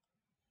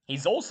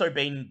He's also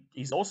been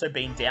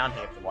down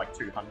here for like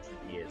 200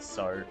 years,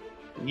 so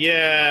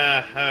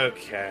yeah,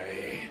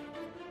 okay.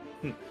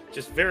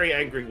 Just very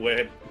angry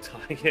were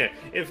yeah,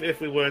 if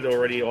we weren't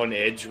already on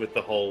edge with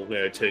the whole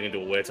turning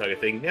into a were-tiger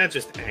thing, now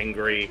just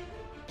angry.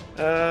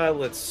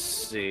 Let's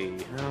see.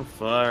 How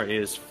far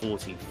is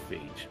 40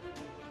 feet?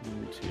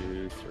 1,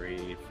 2,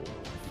 3, 4,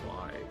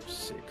 5,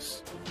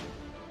 6,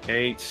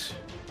 8.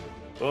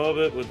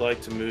 Bobbit would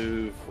like to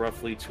move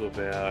roughly to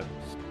about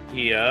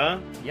here.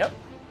 yep.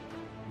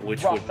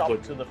 Which Rush would up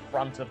put... to the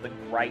front of the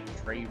great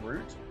tree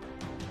root.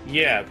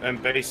 Yeah,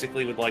 and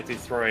basically would like to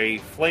throw a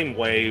flame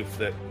wave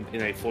that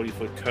in a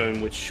 40-foot cone,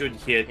 which should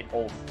hit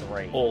all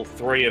three. All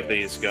three of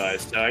these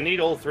guys. So I need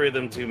all three of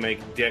them to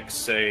make dex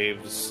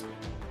saves.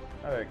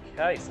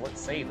 Okay, so let's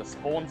see. The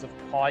spawns of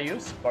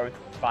Pius both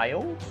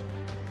failed.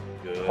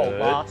 Good.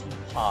 Kolate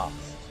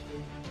passed.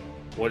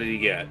 What did he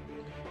get?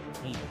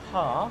 He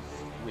passed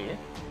with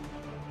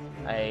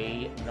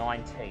a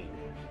 19.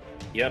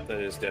 Yep, that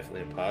is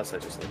definitely a pass. I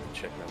just like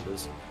to check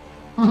numbers.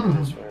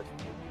 That's right.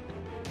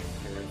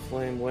 And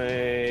flame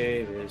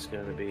wave is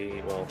going to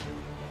be, well,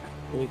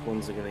 weak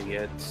ones are going to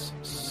get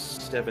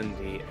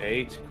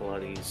 78.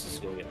 Pilates is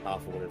going to get half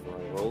of whatever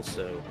I roll,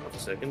 so half a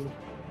second.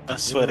 I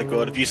swear to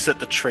God, if you set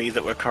the tree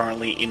that we're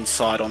currently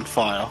inside on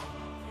fire.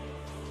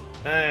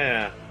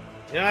 Yeah,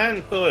 I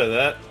hadn't thought of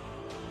that.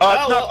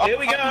 No, well, here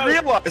we go! I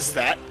realised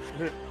that.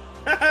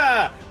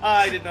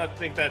 I did not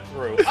think that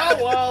through.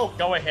 Oh well!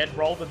 Go ahead,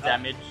 roll the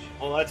damage.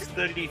 Well, that's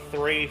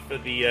 33 for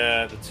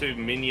the two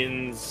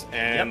minions,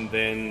 and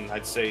then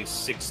I'd say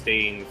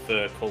 16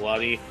 for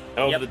Kolate.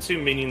 However, the two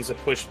minions are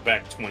pushed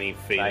back 20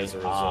 feet as a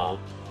result.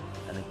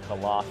 And then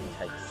Kolate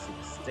takes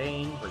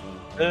 16, bringing...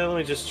 Let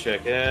me just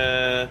check.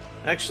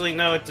 Actually,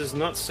 no, it does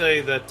not say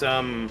that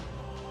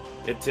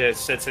it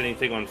sets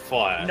anything on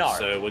fire, no,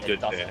 so we're good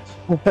there.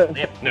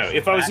 No,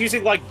 if I was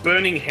using, like,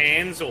 Burning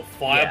Hands or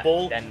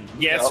Fireball, then...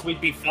 yes,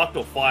 we'd be fucked,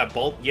 or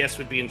Firebolt, yes,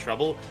 we'd be in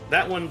trouble.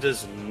 That one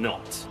does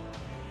not.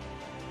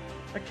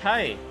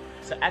 Okay,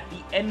 so at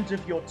the end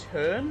of your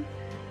turn,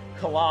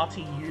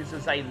 Kolate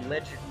uses a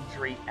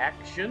legendary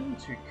action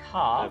to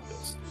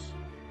cast...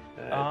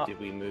 did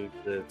we move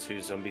the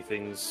two zombie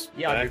things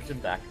Yeah, back? I moved them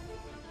back.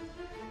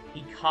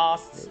 He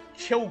casts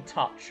Chill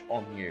Touch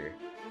on you.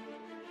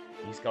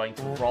 He's going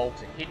to roll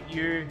to hit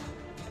you.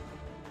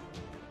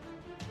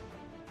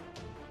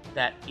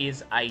 That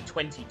is a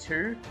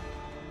 22.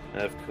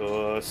 Of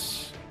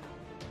course.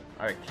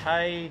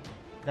 Okay,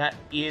 that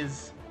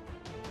is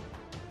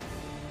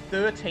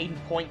 13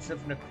 points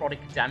of necrotic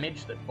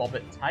damage that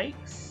Bobbit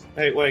takes.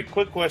 Hey, wait,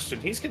 quick question.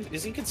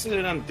 Is he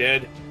considered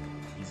undead?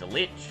 He's a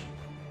lich.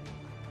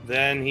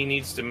 Then he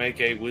needs to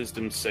make a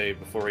wisdom save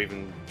before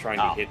even trying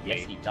to hit me.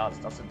 Yes, he does,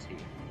 doesn't he?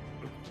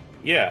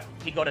 Yeah.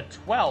 He got a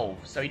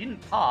 12, so he didn't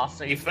pass,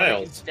 so he he's failed.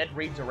 going to instead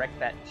redirect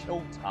that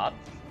Chill Touch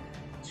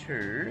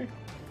to...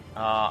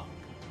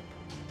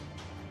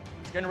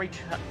 he's going to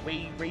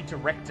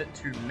redirect it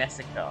to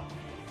Massacre.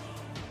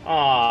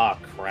 Ah,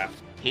 crap.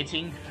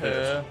 Hitting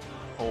her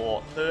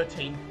for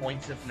 13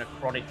 points of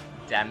necrotic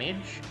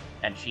damage,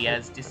 and she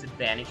has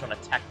disadvantage on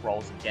attack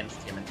rolls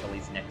against him until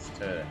his next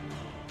turn.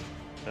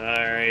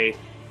 Sorry.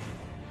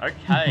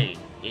 Okay,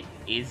 it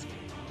is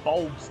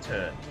Bulb's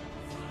turn.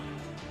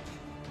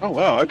 Oh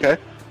wow, okay.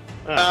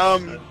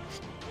 Can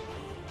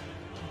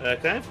I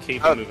have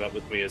Keeper move up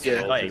with me as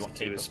well? Oh, He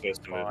was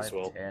supposed to move as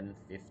well. 10,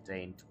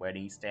 15,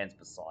 20, stands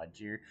beside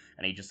you,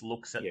 and he just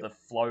looks at the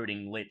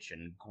floating lich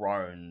and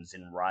groans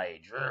in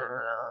rage.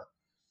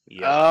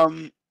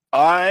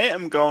 I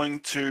am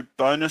going to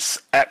bonus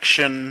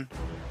action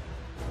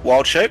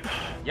Wild Shape.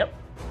 Yep.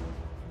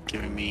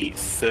 Giving me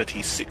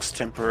 36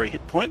 temporary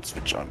hit points,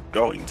 which I'm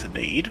going to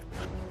need.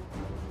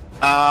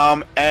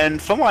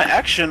 And for my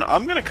action,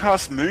 I'm going to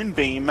cast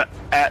Moonbeam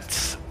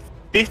at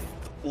 5th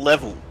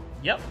level.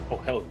 Yep. Oh,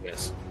 hell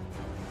yes.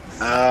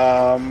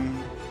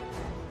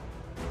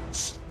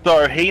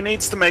 So he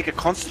needs to make a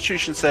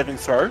Constitution saving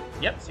throw.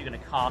 Yep, so you're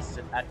going to cast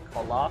it at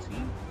Kolate.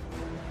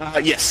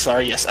 Yes,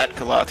 at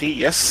Kolate,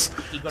 yes.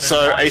 He got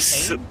So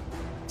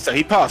so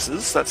he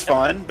passes, that's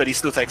fine, but he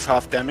still takes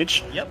half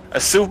damage. Yep.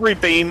 A silvery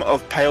beam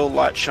of pale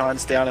light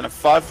shines down in a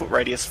 5-foot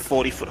radius,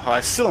 40-foot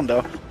high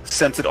cylinder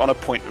centered on a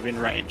point within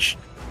range.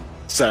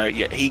 So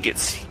yeah, he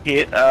gets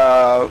hit.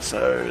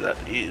 So that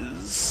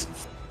is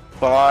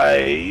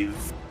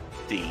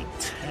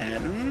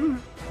 5d10.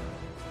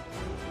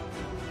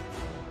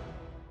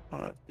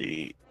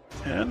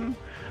 5d10.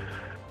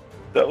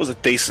 That was a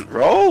decent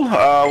roll.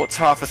 What's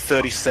half of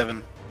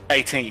 37?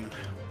 18.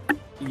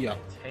 Yeah.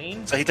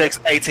 18. So he takes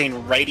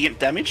 18 radiant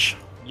damage.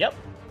 Yep.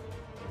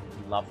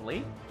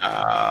 Lovely.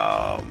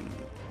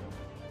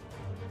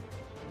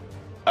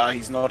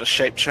 He's not a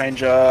shape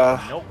changer.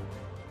 Nope.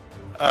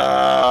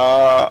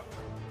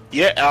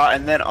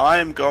 And then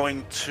I'm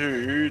going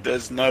to...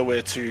 There's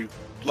nowhere to,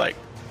 like,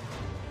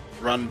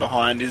 run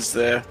behind, is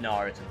there?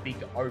 No, it's a big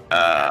open.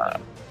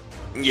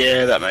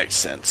 Yeah, that makes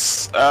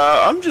sense.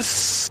 I'm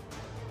just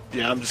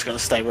going to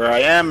stay where I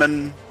am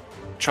and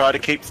try to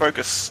keep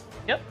focus.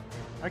 Yep.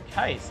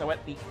 Okay, so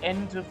at the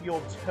end of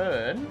your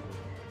turn,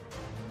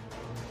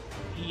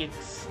 he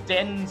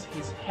extends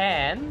his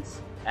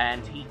hands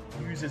and he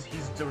uses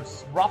his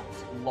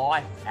Disrupt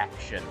Life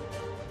action.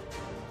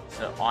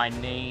 So I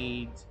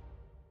need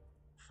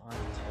 5,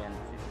 10,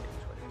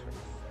 15,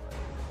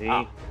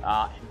 20,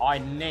 25. I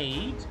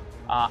need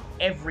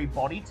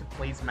everybody to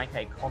please make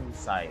a con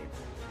save.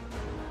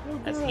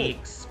 As he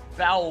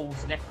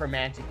expels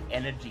necromantic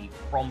energy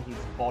from his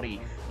body,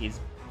 his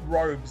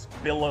robes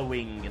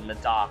billowing in the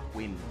dark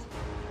wind.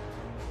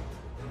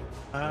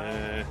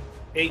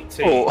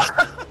 18.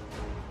 Oh.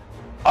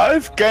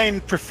 I've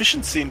gained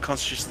proficiency in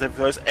Constitution saving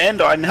throws,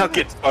 and I now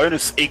get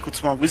bonus equal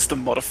to my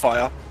Wisdom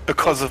modifier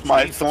because of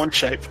my Thorn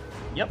shape.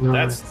 Yep.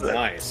 That's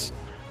nice.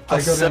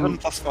 Plus 7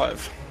 plus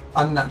 5.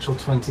 Unnatural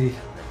 20.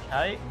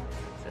 Okay.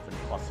 7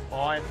 plus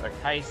 5.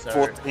 Okay, so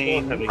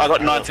 14. I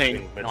got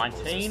 19.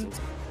 19.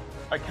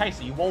 Okay,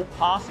 so you all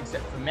pass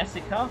except for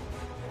Messica.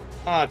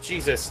 Ah,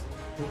 Jesus.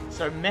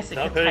 So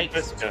Messica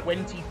takes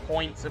 20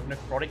 points of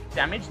necrotic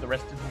damage, the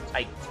rest of them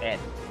take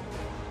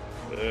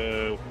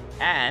 10.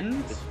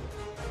 And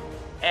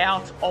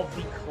out of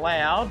the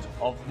cloud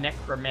of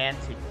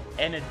necromantic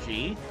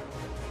energy,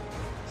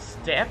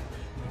 step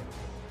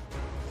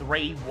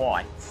 3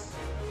 whites.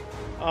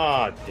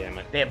 Ah, damn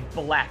it. They're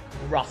black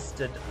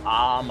rusted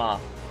armor.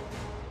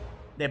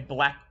 Their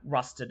black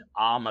rusted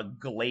armor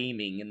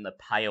gleaming in the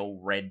pale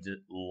red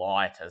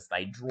light as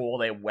they draw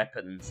their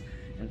weapons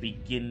and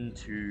begin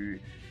to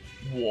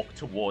walk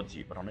towards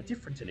you, but on a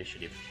different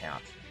initiative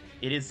count.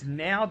 It is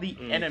now the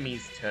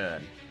enemy's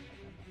turn.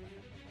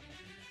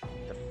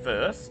 The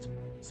first,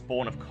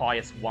 Spawn of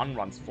Caius 1,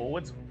 runs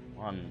forwards.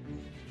 1,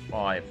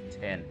 5,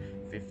 10,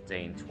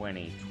 15,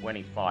 20,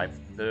 25,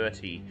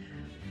 30.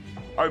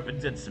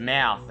 Opens its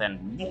mouth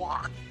and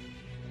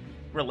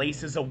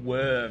releases a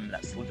worm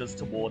that slithers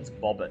towards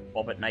Bobbit.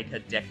 Bobbit, make a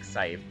dex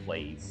save,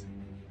 please.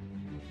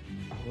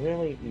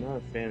 Really not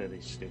a fan of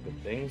these stupid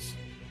things.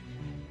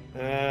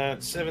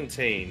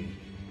 17.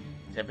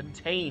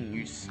 17.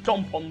 You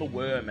stomp on the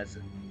worm as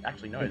it...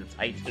 Actually, no, it's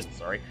 18,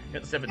 sorry.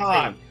 It's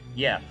 17.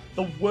 Yeah.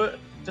 The worm,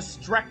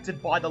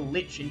 distracted by the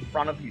lich in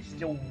front of you,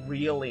 still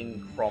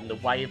reeling from the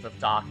wave of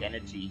dark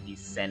energy he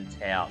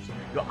sent out.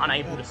 You're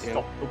unable to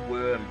stop the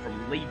worm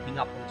from leaping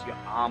up onto your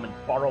arm and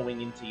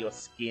burrowing into your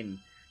skin.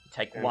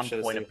 Take 1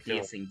 point of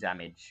piercing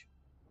damage.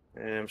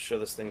 I'm sure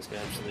this thing's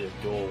going to absolutely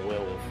adore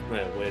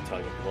Were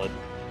Tiger Blood.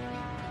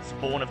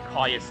 Spawn of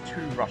Caius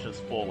 2 rushes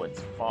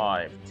forwards.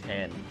 5,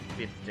 10,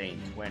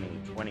 15, 20,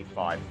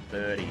 25,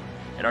 30.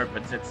 It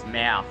opens its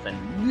mouth and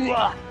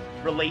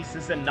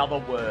releases another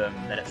worm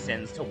that it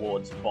sends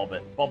towards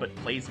Bobbit. Bobbit,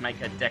 please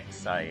make a dex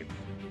save.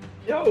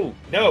 No!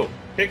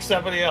 Pick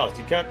somebody else.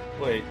 You can't...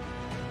 Wait.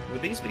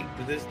 Would these be...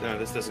 No,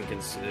 this doesn't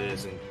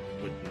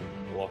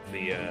wouldn't block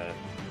the...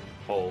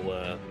 whole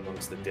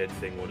amongst the dead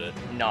thing, would it?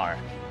 No.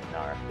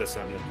 That's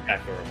not an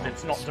attacker.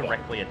 It's not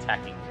directly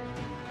attacking.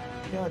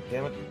 God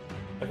damn it.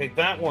 Okay,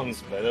 that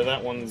one's better.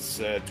 That one's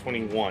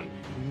 21.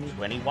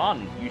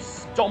 21. You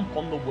stomp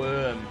on the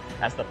worm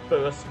as the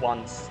first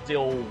one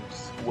still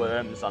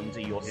squirms under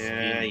your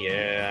skin.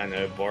 Yeah, I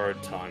know.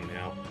 Borrowed time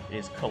now. It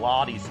is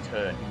Kalate's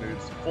turn. He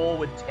moves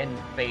forward 10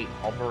 feet,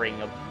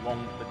 hovering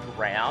along the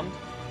ground,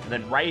 and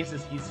then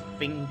raises his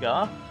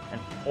finger and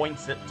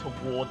points it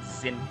towards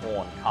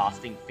Zinhorn,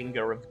 casting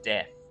Finger of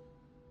Death.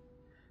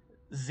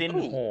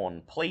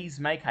 Zinhorn, please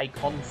make a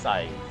con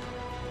save.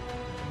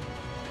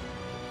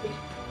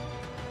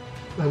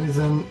 That is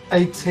an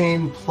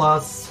 18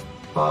 plus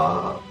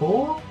 4?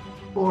 4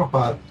 or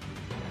 5?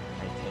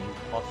 18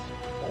 plus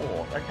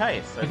 4.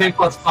 Okay, so... 18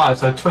 plus 5,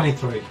 so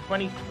 23.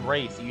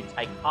 23, so you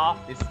take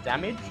half this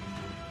damage.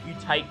 You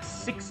take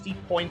 60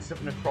 points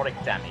of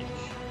necrotic damage.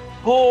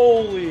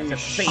 Holy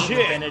shit! As a beam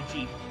of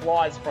energy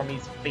flies from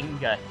his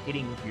finger,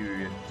 hitting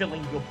you,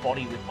 filling your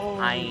body with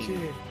pain.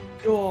 Dear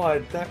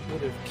God, that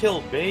would have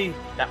killed me.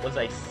 That was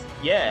a...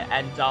 Yeah,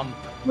 and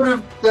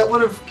That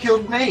would have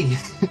killed me.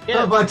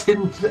 Yeah. If I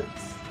didn't...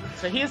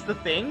 So here's the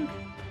thing.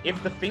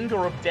 If the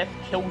Finger of Death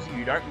kills you,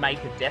 you don't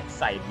make a death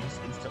save, you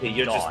just instantly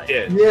You're die. just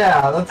dead.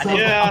 Yeah, that's... And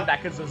you come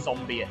back as a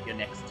zombie at your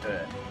next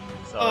turn.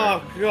 So,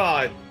 oh,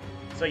 God.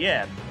 So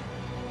yeah,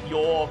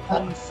 your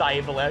con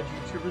save allowed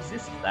you to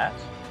resist that.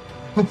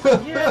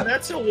 Yeah,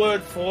 that's a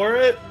word for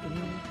it.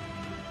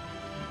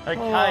 Okay.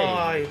 Oh,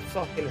 I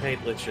fucking hate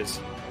liches.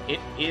 It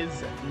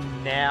is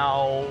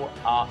now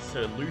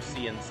Sir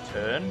Lucian's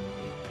turn.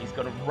 He's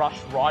going to rush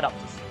right up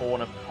to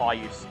spawn of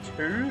Caius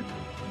 2.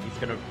 He's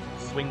going to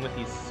swing with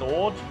his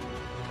sword.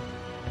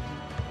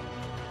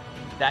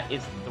 That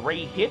is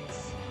 3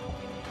 hits.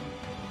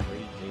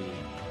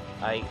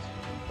 3d8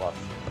 plus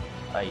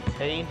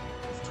 18.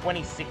 It's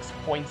 26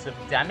 points of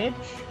damage.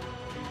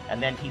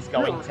 And then he's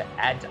going to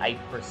add a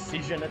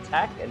precision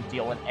attack and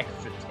deal an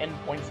extra 10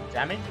 points of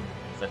damage.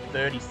 So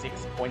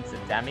 36 points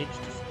of damage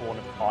to spawn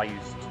of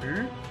Caius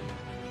 2.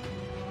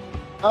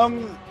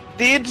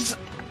 Did...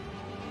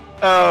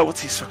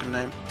 what's his fucking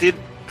name? Did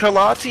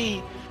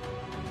Kolate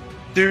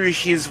do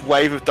his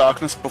Wave of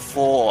Darkness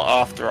before or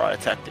after I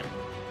attacked him?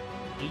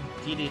 He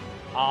did it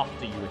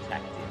after you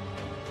attacked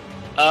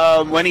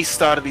him. When he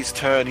started his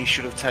turn, he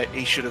should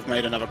have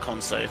made another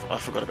con save. I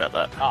forgot about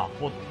that.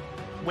 Well,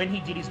 when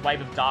he did his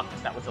Wave of Darkness,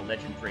 that was a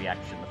legendary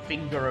action. The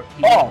Finger of...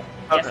 He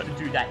has to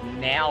do that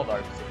now, though,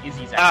 because it is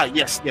his action.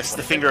 Yes,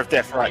 the Finger of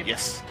Death, right,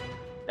 yes.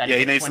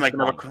 He needs to make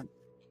another...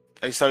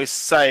 So he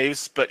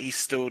saves, but he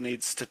still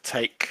needs to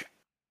take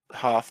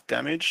half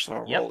damage, so I'll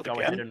roll it again.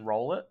 Go ahead and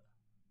roll it.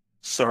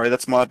 Sorry,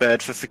 that's my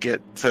bad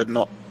for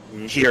not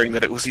hearing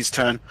that it was his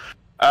turn.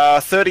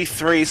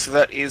 33, so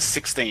that is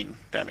 16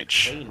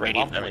 damage.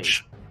 Radiant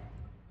damage.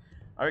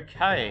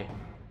 Okay.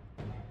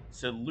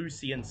 So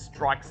Lucian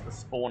strikes the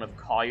spawn of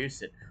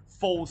Caius. It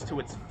falls to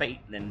its feet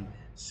and then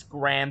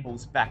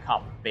scrambles back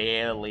up,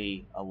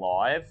 barely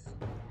alive.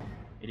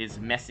 It is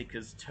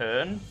Messica's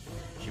turn.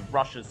 She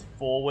rushes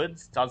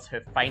forwards, does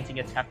her fainting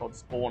attack on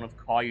spawn of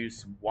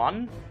Caius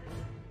 1,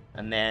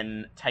 and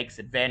then takes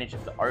advantage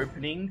of the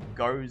opening,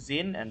 goes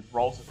in and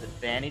rolls with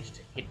advantage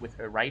to hit with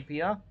her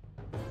rapier.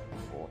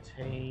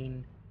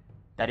 14.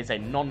 That is a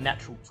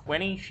non-natural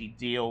 20. She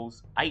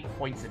deals 8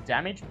 points of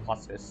damage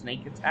plus her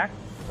sneak attack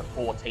for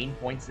 14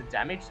 points of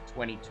damage,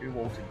 22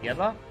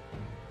 altogether.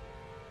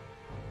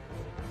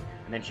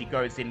 And then she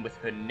goes in with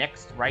her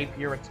next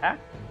rapier attack.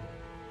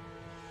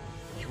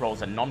 She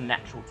rolls a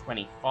non-natural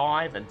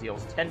 25 and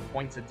deals 10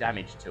 points of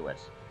damage to it.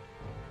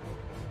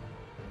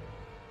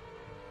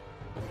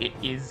 It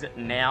is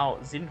now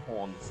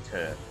Zinhorn's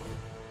turn.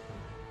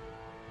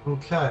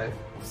 Okay,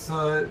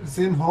 so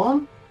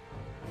Zinhorn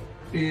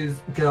is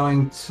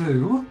going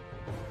to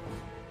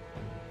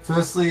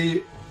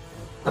firstly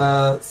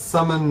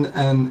summon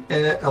an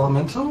air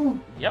elemental.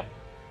 Yep.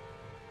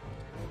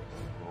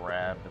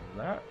 Grab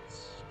that.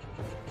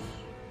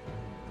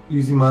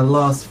 Using my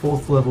last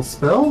 4th level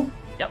spell.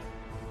 Yep.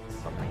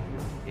 Summoning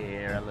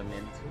air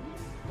elemental.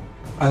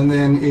 And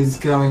then is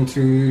going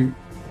to,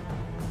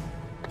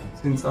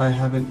 since I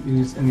haven't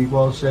used any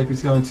wild shape,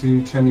 he's going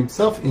to turn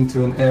himself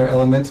into an air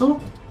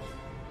elemental.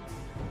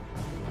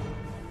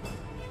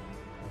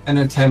 And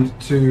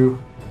attempt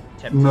to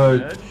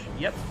merge.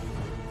 Yep.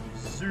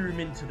 Zoom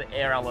into the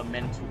air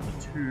elemental, the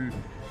 2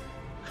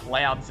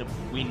 clouds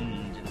of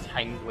wind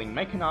entangling.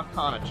 Make an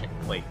Arcana check,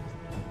 please.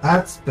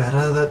 That's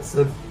better. That's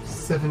a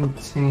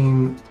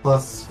 17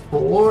 plus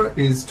 4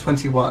 is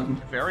 21.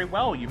 Very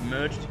well. You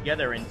merge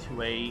together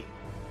into a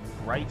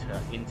greater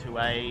wind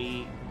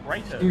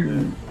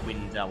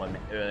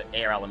element,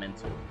 air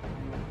elemental.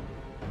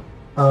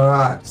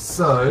 Alright,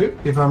 so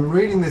if I'm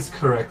reading this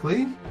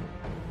correctly,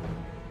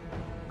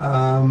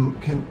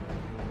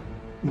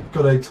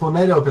 got a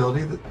tornado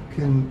ability that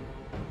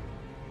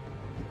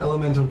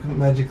elemental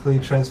magically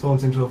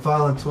transforms into a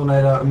violent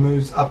tornado and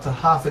moves up to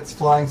half its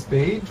flying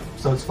speed.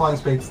 So its flying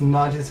speed's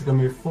 90, so it can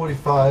move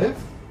 45.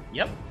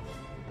 Yep.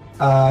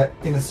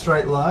 In a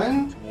straight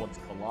line. Towards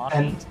Kolate.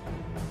 And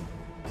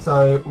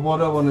so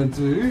what I want to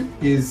do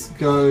is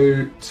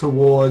go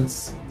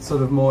towards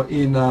sort of more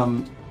in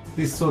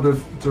this sort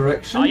of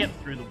direction. Oh, yep,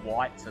 through the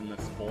whites and the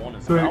spawn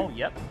as well.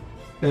 Yep.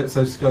 Yeah,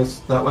 so it just goes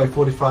that way,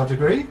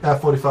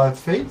 45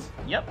 feet.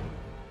 Yep.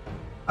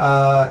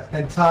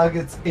 And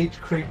targets each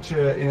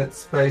creature in its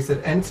space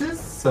it enters.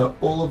 So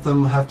all of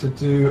them have to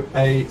do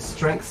a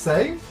strength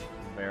save.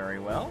 Very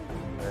well.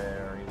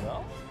 Very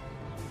well.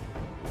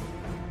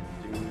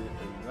 Do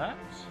that.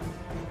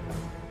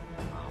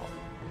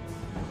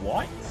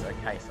 Whites.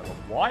 Okay, so the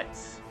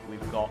whites,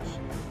 we've got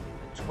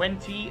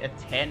 20, a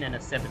 10, and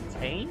a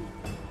 17.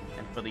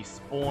 And for the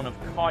spawn of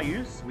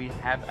Caius, we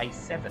have a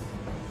 7.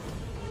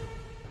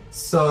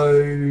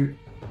 So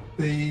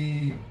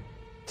the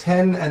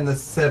 10 and the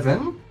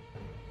 7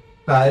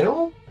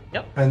 fail.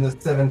 Yep. And the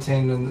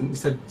 17 and you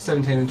said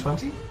 17 and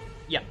 20?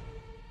 Yep.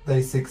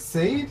 They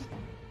succeed.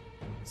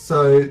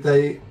 So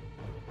they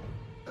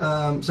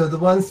so the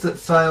ones that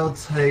fail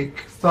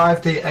take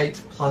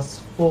 5d8 plus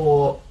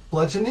 4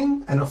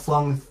 bludgeoning and are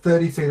flung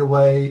 30 feet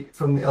away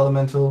from the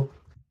elemental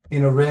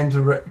in a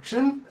random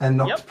direction and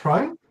knocked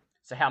prone.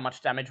 So how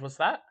much damage was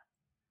that?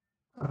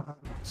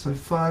 So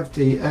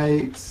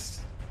 5d8.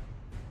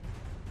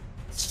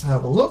 Let's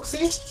have a look,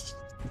 see?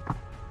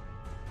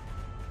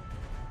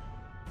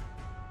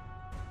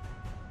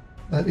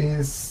 That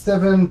is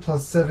 7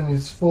 plus 7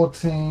 is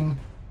 14,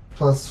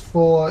 plus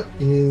 4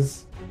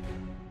 is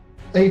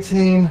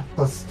 18,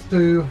 plus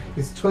 2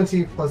 is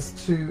 20, plus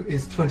 2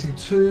 is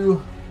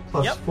 22,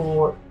 plus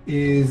 4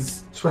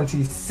 is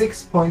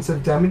 26 points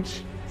of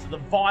damage. So the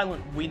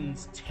violent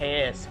winds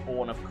tear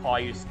Spawn of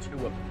Caius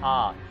 2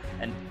 apart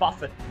and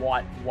buffet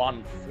White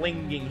 1,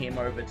 flinging him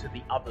over to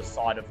the other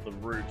side of the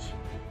route.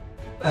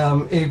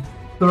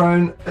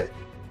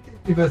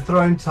 If a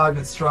thrown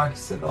target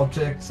strikes an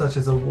object such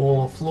as a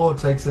wall or floor,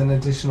 takes an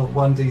additional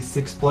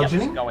 1d6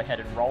 bludgeoning. Yep, go ahead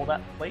and roll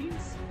that,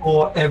 please.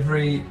 Or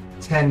every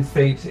 10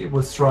 feet it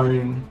was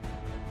thrown.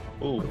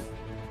 Ooh.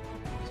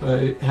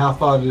 So how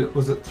far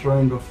was it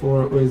thrown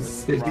before it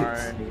was...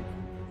 Thrown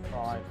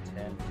 5,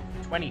 10,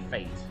 20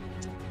 feet.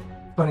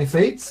 20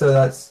 feet, so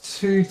that's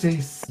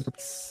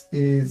 2d6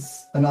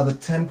 is another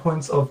 10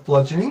 points of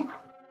bludgeoning.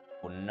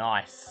 Oh,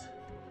 nice.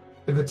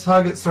 If a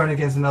target's thrown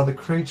against another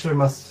creature,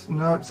 must...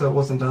 No, so it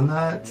wasn't done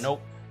that.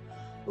 Nope.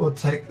 Or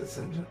take this...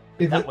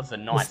 That was a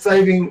nice...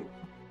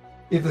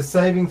 If the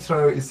saving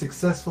throw is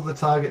successful, the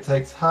target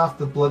takes half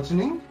the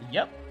bludgeoning.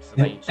 Yep. So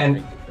they each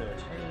take 13.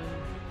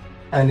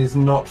 And is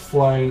not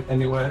flown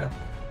anywhere.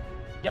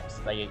 Yep,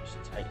 so they each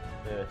take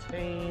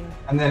 13.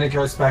 And then it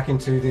goes back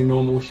into the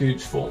normal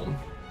huge form.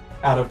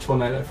 Out of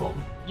tornado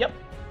form. Yep.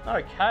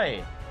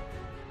 Okay.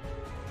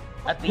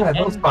 At the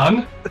that was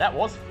fun. That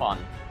was fun.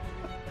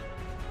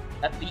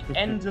 At the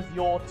end of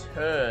your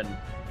turn,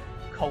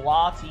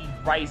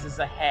 Kolate raises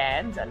a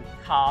hand and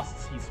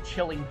casts his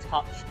Chilling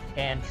Touch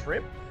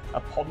cantrip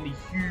upon the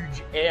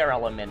huge air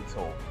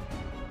elemental.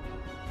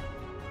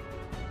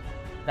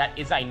 That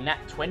is a nat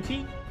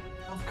 20.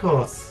 Of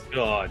course.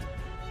 God.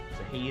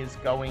 So he is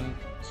going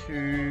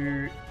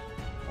to...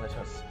 Let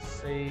us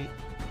see.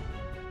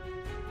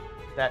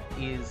 That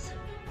is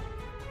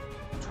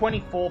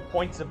 24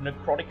 points of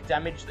necrotic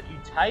damage that you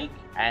take,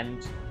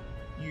 and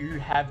you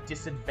have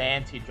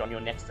disadvantage on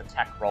your next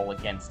attack roll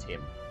against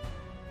him.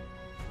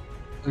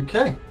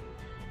 Okay.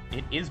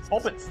 It is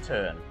Bobbit's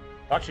turn.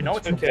 Actually, no,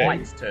 it's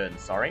White's turn,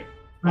 sorry.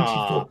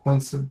 24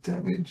 points of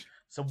damage.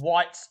 So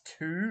White's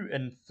 2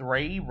 and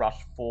 3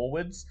 rush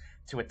forwards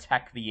to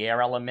attack the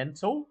air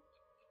elemental.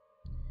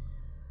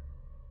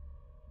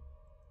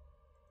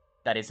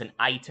 That is an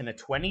 8 and a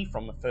 20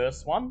 from the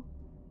first one.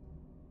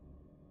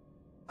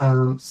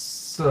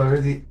 So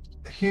the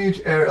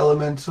huge air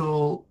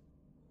elemental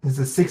is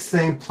a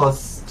 16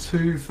 plus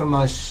 2 for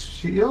my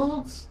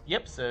shields.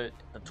 Yep, so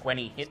the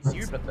 20 hits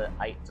you, but the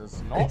 8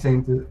 does not.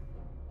 18 to...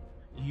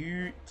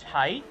 You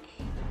take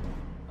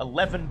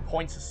 11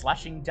 points of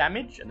slashing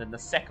damage, and then the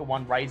second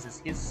one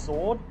raises his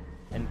sword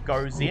and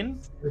goes in.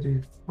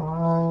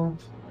 35.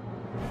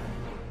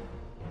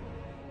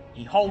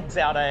 He holds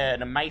out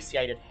an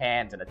emaciated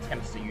hand and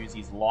attempts to use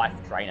his life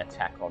drain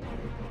attack on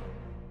you.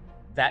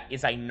 That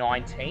is a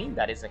 19.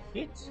 That is a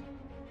hit.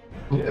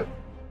 Yep.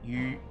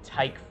 You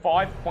take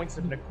 5 points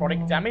of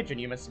necrotic damage,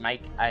 and you must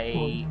make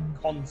a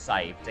con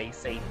save,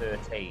 DC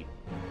 13.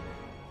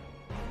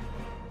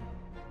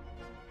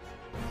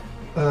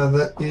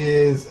 That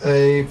is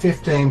a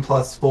 15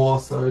 plus 4,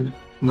 so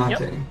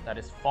 19. Yep, that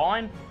is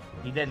fine.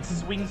 He then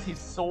swings his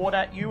sword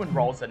at you and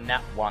rolls a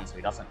nat 1, so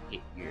he doesn't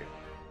hit you.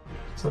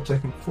 So I'm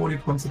taking 40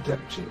 points of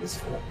damage in this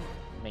form.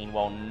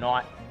 Meanwhile,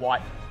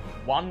 White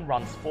 1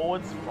 runs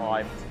forwards,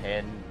 5,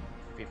 10,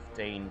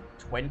 15,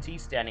 20,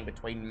 standing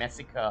between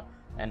Messica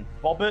and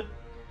Bobbit.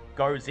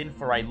 Goes in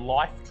for a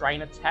life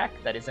drain attack.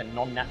 That is a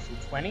non-natural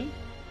 20.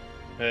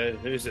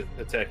 Who's it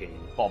attacking?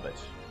 Bobbit.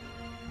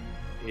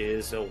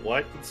 Is a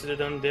White considered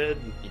undead?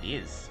 It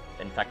is.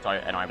 In fact,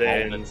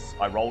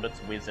 I rolled its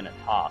whiz and it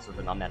passed with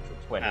an unnatural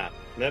 20.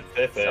 No,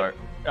 fair.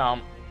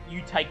 So,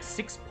 you take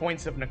 6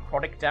 points of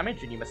necrotic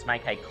damage, and you must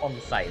make a con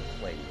save,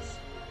 please.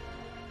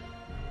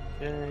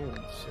 Okay,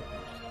 let's see.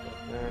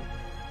 That.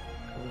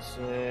 Con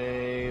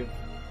save.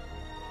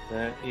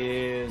 That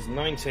is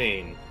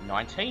 19.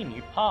 19,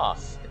 you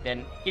pass. It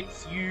then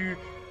hits you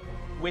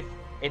with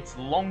its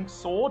long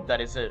sword.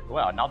 That is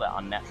another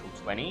unnatural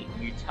 20.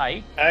 You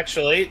take...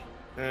 Actually,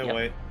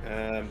 wait.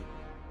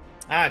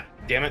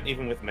 Damn it,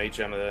 even with Mage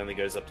Armor, it only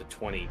goes up to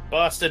 20.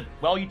 Bastard!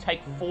 Well, you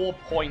take 4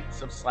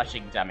 points of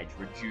slashing damage,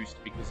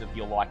 reduced because of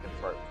your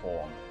lycanthrope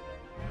form.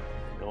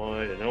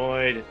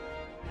 Annoyed.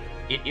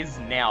 It is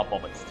now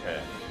Bobbit's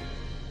turn.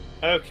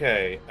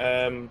 Okay,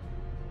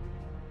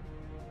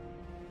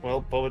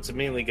 well, Bobbit's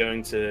immediately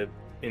going to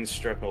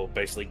instruct, or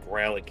basically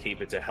growl at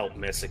Keeper to help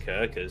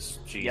Messica, because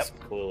she's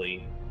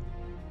clearly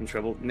in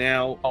trouble.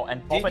 Now... Oh,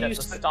 and Bobbit, at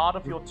the start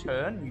of your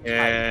turn, you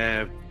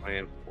take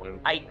 8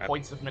 8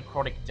 points of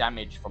necrotic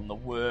damage from the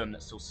worm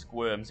that still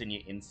squirms in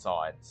your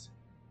insides.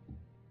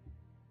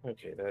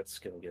 Okay, that's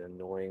going to get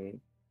annoying.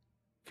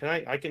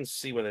 I can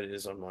see what it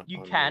is on my...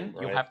 You can.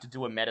 Right? You'll have to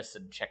do a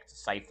medicine check to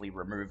safely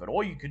remove it,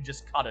 or you could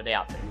just cut it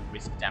out and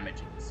risk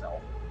damaging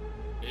yourself.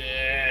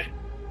 Yeah.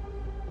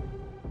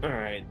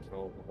 Alright,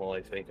 well,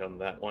 I think on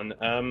that one.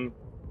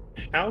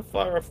 How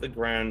far off the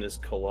ground is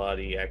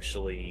Kolate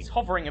actually... He's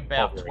hovering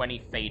about 20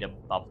 feet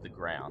above the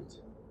ground.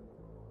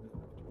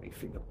 20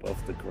 feet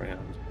above the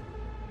ground.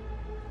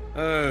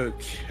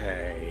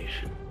 Okay.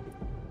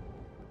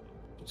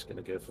 Just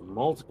gonna go for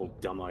multiple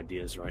dumb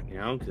ideas right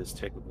now, because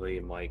technically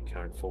in my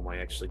current form I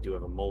actually do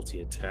have a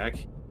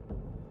multi-attack.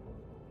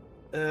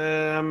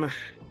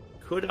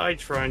 could I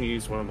try and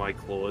use one of my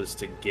claws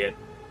to get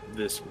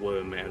this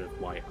worm out of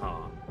my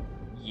arm?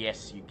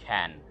 Yes, you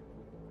can.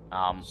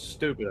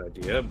 Stupid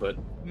idea, but...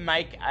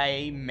 Make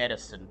a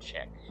medicine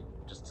check,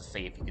 just to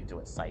see if you can do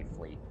it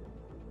safely.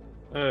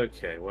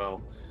 Okay,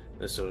 well,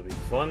 this ought to be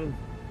fun.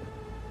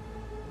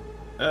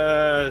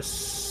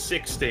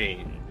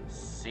 16.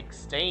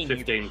 16,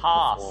 15 you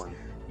pass.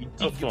 You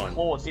dig your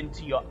claws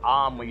into your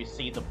arm where you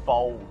see the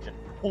bulge and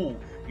pull.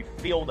 You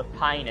feel the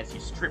pain as you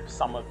strip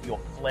some of your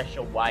flesh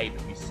away,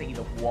 but you see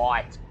the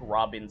white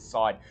grub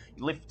inside.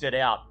 You lift it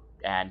out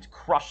and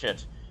crush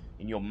it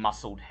in your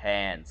muscled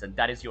hands, and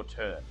that is your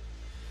turn.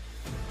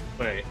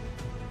 Wait,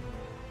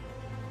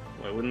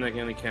 wouldn't that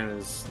only count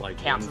as, like,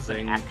 Counts one as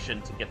thing? an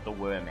action to get the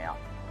worm out.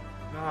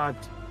 God.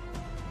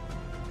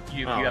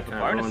 You have a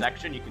bonus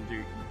action, you can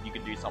do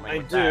something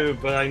with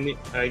that.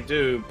 I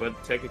do,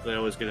 but technically I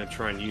was going to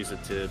try and use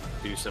it to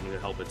do something to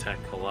help attack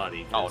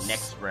Kolate. Oh,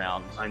 next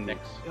round.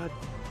 Next. God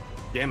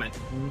damn it.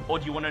 Or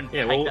do you want to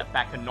take that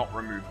back and not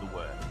remove the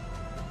worm?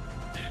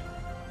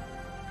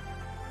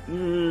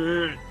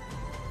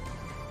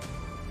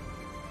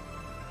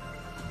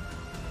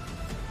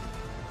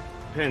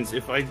 Depends.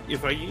 If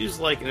I use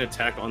like an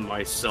attack on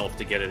myself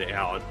to get it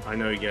out, I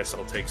know, yes,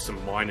 I'll take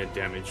some minor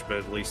damage, but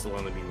at least it'll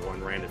only be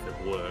 1 round if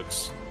it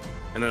works.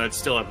 And then I'd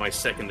still have my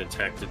second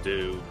attack to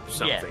do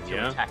something,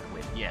 to attack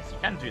with. Yes, you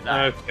can do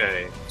that.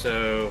 Okay,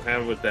 so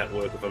how would that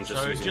work if I'm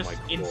just using my claw? So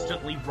just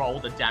instantly roll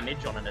the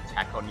damage on an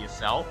attack on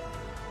yourself.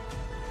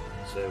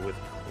 So with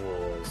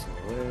claws,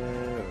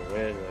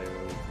 where do I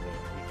roll that?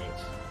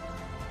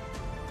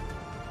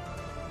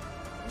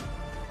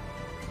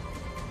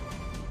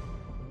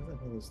 Where the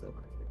hell is that? I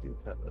do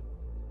have it.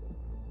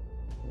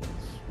 Yes.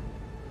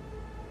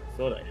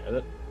 Thought I had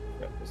it.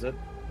 That was it.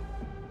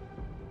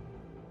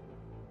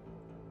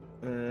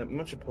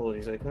 Much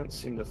apologies, I can't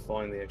seem to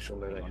find the actual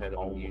note I had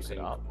on using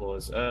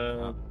claws.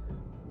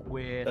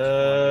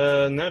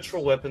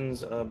 Natural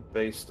weapons are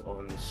based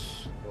on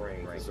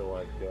strength, is all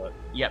I've got.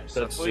 Yep,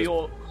 so for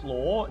your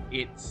claw,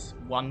 it's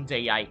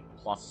 1d8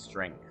 plus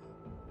strength.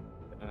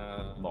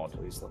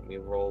 Please let me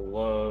roll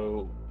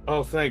low.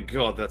 Oh, thank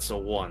God, that's a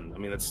 1. I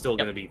mean, that's still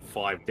going to be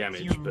 5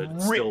 damage,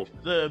 but still...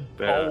 the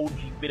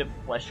bulgy bit of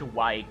flesh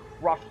away,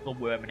 crush the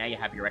worm, and now you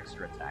have your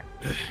extra attack.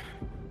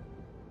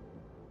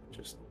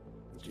 Just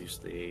reduce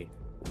the...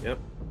 Yep.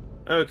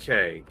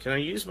 Okay, can I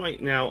use my...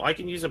 Now, I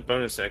can use a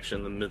bonus action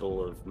in the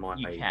middle of my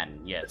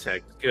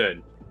attack.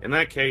 Good. In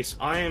that case,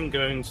 I am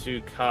going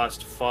to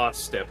cast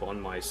Fast Step on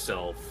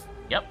myself.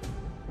 Yep.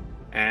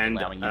 And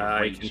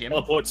I can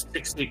teleport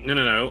 60...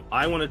 No.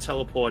 I want to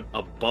teleport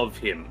above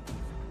him.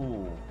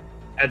 Ooh.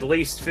 At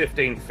least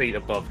 15 feet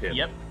above him.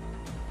 Yep.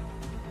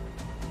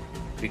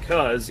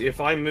 Because if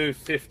I move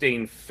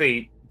 15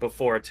 feet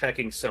before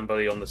attacking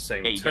somebody on the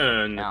same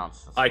turn,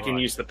 I can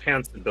use the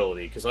pounce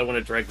ability, because I want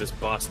to drag this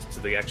bastard to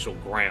the actual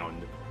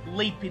ground.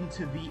 Leap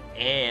into the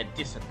air,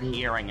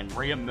 disappearing and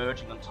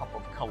re-emerging on top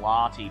of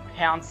Kolate,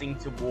 pouncing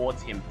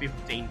towards him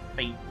 15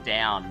 feet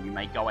down. You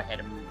may go ahead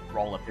and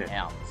roll a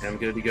pounce. I'm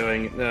going to be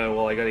going... No,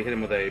 well, I got to hit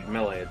him with a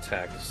melee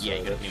attack. So yeah,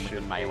 you got to hit him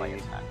with a melee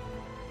attack.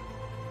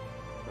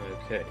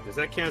 Okay, does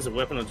that count as a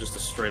weapon or just a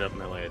straight-up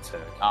melee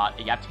attack?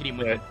 You have to hit him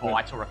with a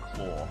bite or a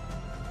claw.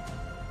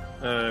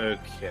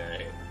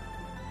 Okay.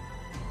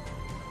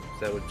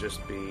 That would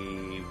just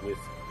be with...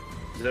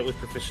 Is that with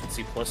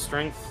proficiency plus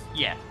strength?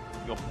 Yeah,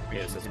 your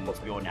proficiency in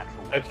your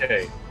natural weapons.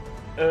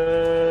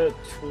 Okay.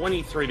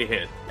 23 to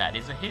hit. That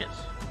is a hit.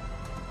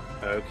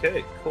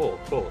 Okay, cool.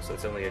 So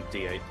it's only a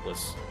d8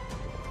 plus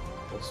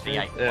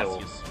d8 plus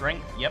your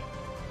strength, yep.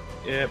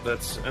 Yeah,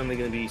 that's only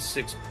going to be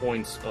 6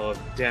 points of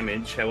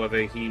damage.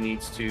 However, he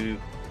needs to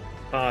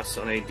pass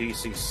on a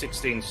DC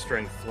 16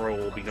 strength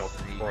throw or be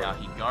knocked prone. How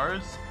he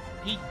goes.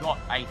 He got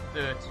a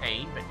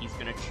 13, but he's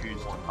going to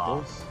choose to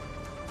pass.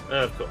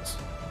 Of course.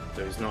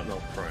 So he's not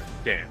knocked prone.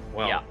 Damn,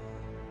 well... Yeah.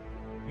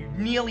 You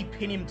nearly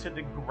pin him to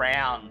the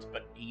ground,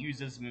 but he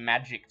uses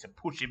magic to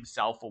push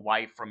himself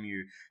away from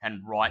you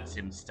and rights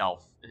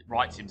himself,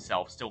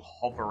 still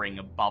hovering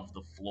above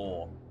the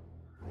floor.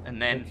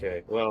 And then...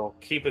 Okay, well,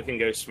 Keeper can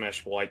go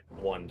smash White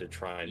 1 to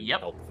try and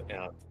help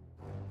out.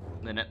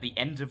 Then at the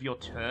end of your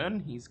turn,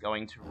 he's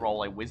going to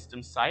roll a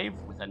Wisdom save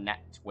with a nat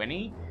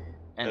 20,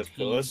 and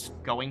he's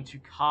going to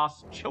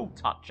cast Chill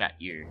Touch at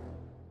you.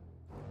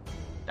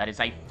 That is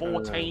a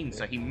 14,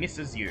 so he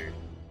misses you.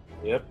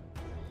 Yep.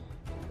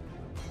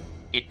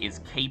 It is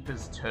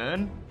Keeper's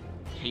turn.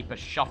 Keeper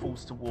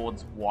shuffles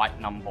towards White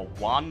number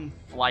 1,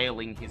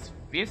 flailing his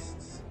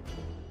fists.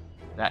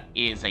 That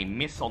is a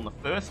miss on the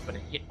first, but a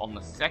hit on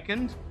the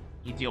second.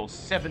 He deals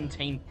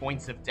 17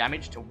 points of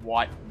damage to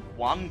White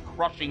 1,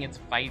 crushing its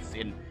face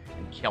in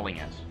and killing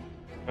it.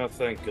 Oh,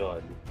 thank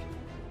God.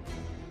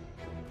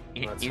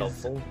 That's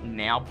helpful.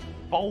 Now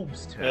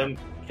Bulb's turn.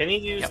 Can he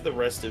use the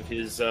rest of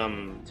his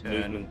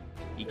movement?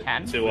 He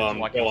can. To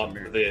go up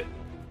to the...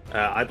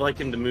 I'd like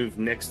him to move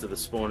next to the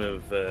spawn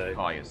of...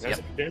 Caius,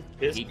 Caius,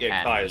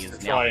 to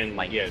try and...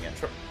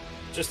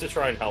 just to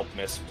try and help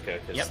Messica.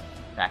 Yep,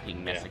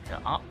 backing Messica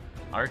up.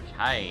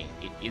 Okay,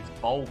 it is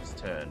Bulb's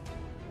turn.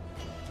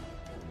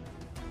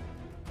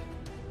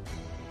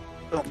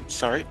 Oh,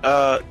 sorry.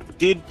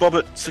 Did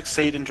Bobbit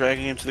succeed in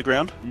dragging him to the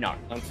ground? No.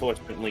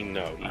 Unfortunately,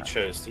 no. He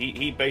chose.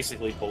 He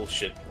basically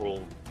bullshit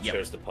rule.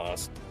 Chose to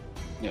pass.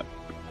 Yep.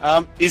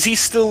 Is he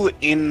still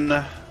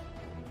in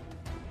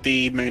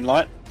the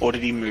moonlight, or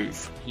did he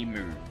move? He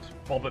moved.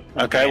 Bobbit.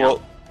 Okay.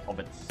 Well,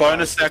 Bobbit's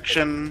bonus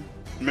action.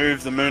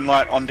 Move the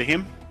moonlight onto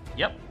him.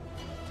 Yep.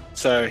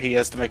 So he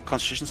has to make a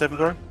Constitution saving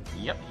throw.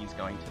 Yep. He's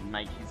going to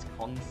make his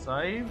con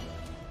save.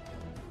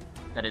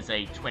 That is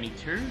a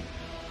 22.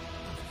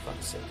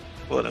 Fuck's sake.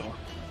 Whatever.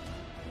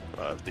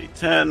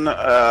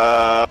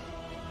 5d10.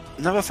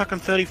 Another fucking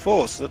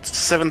 34, so that's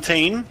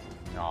 17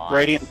 Nice.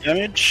 radiant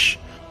damage.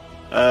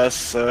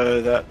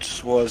 So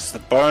that was the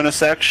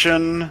bonus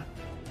action.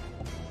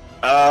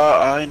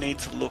 I need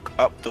to look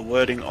up the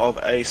wording of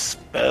a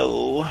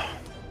spell.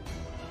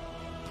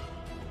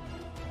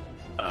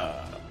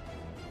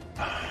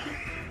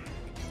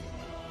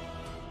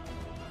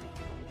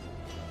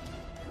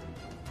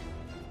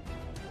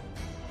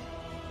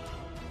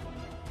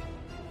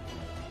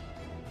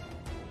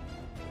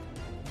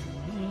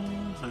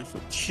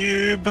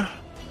 Cube.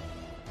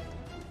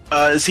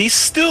 Is he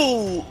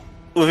still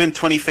within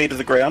 20 feet of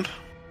the ground?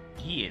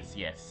 He is,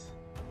 yes.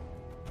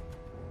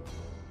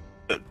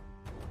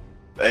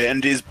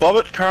 And is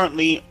Bobbit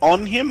currently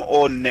on him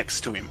or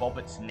next to him?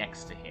 Bobbit's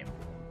next to him.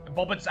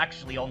 Bobbit's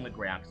actually on the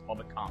ground because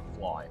Bobbit can't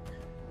fly.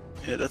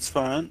 Yeah, that's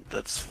fine.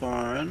 That's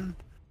fine.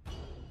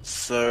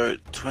 So,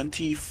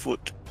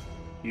 20-foot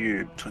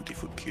cube,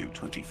 20-foot cube,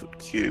 20-foot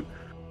cube.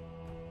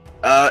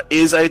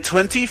 Is a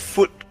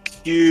 20-foot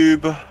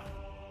cube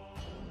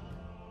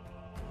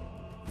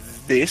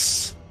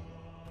this?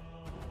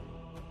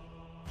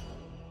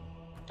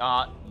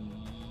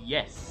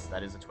 Yes,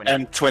 that is a 20.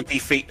 And 20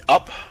 feet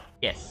up?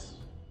 Yes.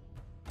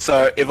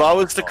 So, if I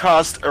was to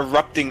cast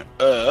Erupting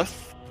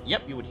Earth...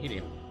 Yep, you would hit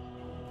him.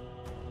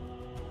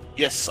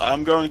 Yes,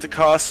 I'm going to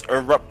cast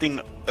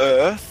Erupting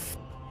Earth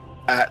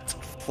at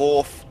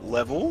 4th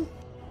level.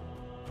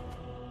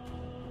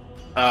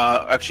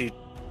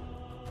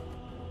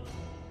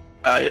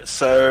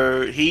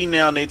 So he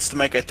now needs to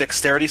make a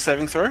Dexterity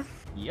saving throw.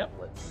 Yep,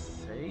 let's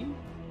see.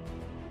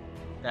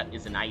 That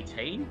is an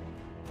 18.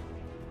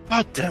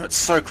 Oh, damn, it's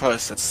so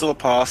close. That's still a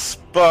pass,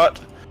 but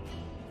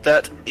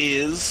that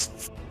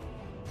is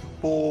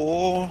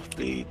 4,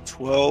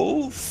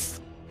 12,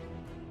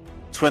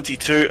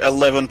 22,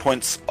 11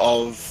 points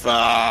of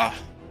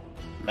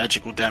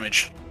magical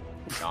damage.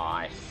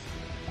 Nice.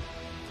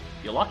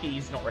 You're lucky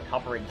he's not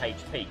recovering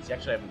HP, because you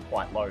actually have him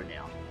quite low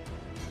now.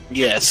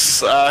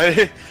 Yes,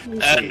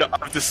 and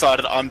I've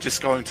decided I'm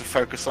just going to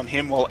focus on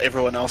him while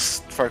everyone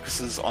else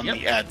focuses on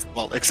the ads.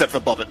 Well, except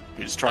for Bobbit,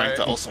 who's trying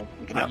to also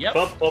pick it up. Yep.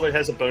 Bobbit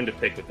has a bone to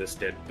pick with this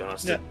dead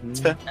bastard. Yeah, it's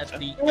fair. At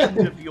the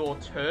end of your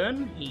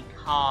turn, he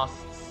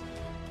casts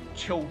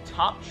Chill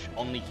Touch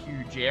on the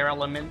huge air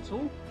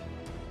elemental.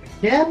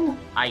 Again?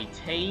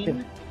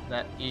 18.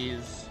 That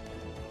is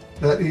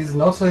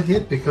not a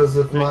hit because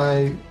of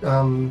my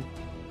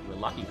We're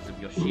lucky because of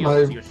your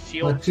shield.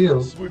 Your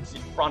shield swoops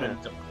in front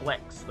and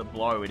deflects the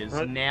blow. It is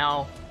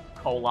now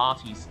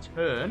Kolate's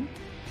turn.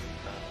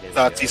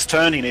 It's his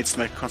turn. He needs to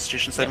make a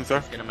Constitution saving throw.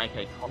 He's going to make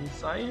a con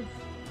save.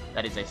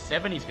 That is a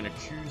 7. He's going to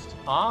choose to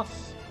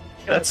pass.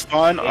 That's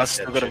fine. I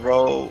still got to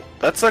roll.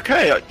 That's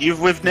okay.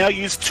 We've now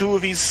used 2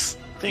 of his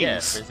things. Yeah,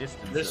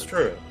 resistance. That's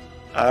true.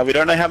 We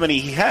don't know how many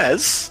he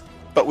has,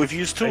 but we've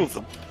used 2 of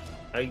them.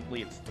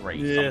 Usually it's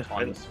 3,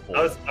 sometimes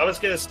 4.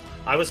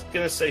 I was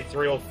gonna say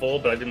 3 or 4,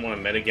 but I didn't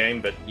want to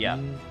metagame. But yeah.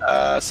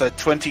 So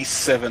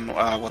 27.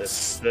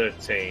 That's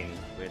 13.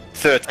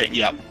 13.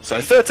 Yeah. So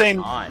 13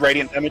 Nice.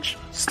 radiant damage.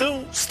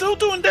 Still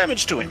doing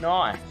damage to him.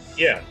 Nice.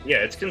 Yeah,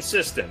 it's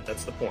consistent.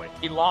 That's the point.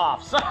 He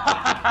laughs.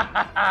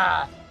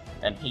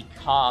 And he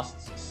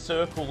casts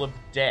Circle of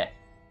Death.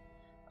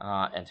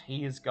 And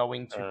he is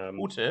going to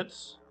put it...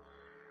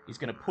 He's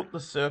going to put the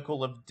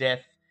Circle of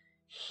Death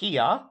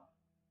here,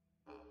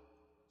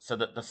 so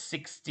that the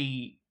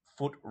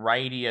 60-foot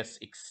radius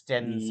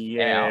extends out.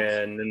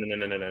 Yeah,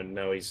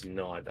 no, he's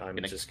not. I'm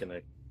just going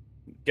to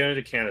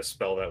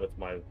counterspell that with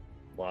my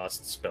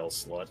last spell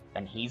slot.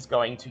 And he's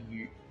going to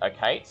use...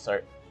 Okay,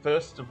 so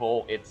first of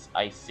all, it's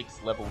a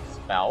 6th level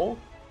spell.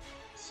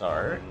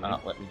 So,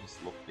 let me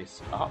just look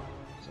this up.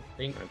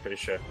 I'm pretty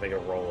sure I have to make a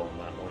roll on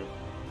that one.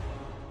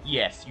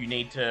 Yes, you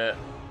need to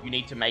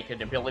make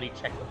an ability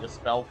check with your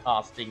spell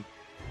casting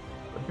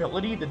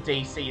ability. The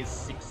DC is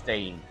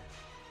 16.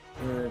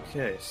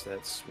 Okay, so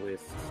that's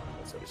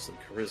obviously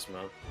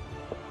charisma.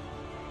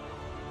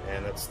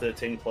 And that's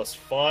 13 plus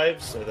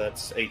 5, so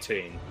that's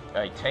 18.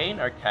 18,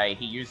 okay.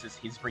 He uses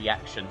his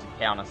reaction to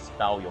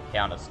counterspell your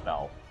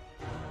counterspell.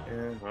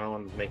 Yeah, well,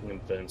 I'm making him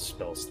burn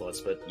spell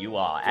slots, but... You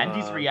are, and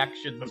his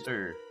reaction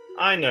too.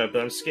 I know,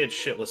 but I'm scared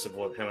shitless of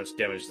how much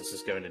damage this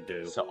is going to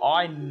do. So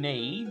I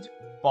need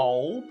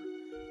Bulb,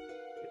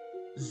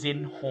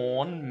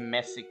 Zinhorn,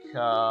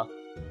 Messica,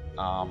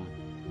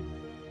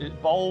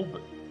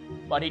 Bulb...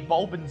 I need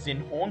Bulb and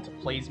Zinhorn to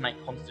please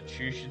make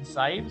Constitution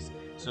saves.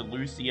 So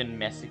Lucian,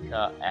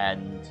 Messica,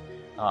 and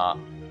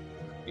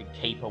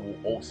Keeper will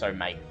also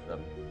make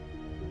them.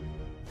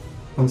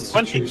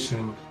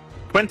 Constitution.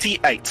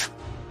 28.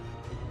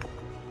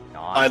 Nice.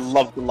 I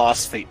love the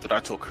last feat that I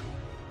took.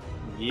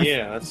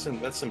 Yeah, that's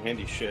some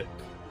handy shit.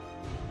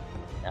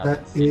 Now That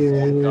let's see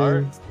what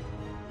go. is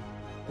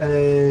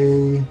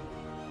a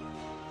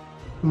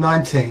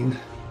 19.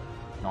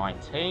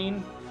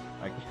 19.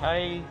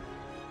 Okay.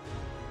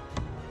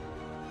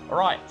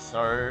 Alright,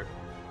 so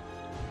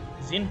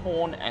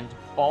Zinhorn and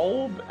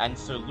Bulb and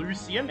Sir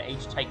Lucian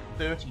each take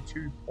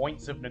 32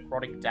 points of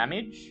necrotic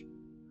damage.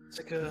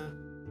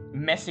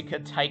 Messica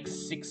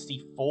takes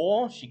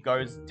 64. She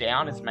goes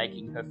down as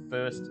making her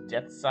first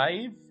death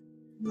save,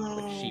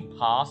 which she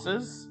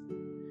passes.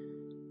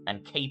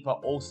 And Keeper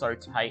also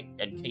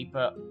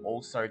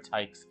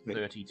takes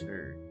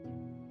 32.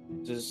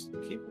 Does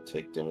Keeper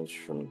take damage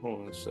from...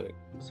 Hold on a sec.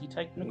 Does he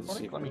take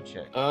necrotic? Let me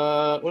check.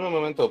 Un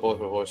momento, por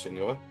favor,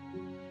 señor.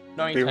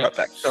 No, he Be right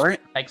back. Sorry.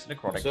 takes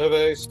necrotic.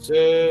 Survey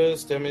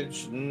says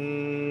damage...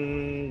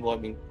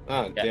 lightning.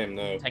 Ah, Yeah. damn,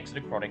 no. Takes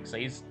necrotic, so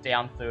he's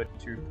down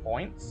 32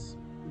 points.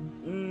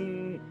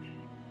 And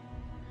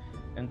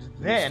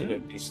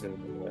then,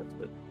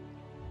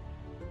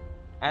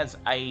 as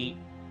a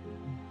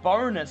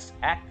bonus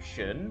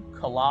action,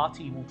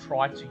 Kolate will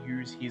try to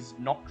use his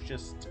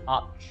Noxious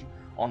Touch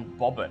on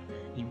Bobbit.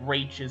 He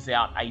reaches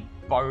out a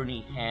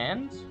bony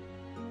hand.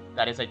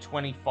 That is a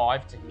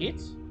 25 to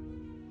hit.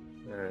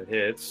 It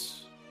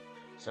hits.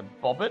 So,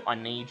 Bobbit, I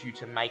need you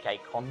to make a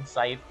con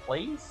save,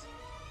 please.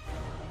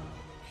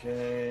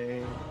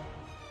 Okay.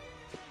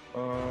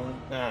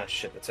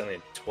 Shit, that's only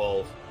a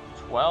 12.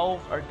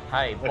 12,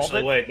 okay.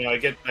 Actually, Bobbit. wait, no, I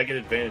get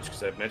advantage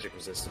because I have magic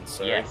resistance,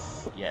 so...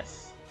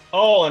 Yes.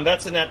 Oh, and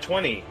that's a nat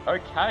 20.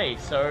 Okay,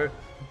 so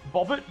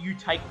Bobbit, you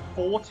take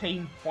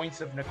 14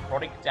 points of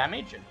necrotic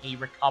damage, and he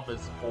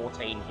recovers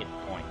 14 hit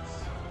points.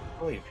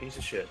 Oh, you piece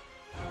of shit.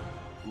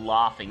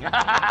 Laughing.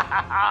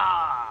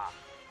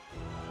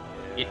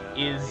 It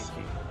is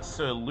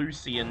Sir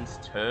Lucian's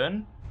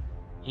turn.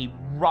 He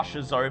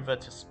rushes over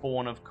to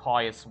spawn of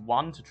Caius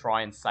 1 to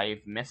try and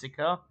save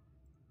Messica,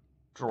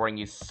 drawing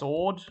his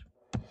sword.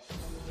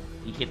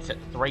 He hits it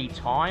 3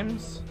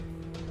 times.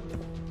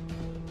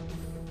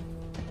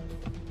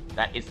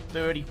 That is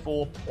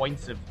 34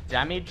 points of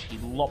damage. He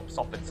lops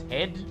off its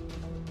head.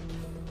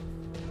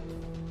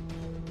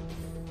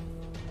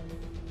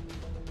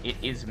 It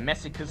is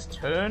Messica's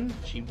turn.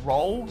 She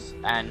rolls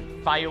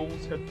and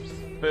fails her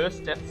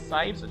first death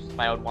save, so she's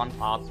failed 1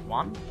 past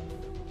 1.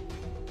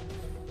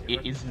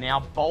 It is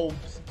now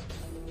Bulb's...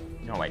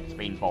 No, wait, it's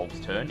been Bulb's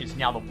turn. It's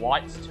now the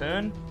White's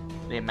turn.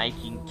 They're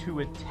making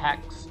 2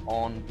 attacks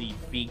on the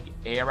big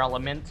air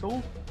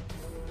elemental.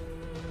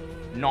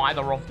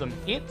 Neither of them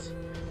hit.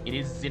 It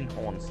is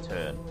Zinhorn's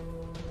turn.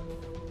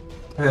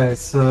 Okay,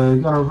 so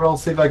I'm gonna roll,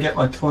 see if I get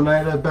my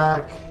tornado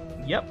back.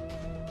 Yep.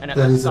 And at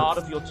the start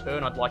of your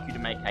turn, I'd like you to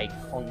make a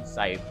con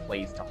save,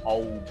 please, to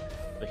hold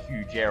the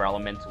huge air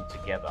elemental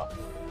together.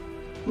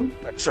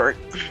 Sorry.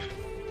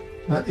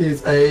 That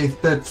is a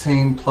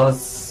 13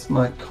 plus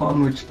my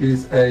con, which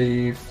is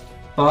a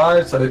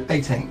 5, so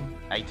 18.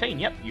 18,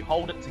 yep, you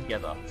hold it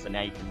together. So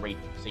now you can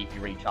see if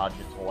you recharge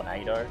your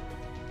tornado.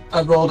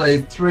 I rolled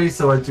a 3,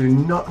 so I do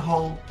not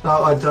hold...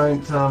 No, I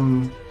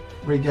don't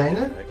regain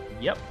it.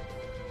 Yep.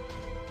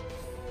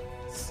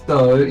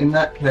 So, in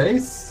that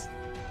case,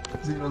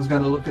 Xenon's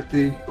going to look at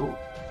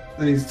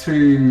these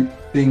 2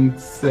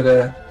 things that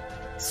are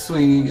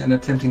swinging and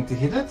attempting to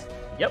hit it.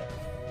 Yep.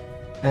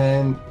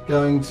 And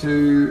going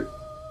to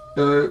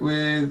go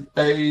with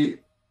a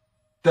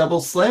double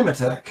slam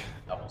attack.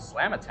 Double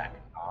slam attack,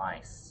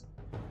 nice.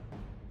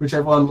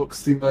 Whichever one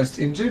looks the most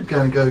injured,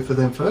 going to go for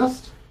them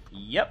first.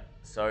 Yep.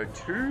 So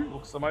 2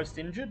 looks the most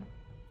injured.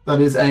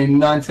 That is a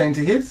 19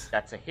 to hit.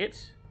 That's a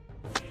hit.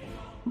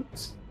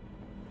 Oops.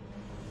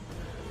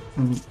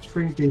 And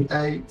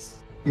 3d8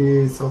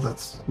 is... Oh,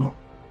 that's not...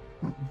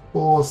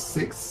 4,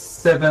 6,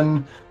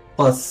 7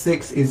 plus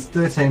 6 is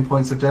 13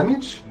 points of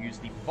damage. Use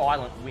the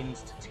violent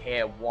winds to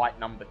tear White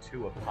number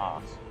 2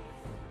 apart.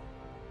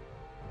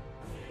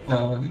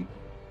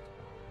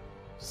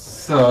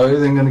 So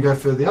then I'm going to go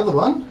for the other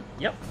one.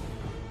 Yep.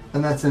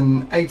 And that's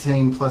an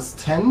 18 plus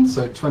 10,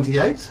 so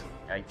 28.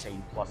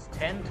 18 plus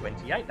 10,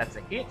 28. That's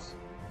a hit.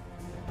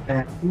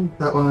 And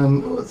that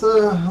one was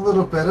a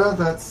little better.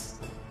 That's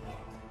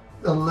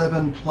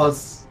 11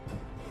 plus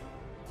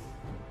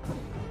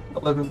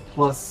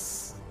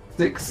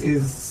 6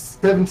 is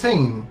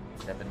 17.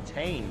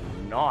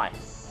 17.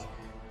 Nice.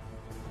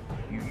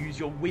 You use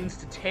your winds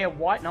to tear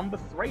White number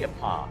 3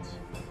 apart.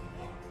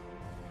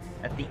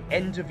 At the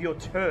end of your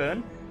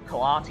turn,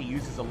 Kolate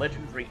uses a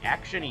legendary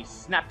action. He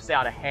snaps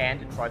out a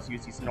hand and tries to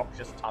use his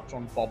Noxious Touch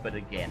on Bobbit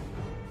again.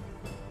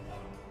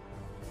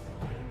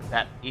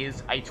 That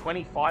is a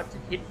 25 to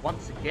hit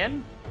once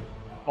again.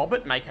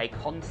 Bobbit, make a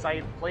con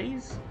save,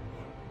 please.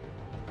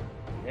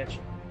 Yes.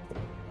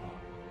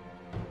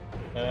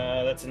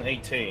 That's an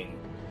 18.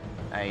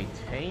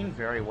 18,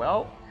 very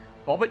well.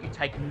 Bobbit, you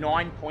take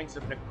 9 points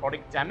of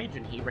necrotic damage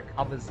and he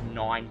recovers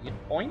 9 hit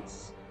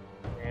points.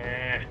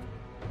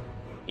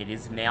 It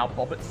is now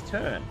Bobbit's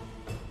turn.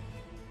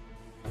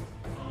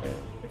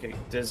 Okay,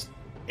 does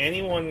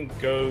anyone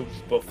go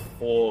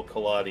before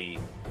Kolate?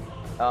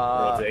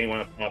 Or did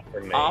anyone apart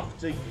from me?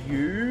 After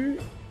you,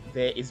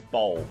 there is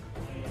Bulb.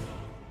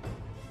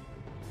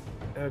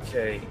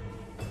 Okay.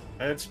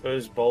 I don't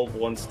suppose Bulb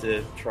wants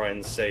to try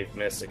and save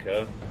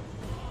Messica.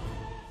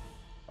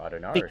 I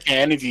don't know. He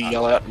can if you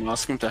yell out and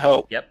ask him to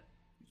help. Yep.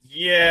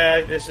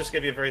 Yeah, there's just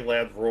gonna be a very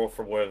loud roar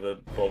from wherever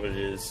Bobbit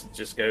is.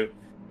 Just go,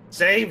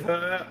 save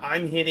her!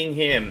 I'm hitting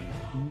him!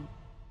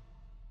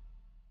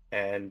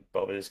 And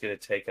Bobbit is gonna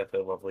take up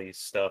her lovely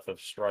stuff of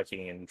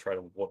striking and try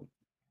to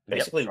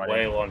basically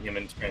wail on him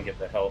and try and get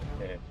the help.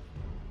 Yeah.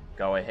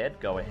 Go ahead.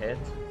 Okay,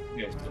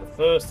 so the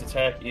first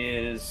attack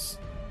is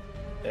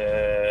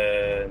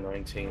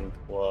 19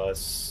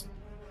 plus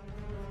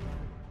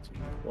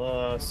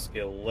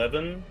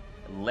 11.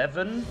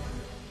 11.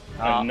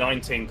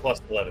 19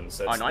 plus 11,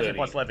 so it's 19 30.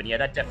 plus 11. Yeah,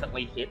 that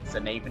definitely hits,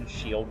 and even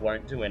shield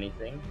won't do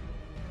anything.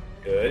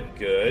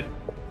 Good.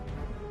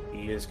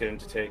 He is going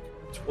to take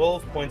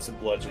 12 points of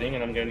bludgeoning,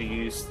 and I'm going to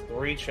use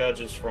 3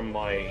 charges from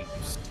my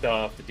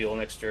staff to deal an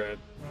extra.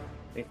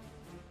 I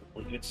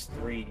think it's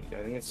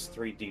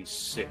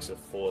 3d6 of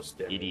force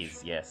damage. It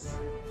is, yes.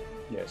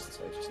 Yes,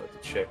 so I just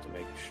like to check to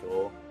make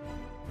sure.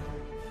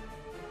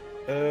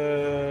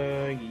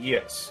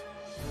 Yes.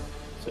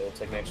 So I'll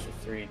take an extra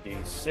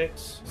 3d6.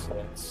 So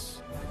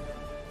that's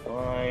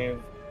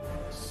 5,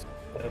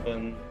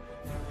 7,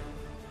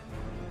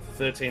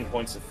 13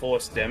 points of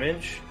force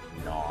damage.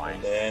 Nice.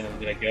 And then I'm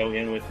going to go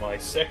in with my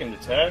second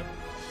attack.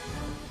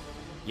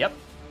 Yep.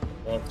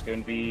 That's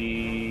going to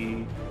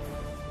be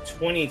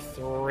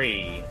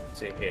 23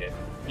 to hit.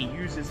 He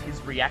uses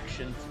his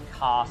reaction to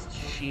cast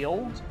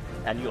shield,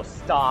 and your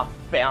staff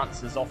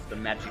bounces off the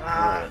magic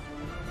wall.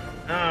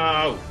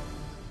 No!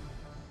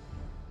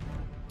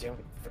 Damn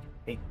it.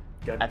 Hey,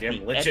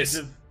 goddamn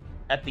liches.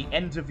 At the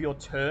end of your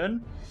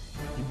turn,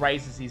 he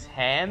raises his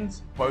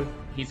hands.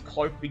 His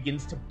cloak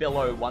begins to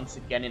billow once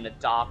again in a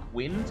dark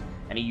wind,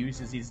 and he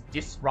uses his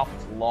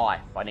Disrupt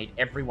Life. I need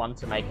everyone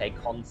to make a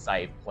con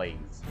save,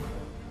 please.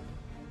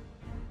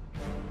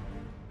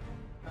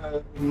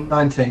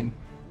 19.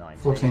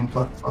 14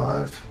 plus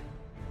 5.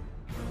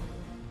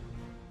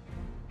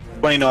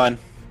 29.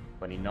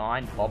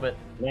 29. Hobbit.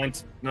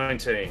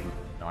 19.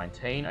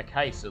 19.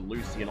 Okay, so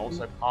Lucian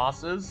also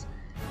passes.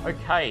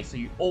 Okay, so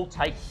you all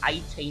take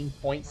 18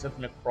 points of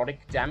necrotic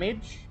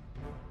damage,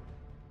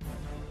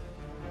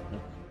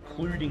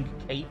 including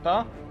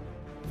Keeper.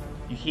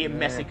 You hear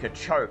Messica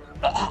choke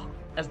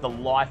as the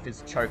life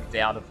is choked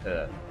out of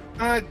her.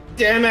 Ah,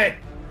 damn it!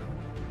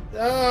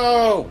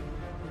 No!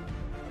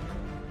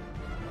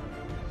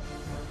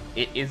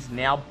 It is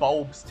now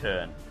Bulb's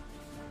turn.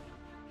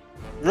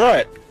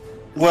 Right.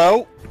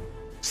 Well,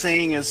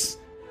 seeing as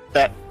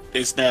that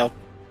is now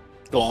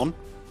gone,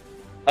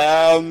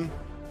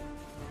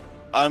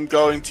 I'm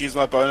going to use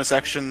my bonus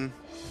action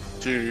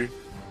to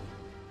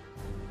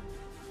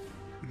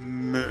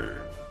move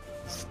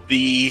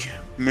the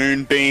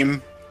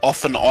moonbeam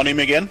off and on him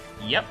again.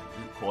 Yep,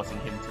 causing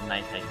him to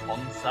make a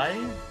con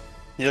save.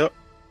 Yep.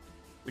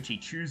 Which he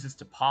chooses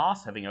to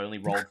pass, having only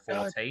rolled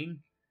 14.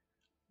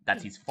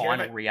 That's his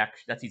final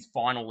reaction. That's his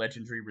final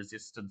legendary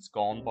resistance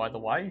gone, by the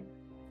way.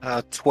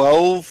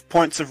 12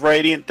 points of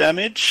radiant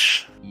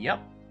damage. Yep.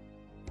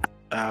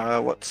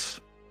 What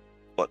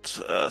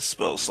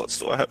spell slots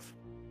do I have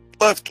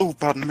left? Oh,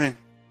 pardon me.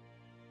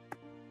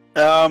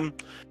 Oh,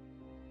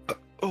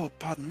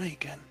 pardon me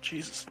again.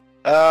 Jesus.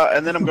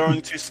 And then I'm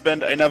going to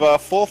spend another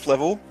 4th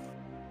level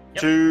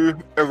to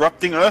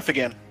Erupting Earth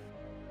again.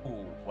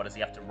 Ooh, what does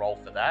he have to roll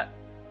for that?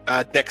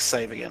 Dex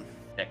save again.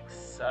 Dex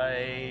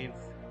save.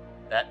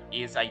 That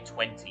is a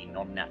 20,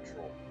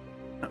 non-natural.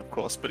 Of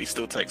course, but he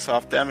still takes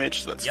half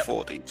damage, so that's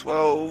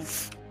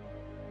 4d12.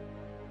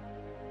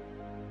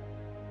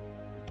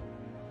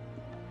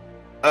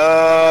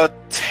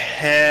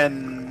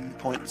 10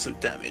 points of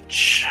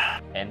damage.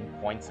 10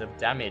 points of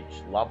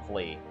damage,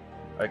 lovely.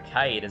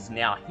 Okay, it is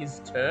now his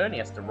turn. He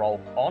has to roll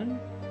con.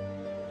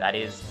 That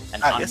is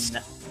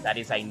that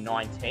is a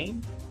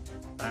 19.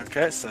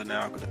 Okay, so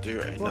now I'm going to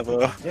do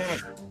another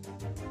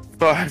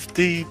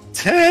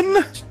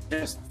 5d10.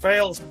 Just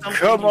fails something,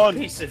 Come on,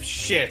 piece of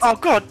shit. Oh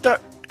god,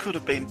 that could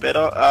have been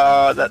better.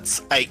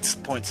 That's 8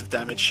 points of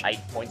damage. 8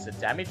 points of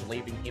damage,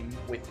 leaving him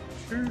with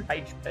 2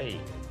 HP.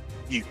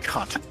 You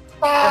cunt.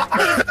 I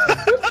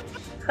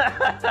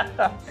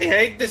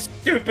hate this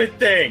stupid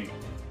thing.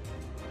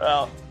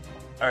 Well,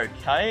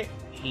 okay.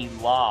 He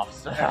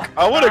laughs.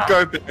 I want to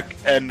go back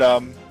and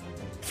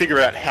figure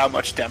out how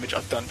much damage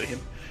I've done to him.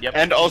 Yep.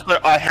 And also,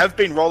 I have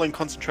been rolling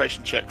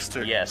concentration checks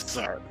too. Yes.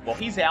 So. Well,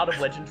 he's out of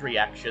legendary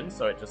action,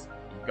 so it just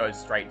goes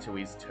straight to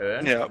his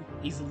turn. Yeah.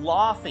 He's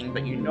laughing,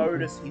 but you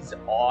notice his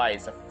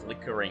eyes are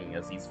flickering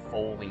as he's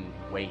falling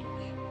weak.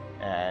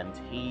 And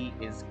he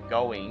is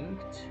going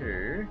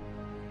to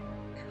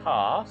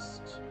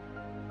cast...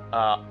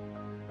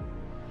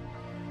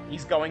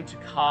 he's going to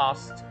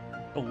cast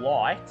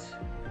Blight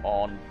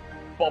on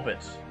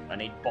Bobbit. I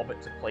need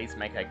Bobbit to please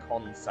make a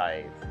con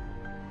save.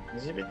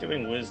 Has he been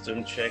doing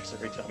wisdom checks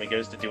every time he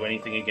goes to do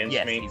anything against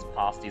me? Yes, he's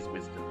passed his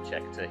wisdom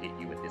check to hit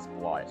you with this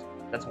blight.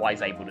 That's why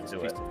he's able to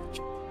do it.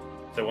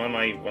 So what am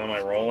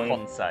I rolling?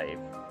 Con save.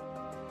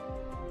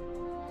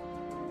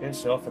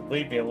 Piss off and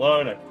leave me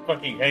alone. I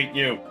fucking hate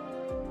you.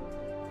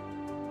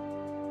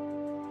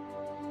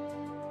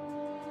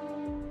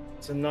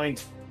 It's a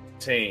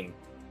 19.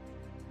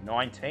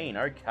 19.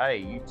 Okay,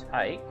 you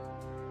take.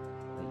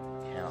 Let me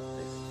count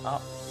this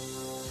up.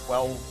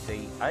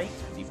 12d8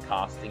 because he's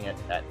casting it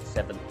at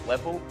 7th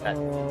level.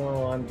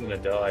 Oh, I'm gonna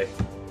die.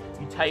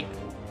 You take.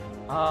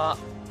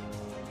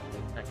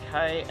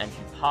 Okay, and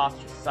you pass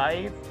your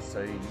save,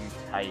 so you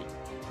take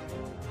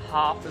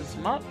half as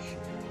much.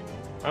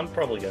 I'm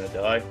probably gonna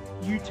die.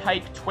 You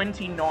take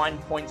 29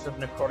 points of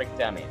necrotic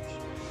damage.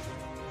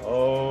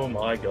 Oh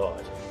my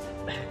god.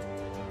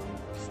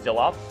 Still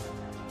up?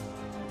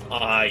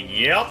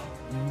 Yep.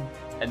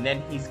 And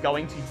then he's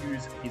going to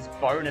use his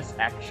bonus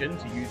action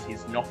to use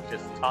his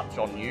Noxious Touch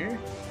on you.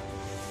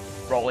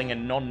 Rolling a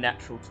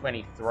non-natural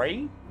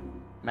 23.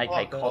 Make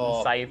a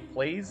con save,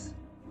 please.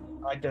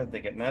 I don't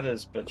think it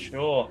matters, but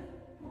sure.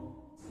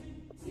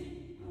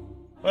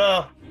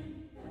 Well,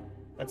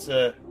 that's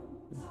an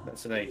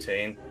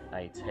 18.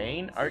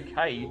 18.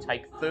 Okay, you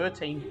take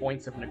 13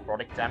 points of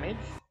necrotic damage.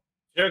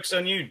 Joke's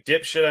on you,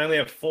 dipshit. I only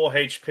have 4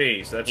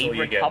 HP, so that's all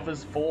you get. He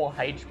recovers 4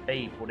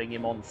 HP, putting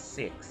him on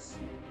 6.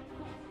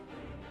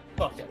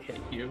 Fuck, I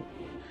hate you.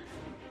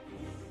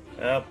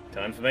 Well,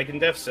 time for making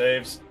death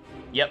saves.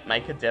 Yep,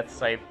 make a death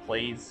save,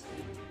 please.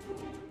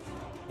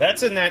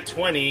 That's a nat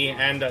 20,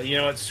 and you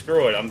know what?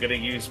 Screw it. I'm gonna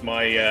use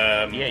my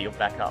Yeah, you're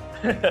back up.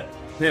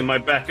 yeah, my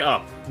back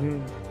up.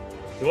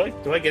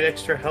 Do I get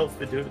extra health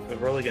for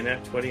rolling a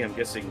nat 20? I'm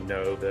guessing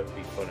no. That would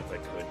be fun if I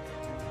could.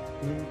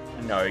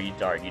 No, you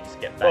don't. You just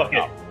get back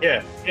up.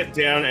 Yeah, get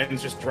down and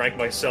just drag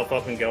myself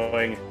up and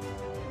going.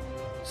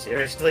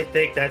 Seriously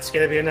think that's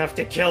gonna be enough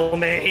to kill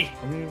me?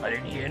 I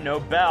didn't hear no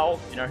bell.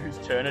 You know whose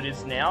turn it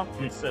is now?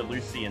 It's Sir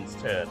Lucian's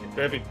turn.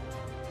 Baby.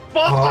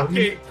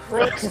 Fucking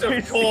Christ,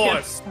 of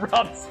course!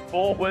 Runs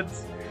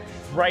forwards,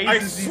 I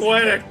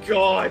swear to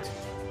God!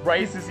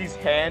 Raises his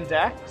hand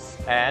axe,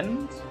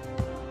 and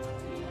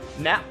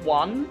nat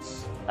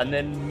ones, and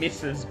then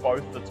misses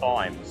both the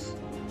times.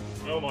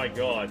 Oh my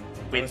god.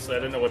 Honestly, I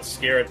don't know what's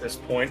scary at this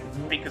point.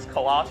 Because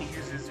Kolate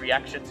uses his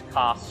reaction to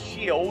cast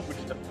Shield,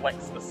 which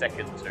deflects the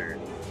second two.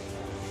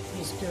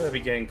 He's gotta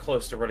be getting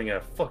close to running out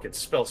of fucking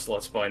spell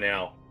slots by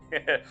now.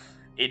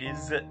 It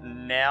is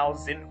now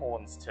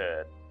Zinhorn's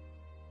turn.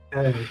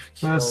 Okay.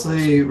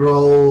 Firstly,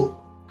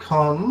 roll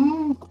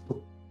con.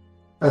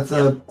 That's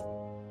a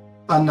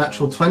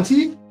unnatural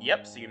 20.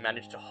 Yep, so you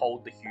managed to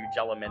hold the huge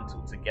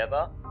elemental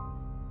together.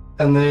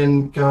 And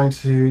then going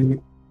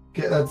to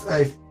get that's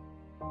a.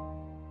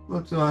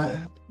 What do I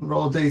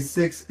roll?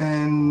 D6,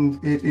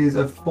 and it is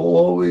a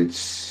 4,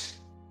 which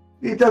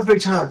it does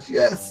recharge.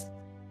 Yes.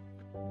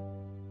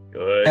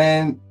 Good.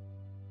 And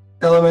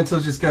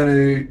elemental's just going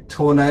to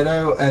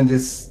tornado and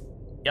just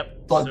be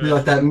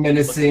like that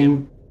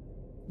menacing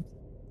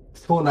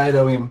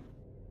tornado him.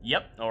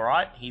 Yep,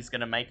 alright. He's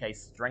going to make a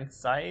strength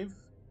save.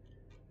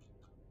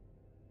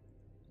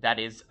 That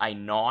is a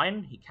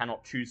 9. He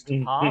cannot choose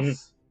to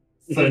pass.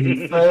 So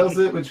he fails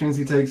it, which means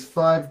he takes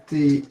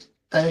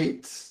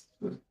 5d8.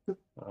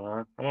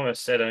 I'm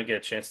almost said I don't get a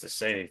chance to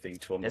say anything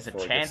to him. There's a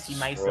chance he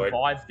may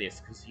survive this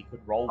because he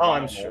could roll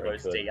one on all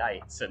those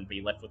d8s and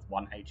be left with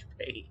 1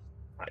 HP.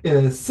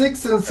 Yeah,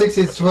 6 and 6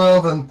 is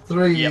 12, and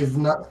 3 is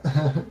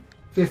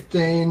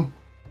 15,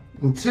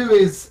 and 2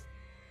 is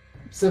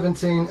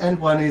 17, and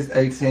 1 is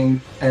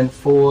 18, and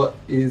 4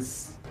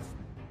 is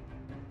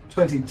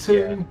 22.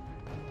 Yeah.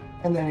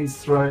 And then he's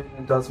thrown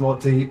and does more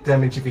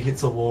damage if he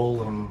hits a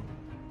wall. And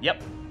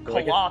yep.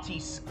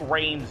 Kolate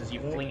screams as you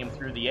fling him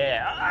through the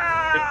air. Can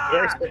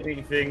I say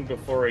anything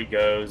before he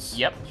goes?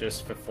 Yep.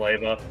 Just for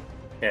flavor.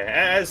 Yeah,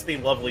 as the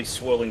lovely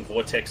swirling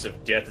vortex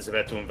of death is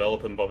about to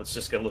envelop him, Bobbitt's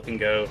just gonna look and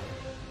go,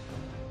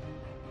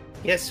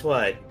 guess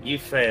what? You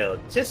failed,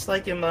 just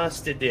like your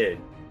master did.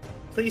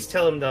 Please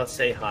tell him that I'll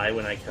say hi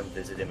when I come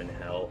visit him in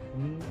hell.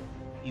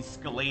 His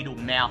skeletal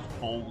mouth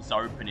falls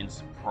open in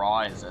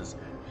surprise as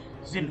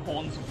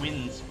Zinhorn's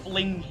winds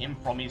fling him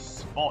from his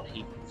spot.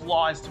 He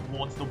flies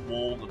towards the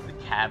wall of the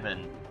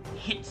cavern,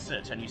 hits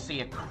it, and you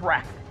see a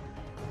crack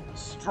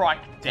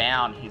strike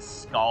down his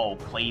skull,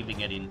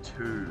 cleaving it in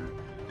two.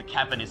 The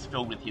cavern is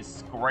filled with his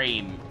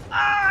scream,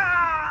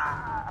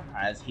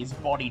 as his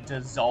body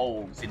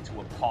dissolves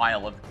into a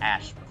pile of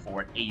ash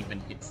before it even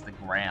hits the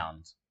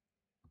ground.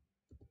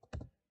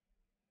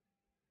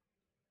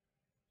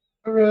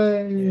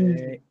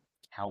 Hooray!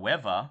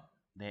 However,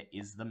 there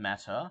is the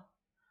matter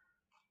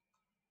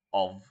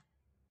of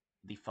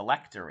the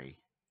phylactery.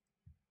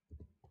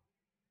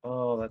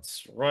 Oh,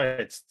 that's right.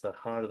 It's the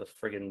heart of the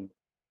friggin'...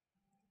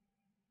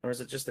 Or is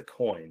it just a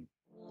coin?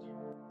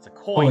 It's a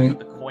coin, but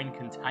the coin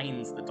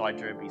contains the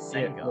Daijobi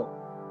Senga. Yeah,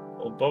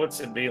 well, Bobbitt's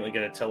immediately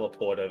going to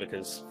teleport over,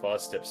 because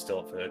Fast Step's still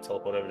up for her,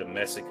 teleport over to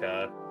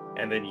Massacre,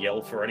 and then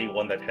yell for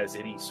anyone that has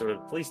any sort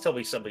of... Please tell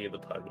me somebody in the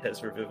party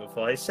has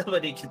Revivify.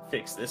 Somebody can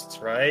fix this,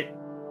 right?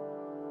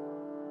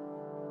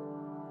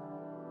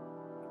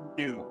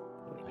 No.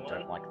 I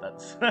don't like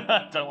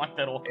that. Don't like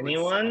that awkward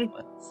Anyone?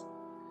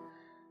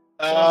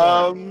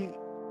 silence.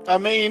 I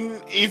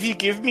mean, if you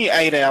give me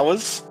 8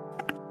 hours.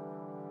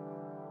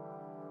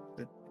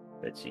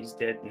 But she's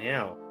dead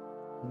now.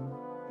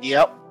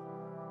 Yep.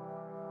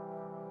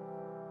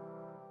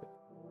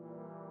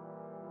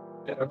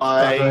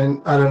 I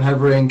don't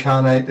have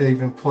reincarnate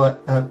even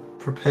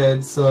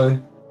prepared, so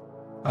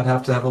I'd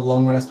have to have a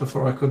long rest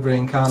before I could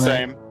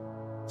reincarnate.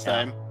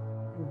 Same.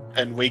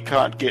 And we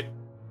can't get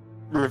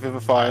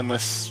revivify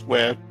unless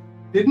we're.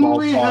 Didn't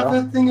we have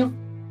a thing of?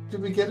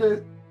 Did we get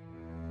a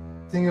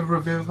thing of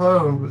revivify,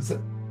 or was it?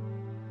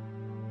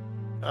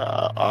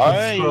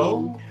 A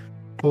scroll?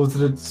 Or was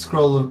it a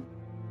scroll of?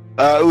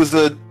 It was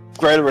a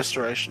greater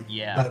restoration.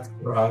 Yeah. That's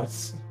right.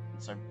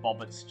 So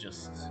Bobbit's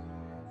just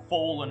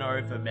fallen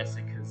over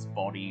Messica's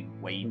body,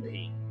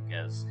 weeping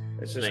as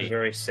It's just a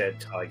very sad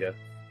tiger.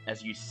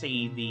 As you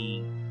see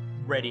the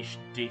reddish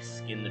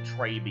disc in the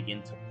tree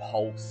begin to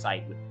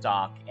pulsate with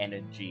dark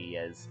energy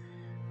as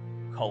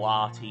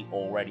Kolate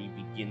already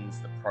begins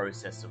the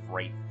process of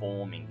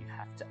reforming. You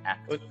have to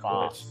act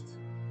fast.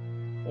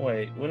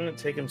 Wait, wouldn't it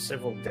take him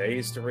several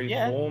days to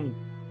reform?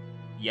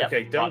 Yeah.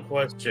 Okay, dumb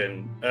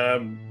question.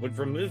 Would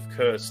remove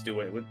curse do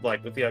it? With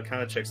the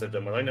Arcana checks I've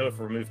done, would I know if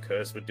remove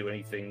curse would do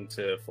anything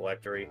to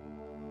phylactery?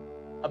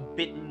 A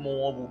bit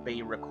more will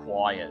be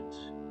required.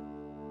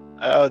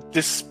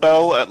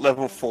 Dispel at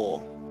level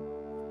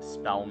 4.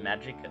 Spell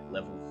magic at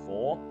level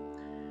 4.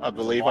 I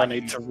believe I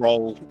need to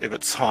roll if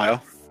it's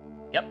higher.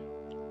 Yep.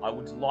 I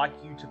would like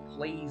you to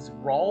please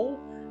roll.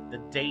 The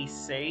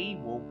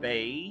DC will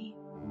be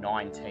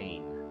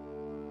 19.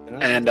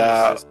 And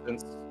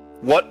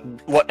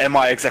what am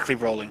I exactly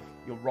rolling?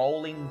 You're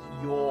rolling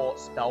your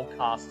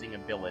spellcasting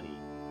ability.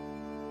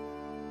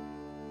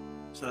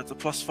 So that's a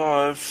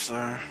 +5,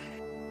 so...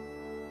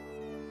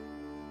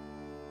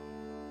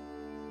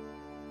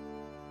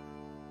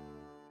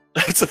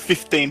 It's a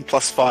 15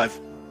 + 5.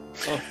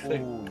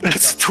 Ooh,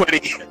 That's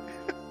 20.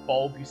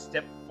 Bulb, you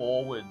step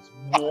forwards,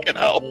 walk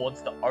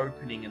towards the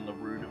opening in the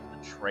root of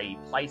the tree,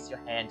 place your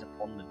hand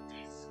upon the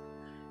disc,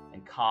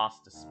 and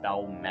cast a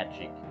spell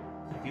magic.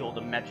 Feel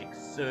the magic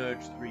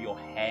surge through your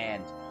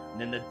hand, and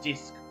then the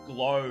disc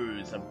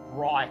glows a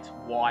bright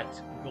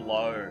white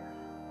glow,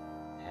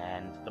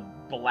 and the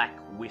black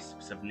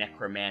wisps of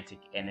necromantic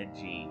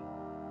energy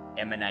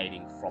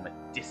emanating from it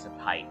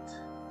dissipate.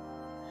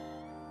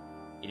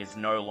 It is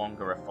no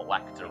longer a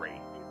phylactery.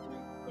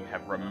 You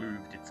have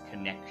removed its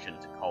connection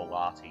to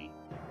Kolate,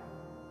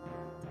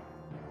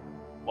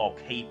 while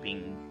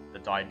keeping the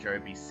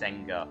Daijobi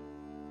Senga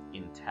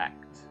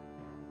intact.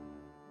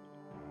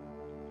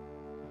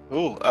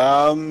 Cool.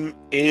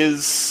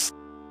 Is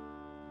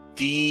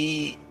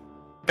the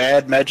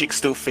bad magic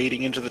still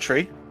feeding into the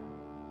tree?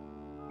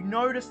 You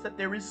notice that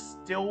there is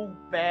still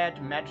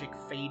bad magic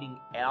feeding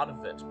out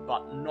of it,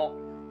 but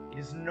it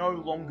is no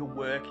longer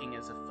working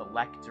as a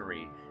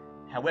phylactery.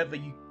 However,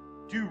 you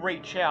do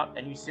reach out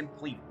and you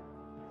simply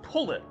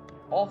pull it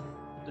off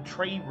the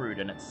tree root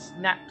and it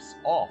snaps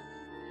off.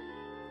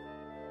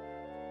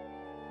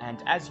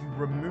 And as you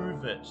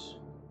remove it,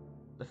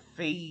 the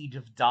feed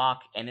of dark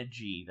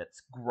energy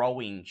that's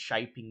growing,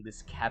 shaping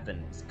this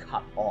cavern is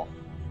cut off.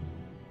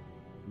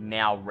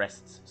 Now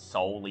rests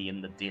solely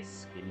in the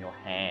disc in your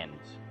hand.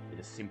 It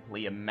is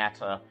simply a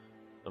matter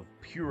of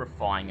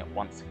purifying it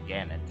once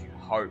again, and you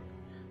hope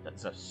that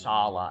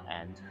Zashala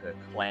and her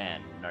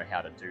clan know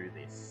how to do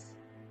this.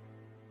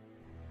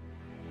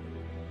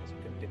 It's a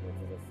good thing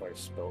with the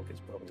first spell, because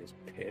probably is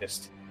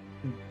pissed.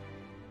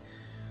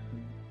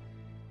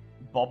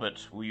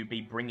 Bobbit, will you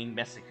be bringing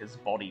Messica's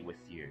body with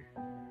you?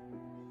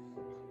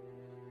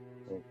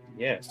 Well,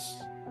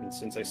 yes, and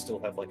since I still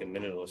have like a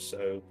minute or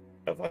so,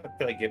 how far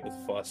could I get with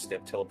fast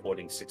step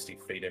teleporting 60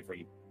 feet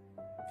every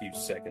few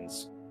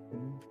seconds?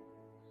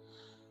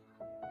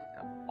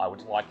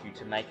 I'd like you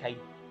to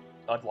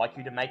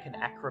make an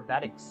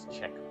acrobatics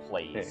check,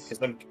 please. Yeah,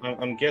 because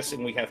I'm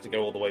guessing we have to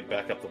go all the way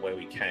back up the way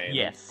we came.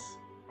 Yes.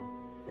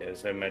 Yeah,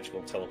 there's no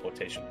magical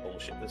teleportation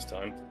bullshit this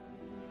time.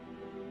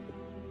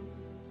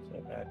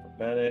 So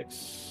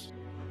acrobatics,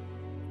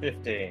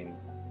 15.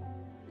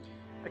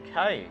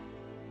 Okay.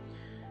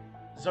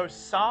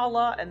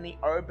 Zashala and the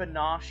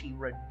Obonashi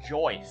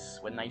rejoice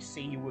when they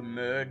see you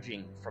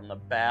emerging from the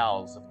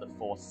boughs of the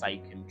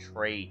forsaken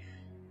tree.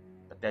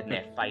 But then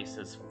their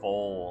faces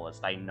fall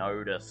as they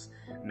notice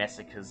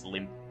Messica's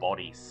limp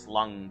body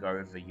slung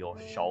over your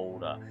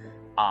shoulder.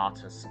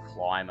 Artus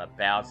Climber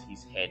bows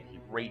his head, he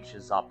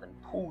reaches up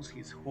and pulls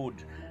his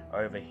hood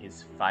over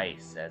his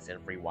face as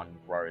everyone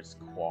grows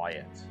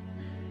quiet.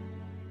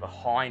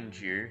 Behind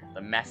you,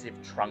 the massive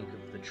trunk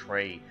of the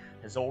tree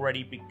has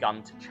already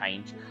begun to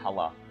change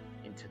colour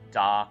into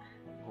dark,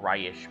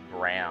 greyish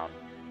brown.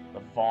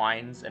 The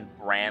vines and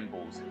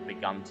brambles have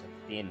begun to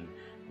thin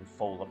and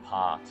fall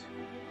apart.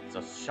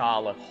 So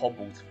Charlotte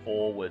hobbles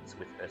forwards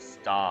with her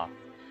staff.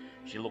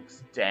 She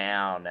looks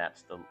down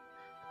at the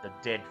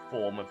dead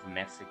form of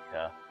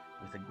Messica.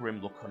 With a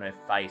grim look on her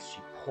face,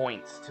 she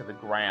points to the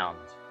ground.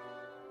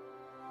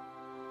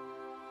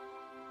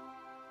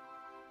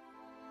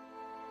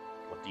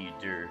 What do you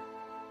do?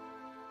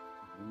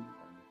 I'm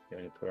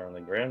going to put her on the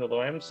ground,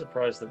 although I am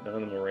surprised that none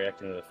of them are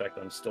reacting to the fact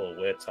that I'm still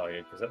aware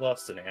tired, because that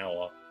lasts an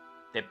hour.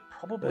 They're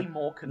probably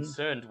more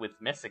concerned with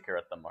Messica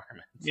at the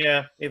moment.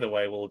 Yeah, either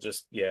way, we'll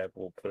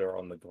put her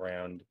on the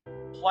ground.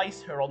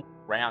 Place her on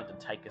the ground and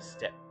take a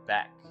step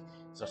back.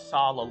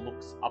 Zasala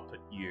looks up at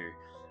you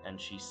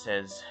and she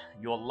says,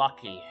 "You're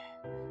lucky."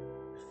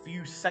 A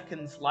few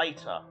seconds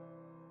later,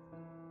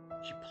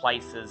 she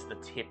places the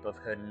tip of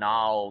her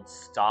gnarled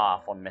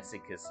staff on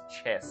Messica's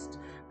chest.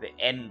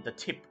 The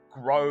tip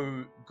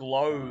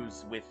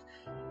glows with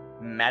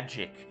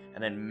magic,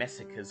 and then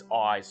Messica's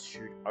eyes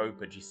shoot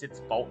open. She sits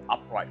bolt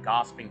upright,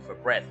 gasping for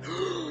breath.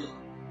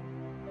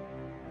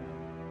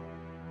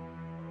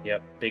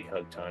 Yep, big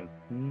hug time.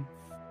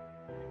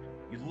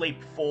 You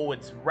leap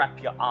forwards,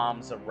 wrap your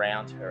arms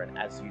around her, and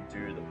as you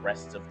do, the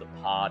rest of the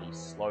party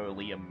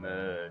slowly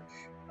emerge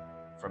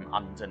from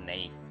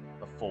underneath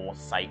the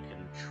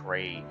forsaken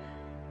tree.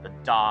 The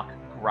dark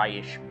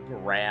greyish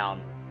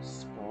brown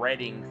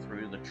spreading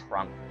through the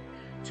trunk,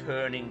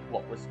 turning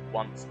what was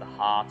once the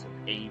heart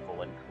of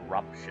evil and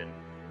corruption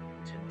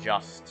to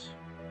just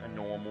a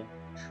normal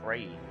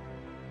tree.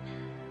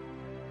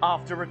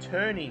 After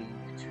returning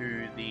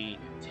to the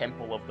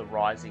Temple of the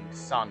Rising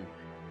Sun,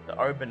 the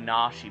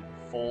Obonashi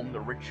perform the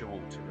ritual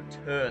to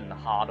return the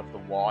Heart of the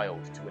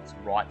Wild to its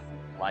rightful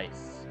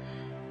place.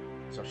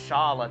 So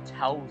Shala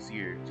tells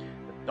you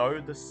that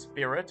though the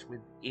spirit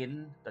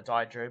within the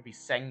Daijobi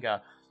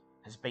Senga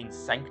has been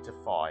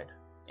sanctified,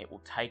 it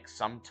will take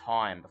some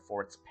time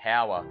before its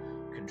power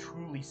can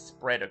truly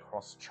spread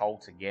across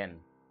Cholt again.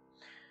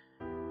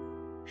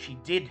 She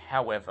did,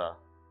 however,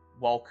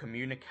 while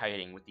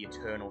communicating with the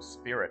Eternal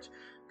Spirit,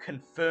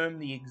 confirm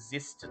the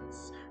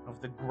existence of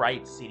the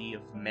great city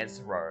of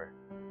Mezro.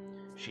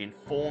 She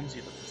informs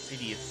you that the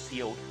city is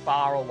sealed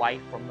far away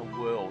from the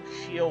world,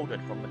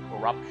 shielded from the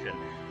corruption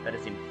that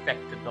has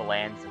infected the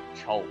lands of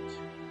Cholt.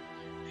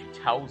 She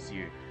tells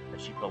you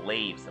that she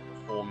believes that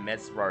before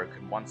Mezro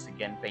can once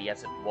again be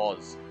as it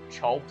was,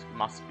 Cholt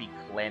must be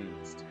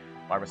cleansed.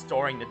 By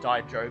restoring the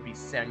Daijobi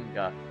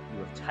Senga, you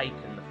have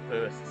taken the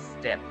first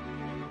step,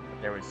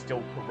 but there is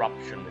still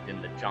corruption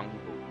within the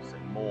jungles,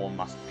 and more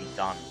must be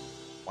done.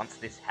 Once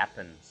this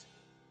happens,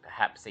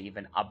 perhaps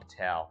even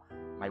Ubtao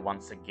may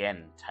once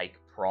again take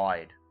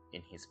pride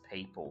in his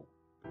people.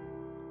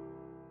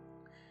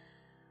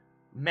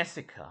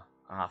 Messica,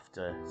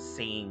 after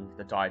seeing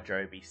the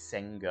Daijobi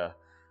Senga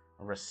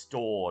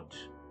restored,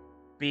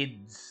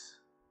 bids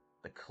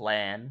the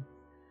clan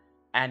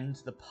and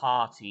the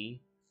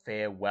party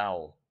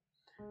farewell,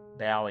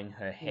 bowing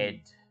her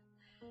head.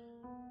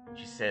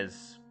 She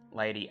says,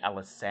 "Lady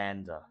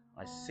Alessander,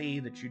 I see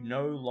that you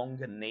no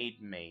longer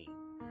need me.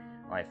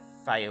 I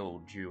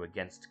failed you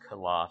against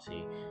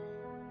Kolate,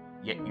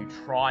 yet you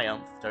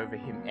triumphed over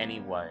him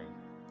anyway.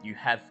 You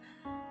have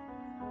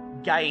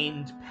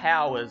gained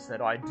powers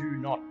that I do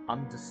not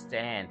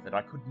understand, that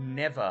I could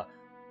never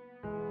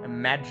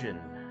imagine,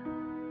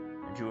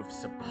 and you have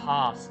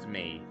surpassed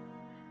me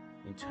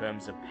in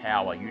terms of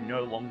power. You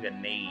no longer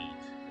need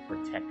the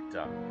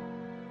protector."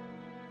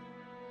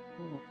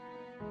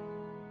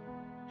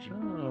 She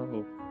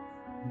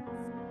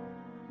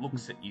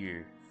looks at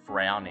you,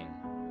 frowning.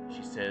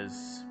 She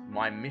says,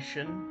 "My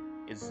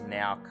mission is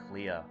now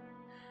clear."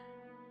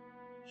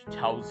 She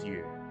tells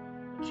you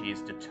that she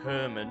is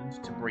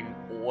determined to bring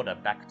order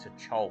back to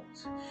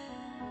Cholt,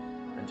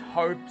 and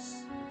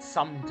hopes that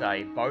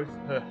someday both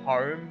her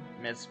home,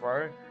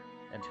 Mezro,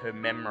 and her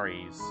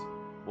memories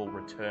will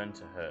return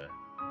to her.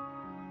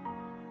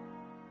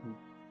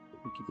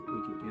 We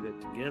could do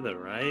that together,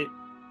 right?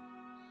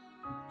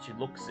 She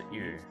looks at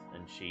you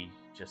and she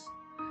just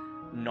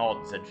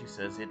nods and she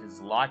says, "It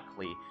is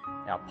likely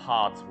our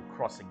paths will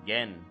cross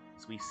again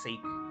as we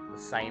seek the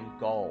same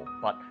goal.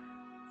 But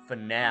for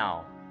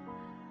now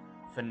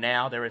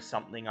there is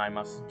something I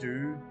must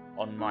do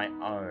on my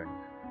own.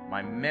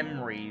 My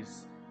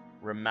memories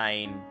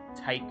remain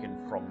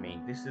taken from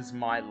me. This is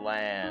my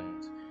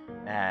land,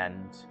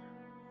 and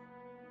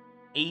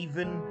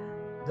even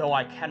though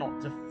I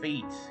cannot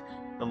defeat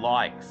the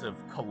likes of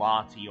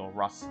Kolate or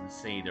Ruston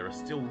Sea, there are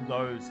still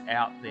those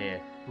out there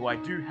who I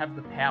do have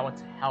the power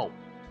to help.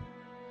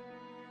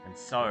 And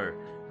so,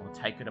 I will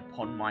take it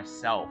upon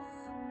myself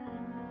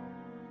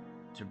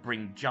to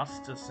bring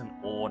justice and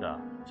order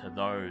to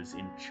those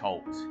in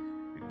Cholt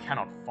who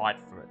cannot fight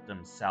for it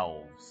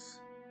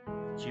themselves."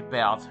 She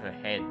bows her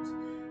head.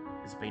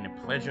 "It's been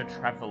a pleasure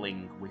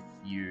travelling with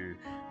you,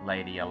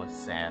 Lady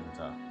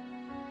Alessander.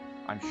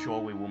 I'm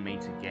sure we will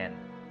meet again."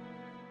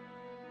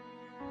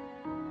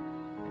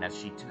 And as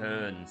she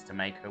turns to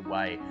make her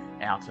way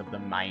out of the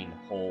main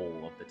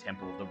hall of the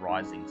Temple of the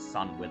Rising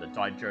Sun, where the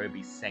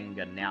Daijobi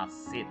Senga now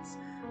sits,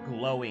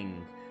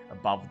 glowing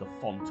above the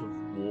font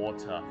of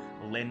water,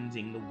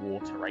 lending the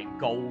water a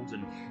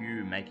golden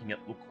hue, making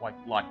it look like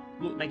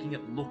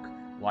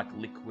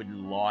liquid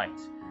light,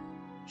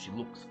 she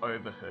looks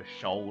over her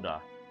shoulder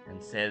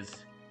and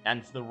says,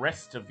 "And the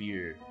rest of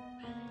you,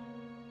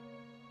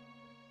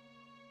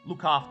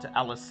 look after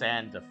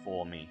Alessander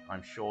for me.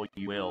 I'm sure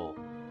you will."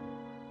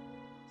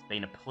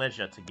 been a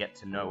pleasure to get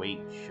to know each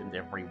and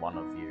every one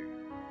of you.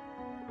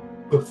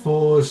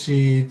 Before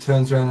she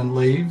turns around and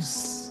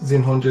leaves,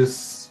 Zinhorn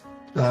just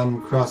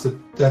does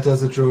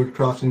a druid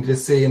craft, and you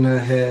just see in her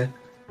hair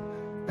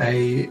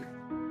a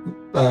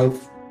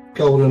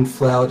golden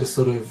flower just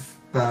sort of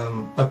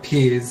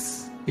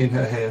appears in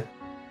her hair.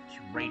 She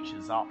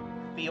reaches up,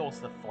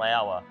 feels the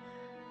flower,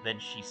 then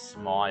she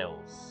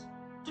smiles,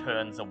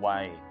 turns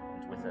away,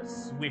 and with a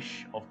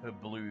swish of her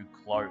blue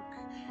cloak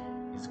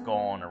is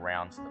gone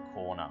around the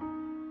corner.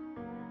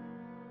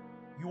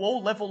 You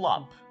all level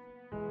up.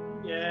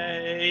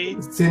 Yay!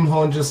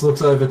 Zinhorn just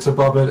looks over to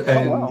Bobbit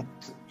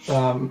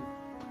and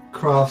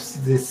crafts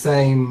the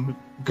same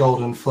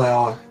golden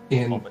flower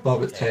in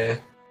Bobbit's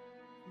hair.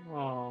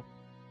 Oh,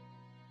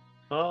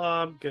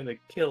 I'm gonna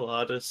kill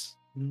Artis.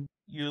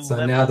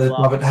 So now that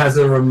Bobbit has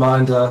a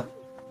reminder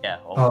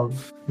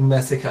of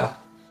Massacre.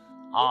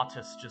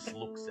 Artis just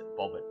looks at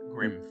Bobbit,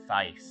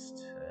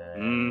 grim-faced.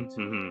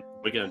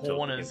 We're gonna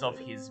corners of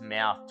his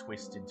mouth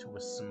twist into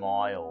a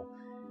smile,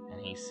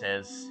 and he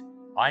says,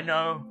 I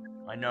know,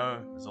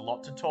 there's a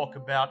lot to talk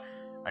about.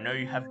 I know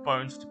you have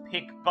bones to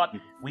pick, but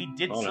we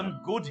did some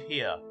good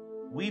here.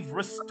 We've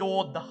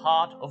restored the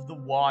heart of the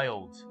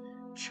wild.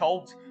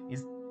 Cholt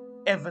is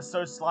ever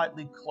so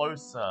slightly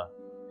closer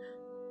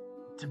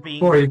to being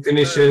Before he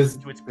finishes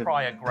to its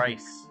prior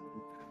grace.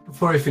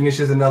 Before he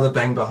finishes, another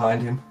bang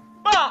behind him.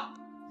 Ah!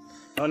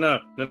 Oh no.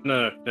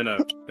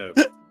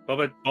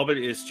 Bobbit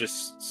is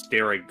just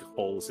staring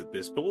holes at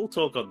this, but we'll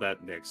talk on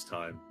that next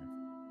time.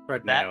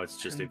 Right now, it's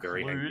just a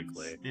very angry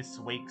glare. This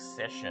week's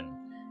session.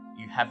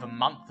 You have a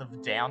month of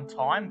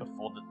downtime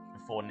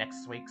before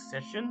next week's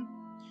session.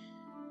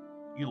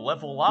 You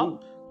level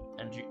up,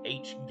 and you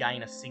each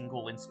gain a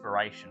single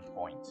inspiration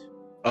point.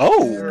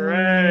 Oh!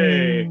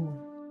 Hooray!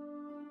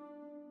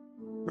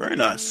 Very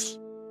nice.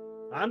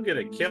 I'm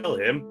gonna kill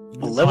him.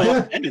 A level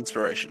up and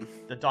inspiration.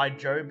 The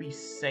Daijobi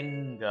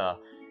Senga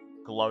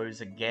glows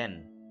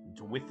again, and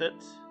with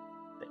it,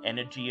 the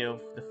energy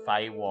of the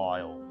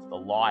Feywild, the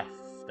life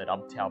that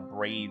Ubtao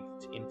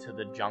breathed into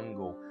the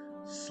jungle,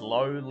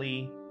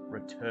 slowly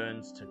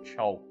returns to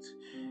Cholt.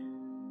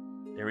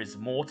 There is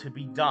more to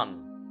be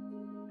done,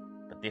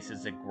 but this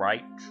is a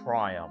great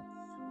triumph.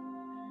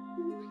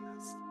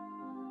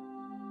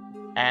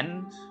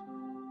 And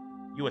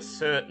you are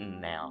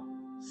certain now,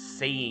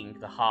 seeing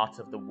the heart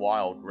of the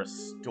wild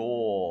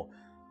restore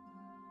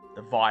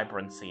the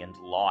vibrancy and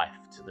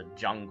life to the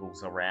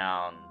jungles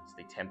around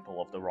the Temple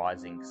of the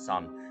Rising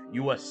Sun.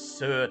 You are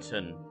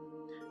certain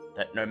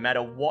that no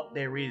matter what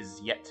there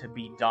is yet to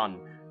be done,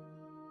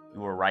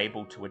 you are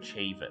able to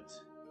achieve it.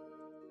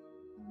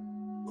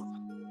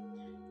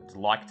 I'd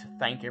like to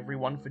thank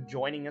everyone for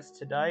joining us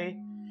today.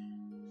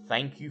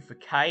 Thank you for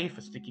Kay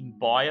for sticking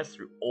by us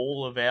through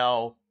all of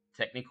our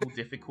technical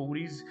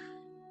difficulties.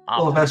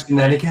 All of our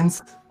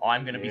shenanigans.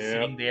 I'm going to be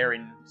sitting there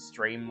in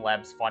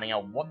Streamlabs finding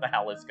out what the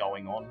hell is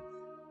going on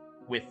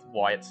with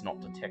why it's not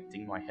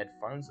detecting my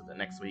headphones, so the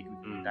next week we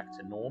can be back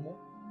to normal.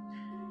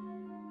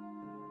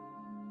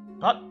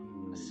 But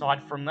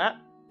aside from that,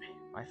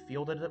 I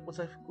feel that it was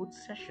a good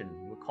session.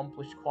 You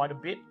accomplished quite a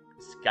bit.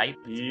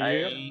 Escaped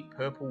a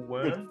purple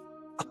worm.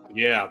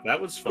 Yeah, that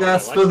was fun.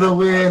 Yes, for the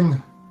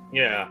win.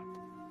 Yeah.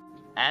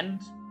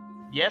 And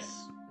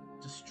yes,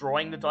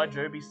 destroying the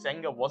Daijobi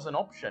Senga was an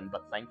option,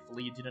 but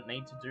thankfully you didn't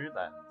need to do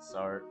that.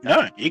 So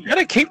no, you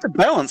gotta keep the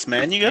balance,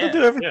 man. You gotta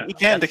do everything you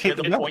can to keep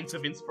the balance. Points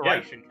of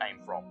inspiration came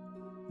from.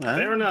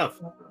 Fair enough.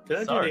 Can I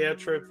do the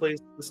outro,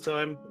 please, this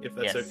time, if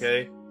that's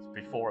okay?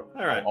 Before,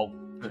 all right, I'll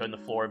turn the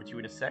floor over to you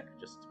in a sec.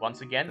 Just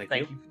once again,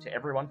 thank you to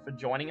everyone for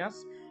joining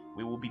us.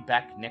 We will be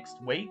back next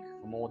week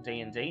for more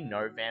D&D.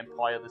 No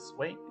vampire this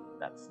week.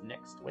 That's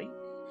next week.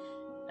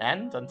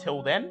 And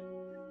until then,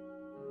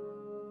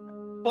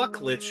 fuck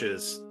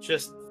liches.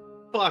 Just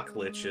fuck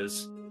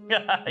liches.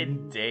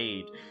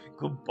 Indeed.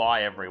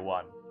 Goodbye,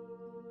 everyone.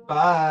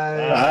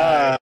 Bye.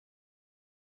 Bye.